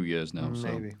thing for 2 years now.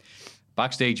 Maybe. So.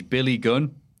 Backstage, Billy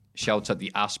Gunn shouts at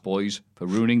the Ass Boys for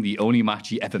ruining the only match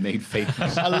he ever made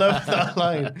famous. I love that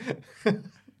line.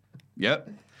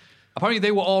 Yep. Apparently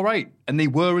they were all right, and they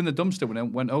were in the dumpster when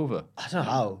it went over. I don't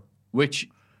know how. Which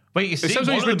Wait, you it see sounds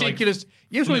one like of them, ridiculous.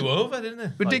 Like, it's one flew of these over, didn't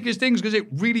it? ridiculous things because it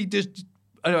really just.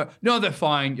 I don't know, no, they're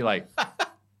fine. You're like,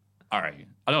 all right.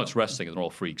 I know it's wrestling and they're all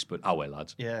freaks, but oh well,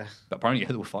 lads. Yeah. But apparently,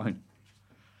 they were fine.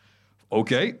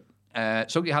 Okay.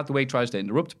 Stokely Hathaway tries to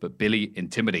interrupt, but Billy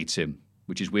intimidates him,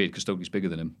 which is weird because Stokely's bigger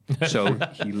than him. So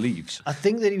he leaves. I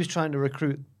think that he was trying to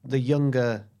recruit the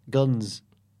younger guns.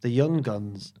 The young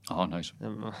guns. Oh, nice.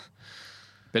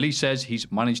 Billy says he's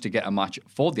managed to get a match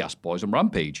for the Ass Boys on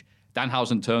Rampage.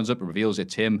 Danhausen turns up and reveals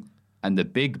it's him and the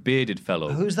big bearded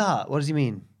fellow. Who's that? What does he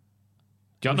mean?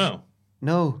 Do you know?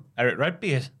 No. Eric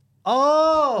Redbeard.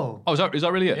 Oh! Oh, is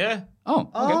that really it? Yeah. Oh, okay.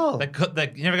 Oh.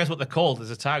 You never guess what they're called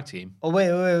as a tag team. Oh,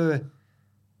 wait.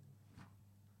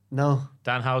 No.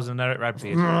 Danhausen and Eric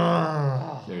Redbeard.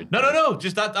 No.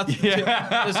 Just that. That's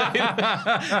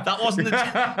that wasn't the.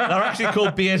 They're actually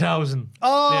called Beardhausen.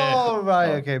 Oh,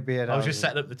 right. Okay, Beard. I was just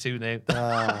setting up the two names.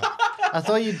 I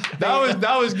thought you.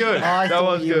 That was good. I that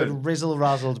thought was you good. had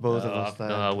razzled both of us there.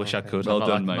 No, I wish I could. Well I'm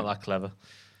done, not mate. that clever.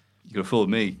 You could have fooled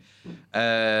me.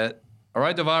 All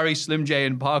right, Davari, Slim J,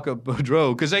 and Parker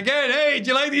Boudreaux. Because again, hey, do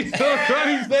you like these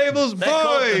crime stables, They're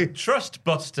called the boy? Trust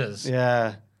Busters.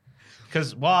 Yeah.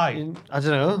 Because why? I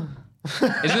don't know.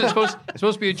 Isn't it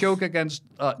supposed to be a joke against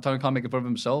Tony Khan making fun of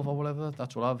himself or whatever?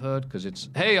 That's what I've heard. Because it's,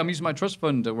 hey, I'm using my trust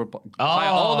fund to hire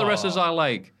all the wrestlers I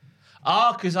like.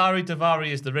 Because Ari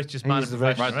Davari is the richest man in the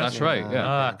professional Right, that's wrestling. right,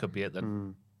 yeah. That could be it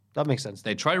then. That makes sense.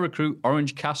 They try to recruit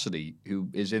Orange Cassidy, who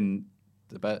is in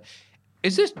the...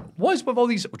 What is with all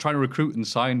these trying to recruit and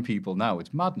sign people now?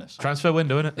 It's madness. Transfer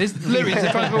window, isn't it? It's literally it's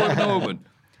a transfer window open.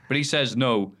 But he says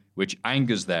no, which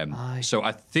angers them. So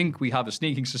I think we have a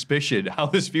sneaking suspicion how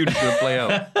this feud is going to play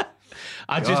out.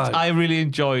 I really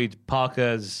enjoyed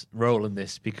Parker's role in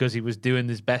this because he was doing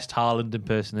his best Haaland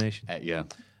impersonation. Yeah.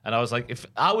 And I was like, if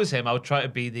I was him, I would try to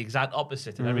be the exact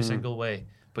opposite in every single way.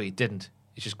 But he didn't.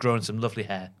 He's just growing some lovely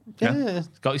hair. Yeah. He's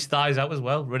got his thighs out as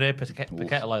well. Renee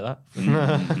Paquette like that.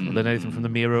 Learn anything from the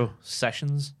Miro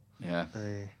sessions. Yeah.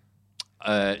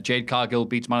 Jade Cargill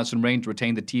beats Madison Rayne to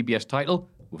retain the TBS title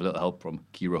with a little help from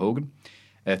Kiera Hogan.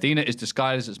 Athena is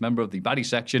disguised as a member of the baddie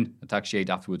section, attacks Jade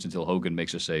afterwards until Hogan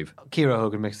makes a save. Kiera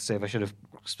Hogan makes the save. I should have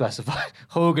specified.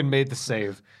 Hogan made the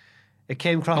save. It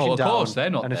came crashing of down. course, they're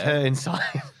not and there. it hurt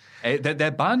inside.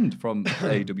 They're banned from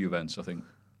AEW events, I think.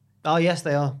 Oh, yes,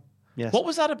 they are. Yes. What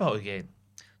was that about again?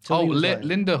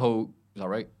 Linda Hogan. Is that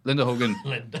right? Linda Hogan.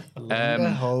 Linda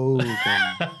Hogan.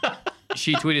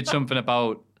 She tweeted something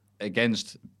about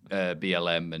against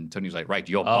BLM, and Tony was like, right,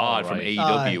 you're barred from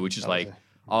AEW, which is like,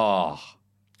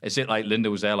 is it like Linda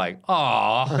was there like,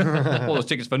 all those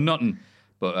tickets for nothing?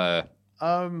 But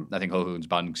I think Hulk Hogan's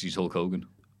banned because he's Hulk Hogan.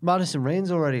 Madison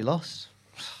Rain's already lost.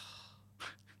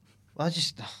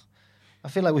 I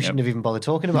feel like we shouldn't have even bothered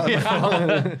talking about it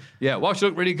before. Yeah, well, she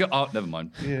looked really good. Oh, never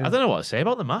mind. I don't know what to say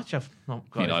about the match. I've not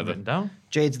got it written down.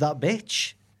 Jade's that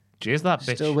bitch. Jade's that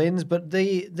bitch. Still wins, but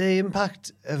the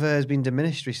impact of her has been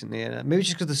diminished recently. And maybe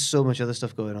just because there's so much other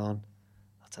stuff going on.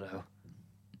 I don't know.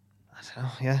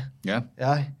 Yeah.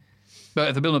 But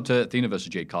if they're building up to Athena versus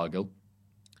Jade Cargill,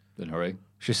 then hooray.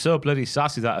 She's so bloody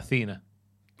sassy, that Athena.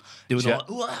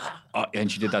 And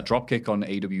she did that drop kick on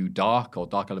AW Dark or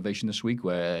Dark Elevation this week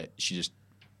where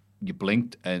you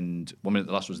blinked and 1 minute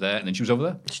the last was there and then she was over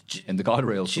there in the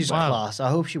guardrails. She's class. I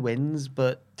hope she wins,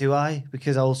 but do I?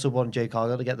 Because I also want Jade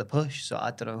Cargill to get the push, so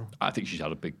I don't know. I think she's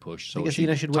had a big push. So I think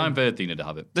Athena should win. Time for Athena to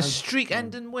have it. The streak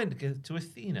ending win to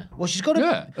Athena. Well, she's got to...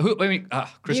 Yeah.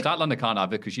 Chris Statlander can't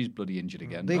have it because she's bloody injured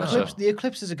again. The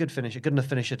Eclipse is a good finisher, good enough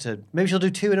finisher to... Maybe she'll do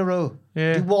 2 in a row.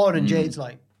 Yeah. Do 1 and Jade's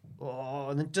like,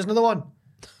 and then does another one.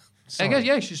 I guess,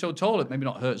 yeah, she's so tall it maybe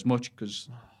not hurt as much because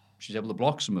she's able to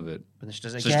block some of it. But then she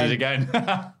does it again. So she does it again.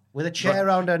 With a chair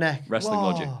around her neck. Wrestling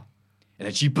logic. And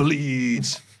then she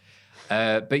bleeds.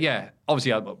 But yeah,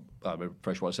 obviously, I'm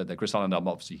fresh what I said there. Chris Statlander, I'm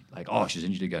obviously like, she's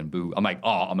injured again, boo. I'm like,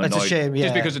 I'm annoyed. It's a shame, yeah.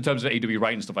 Just because in terms of AW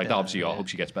writing and stuff like that, obviously, I hope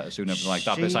she gets better soon and everything like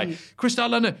that. But it's like, Chris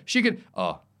Statlander, she could...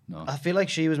 no. I feel like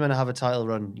she was meant to have a title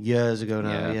run years ago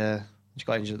now, yeah. She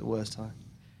got injured at the worst time.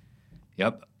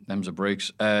 Yep. Them's the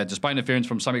breaks. Despite interference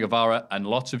from Sammy Guevara and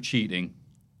lots of cheating,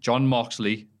 Jon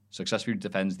Moxley successfully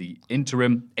defends the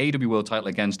interim AEW World title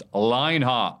against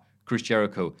Lionheart, Chris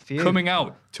Jericho, coming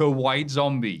out to White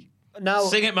Zombie. Now,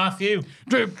 sing it, Matthew.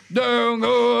 Drip down,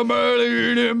 oh,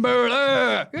 Merlin and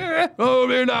Merlin. Yeah,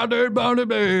 holding out there, bound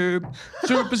babe.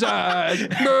 Super size.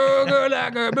 Burger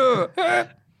like a boo.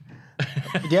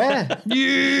 Yeah.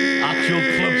 Yeah. Actual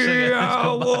club singer.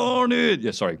 I want it.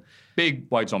 Yeah, sorry. Big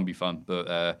White Zombie fan,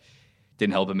 but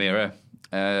didn't help him here.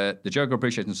 The Jericho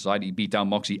Appreciation Society beat down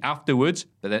Moxie afterwards,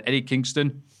 but then Eddie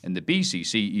Kingston and the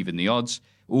BCC even the odds.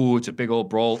 Ooh, it's a big old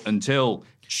brawl until...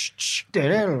 Yeah,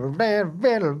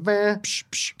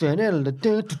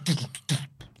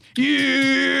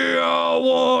 I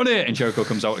want it. And Jericho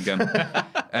comes out again.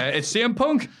 It's CM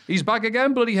Punk. He's back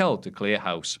again, bloody hell, to clear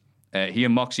house. He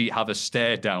and Moxie have a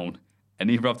stare down.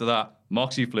 And even after that,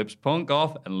 Moxie flips Punk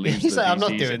off and leaves. He's the like, I'm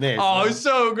not BCC. doing this. Oh, it's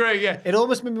so great, yeah. It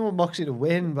almost made me want Moxie to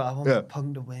win, but I want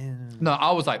Punk to win. No,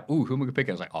 I was like, ooh, who am I going to pick?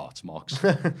 I was like, it's Mox. He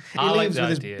leaves with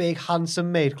his big,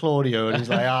 handsome mate, Claudio, and he's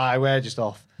like, we're just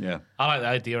off. Yeah. I like the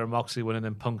idea of Moxley winning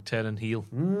and Punk turning heel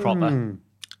proper.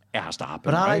 It has to happen.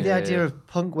 But I like the idea of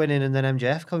Punk winning and then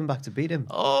MJF coming back to beat him.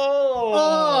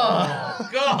 Oh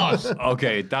God.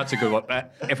 Okay, that's a good one.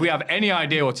 If we have any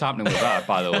idea what's happening with that,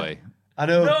 by the way. I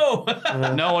know. No.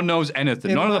 No one knows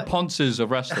anything. None of the Ponces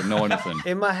of wrestling know anything.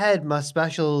 In my head, my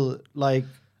special,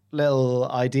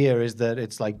 little idea is that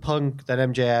it's like Punk,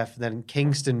 then MJF, then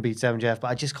Kingston beats MJF, but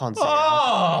I just can't say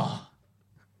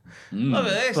Love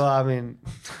it. But I mean...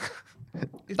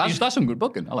 That's some good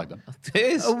booking. I like that. It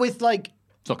is. With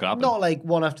it's not going to happen. not like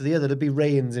one after the other. There'd be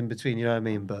reigns in between, you know what I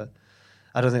mean? But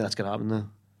I don't think that's going to happen, though.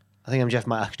 I think MJF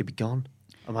might actually be gone.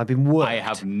 I might be worked. I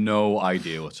have no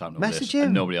idea what's happening with Message this. him.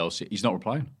 And nobody else. He's not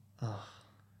replying.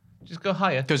 Just go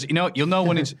higher. Because you'll know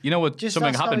when it's Just something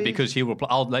ask how happened he- because he'll reply.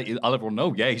 I'll everyone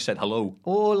know. Yeah, he said hello.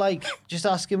 Or just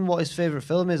ask him what his favourite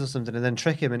film is or something and then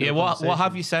trick him into Yeah, a what conversation.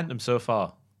 have you sent him so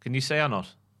far? Can you say or not?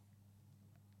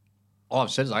 I've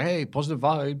said it's like, hey, positive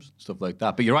vibes, stuff like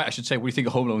that. But you're right. I should say, what do you think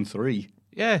of Home Alone 3?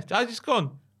 Yeah, I just go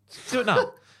on. Do it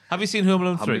now. Have you seen Home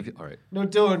Alone 3? All right. No,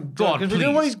 don't. Go on, Because we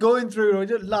don't know what please. he's going through.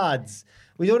 Lads,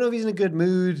 we don't know if he's in a good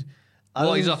mood.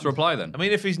 Well, he's have to reply then. I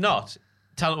mean, if he's not,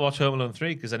 tell him to watch Home Alone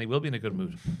 3 because then he will be in a good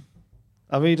mood.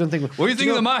 I really don't think... What do you think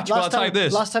of the match? Well, I'll type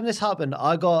this. Last time this happened,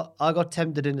 I got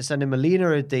tempted into sending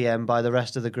Melina a DM by the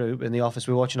rest of the group in the office.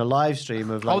 We were watching a live stream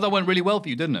of Oh, that went really well for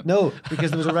you, didn't it? No,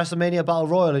 because there was a WrestleMania Battle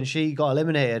Royal and she got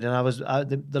eliminated,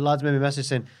 and the lads made me a message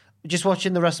saying, just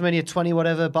watching the WrestleMania 20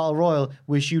 whatever Battle Royal,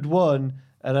 wish you'd won.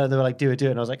 And they were like, do it.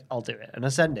 And I was like, I'll do it. And I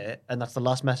sent it, and that's the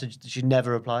last message. She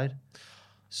never replied.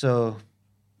 So...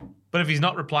 But if he's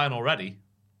not replying already,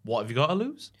 what have you got to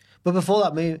lose? But before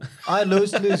that, I had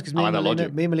loads to lose because me I and like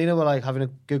that Melina logic. were having a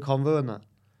good convo and that.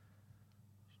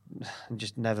 And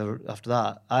just never, after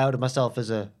that, I outed myself as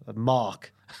a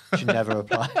mark. She never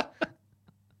replied.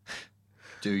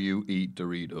 Do you eat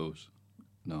Doritos?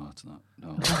 No, it's not.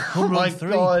 No. Oh my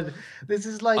God. This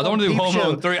is like I don't want to do Home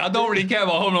Alone 3. I don't really care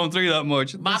about Home Alone 3 that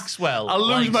much. Maxwell. I'll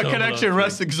lose likes my Home connection Alone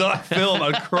rest 3. exact film.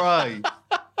 I'll cry.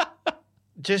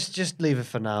 Just leave it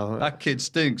for now. That kid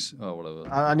stinks. Oh, whatever.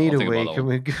 I need I'll a think about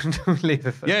week. that Can we leave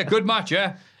it for Yeah, good match,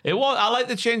 yeah. It was. I like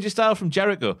the change of style from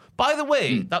Jericho. By the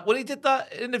way, that when he did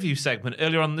that interview segment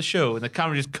earlier on in the show and the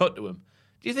camera just cut to him,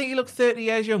 do you think he looked 30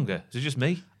 years younger? Is it just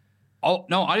me? Oh,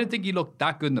 no, I didn't think he looked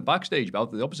that good in the backstage,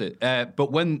 about the opposite.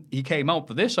 But when he came out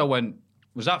for this, I went,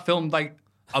 was that filmed like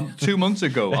 2 months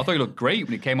ago? I thought he looked great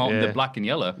when he came out in the black and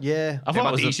yellow. Yeah. I thought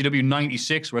it was the ECW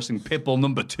 96 wrestling Pitbull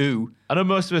number 2. I know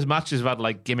most of his matches have had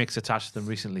like gimmicks attached to them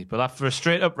recently, but for a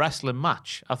straight up wrestling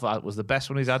match, I thought it was the best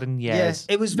one he's had in years. Yes,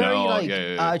 it was very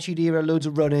Attitude Era, loads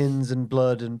of run-ins and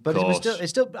blood, but it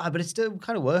still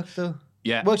kind of worked though.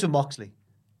 Yeah, worked with Moxley.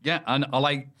 Yeah, and I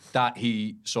like that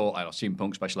he saw CM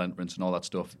Punk special entrance and all that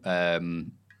stuff. I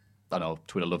know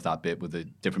Twitter loved that bit with the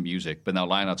different music, but now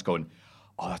Lionheart's going,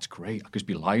 oh, that's great. I could just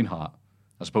be Lionheart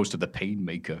as opposed to the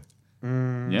Painmaker.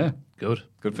 Yeah, good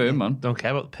for him, man. Don't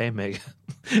care about the Painmaker.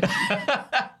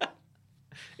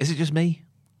 Is it just me?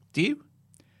 Do you?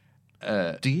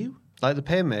 Do you like the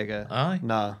Painmaker? Aye.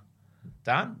 No.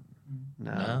 Dan?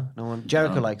 No one.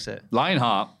 Jericho likes it.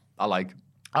 Lionheart, I like.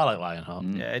 I like Lionheart.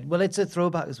 Yeah, well, it's a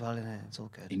throwback as well, isn't it? It's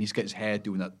all good. He needs to get his hair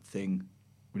doing that thing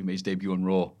when he made his debut on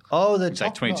Raw. Oh, it's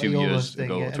like 22 years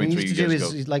ago, yeah. 23 he used to years do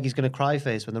ago. he's like he's going to cry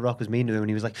face when The Rock was mean to him, and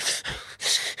he was like,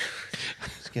 it's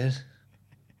good.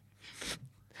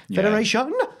 Yeah.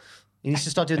 Federation. He needs to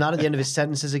start doing that at the end of his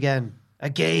sentences again.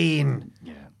 Yeah.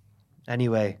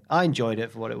 Anyway, I enjoyed it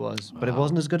for what it was, but it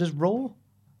wasn't as good as Raw.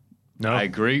 No, I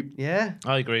agree. Yeah,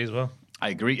 I agree as well. I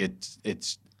agree.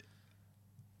 It's.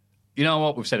 You know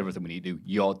what? We've said everything we need to do.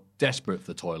 You're desperate for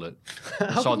the toilet.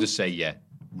 So I'll just say, yeah.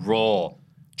 Raw.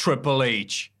 Triple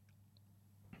H.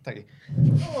 Thank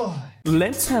you.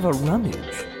 Let's have a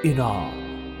rummage in our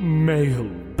mail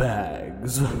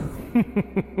bags.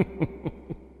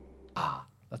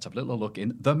 Let's have a little look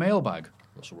in the mailbag.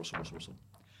 Russell.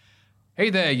 Hey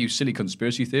there, you silly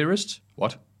conspiracy theorists.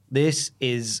 What? This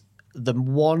is the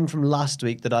one from last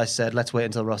week that I said, let's wait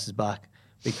until Russ is back,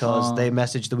 because they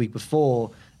messaged the week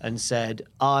before and said,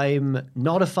 I'm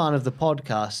not a fan of the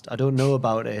podcast. I don't know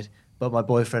about it, but my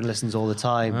boyfriend listens all the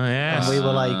time. Oh, yes. And we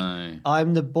were like,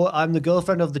 I'm the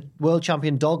girlfriend of the world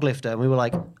champion dog lifter. And we were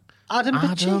like, Adam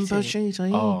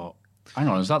Pacitti. Oh, hang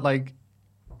on. Is that like,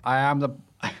 I am the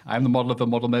model of the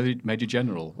model major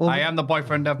general. Well, I am the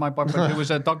boyfriend of my boyfriend who was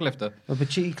a dog lifter. Well,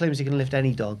 Pacitti claims he can lift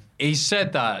any dog. He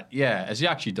said that, yeah. Has he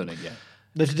actually done it yet?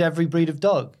 Lifted every breed of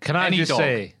dog. Can I Any just dog.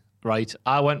 say, right,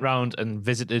 I went round and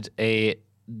visited a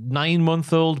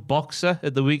 9-month-old boxer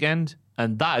at the weekend,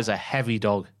 and that is a heavy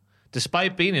dog.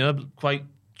 Despite being, quite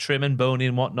trim and bony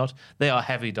and whatnot, they are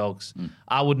heavy dogs.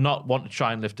 I would not want to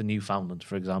try and lift a Newfoundland,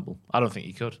 for example. I don't think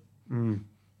he could.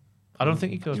 I don't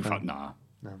think he could. Nah.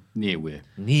 Near way.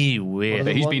 Near way.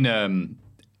 But he's been,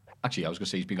 actually, I was going to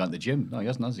say he's been going to the gym. No, he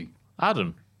hasn't, has he?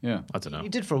 Adam? Yeah. I don't know. He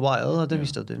did for a while. I don't know if he's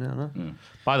still doing it or not. Yeah.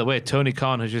 By the way, Tony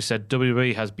Khan has just said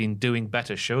WWE has been doing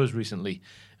better shows recently.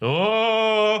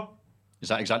 Oh! Is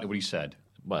that exactly what he said?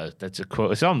 Well, that's a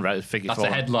quote. It's on Figure 4. That's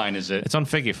the headline, is it? It's on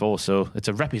Figure 4, so it's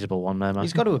a reputable one there, man.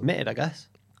 He's got to admit it, I guess.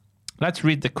 Let's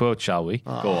read the quote, shall we?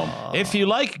 Go on. If you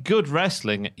like good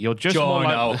wrestling, you're just Join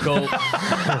more our like... cult.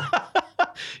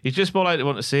 You're just more likely to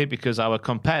want to see it because our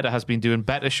competitor has been doing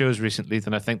better shows recently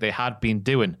than I think they had been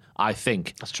doing, I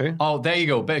think. That's true. Oh, there you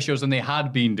go. Better shows than they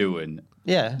had been doing.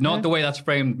 Yeah. Not the way that's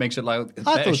framed makes it like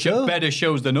I thought so. better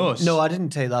shows than us. No, I didn't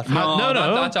take that. No.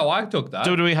 That's how I took that.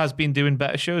 WWE has been doing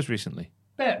better shows recently.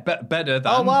 Better than.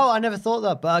 Oh, wow, I never thought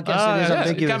that, but I guess it is yes,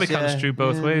 ambiguous. it can be construed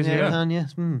both ways, yeah. it can,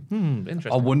 yes.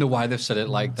 Interesting. I wonder why they've said it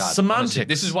like that. Semantics. Honestly,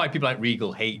 this is why people like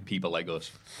Regal hate people like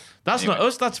us. That's Anyway. not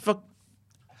us, that's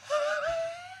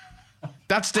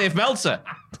That's Dave Meltzer.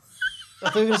 I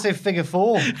thought you were going to say Figure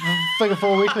 4. Figure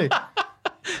 4 Weekly.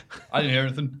 I didn't hear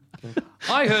anything.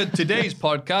 I heard today's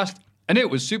podcast, and it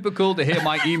was super cool to hear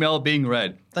my email being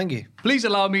read. Thank you. Please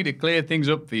allow me to clear things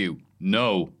up for you.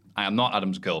 No, I am not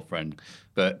Adam's girlfriend.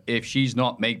 But if she's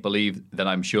not make-believe, then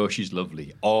I'm sure she's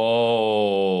lovely.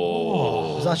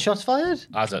 Oh. Was that shots fired?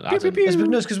 As it, It's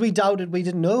because we doubted, we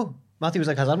didn't know. Matthew was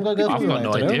like, has Adam got a girlfriend? I've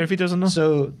got no idea if he doesn't know.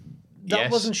 So that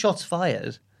Yes. wasn't shots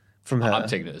fired from her. I'm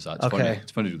taking it as that. It's Okay. funny.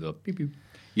 It's funny to do that. Pew, pew.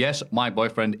 Yes, my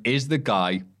boyfriend is the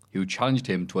guy who challenged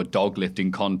him to a dog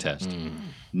lifting contest.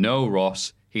 No,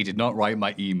 Ross, he did not write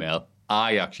my email.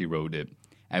 I actually wrote it.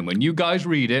 And when you guys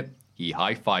read it, he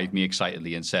high-fived me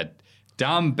excitedly and said,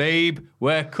 "Damn, babe,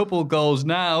 we're couple goals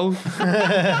now."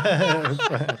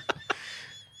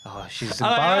 Oh, she's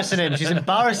embarrassing him. She's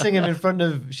embarrassing him in front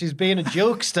of... She's being a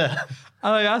jokester.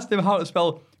 And I asked him how to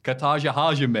spell Kataja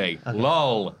Hajime. Okay.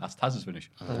 Lol. That's Taz's finish.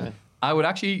 Okay. I would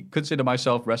actually consider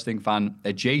myself wrestling fan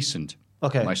adjacent.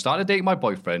 Okay. When I started dating my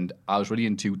boyfriend, I was really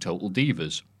into Total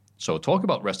Divas. So talk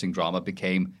about wrestling drama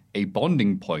became a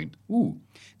bonding point. Ooh.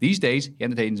 These days, he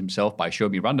entertains himself by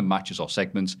showing me random matches or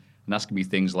segments and asking me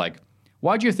things like,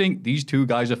 why do you think these two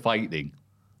guys are fighting?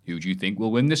 Who do you think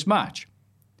will win this match?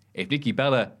 If Nikki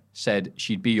Bella said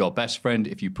she'd be your best friend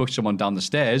if you pushed someone down the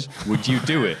stairs, would you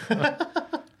do it?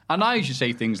 And I used to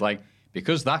say things like,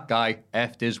 because that guy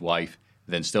effed his wife,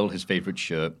 then stole his favourite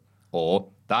shirt. Or,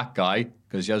 that guy,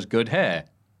 because he has good hair.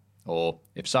 Or,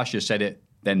 if Sasha said it,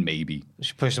 then maybe.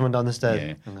 She pushed someone down the stairs.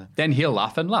 Yeah. Okay. Then he'll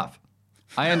laugh and laugh.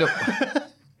 I end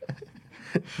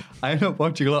up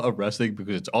watching a lot of wrestling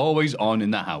because it's always on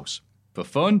in the house. For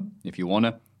fun, if you want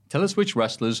to, tell us which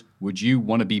wrestlers would you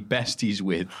want to be besties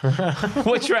with?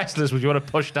 Which wrestlers would you want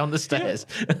to push down the stairs?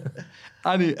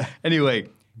 Anyway,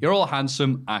 you're all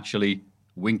handsome, actually.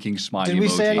 Winking smiley emoji. Did we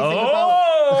say anything about...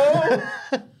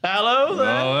 Hello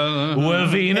there.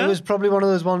 Wavina? It was probably one of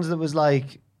those ones that was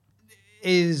like,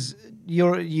 is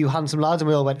you handsome lads? And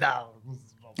we all went, no.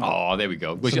 Oh, there we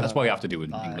go. That's what we have to do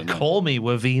in England. Call me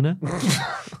Wavina.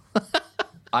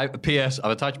 P.S.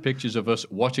 I've attached pictures of us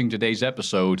watching today's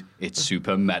episode. It's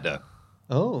super meta.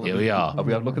 Oh. Here we are. Have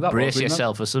we had a look at that? Brace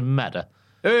yourself for some meta.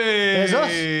 Hey! There's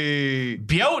us.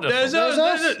 Beautiful. There's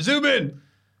us. Zoom in.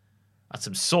 That's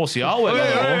some saucy artwork.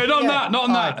 Hey, not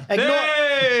on that.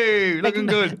 Hey, looking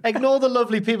good. Ignore the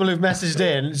lovely people who've messaged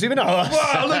in. Zoom in on us.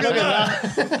 Wow, look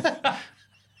at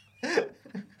that.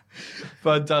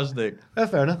 Fantastic.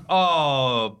 Fair enough.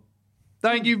 Oh,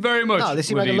 thank you very much. No, they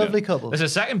seem like a lovely couple. There's a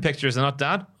second picture, is there not,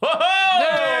 Dad?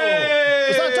 Hey!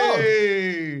 Is that a dog?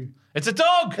 It's a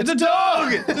dog. It's a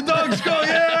dog. It's a dog, Scott.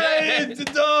 Yay! It's a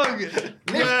dog.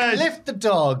 Lift the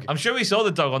dog. I'm sure we saw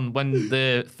the dog on when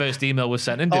the first email was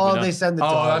sent in. Didn't we not? They sent the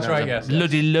dog. Oh, that's right. Yes.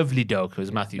 Bloody lovely dog,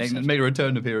 as Matthew said. Made a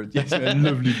return appearance. Yes, a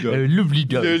lovely dog. A lovely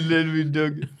dog. A lovely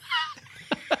dog.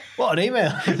 What an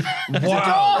email. Wow. It's a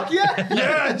dog, yeah.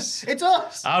 Yes. It's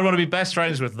us. I want to be best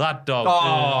friends with that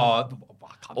dog.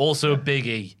 Also Big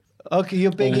E. Okay,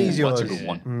 your Big E's yours. That's a good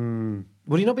one.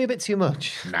 Would he not be a bit too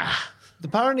much? Nah.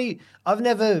 Apparently, I've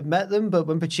never met them, but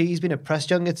when Pachiti's been at press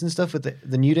junkets and stuff with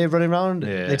the New Day running around,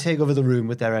 they take over the room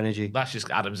with their energy. That's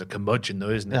just Adam's a curmudgeon, though,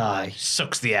 isn't it? Aye.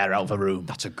 Sucks the air out of a room.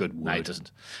 That's a good word. No, he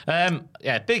doesn't.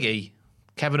 Yeah, Big E,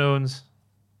 Kevin Owens,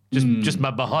 just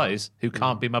my Baha'is, who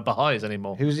can't be my Baha'is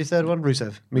anymore. Who was your third one?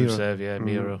 Rusev. Miro. Rusev, yeah,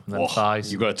 Miro. And then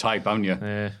thighs. You got a type, haven't you?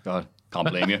 Yeah. God, can't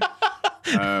blame you.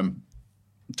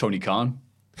 Tony Khan.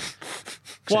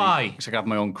 Why? Because I have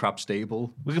my own crap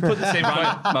stable. We can put the same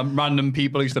random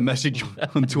people used to message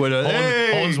on Twitter.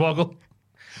 Hornswoggle.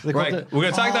 Right, we're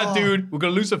going to tag that dude. We're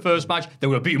going to lose the first match. Then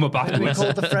we're going to beat him up afterwards.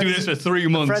 Do this for 3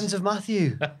 months. Friends of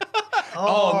Matthew.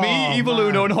 Me, Evil man.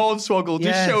 Uno, and Hornswoggle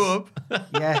just show up.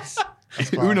 Yes.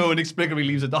 Uno inexplicably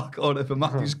leaves a dark order for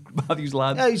Matthew's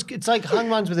lad. Yeah, it's like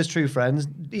Hangman's with his true friends.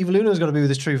 Evil Uno's got to be with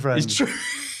his true friends. It's true.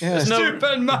 Yeah. It's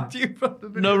Super Matthew.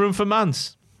 No room for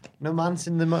Mance. No Mance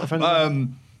in the friends.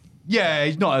 Yeah,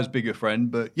 he's not as big a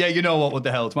friend, but yeah, you know what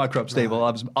the hell? It's my crap stable.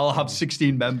 I'll have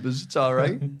 16 members. It's all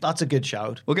right. That's a good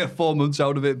shout. We'll get 4 months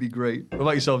out of it. It'd be great. What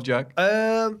about yourself, Jack?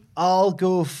 I'll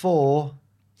go for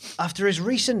after his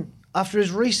recent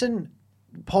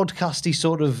podcasty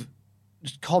sort of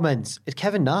comments. It's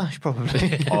Kevin Nash probably.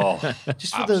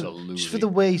 Just for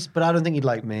the waste. But I don't think he'd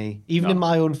like me. Even in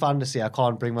my own fantasy, I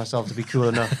can't bring myself to be cool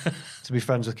enough to be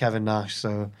friends with Kevin Nash.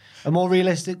 So a more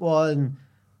realistic one.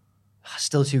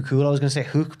 Still too cool. I was going to say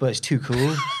Hook, but it's too cool.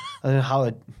 I don't know how.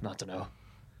 I don't know.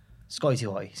 Scotty Too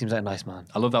Hotty seems like a nice man.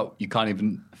 I love that you can't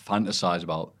even fantasize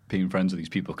about being friends with these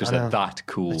people because they're that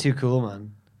cool. They're too cool,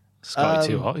 man. Scotty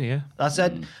Too Hotty, yeah. I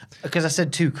said because I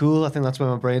said too cool. I think that's where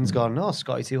my brain's gone. Oh,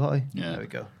 Scotty Too Hotty. Yeah. There we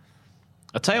go.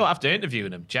 I'll tell you what. After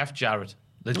interviewing him, Jeff Jarrett,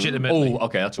 legitimately. Oh,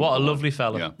 okay. That's what a lovely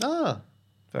fella. Yeah. Ah,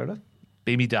 fair enough.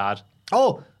 Be me dad.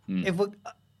 Oh,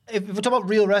 if we're talking about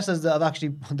real wrestlers that I've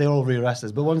actually, they're all real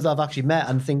wrestlers, but ones that I've actually met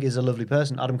and think is a lovely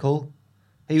person, Adam Cole.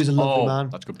 He was a lovely man.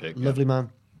 That's a good pick. Lovely man.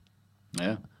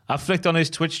 Yeah. I've flicked on his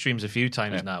Twitch streams a few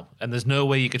times now, and there's no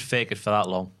way you could fake it for that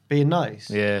long. Being nice.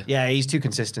 Yeah. Yeah, he's too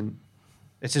consistent.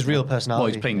 It's his real personality.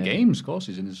 Well, he's playing games, of course.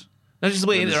 He's in his... That's just the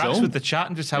way he in his interacts zone. with the chat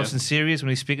and just how sincere he is when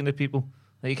he's speaking to people.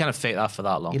 You can't fake that for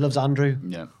that long. He loves Andrew.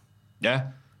 Yeah.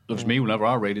 Yeah. Loves me whenever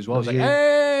I raid as well. He's like, you.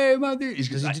 hey, Matthew. He's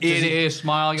got that ear-to-ear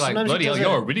smile. You're like, Sometimes bloody he hell, does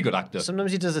you're a- a really good actor.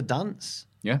 Sometimes he does a dance.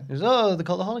 Yeah. He goes, the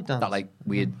Cultaholic dance. That like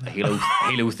weird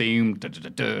Halo theme.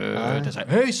 It's like,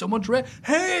 hey, someone's red.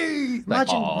 Hey.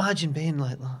 Like, Imagine being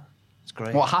like that. It's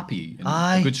great. What, happy and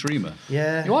Aye. a good streamer?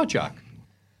 Yeah. You are, Jack.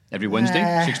 Every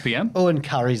Wednesday, 6 p.m. Owen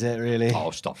carries it, really.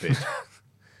 Oh, stop it.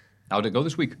 How'd it go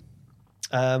this week?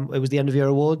 It was the end of year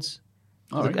awards.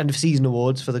 All right. End of season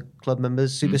awards for the club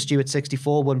members. Super Stewart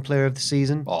 64 won player of the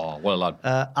season. Oh, what a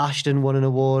lad. Ashton won an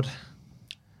award.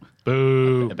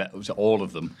 Boo. I bet it was all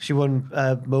of them. She won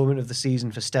moment of the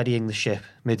season for steadying the ship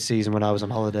mid-season when I was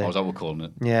on holiday. Oh, is that what we're calling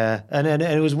it? Yeah, and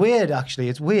it was weird, actually.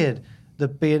 It's weird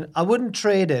that I wouldn't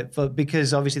trade it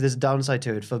because obviously there's a downside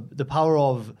to it, for the power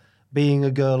of being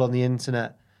a girl on the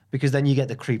internet, because then you get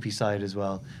the creepy side as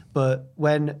well. But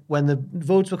when the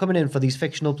votes were coming in for these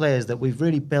fictional players that we've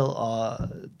really built our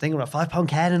thing around, £5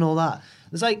 Ken and all that,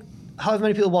 there's like however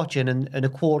many people watching, and a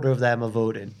quarter of them are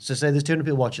voting. So say there's 200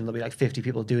 people watching, there'll be like 50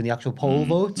 people doing the actual poll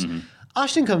votes.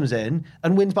 Ashton comes in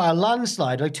and wins by a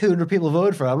landslide, like 200 people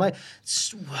voted for her. I'm like,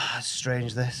 it's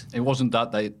strange, this. It wasn't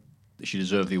that she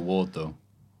deserved the award, though.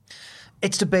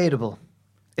 It's debatable.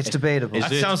 It's debatable.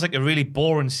 That sounds like a really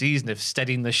boring season of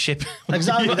steadying the ship.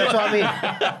 Exactly, that's what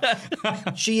I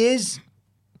mean. She is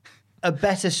a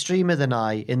better streamer than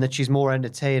I in that she's more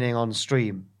entertaining on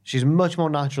stream. She's a much more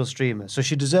natural streamer. So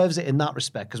she deserves it in that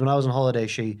respect, because when I was on holiday,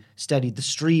 she steadied the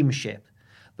stream ship.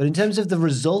 But in terms of the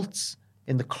results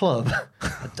in the club,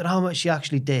 I don't know how much she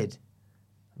actually did.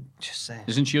 I'm just saying.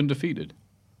 Isn't she undefeated?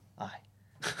 Aye.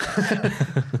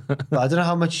 But I don't know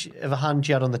how much of a hand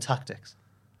she had on the tactics.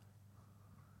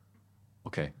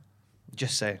 Okay.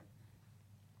 Just saying.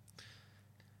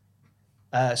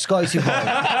 Scotty Too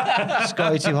Hotty.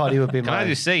 Scotty Too Hotty would be Can I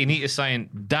just say, you need to sign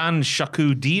Dan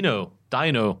Shaku Dino.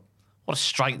 What a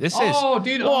strike this is. Oh,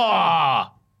 Dino. Whoa!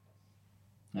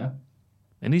 Yeah.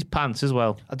 In his pants as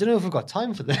well. I don't know if we've got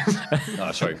time for this.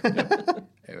 Oh, sorry. Yeah.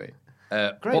 Anyway.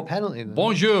 Great penalty, though.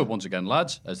 Bonjour, once again,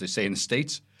 lads, as they say in the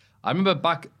States. I remember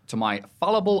back to my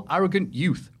fallible, arrogant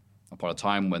youth, upon a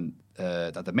time when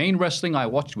that the main wrestling I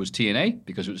watched was TNA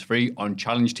because it was free on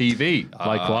Challenge TV.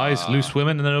 Likewise, loose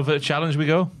women, and then over to Challenge we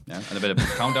go. Yeah, and a bit of a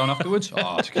countdown afterwards.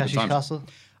 Oh, it's good Cashi's times. Castle.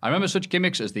 I remember such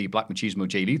gimmicks as the Black Machismo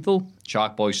Jay Lethal,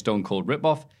 Shark Boy Stone Cold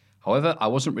Ripoff. However, I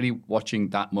wasn't really watching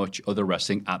that much other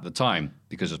wrestling at the time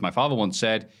because, as my father once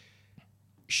said,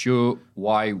 sure,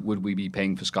 why would we be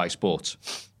paying for Sky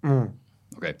Sports?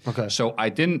 Okay. So I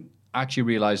didn't actually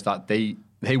realize that they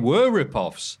were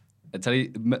ripoffs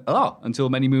until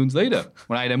many moons later,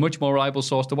 when I had a much more reliable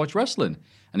source to watch wrestling.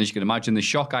 And as you can imagine, the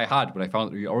shock I had when I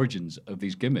found the origins of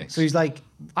these gimmicks. So he's like,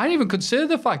 I didn't even consider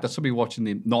the fact that somebody watching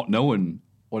them not knowing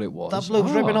what it was. that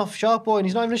bloke's ripping off Shark Boy and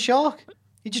he's not even a shark.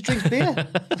 He just drinks beer.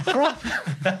 Crap.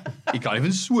 He can't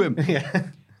even swim.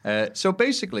 Yeah. So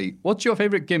basically, what's your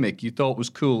favourite gimmick you thought was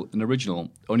cool and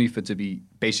original, only for it to be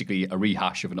basically a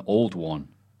rehash of an old one?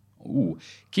 Ooh.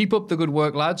 Keep up the good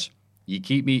work, lads. You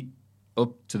keep me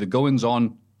up to the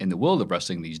goings-on in the world of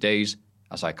wrestling these days,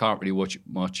 as I can't really watch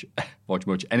much.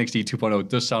 NXT 2.0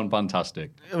 does sound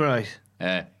fantastic. Right.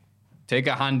 Take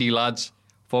a handy, lads.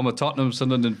 Former Tottenham,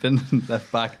 Sunderland and Finland left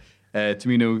back,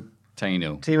 Timo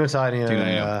Taino. Timo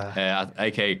Taino.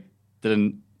 A.K.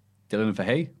 Dylan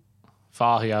Fahey?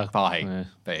 Fahey.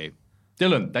 Fahey.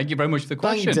 Dylan, thank you very much for the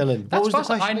Thank question. you, Dylan. That's What was the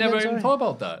fascinating. question I never again, even sorry? thought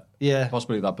about that. Yeah.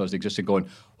 Possibly that person existed going,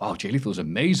 wow, Jay Lethal's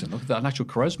amazing. Look at that natural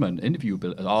charisma and interview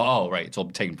ability. Oh, right. It's all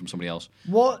taken from somebody else.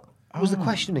 What was the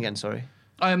question again? Sorry.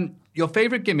 Your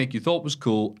favourite gimmick you thought was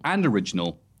cool and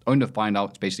original, only to find out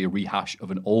it's basically a rehash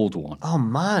of an old one. Oh,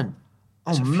 man.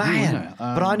 There's a few, isn't there?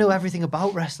 But I know everything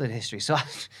about wrestling history, so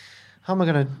how am I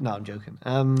going to... No, I'm joking.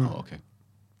 Okay.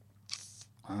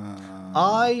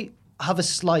 I have a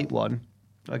slight one,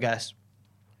 I guess.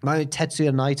 My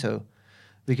Tetsuya Naito.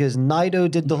 Because Naito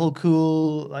did the whole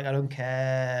cool, like, I don't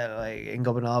care, like,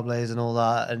 Ingobernables and all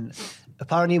that. And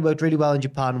apparently it worked really well in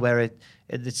Japan, where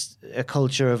it's a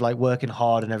culture of, like, working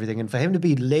hard and everything. And for him to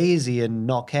be lazy and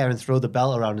not care and throw the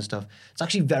belt around and stuff, it's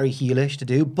actually very heelish to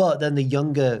do. But then the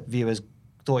younger viewers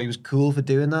thought he was cool for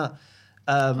doing that.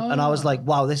 And I was like,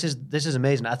 wow, this is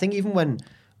amazing. I think even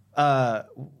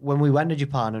when we went to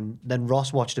Japan and then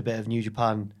Ross watched a bit of New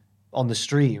Japan on the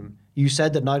stream, you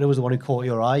said that Naito was the one who caught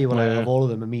your eye. You were like, of all of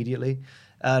them immediately.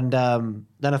 And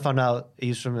then I found out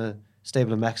he's from a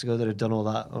stable in Mexico that had done all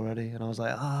that already. And I was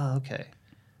like, okay.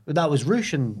 But that was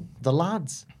Rush and the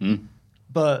lads.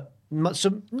 But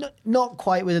not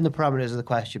quite within the parameters of the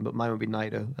question, but mine would be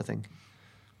Naito, I think.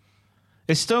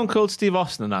 Is Stone Cold Steve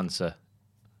Austin an answer?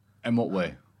 In what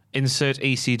way? Insert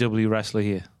ECW wrestler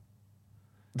here.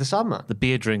 The Sandman? The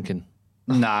beer drinking.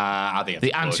 Nah, I think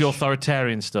the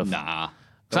anti-authoritarian stuff. Nah.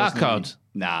 That card?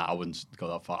 Nah, I wouldn't go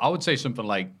that far. I would say something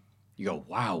like, you go,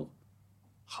 wow,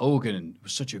 Hogan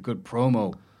was such a good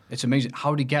promo. It's amazing.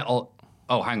 How did he get all...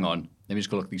 Oh, hang on. Let me just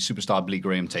go look at these Superstar Billy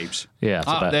Graham tapes. Yeah,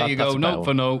 there you go. That's Note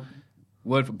for note.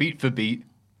 Word for beat.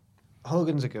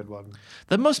 Hogan's a good one.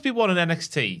 There must be one in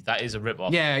NXT that is a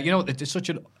rip-off. Yeah, you know, it's such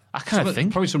an... I can't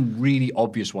think. Probably some really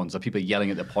obvious ones that people are yelling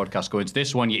at the podcast going, it's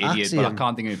this one, you idiot, but I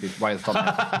can't think of it right at the top of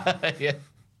my head. Yeah.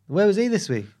 Where was he this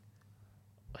week?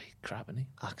 He's crap, isn't he?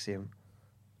 Axiom.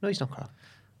 No, he's not crap.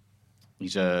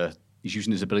 He's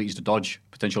using his abilities to dodge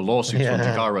potential lawsuits from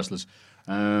Chicago wrestlers.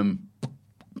 God,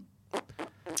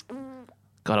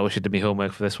 I wish I did my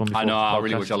homework for this one. I know, I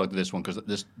really wish I looked at this one because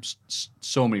there's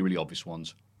so many really obvious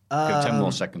ones. Give 10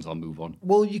 more seconds, I'll move on.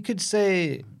 Well, you could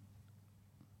say...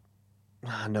 No,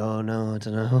 I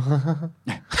don't know.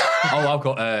 I've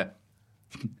got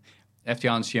FTR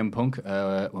and CM Punk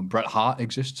when Bret Hart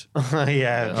exists.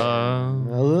 Yeah.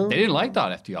 They didn't like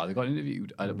that, FTR. They got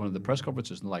interviewed at one of the press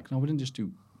conferences and they're like, no, we didn't just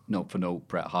do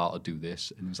Bret Hart or do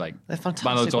this. And it was like, they're fantastic.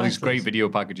 Man, there's all these wrestlers. great video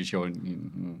packages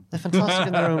showing. They're fantastic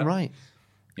in their own right.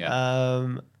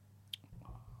 Yeah.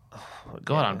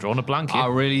 God, I'm drawing a blank here.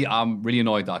 I'm really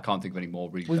annoyed that I can't think of any more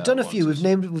really We've better done a few. ones.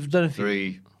 We've done a few.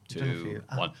 3, 2,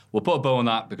 1. We'll put a bow on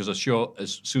that because as soon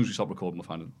as we stop recording,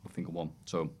 we'll think of one.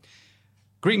 So,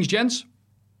 greetings, gents.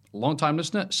 Long-time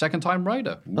listener, second-time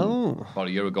rider. Ooh. Oh. About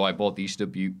a year ago, I bought the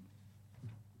ECW.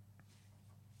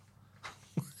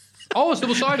 Oh, it's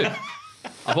double-sided.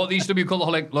 I bought the ECW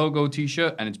Cultaholic logo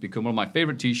T-shirt, and it's become one of my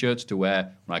favourite T-shirts to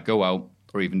wear when I go out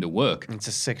or even to work. It's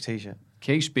a sick T-shirt.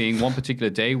 Case being, one particular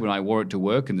day when I wore it to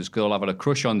work, and this girl I've had a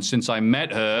crush on since I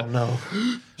met her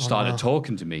started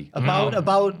talking to me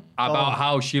About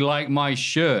how she liked my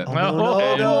shirt no. and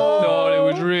thought it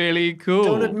was really cool.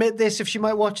 Don't admit this if she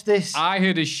might watch this. I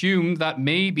had assumed that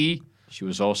maybe she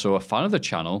was also a fan of the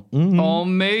channel, or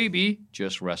maybe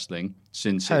just wrestling,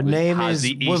 since her name has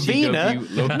is the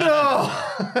ECW logo. No.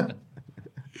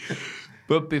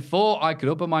 But before I could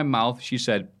open my mouth, she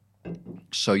said,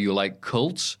 "So you like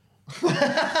cults?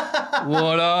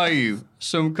 What are you?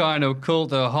 Some kind of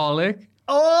cultaholic?"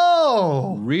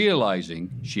 Oh!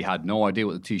 Realizing she had no idea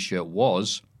what the T-shirt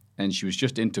was, and she was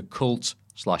just into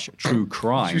cult/true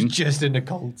crime. She was just into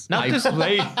cults.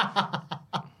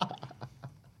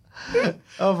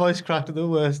 Oh, voice cracked at the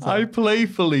worst time. I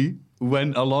playfully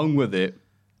went along with it,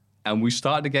 and we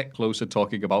started to get closer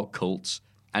talking about cults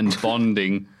and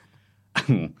bonding.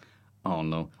 Oh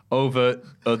no. Over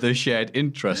other shared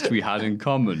interests we had in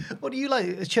common. What do you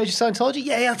like? Church of Scientology?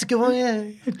 Yeah, that's a good one, yeah.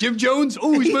 Jim Jones?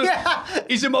 Oh,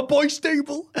 he's in my boys'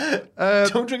 stable.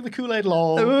 Don't drink the Kool-Aid,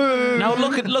 lol. Now,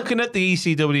 looking at the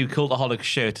ECW Cultaholic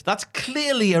shirt, that's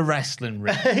clearly a wrestling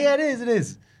ring. Yeah, it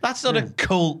is. That's not a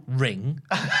cult ring,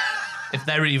 if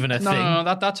they're even a thing.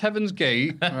 No, that's Heaven's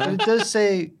Gate. Right? It does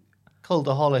say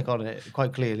cultaholic on it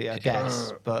quite clearly, I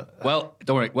guess. But Well,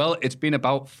 don't worry. Well, it's been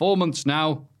about 4 months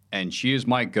now, and she is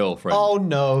my girlfriend. Oh,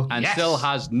 no. And still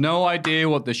has no idea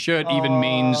what the shirt even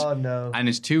means. Oh, no. And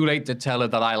it's too late to tell her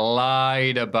that I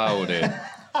lied about it.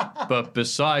 But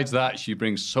besides that, she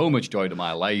brings so much joy to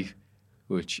my life,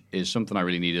 which is something I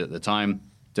really needed at the time.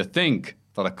 To think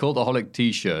that a Cultaholic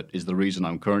T-shirt is the reason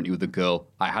I'm currently with a girl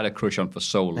I had a crush on for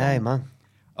so long. Hey, man.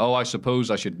 Oh, I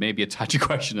suppose I should maybe attach a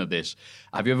question to this.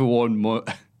 Have you ever worn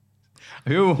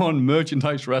Have you ever won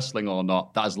merchandise wrestling or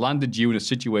not that has landed you in a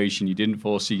situation you didn't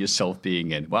foresee yourself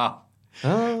being in? Wow.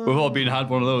 Oh. We've all had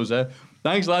one of those, eh?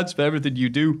 Thanks, lads, for everything you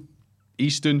do.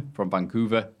 Easton from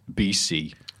Vancouver,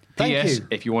 BC. Thank P.S. you.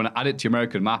 If you want to add it to your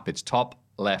American map, it's top,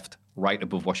 left, right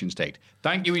above Washington State.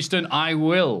 Thank you, Easton. I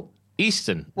will.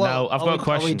 Easton. Well, now, I've got a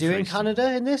question. Are we doing for Easton.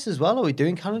 Canada in this as well? Are we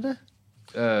doing Canada?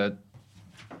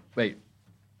 Wait.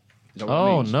 Is that what it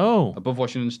Oh, means? no. Above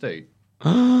Washington State?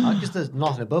 Because there's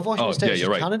nothing above Washington State. yeah, it's you're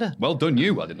just right. Canada. Well done,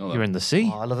 you. I didn't know that. You're in the sea.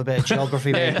 Oh, I love a bit of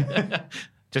geography, baby.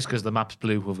 Just because the map's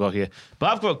blue we've got here. But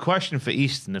I've got a question for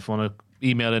Easton if you want to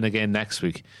email in again next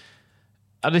week.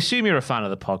 I'd assume you're a fan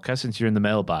of the podcast since you're in the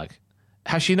mailbag.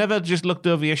 Has she never just looked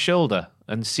over your shoulder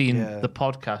and seen the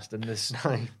podcast and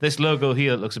this logo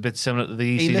here that looks a bit similar to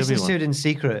the ECW He listens one? to it in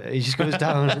secret. He just goes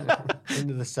down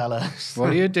into the cellar.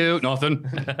 What do you do? Nothing.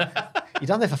 You're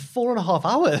down there for 4.5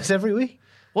 hours every week.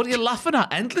 What are you laughing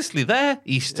at endlessly there,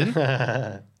 Easton?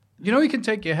 You know you can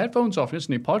take your headphones off and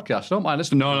listen to your podcast. Don't mind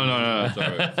listening. No.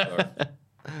 Sorry.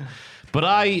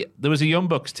 But there was a Young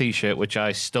Bucks t-shirt which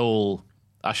I stole.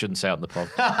 I shouldn't say it on the pod.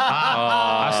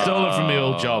 I stole it from my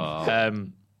old job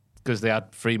because they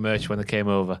had free merch when they came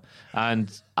over.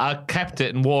 And I kept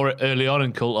it and wore it early on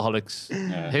in Cultaholic's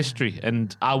history.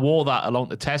 And I wore that along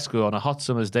to Tesco on a hot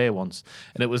summer's day once.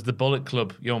 And it was the Bullet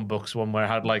Club Young Bucks one where I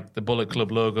had like the Bullet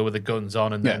Club logo with the guns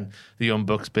on and then the Young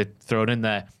Bucks bit thrown in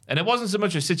there. And it wasn't so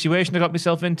much a situation I got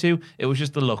myself into, it was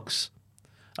just the looks.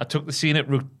 I took the scenic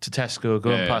route to Tesco,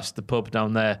 going past the pub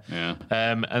down there. Yeah.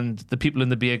 And the people in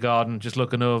the beer garden just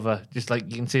looking over, just like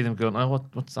you can see them going, oh,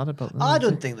 what's that about? I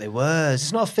don't think they were.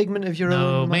 It's not a figment of your own.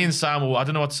 No, me and Sam, I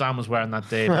don't know what Sam was wearing that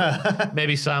day. But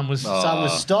maybe Sam was... Sam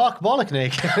was stark bollock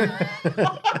naked.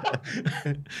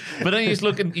 But then you just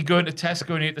look and you go into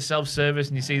Tesco and you get the self-service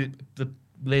and you see the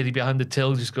lady behind the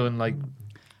till just going like...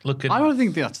 Looking. I don't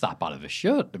think that's that bad of a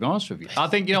shirt, to be honest with you. I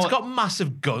think, it's got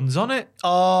massive guns on it.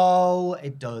 Oh,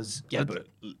 it does. Yeah, but...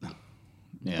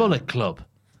 Yeah. Bullet Club.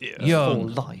 For Young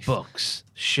life. Bucks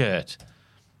shirt.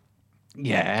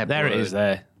 Yeah, there it is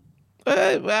there.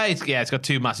 It's got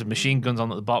two massive machine guns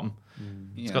on at the bottom.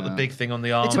 It's got the big thing on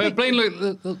the arm. But plain looks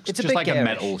it's a just bit like a garish.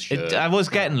 metal shirt. I was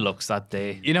getting looks that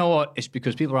day. You know what? It's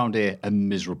because people around here are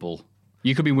miserable.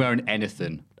 You could be wearing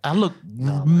anything. I look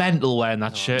mental wearing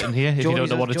that shirt in here if you don't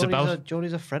know what it's about.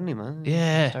 Geordie's a friendly man.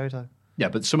 Yeah. Stereotype. Yeah,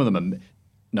 but some of them are...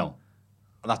 No.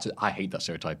 I hate that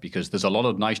stereotype because there's a lot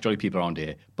of nice, jolly people around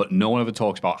here, but no one ever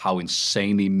talks about how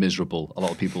insanely miserable a lot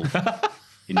of people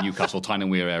in Newcastle, Tyne and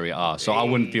Weir area are. So I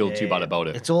wouldn't feel too bad about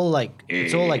it. It's all like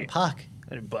pack.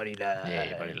 Everybody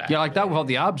Yeah, like that without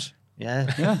the abs.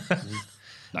 Yeah.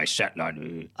 Nice set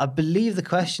line. I believe the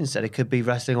question said it could be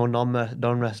wrestling or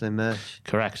non-wrestling merch.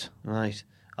 Correct. Right.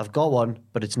 I've got one,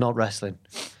 but it's not wrestling.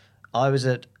 I was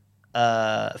at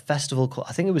a festival called,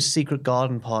 I think it was Secret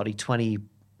Garden Party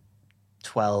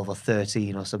 2012 or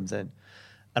 13 or something.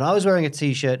 And I was wearing a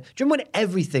T-shirt. Do you remember when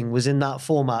everything was in that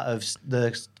format of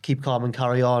the Keep Calm and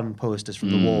Carry On posters from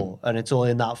the war? And it's all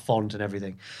in that font and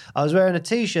everything. I was wearing a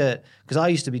T-shirt because I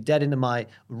used to be dead into my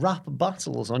rap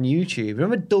battles on YouTube.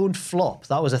 Remember Don't Flop?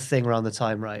 That was a thing around the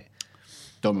time, right?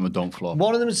 Don't remember Don't Flop.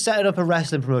 One of them is setting up a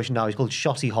wrestling promotion now. He's called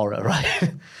Shotty Horror,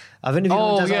 right? I've interviewed him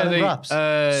on Desert Island Raps.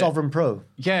 Sovereign Pro.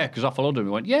 Yeah, because I followed him.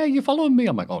 He went, yeah, you following me?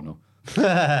 I'm like, oh, no.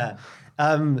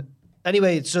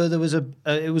 Anyway, so there was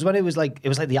it was when it was like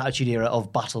the Attitude Era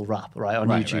of battle rap, right, on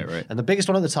YouTube. Right. And the biggest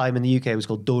one at the time in the UK was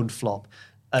called Don't Flop.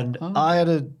 And I had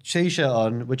a T-shirt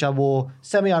on, which I wore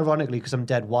semi-ironically because I'm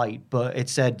dead white, but it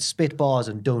said spit bars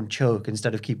and don't choke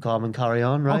instead of keep calm and carry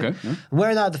on, right? Okay. Yeah. I'm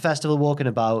wearing that at the festival, walking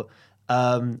about,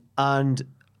 and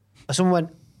someone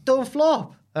went, don't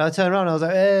flop. And I turned around and I was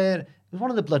like, it was one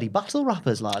of the bloody battle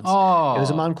rappers, lads. Oh. It was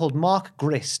a man called Mark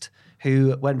Grist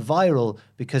who went viral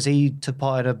because he took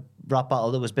part in a rap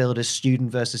battle that was billed as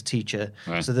student versus teacher.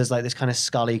 Right. So there's like this kind of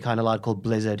scally kind of lad called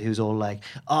Blizzard who's all like,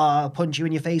 I'll punch you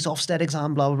in your face, Ofsted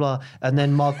exam, blah, blah, blah. And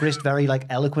then Mark Grist very like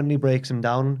eloquently breaks him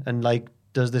down and like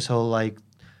does this whole like,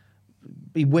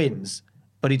 he wins,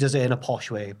 but he does it in a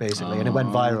posh way, basically. And it went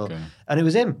viral. Okay. And it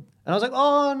was him. And I was like,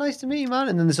 oh, nice to meet you, man.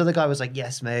 And then this other guy was like,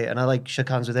 yes, mate. And I like shook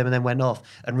hands with him and then went off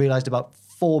and realized about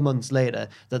 4 months later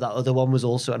that other one was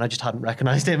also, and I just hadn't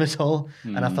recognized him at all.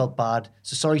 And I felt bad.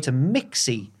 So sorry to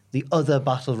Mixie, the other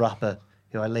battle rapper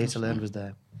who I later learned was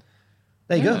there.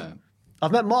 There you go.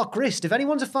 I've met Mark Grist. If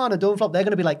anyone's a fan of Don't Flop, they're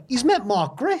going to be like, he's met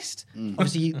Mark Grist.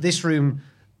 Obviously, this room,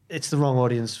 it's the wrong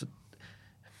audience.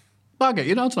 I get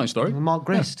you. That's a nice story. Mark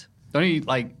Grist. The only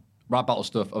like rap battle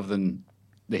stuff other than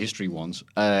the history ones.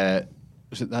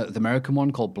 Was it the American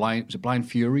one called Blind? Was it Blind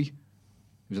Fury? He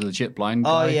was a legit blind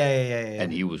guy. Oh, yeah.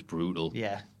 And he was brutal.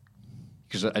 Yeah.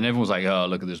 And everyone was like, oh,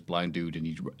 look at this blind dude. And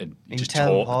he just tore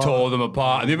them apart. tore them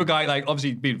apart. And the other guy, like,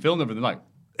 obviously being filmed and everything, like,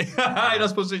 you're not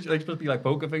supposed to be like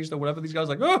poker faced or whatever. These guys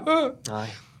are like, oh. Aye.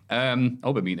 I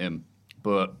hope I meet him.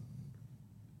 But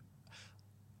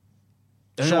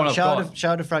Shout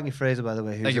out to Frankie Fraser, by the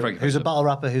way, who's a battle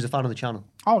rapper who's a fan of the channel.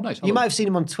 Oh, nice. You might have seen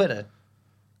him on Twitter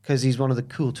because he's one of the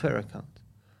cool Twitter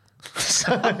accounts.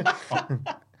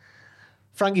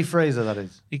 Frankie Fraser, that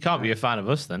is. He can't be a fan of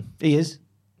us then. He is.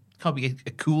 Can't be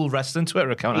a cool wrestling Twitter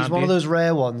account. He's one of those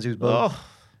rare ones who's both.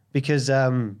 Because I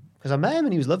met him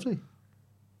and he was lovely.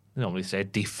 They normally say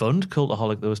defund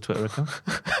Cultaholic, those Twitter accounts.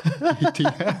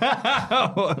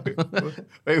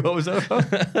 Wait, what was that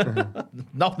about?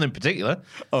 Nothing in particular.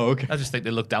 Oh, okay. I just think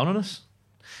they look down on us.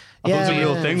 Yeah, it's a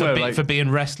real thing for being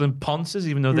wrestling ponces,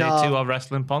 even though they too are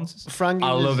wrestling ponces. Frankie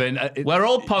I love it. We're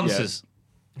all ponces.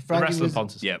 Yeah. Wrestling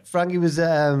ponces. Yeah. Frankie was he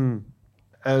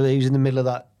was in the middle of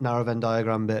that narrow Venn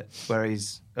diagram bit where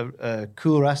he's a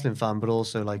cool wrestling fan, but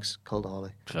also likes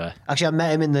Cultaholic. Fair. Actually, I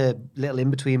met him in the little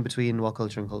in between What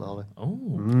Culture and Cultaholic.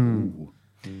 Oh.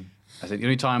 I think the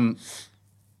only time,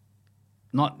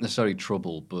 not necessarily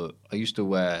trouble, but I still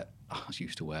wear,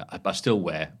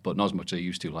 but not as much as I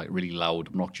used to, like really loud,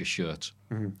 obnoxious shirts.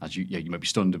 As you might be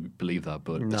stunned to believe that,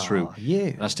 but it's true. Yeah.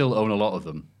 And I still own a lot of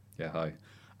them. Yeah, hi.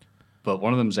 But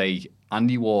one of them's a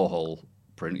Andy Warhol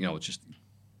print, just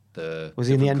the... Was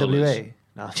he in the different NWA? colours.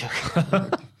 No, I'm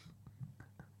joking.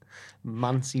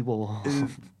 Mancy War.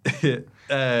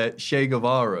 Che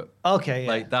Guevara. Okay, yeah.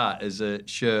 Like that as a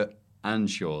shirt and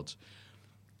shorts.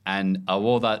 And I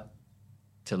wore that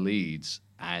to Leeds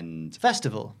and...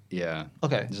 Festival? Yeah.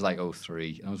 Okay. It's like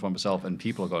 03. I was one myself and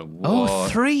people are going, what?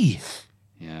 03?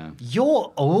 Yeah.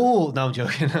 You're old. No, I'm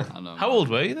joking. I know. How old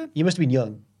were you then? You must have been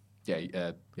young. Yeah,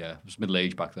 I was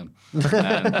middle-aged back then.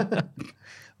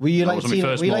 Were you That like, was my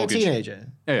first a mortgage. teenager?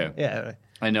 Yeah. Yeah, right.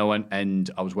 I know, and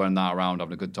I was wearing that around,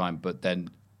 having a good time, but then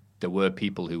there were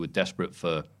people who were desperate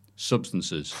for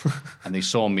substances, and they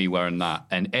saw me wearing that,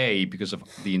 and A, because of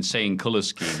the insane colour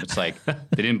scheme, it's like,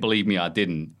 they didn't believe me I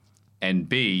didn't, and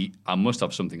B, I must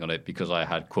have something on it because I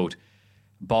had, quote,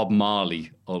 Bob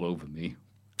Marley all over me.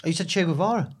 Oh, you said Che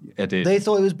Guevara? I did. They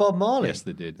thought it was Bob Marley? Yes,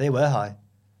 they did. They were high.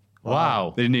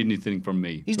 Wow. They didn't need anything from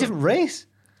me. He's so- different race.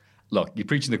 Look, you're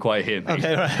preaching the choir here, mate.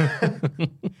 Okay, right.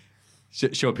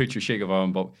 Show a picture of Che Guevara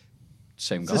and Bob.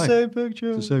 Same guy. It's the same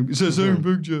picture. It's the same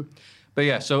picture. But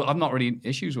yeah, so I'm not really in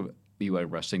issues with me wearing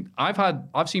wrestling.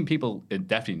 I've seen people,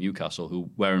 definitely in Newcastle, who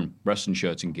wearing wrestling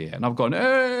shirts and gear, and I've gone,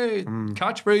 hey,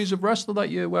 catchphrase of wrestler that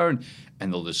you're wearing,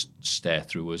 and they'll just stare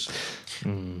through us.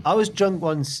 I was drunk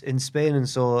once in Spain and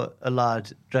saw a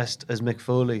lad dressed as Mick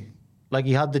Foley. Like,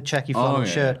 he had the checky flannel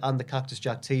shirt and the Cactus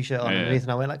Jack t-shirt on underneath,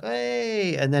 and I went like,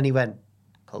 hey, and then he went,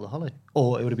 Cultaholic.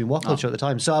 Or it would have been What Culture at the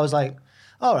time. So I was like,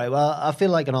 all right, well, I feel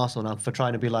like an arsehole now for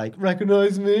trying to be like,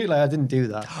 recognise me. Like, I didn't do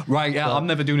that. Right, yeah, I'm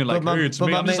never doing it like, hey, it's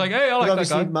me. I'm just like, hey, I like that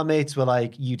obviously, guy. my mates were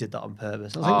like, you did that on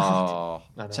purpose. I was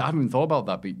like, So I haven't even thought about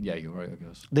that, but yeah, you're right, I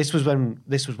guess. This was when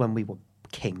we were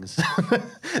kings.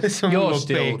 This one we You're were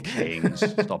still big. kings.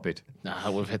 Stop it.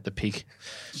 Nah, we've hit the peak.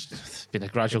 It's been a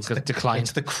gradual decline.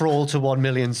 It's the crawl to 1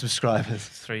 million subscribers.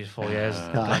 3 to 4 years.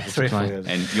 3 or 4 years.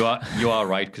 And you are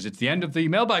right, because it's the end of the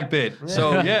mailbag bit.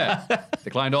 So yeah,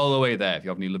 declined all the way there. If you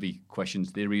have any lovely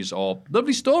questions, theories, or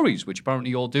lovely stories, which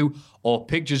apparently you all do, or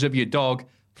pictures of your dog,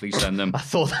 please send them. I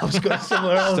thought that was going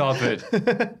somewhere else. Stop it.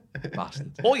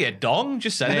 Bastard. Or your dong,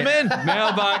 just send them in.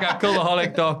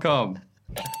 Mailbag@cultaholic.com.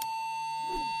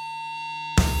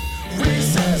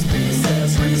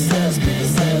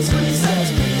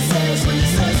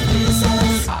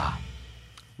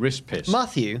 Wrist piss.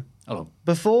 Matthew, Hello.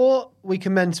 before we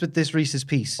commence with this Reese's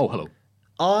piece, Oh, hello.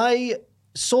 I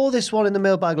saw this one in the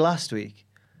mailbag last week.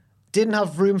 Didn't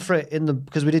have room for it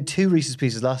because we did 2 Reese's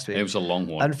pieces last week. It was a long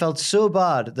one. And felt so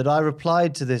bad that I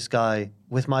replied to this guy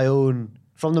with my own,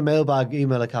 from the mailbag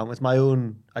email account, with my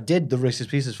own. I did the Reese's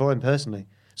pieces for him personally.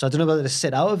 So I don't know whether to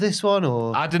sit out of this one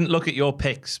or. I didn't look at your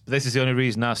picks, but this is the only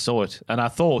reason I saw it. And I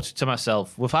thought to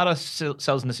myself, we've had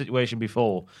ourselves in a situation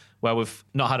before where we've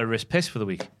not had a wrist piss for the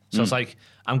week. So it's like,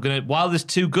 while there's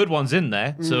 2 good ones in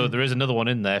there, so there is another one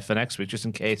in there for next week, just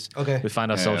in case we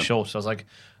find ourselves short. So I was like,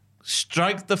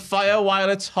 strike the fire while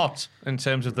it's hot in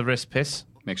terms of the wrist piss.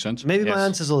 Makes sense. Maybe Yes. my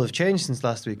answers will have changed since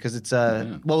last week because it's.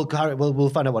 We'll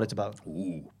find out what it's about.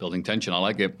 Ooh, building tension. I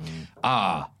like it.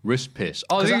 Wrist piss.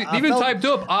 Oh, 'Cause they I even felt- typed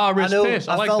up, wrist piss.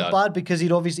 I like felt that. bad because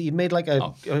he'd made like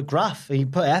a graph. He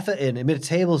put effort in. He made a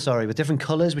table, with different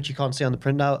colours, which you can't see on the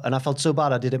printout. And I felt so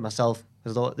bad I did it myself.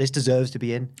 I thought, this deserves to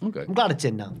be in. Okay. I'm glad it's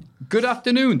in now. Good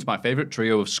afternoon to my favourite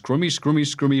trio of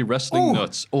scrummy wrestling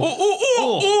nuts.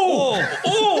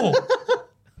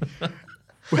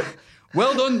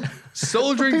 Well done,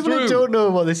 soldiering People through who don't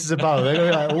know what this is about, they're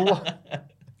going to be like, what?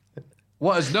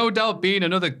 what has no doubt been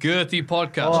another girthy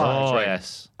podcast. Oh,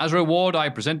 yes. As a reward, I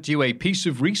present to you a piece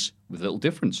of Reese with little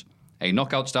difference. A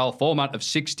knockout-style format of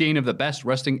 16 of the best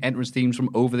wrestling entrance themes from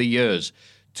over the years.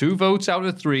 2 votes out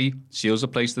of 3 seals a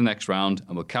place the next round,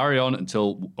 and will carry on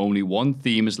until only one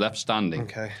theme is left standing.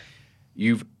 Okay.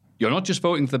 You're not just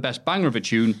voting for the best banger of a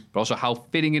tune, but also how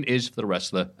fitting it is for the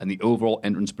wrestler and the overall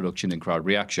entrance production and crowd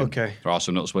reaction. Okay. There are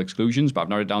some noticeable exclusions, but I've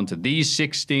narrowed it down to these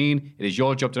 16. It is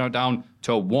your job to narrow it down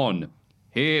to 1.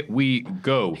 Here we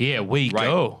go. Here we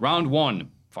go. Round 1.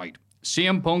 Fight.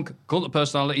 CM Punk, Cult of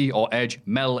Personality, or Edge,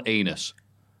 Mel Anus.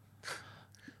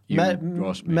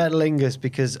 Metalingus,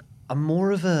 because I'm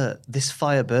more of a this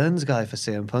fire burns guy for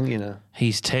CM Punk, you know.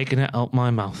 He's taking it out my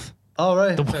mouth. Oh,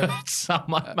 right. The words out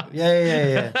my mouth.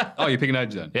 Yeah. Oh, you're picking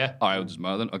Edge then? Yeah. All right, I'll just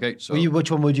matter then. Okay, so Which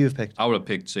one would you have picked? I would have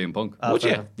picked CM Punk. Would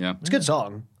you? fair. Yeah. It's a good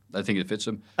song. I think it fits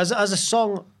him. As a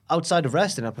song outside of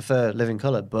wrestling, I prefer Living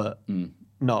Colour, but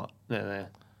not. Yeah.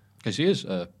 Because he is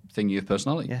a thingy of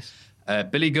personality. Yes.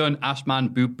 Billy Gunn, Assman,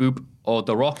 Boop Boop, or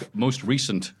The Rock, most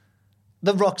recent.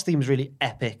 The Rock's theme is really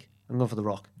epic. I'm going for The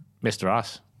Rock. Mr.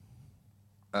 Ass.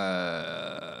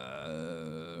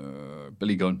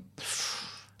 Billy Gunn.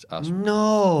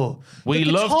 No. We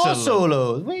the love guitar to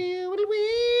solo.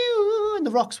 And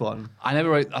the Rock's one. I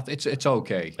never. It's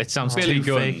okay. It sounds Billy too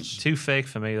fake. Gunn's. Too fake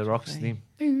for me, the Rock's theme.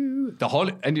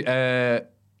 The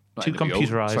Too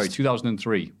computerized. Sorry,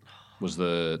 2003 was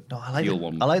the heel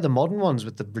one. I like the modern ones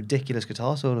with the ridiculous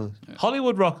guitar solos.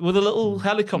 Hollywood Rock with a little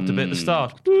helicopter bit at the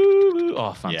start.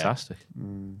 Oh, fantastic.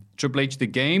 Triple H the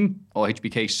Game or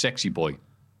HBK Sexy Boy?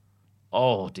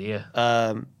 Oh, dear.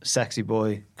 Sexy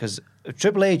Boy. Because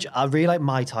Triple H, I really like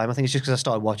My Time. I think it's just because I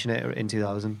started watching it in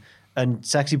 2000. And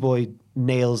Sexy Boy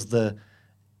nails the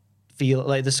feel,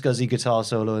 like the scuzzy guitar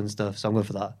solo and stuff. So I'm going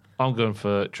for that. I'm going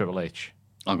for Triple H.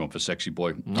 I'm going for Sexy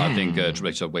Boy. I think Triple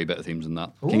H have way better themes than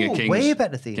that. Ooh, King of Kings. way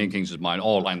better themes. King of Kings is mine.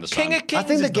 All line the sand. King of Kings I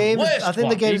think the game is better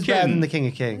than the King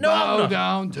of Kings. Bow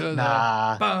down to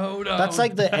Nah. the bow down. That's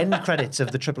like the end credits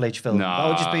of the Triple H film. Nah. That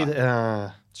would just be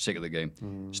the... Sick of the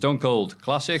game. Stone Cold,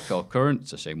 classic or current?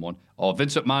 It's the same one. Or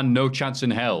Vince McMahon, No Chance in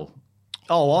Hell.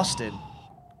 Oh, Austin.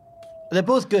 They're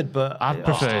both good, but... I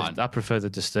prefer the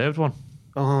Disturbed one.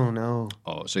 Oh, no.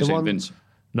 Oh, so you're saying Vince?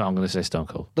 No, I'm going to say Stone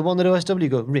Cold. The one that OSW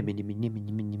go...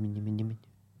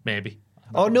 Maybe.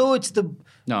 Oh, no, it's the...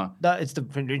 No. It's the...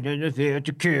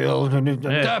 To kill.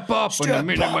 Step up. So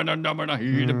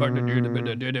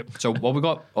what we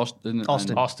got? Austin.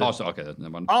 Okay, never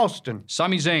mind. Austin.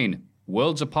 Sami Zayn,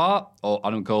 Worlds Apart or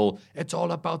Adam Cole, It's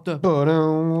All About the...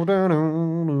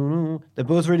 They're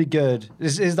both really good.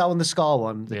 Is that one the Scar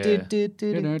one? Yeah.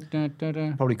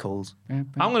 Probably Cole's. I'm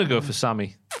going to go for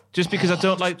Sammy. Just because I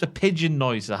don't like the pigeon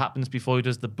noise that happens before he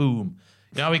does the boom.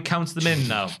 You know how he counts them in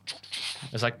now?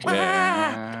 It's like... Boom!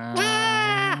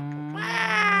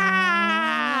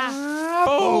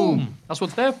 That's what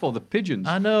it's there for, the pigeons.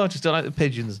 I know, I just don't like the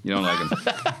pigeons. You don't like them.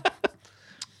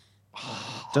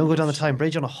 Don't go down the Tyne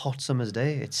Bridge on a hot summer's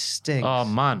day. It stinks. Oh,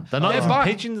 man. They're not They're even back.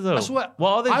 pigeons, though. I swear. What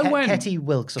are they? I went... Ketty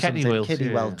Wilkes or Ketty something. Wilkes, Kitty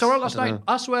yeah. Wilkes. So last night,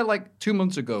 I swear, like 2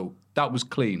 months ago, that was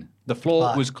clean. The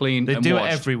floor was clean They and do washed.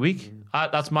 it every week.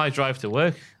 That's my drive to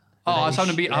work. Oh, it's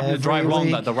having to drive every along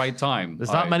week. at the right time. There's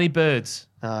that many birds.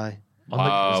 Aye.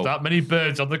 There's that many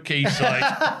birds on the quayside.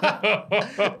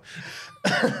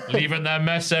 Leaving their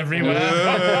mess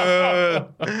everywhere.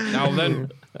 Now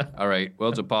then. All right.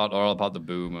 Worlds Apart or All About the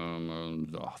Boom.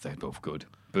 They're both good.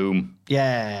 Boom.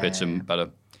 Yeah. Bits them better.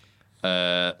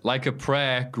 Like a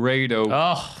Prayer, Grado.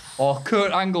 Oh. Or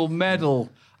Kurt Angle Medal.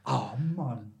 Oh,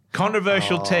 man.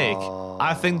 Controversial take.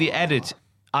 I think the edit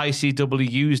ICW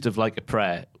used of Like a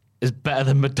Prayer is better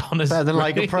than Madonna's. Better than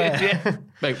Like a Prayer. Yeah.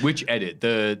 Wait, which edit?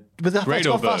 The But that's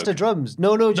Grado got faster version? drums.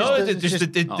 No,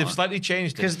 They've slightly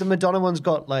changed it. because the Madonna one's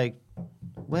got like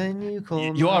when you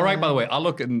call. You are right, by the way. I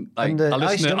look and like And the I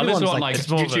listen ICW on one's like like- It's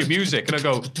more YouTube of a- music, and I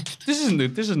go, "This isn't the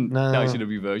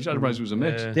ICW version." I didn't realize it was a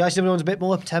mix. The ICW one's a bit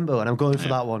more up tempo, and I'm going for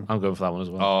that one. I'm going for that one as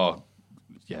well. Oh,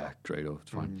 yeah, Grado,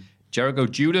 it's fine. Jericho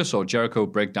Judas or Jericho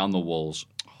Break Down the Walls?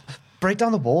 Break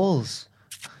down the walls.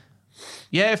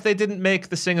 Yeah, if they didn't make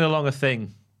the singing along a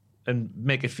thing and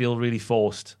make it feel really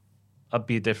forced, I'd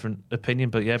be a different opinion.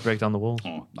 But yeah, Break Down the Walls.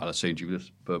 Oh, I'd say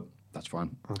Judas, but that's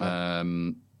fine.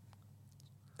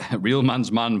 Real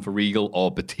Man's Man for Regal or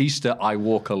Batista, I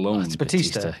Walk Alone? It's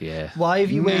Batista. Yeah. Why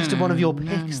have you wasted one of your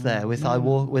picks there with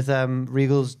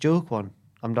Regal's joke one?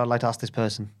 I'd like to ask this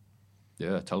person.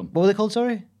 Yeah, tell him. What were they called?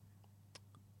 Sorry.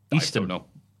 Easton. No.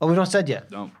 Oh, we've not said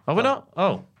yet. No. Are we not?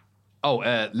 Oh. Oh,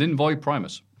 Linvoy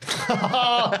Primus.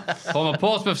 Former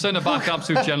Portsmouth centre back,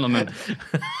 absolute gentleman.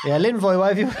 Yeah, Linvoy,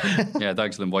 why have you? Yeah,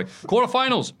 thanks, Linvoy.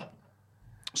 Quarterfinals.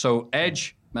 So,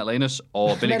 Edge, Matt Lanus,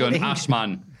 or Billy Gunn, Lanus.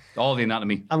 Assman. All the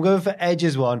anatomy. I'm going for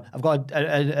Edge's one. I've got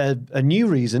a new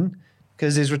reason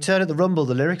because his return at the Rumble,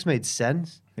 the lyrics made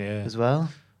sense. Yeah. As well.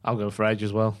 I'll go for Edge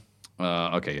as well.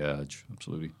 Okay, yeah, Edge,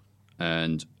 absolutely.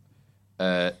 And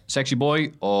Sexy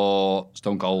Boy or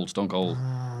Stone Cold? Stone Cold.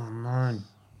 Oh man.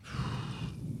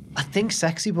 I think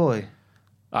Sexy Boy.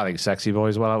 I think Sexy Boy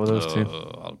as well out of those two.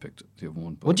 I'll pick the other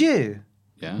one. But Would you?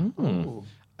 yeah.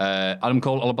 Adam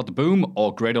Cole, All About the Boom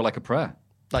or Grado Like a Prayer?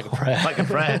 Like a prayer. Like a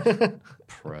prayer.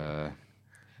 Prayer.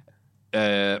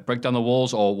 Break Down the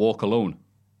Walls or Walk Alone?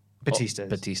 Batista.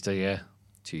 Batista, yeah.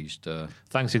 Batista.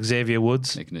 Thanks, Xavier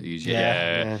Woods. Making it easier.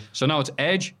 Yeah. So now it's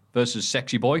Edge versus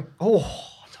Sexy Boy. Oh,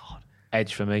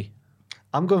 Edge for me.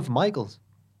 I'm going for Michaels.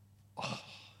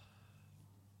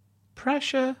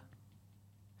 Pressure.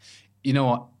 You know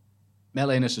what? Mel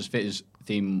Lanus has fit his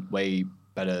theme way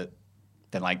better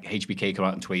than like HBK came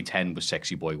out in 2010 with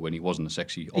Sexy Boy when he wasn't a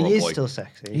sexy or He a is boy. still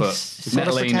sexy. But He's got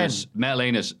to pretend. Mel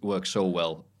Lanus works so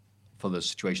well for the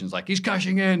situations like he's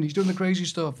cashing in, he's doing the crazy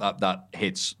stuff. That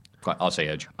hits quite, I'll say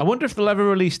Edge. I wonder if they'll ever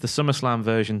release the SummerSlam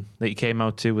version that he came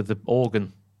out to with the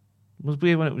organ. It was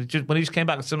weird when he just came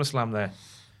back to SummerSlam there.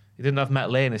 He didn't have Matt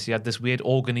Lanus. He had this weird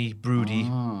organy, broody,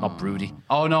 not broody.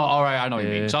 Oh no, all right, I know what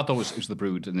you mean. So I thought it was the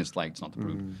Brood, and it's like it's not the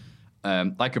Brood.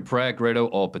 Like a Prayer, Grado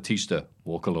or Batista,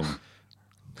 Walk Alone.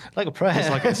 Like a prayer.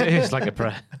 It's like a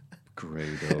prayer.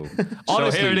 Grado.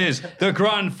 So here it is, the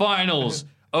grand finals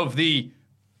of the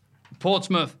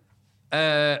Portsmouth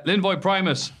Linvoy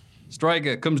Primus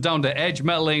striker comes down to Edge,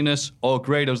 Metal Anus, or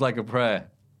Grado's Like a Prayer.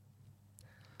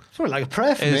 It's sort of like a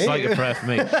prayer for me. It's like a prayer for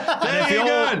me. There you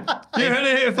go. You heard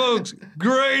it here, folks.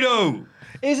 Grado.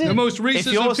 Is it? The most Reese's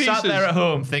If you're of pieces. sat there at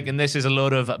home thinking this is a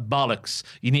load of bollocks,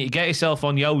 you need to get yourself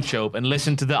on YouTube and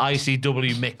listen to the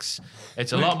ICW mix.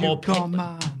 It's a lot more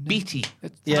beaty.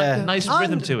 Yeah. Nice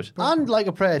rhythm to it. And Like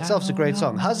a Prayer itself's a great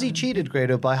song. Has he cheated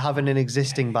Grado by having an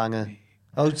existing banger?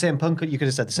 Oh, same punk. You could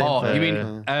have said the same. Oh, you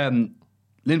mean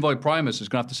Linvoy Primus is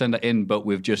going to have to send that in, but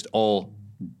with just all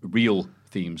real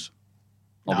themes.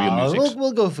 Or real music.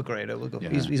 We'll go for Grado. We'll go. Yeah.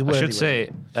 He's I worthy. should say,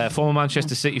 former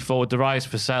Manchester City forward Darius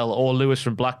Vassell or Lewis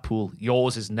from Blackpool,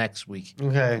 yours is next week.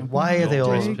 Okay, why are they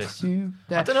all? I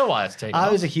don't know why it's taken I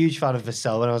off. was a huge fan of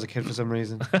Vassell when I was a kid for some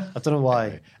reason. I don't know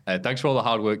why. Thanks for all the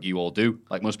hard work you all do.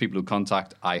 Like most people who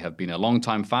contact, I have been a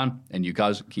long-time fan, and you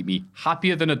guys keep me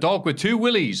happier than a dog with two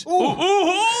willies.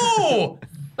 Ooh.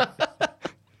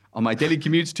 On my daily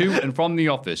commutes to and from the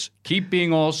office. Keep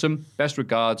being awesome. Best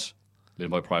regards,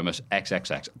 Linvoy Primus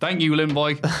XXX. Thank you,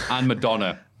 Linvoy and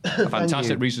Madonna.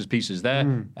 Fantastic Reese's Pieces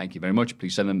there. Thank you very much.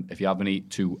 Please send them, if you have any,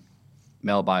 to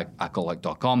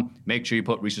mailbag@cultaholic.com. Make sure you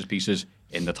put Reese's Pieces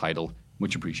in the title.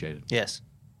 Much appreciated. Yes.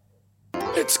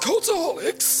 It's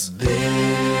Cultaholics.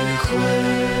 Big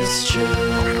question.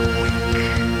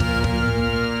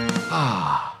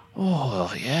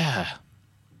 Oh, yeah.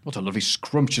 What a lovely,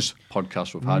 scrumptious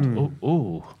podcast we've had.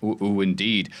 Ooh,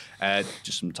 indeed.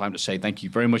 Just some time to say thank you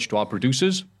very much to our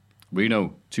producers.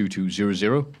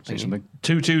 Reno2200. Say something.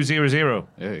 2200.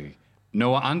 Hey.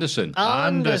 Noah Anderson.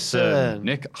 Anderson.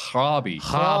 Nick Harby.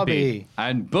 Harby.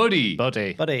 And Buddy.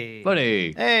 Buddy. Buddy.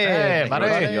 Buddy. Hey, Thank you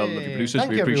very much to your lovely producers. Thank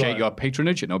We you, appreciate everyone. your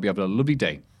patronage and hope you have a lovely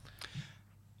day.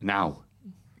 Now,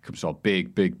 it comes to our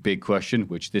big question,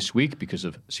 which this week, because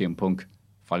of CM Punk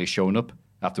finally showing up,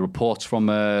 after reports from,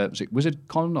 was it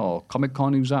Con or Comic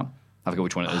Con he was at? I forget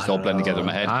which one it is. They'll blend together in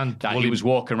my head. And that Wooly- he was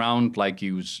walking around like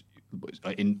he was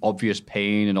in obvious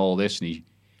pain and all this, and he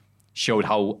showed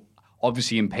how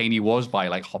obviously in pain he was by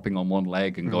like hopping on one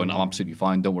leg and going, I'm absolutely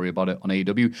fine, don't worry about it, on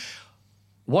AEW.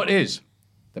 What is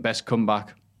the best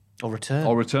comeback Or return.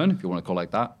 or return, if you want to call it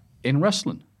like that, in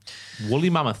wrestling? Woolly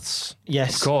Mammoths.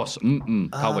 Yes. Of course.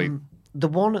 Can't wait. The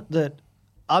one that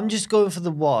I'm just going for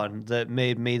the one that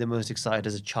made me the most excited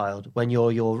as a child when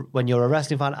you're a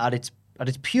wrestling fan at its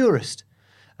purest,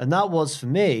 and that was for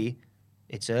me.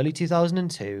 It's early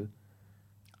 2002.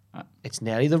 It's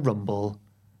nearly the Rumble.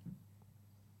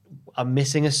 I'm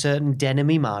missing a certain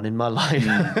denimy man in my life,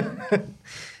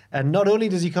 and not only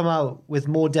does he come out with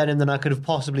more denim than I could have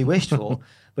possibly wished for,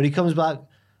 but he comes back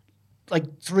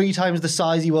like 3 times the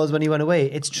size he was when he went away.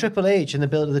 It's Triple H in the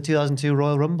build of the 2002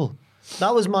 Royal Rumble.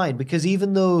 That was mine, because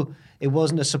even though it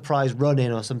wasn't a surprise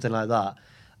run-in or something like that,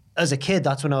 as a kid,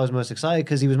 that's when I was most excited,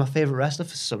 because he was my favourite wrestler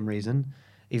for some reason,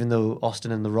 even though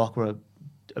Austin and The Rock were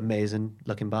amazing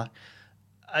looking back.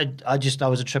 I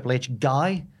was a Triple H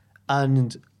guy,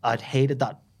 and I'd hated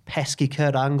that pesky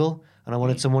Kurt Angle, and I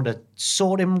wanted someone to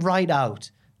sort him right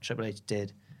out. Triple H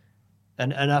did.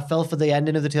 And I fell for the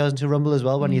ending of the 2002 Rumble as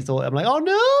well, when you thought, I'm like, oh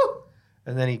no!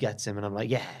 And then he gets him, and I'm like,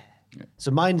 yeah.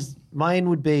 So mine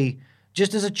would be,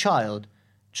 just as a child,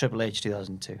 Triple H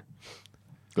 2002.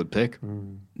 Good pick.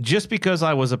 Just because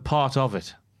I was a part of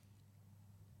it.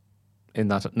 In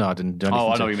that, no, I didn't do anything. Oh,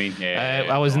 I know to- what you mean. Yeah,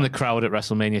 I was in the crowd at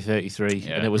WrestleMania 33,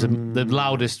 and it was the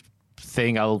loudest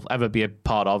thing I'll ever be a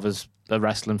part of as a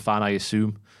wrestling fan, I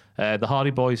assume. The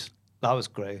Hardy Boys. That was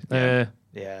great.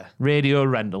 Yeah. Radio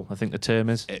rental, I think the term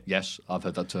is. Yes, I've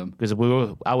heard that term. Because I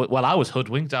was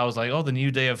hoodwinked. I was like, oh, the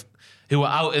New Day who were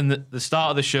out in the start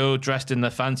of the show dressed in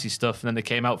their fancy stuff, and then they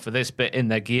came out for this bit in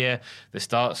their gear. They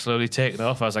start slowly taking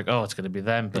off. I was like, oh, it's going to be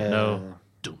them. But no.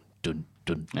 Dun, dun,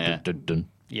 dun, dun, dun, dun.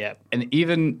 Yeah. And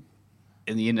even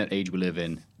in the internet age we live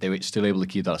in, they were still able to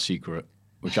keep that a secret,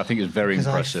 which I think is very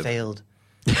impressive. Because I failed.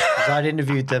 Because I'd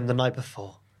interviewed them the night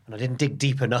before, and I didn't dig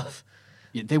deep enough.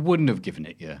 Yeah, they wouldn't have given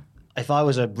it, yeah. If I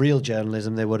was a real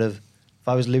journalism, they would have. If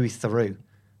I was Louis Theroux,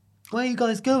 where are you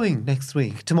guys going next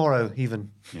week? Tomorrow,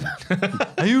 even. Yeah.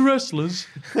 Are you wrestlers?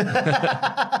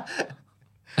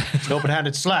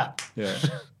 Open-handed slap. Yeah.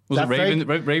 Was it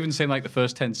Raven saying like the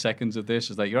first 10 seconds of this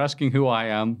is like, you're asking who I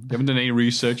am. You haven't done any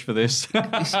research for this.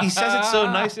 He says it so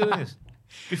nicely. Doesn't he?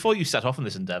 Before you set off on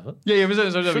this endeavour. Yeah.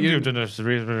 Shouldn't you have done this?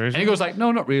 And he goes like,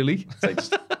 no, not really.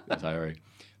 It's like,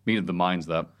 meeting of the minds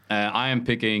that. I am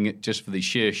picking just for the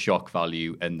sheer shock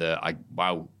value and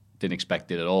didn't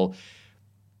expect it at all.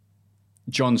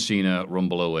 John Cena,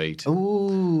 Rumble 08.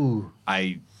 Ooh.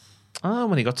 I Oh,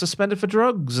 when he got suspended for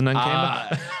drugs and then came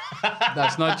back.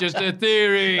 That's not just a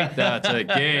theory. That's a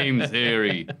game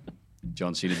theory.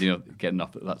 John Cena getting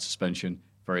off that suspension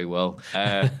very well,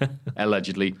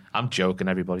 allegedly. I'm joking,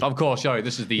 everybody. Of course, sorry.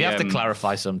 This is the. You have to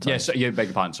clarify sometimes. Yes, beg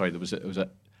your pardon. Sorry, there was one of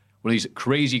these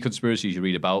crazy conspiracies you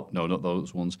read about. No, not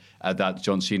those ones. That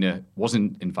John Cena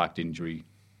wasn't, in fact,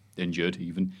 injured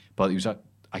even, but he was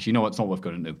actually. You know what? It's not worth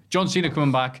going into. John Cena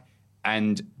coming back.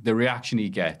 And the reaction he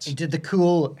gets. He did the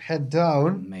cool head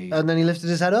down, Amazing. and then he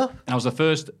lifted his head up. That was the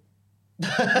first.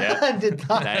 And did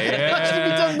that. Actually, we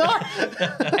done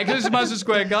that. Because it's Madison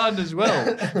Square Garden as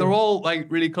well. They're all like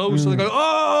really close, so they go,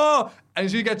 oh! And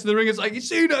as you get to the ring, it's like, you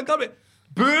see that coming?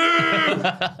 Boom!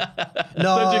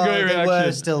 No, Such a great they reaction.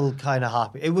 were still kind of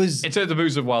happy. It was. It took the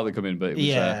booze of while they come in, but it was.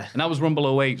 Yeah. And that was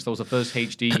Rumble 08, so that was the first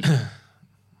HD.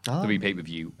 The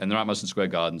pay-per-view. And they're at Madison Square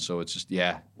Garden, so it's just,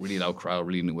 really loud crowd,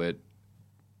 really into it.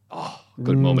 Oh,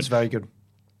 good moment. It's very good.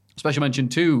 Special mention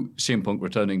to CM Punk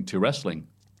returning to wrestling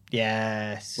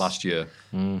Yes. last year.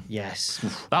 Yes.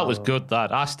 That was good,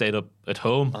 that. I stayed up at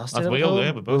home. I stayed As up we at all home.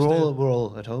 did. We both did. We're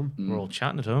all at home. We're all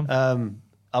chatting at home.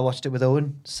 I watched it with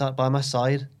Owen, sat by my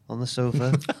side on the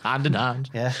sofa. Hand in hand.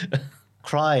 Yeah.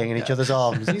 Crying in each other's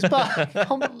arms. He's back. I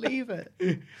can't believe it.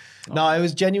 No, it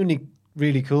was genuinely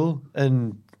really cool.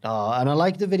 And I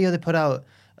like the video they put out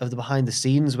of the behind the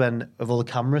scenes of all the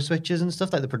camera switches and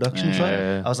stuff, like the production shot.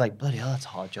 I was like, bloody hell, that's a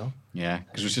hard job. Yeah,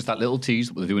 because it's just that little tease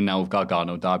that they're doing now with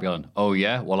Gargano, Darby Allin. Oh,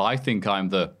 yeah? Well, I think I'm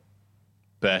the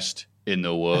best in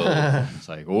the world. It's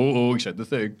like, he said the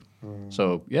thing.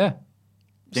 So, yeah.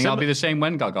 Think I'll be the same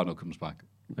when Gargano comes back.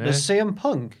 The CM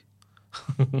Punk?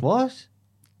 What?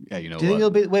 Yeah, you know Do you think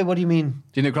what? it'll be... Wait, what do you mean?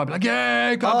 Do you think the crowd be like,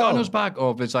 yeah, Gargano's back?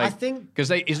 Or if it's like... I think...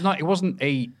 Because it wasn't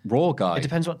a Raw guy. It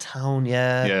depends what town,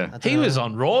 yeah. Yeah. He was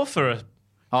on Raw for a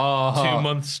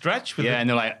 2-month stretch with and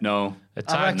they're like, no. a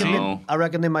tag team. I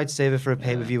reckon they might save it for a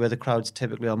pay-per-view where the crowds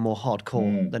typically are more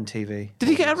hardcore than TV. Did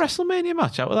he get a WrestleMania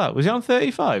match out of that? Was he on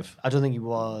 35? I don't think he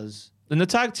was. In the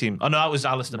tag team? Oh, no, it was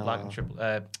Aleister Black and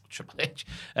Triple H.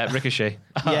 Ricochet.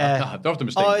 Yeah. They're often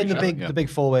mistaken. Oh, in the big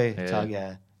four-way tag,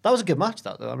 yeah. That was a good match,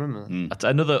 that, though. I remember that. That's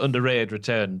another underrated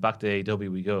return, back to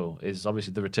AEW we go, is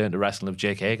obviously the return to wrestling of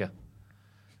Jake Hager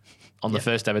on the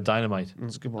first ever Dynamite.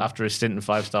 That's a good one. After his stint in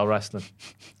 5-star wrestling.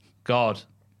 God.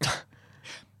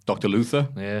 Dr. Luther.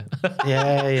 Yeah.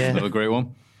 Yeah. Another great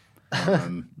one.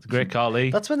 The great Carly.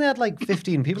 That's when they had like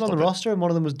 15 people on the roster and one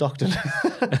of them was Dr.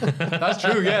 That's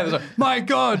true, yeah. There's like, my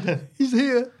God, he's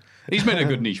here. He's made a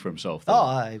good niche for himself, though. Oh,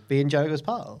 aye. Being Jericho's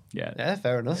pal. Yeah. Yeah,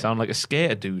 fair enough. Sound like a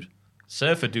skater dude.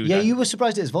 Surfer dude. Yeah, you were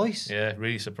surprised at his voice. Yeah,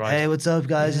 really surprised. Hey, what's up,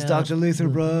 guys? It's Dr. Luther,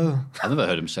 bro. I've never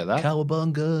heard him say that.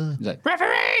 Cowabunga. He's like,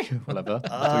 referee! Whatever.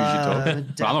 That's how you should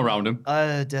talk. But I'm around him.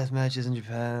 Death matches in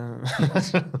Japan.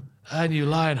 I knew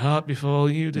Lionheart before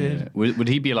you did. Yeah. Would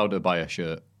he be allowed to buy a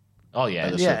shirt? Oh, yeah.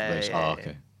 At the surf place? Oh,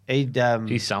 okay.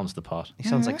 He sounds the part. He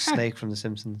sounds like Snake from The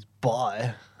Simpsons.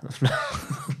 Boy.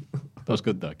 That was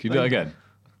good, though. Can you do that again?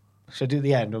 Should I do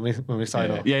the end when we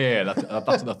sign off? Yeah.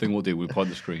 That's the thing we'll do. We'll put on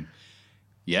the screen.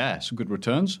 Yeah, some good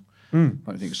returns. I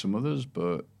think some others,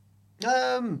 but...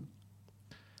 I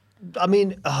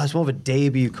mean, it's more of a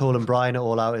debut Colin Bryan at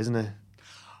All Out, isn't it?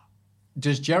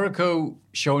 Does Jericho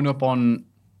showing up on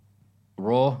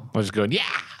Raw? I was going, yeah!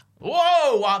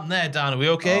 Whoa! I'm there, Dan. Are we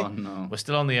okay? Oh, no. We're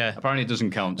still on the air. Apparently it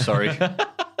doesn't count, sorry.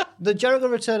 The Jericho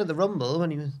return at the Rumble when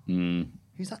he was...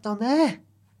 Who's that down there?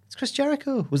 It's Chris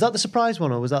Jericho. Was that the surprise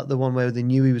one, or was that the one where they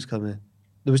knew he was coming?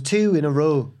 There was two in a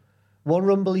row. One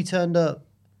Rumble he turned up.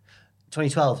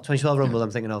 2012 Rumble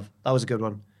I'm thinking of. That was a good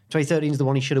one. 2013 is the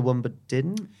one he should have won but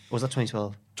didn't? Or was that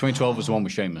 2012? 2012 was the one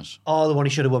with Sheamus. Oh, the one he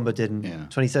should have won but didn't. Yeah.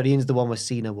 2013 is the one where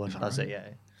Cena won. That's it, yeah.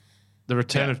 The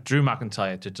return of Drew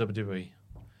McIntyre to WWE.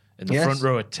 In the front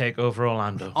row at TakeOver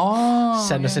Orlando. Oh,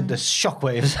 send us into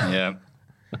shockwaves. Yeah.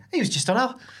 He was just on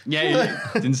out. Yeah,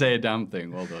 he didn't say a damn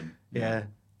thing. Well done. Yeah.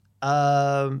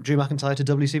 Drew McIntyre to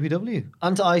WCPW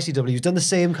and to ICW. He's done the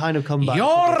same kind of comeback.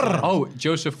 Oh,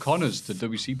 Joseph Connors to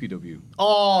WCPW.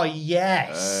 Oh,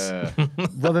 yes.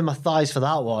 Rubbing my thighs for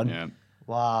that one. Yeah.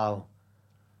 Wow.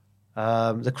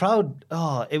 The crowd,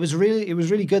 it was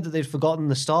really good that they'd forgotten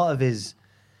the start of his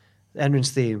entrance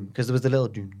theme because there was the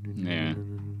little... Yeah.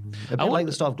 A bit like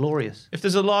the start of Glorious. If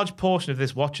there's a large portion of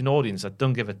this watching audience that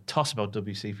don't give a toss about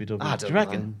WCPW, do you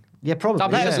reckon? Yeah, probably.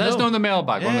 Let us know in the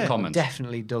mailbag or in the comments.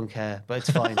 Definitely don't care, but it's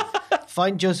fine.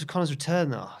 Find Joseph Connors'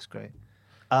 return, though. Oh, it's great.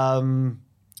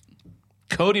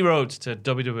 Cody Rhodes to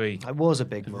WWE. It was a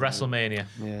big one. WrestleMania.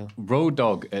 Yeah. Road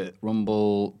Dogg at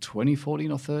Rumble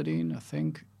 2014 or 13, I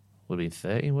think. Would have been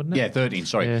 13, wouldn't it? Yeah, 13,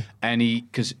 sorry. Yeah. And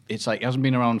because it's like, he hasn't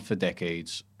been around for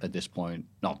decades at this point.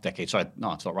 Not decades, sorry.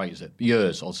 No, it's not right, is it?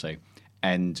 Years, I'll say.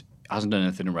 And hasn't done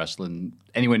anything in wrestling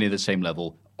anywhere near the same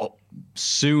level.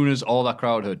 Soon as all that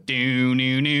crowd heard "doo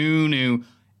doo doo doo,"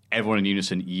 everyone in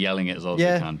unison yelling it as loud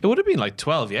as they can. It would have been like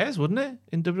 12 years, wouldn't it,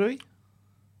 in WWE?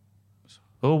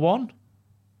 01?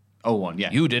 01,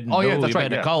 yeah. You didn't know that's you right,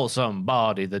 better call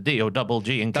somebody, the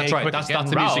D-O-double-G and K. That's right. That's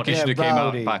the music you should have came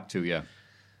out back to, yeah.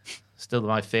 Still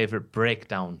my favourite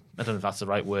breakdown. I don't know if that's the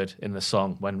right word in the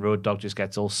song when Road Dogg just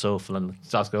gets all soulful and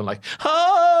starts going like,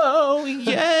 oh,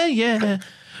 yeah, yeah.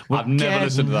 I've never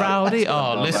listened to that. Rowdy.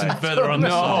 Oh, listen further on the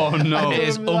song. No. It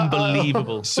is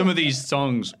unbelievable. Some of these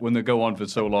songs, when they go on for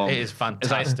so long, it is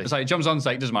fantastic. It's like it jumps on, it's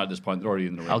like, it doesn't matter at this point, they're already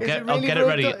in the ring. I'll get it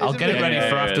ready. I'll get it ready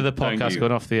for after the podcast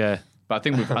going off the air. But I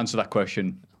think we've answered that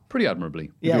question pretty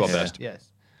admirably. We do our best.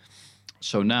 Yes.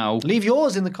 So now... Leave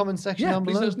yours in the comment section down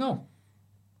below. Please let us know.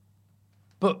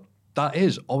 But that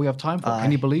is all we have time for.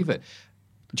 Can you believe it?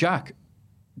 Jack,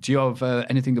 do you have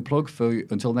anything to plug for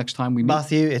until next time we meet?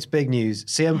 Matthew, it's big news.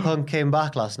 CM Punk came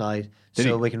back last night,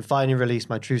 so we can finally release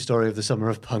my true story of the summer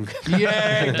of Punk.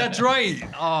 Yeah, that's right.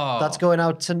 Oh. That's going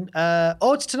out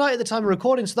it's tonight at the time of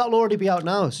recording, so that'll already be out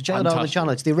now. So check it out on the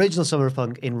channel. It's the original Summer of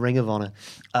Punk in Ring of Honor.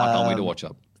 I can't wait to watch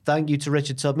that. Thank you to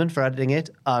Richard Tubman for editing it,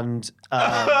 and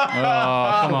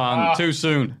oh, come on, too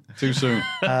soon.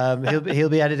 He'll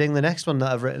be editing the next one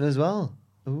that I've written as well.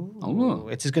 Ooh.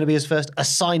 It's going to be his first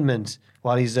assignment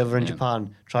while he's over in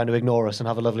Japan, trying to ignore us and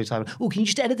have a lovely time. Oh, can you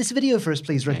just edit this video for us,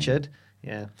 please, Richard?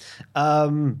 Yeah.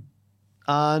 And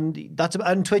that's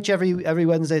and Twitch every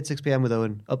Wednesday at 6 p.m. with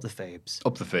Owen. Up the Fabes.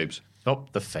 Up the Fabes.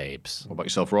 Up the Fabes. What about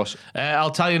yourself, Ross? I'll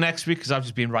tell you next week because I've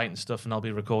just been writing stuff and I'll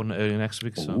be recording it early next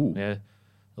week. So yeah,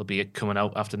 it'll be coming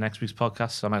out after next week's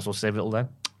podcast. So I might as well save it till then.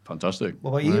 Fantastic. What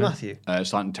about you, Matthew?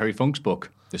 Starting Terry Funk's book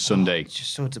this Sunday. It's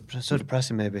just so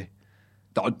depressing, maybe.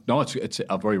 No, it's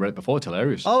I've already read it before. It's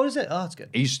hilarious. Oh, is it? Oh, that's good.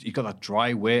 He's got that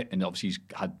dry wit, and obviously he's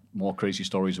had more crazy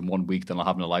stories in 1 week than I'll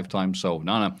have in a lifetime. So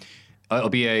no, it'll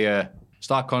be a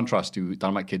stark contrast to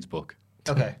Dynamite Kid's book.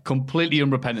 Okay. Completely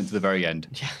unrepentant to the very end.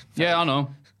 Yeah, I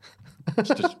know. It's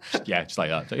just like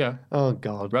that. So, yeah. Oh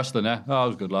God. Wrestling there. Oh, it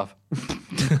was a good laugh.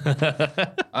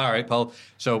 All right, pal.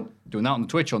 So doing that on the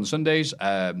Twitch on Sundays.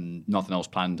 Nothing else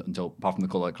planned apart from the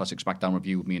Cult Classic SmackDown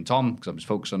review with me and Tom because I was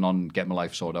focusing on getting my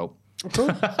life sorted out. Cool.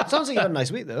 Sounds like you had a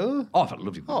nice week though. Oh, I've had a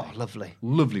lovely week. Oh, lovely.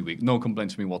 Lovely week. No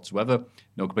complaints from me whatsoever.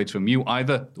 No complaints from you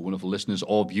either, the wonderful listeners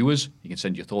or viewers. You can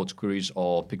send your thoughts, queries,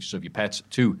 or pictures of your pets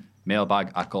to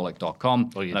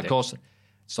mailbag@callec.com. And of course,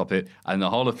 stop it. And the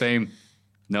Hall of Fame,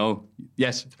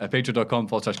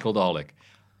 patreon.com/Cultaholic.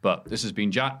 But this has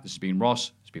been Jack, this has been Ross,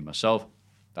 this has been myself,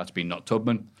 that's been Not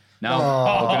Tubman. Now,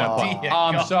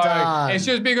 I'm sorry. Dan. It's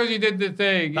just because you did the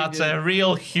thing. That's a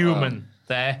real human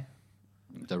there.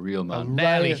 The real man.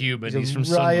 Barely human. He's from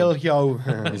Sunderland.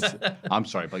 I'm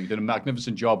sorry, but you did a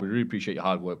magnificent job. We really appreciate your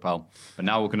hard work, pal. But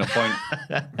now we're going to point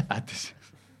at this.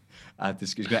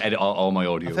 He's going to edit all my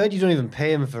audio. I've heard you don't even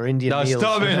pay him for Indian meals.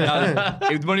 Stop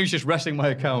it. When he was just wrestling my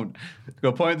account,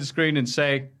 go point at the screen and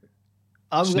say,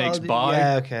 "Snakes, bye."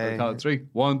 Yeah, okay. Count of 3.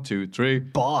 1, 2, 3.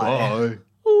 Bye.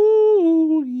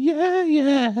 Ooh,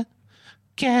 yeah.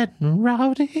 Getting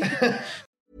rowdy.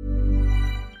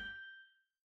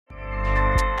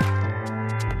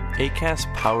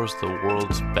 Acast powers the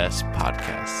world's best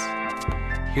podcasts.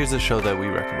 Here's a show that we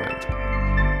recommend.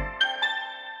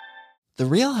 The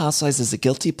Real Housewives is a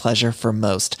guilty pleasure for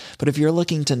most, but if you're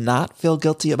looking to not feel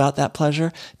guilty about that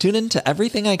pleasure, tune in to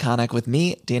Everything Iconic with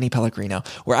me, Danny Pellegrino,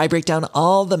 where I break down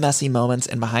all the messy moments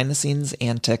and behind-the-scenes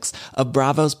antics of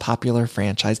Bravo's popular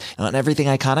franchise. And on Everything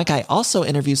Iconic, I also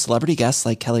interview celebrity guests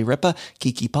like Kelly Ripa,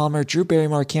 Keke Palmer, Drew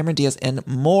Barrymore, Cameron Diaz, and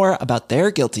more about their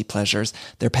guilty pleasures,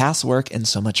 their past work, and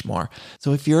so much more.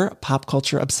 So if you're pop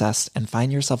culture obsessed and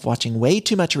find yourself watching way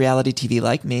too much reality TV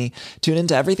like me, tune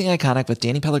into Everything Iconic with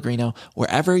Danny Pellegrino,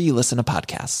 wherever you listen to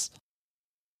podcasts.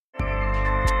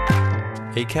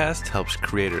 Acast helps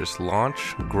creators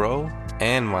launch, grow,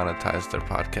 and monetize their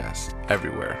podcasts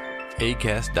everywhere.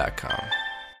 Acast.com.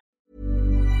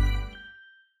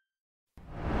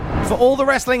 For all the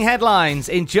wrestling headlines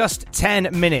in just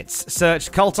 10 minutes,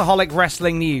 search Cultaholic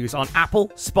Wrestling News on Apple,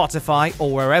 Spotify,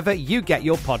 or wherever you get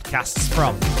your podcasts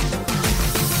from.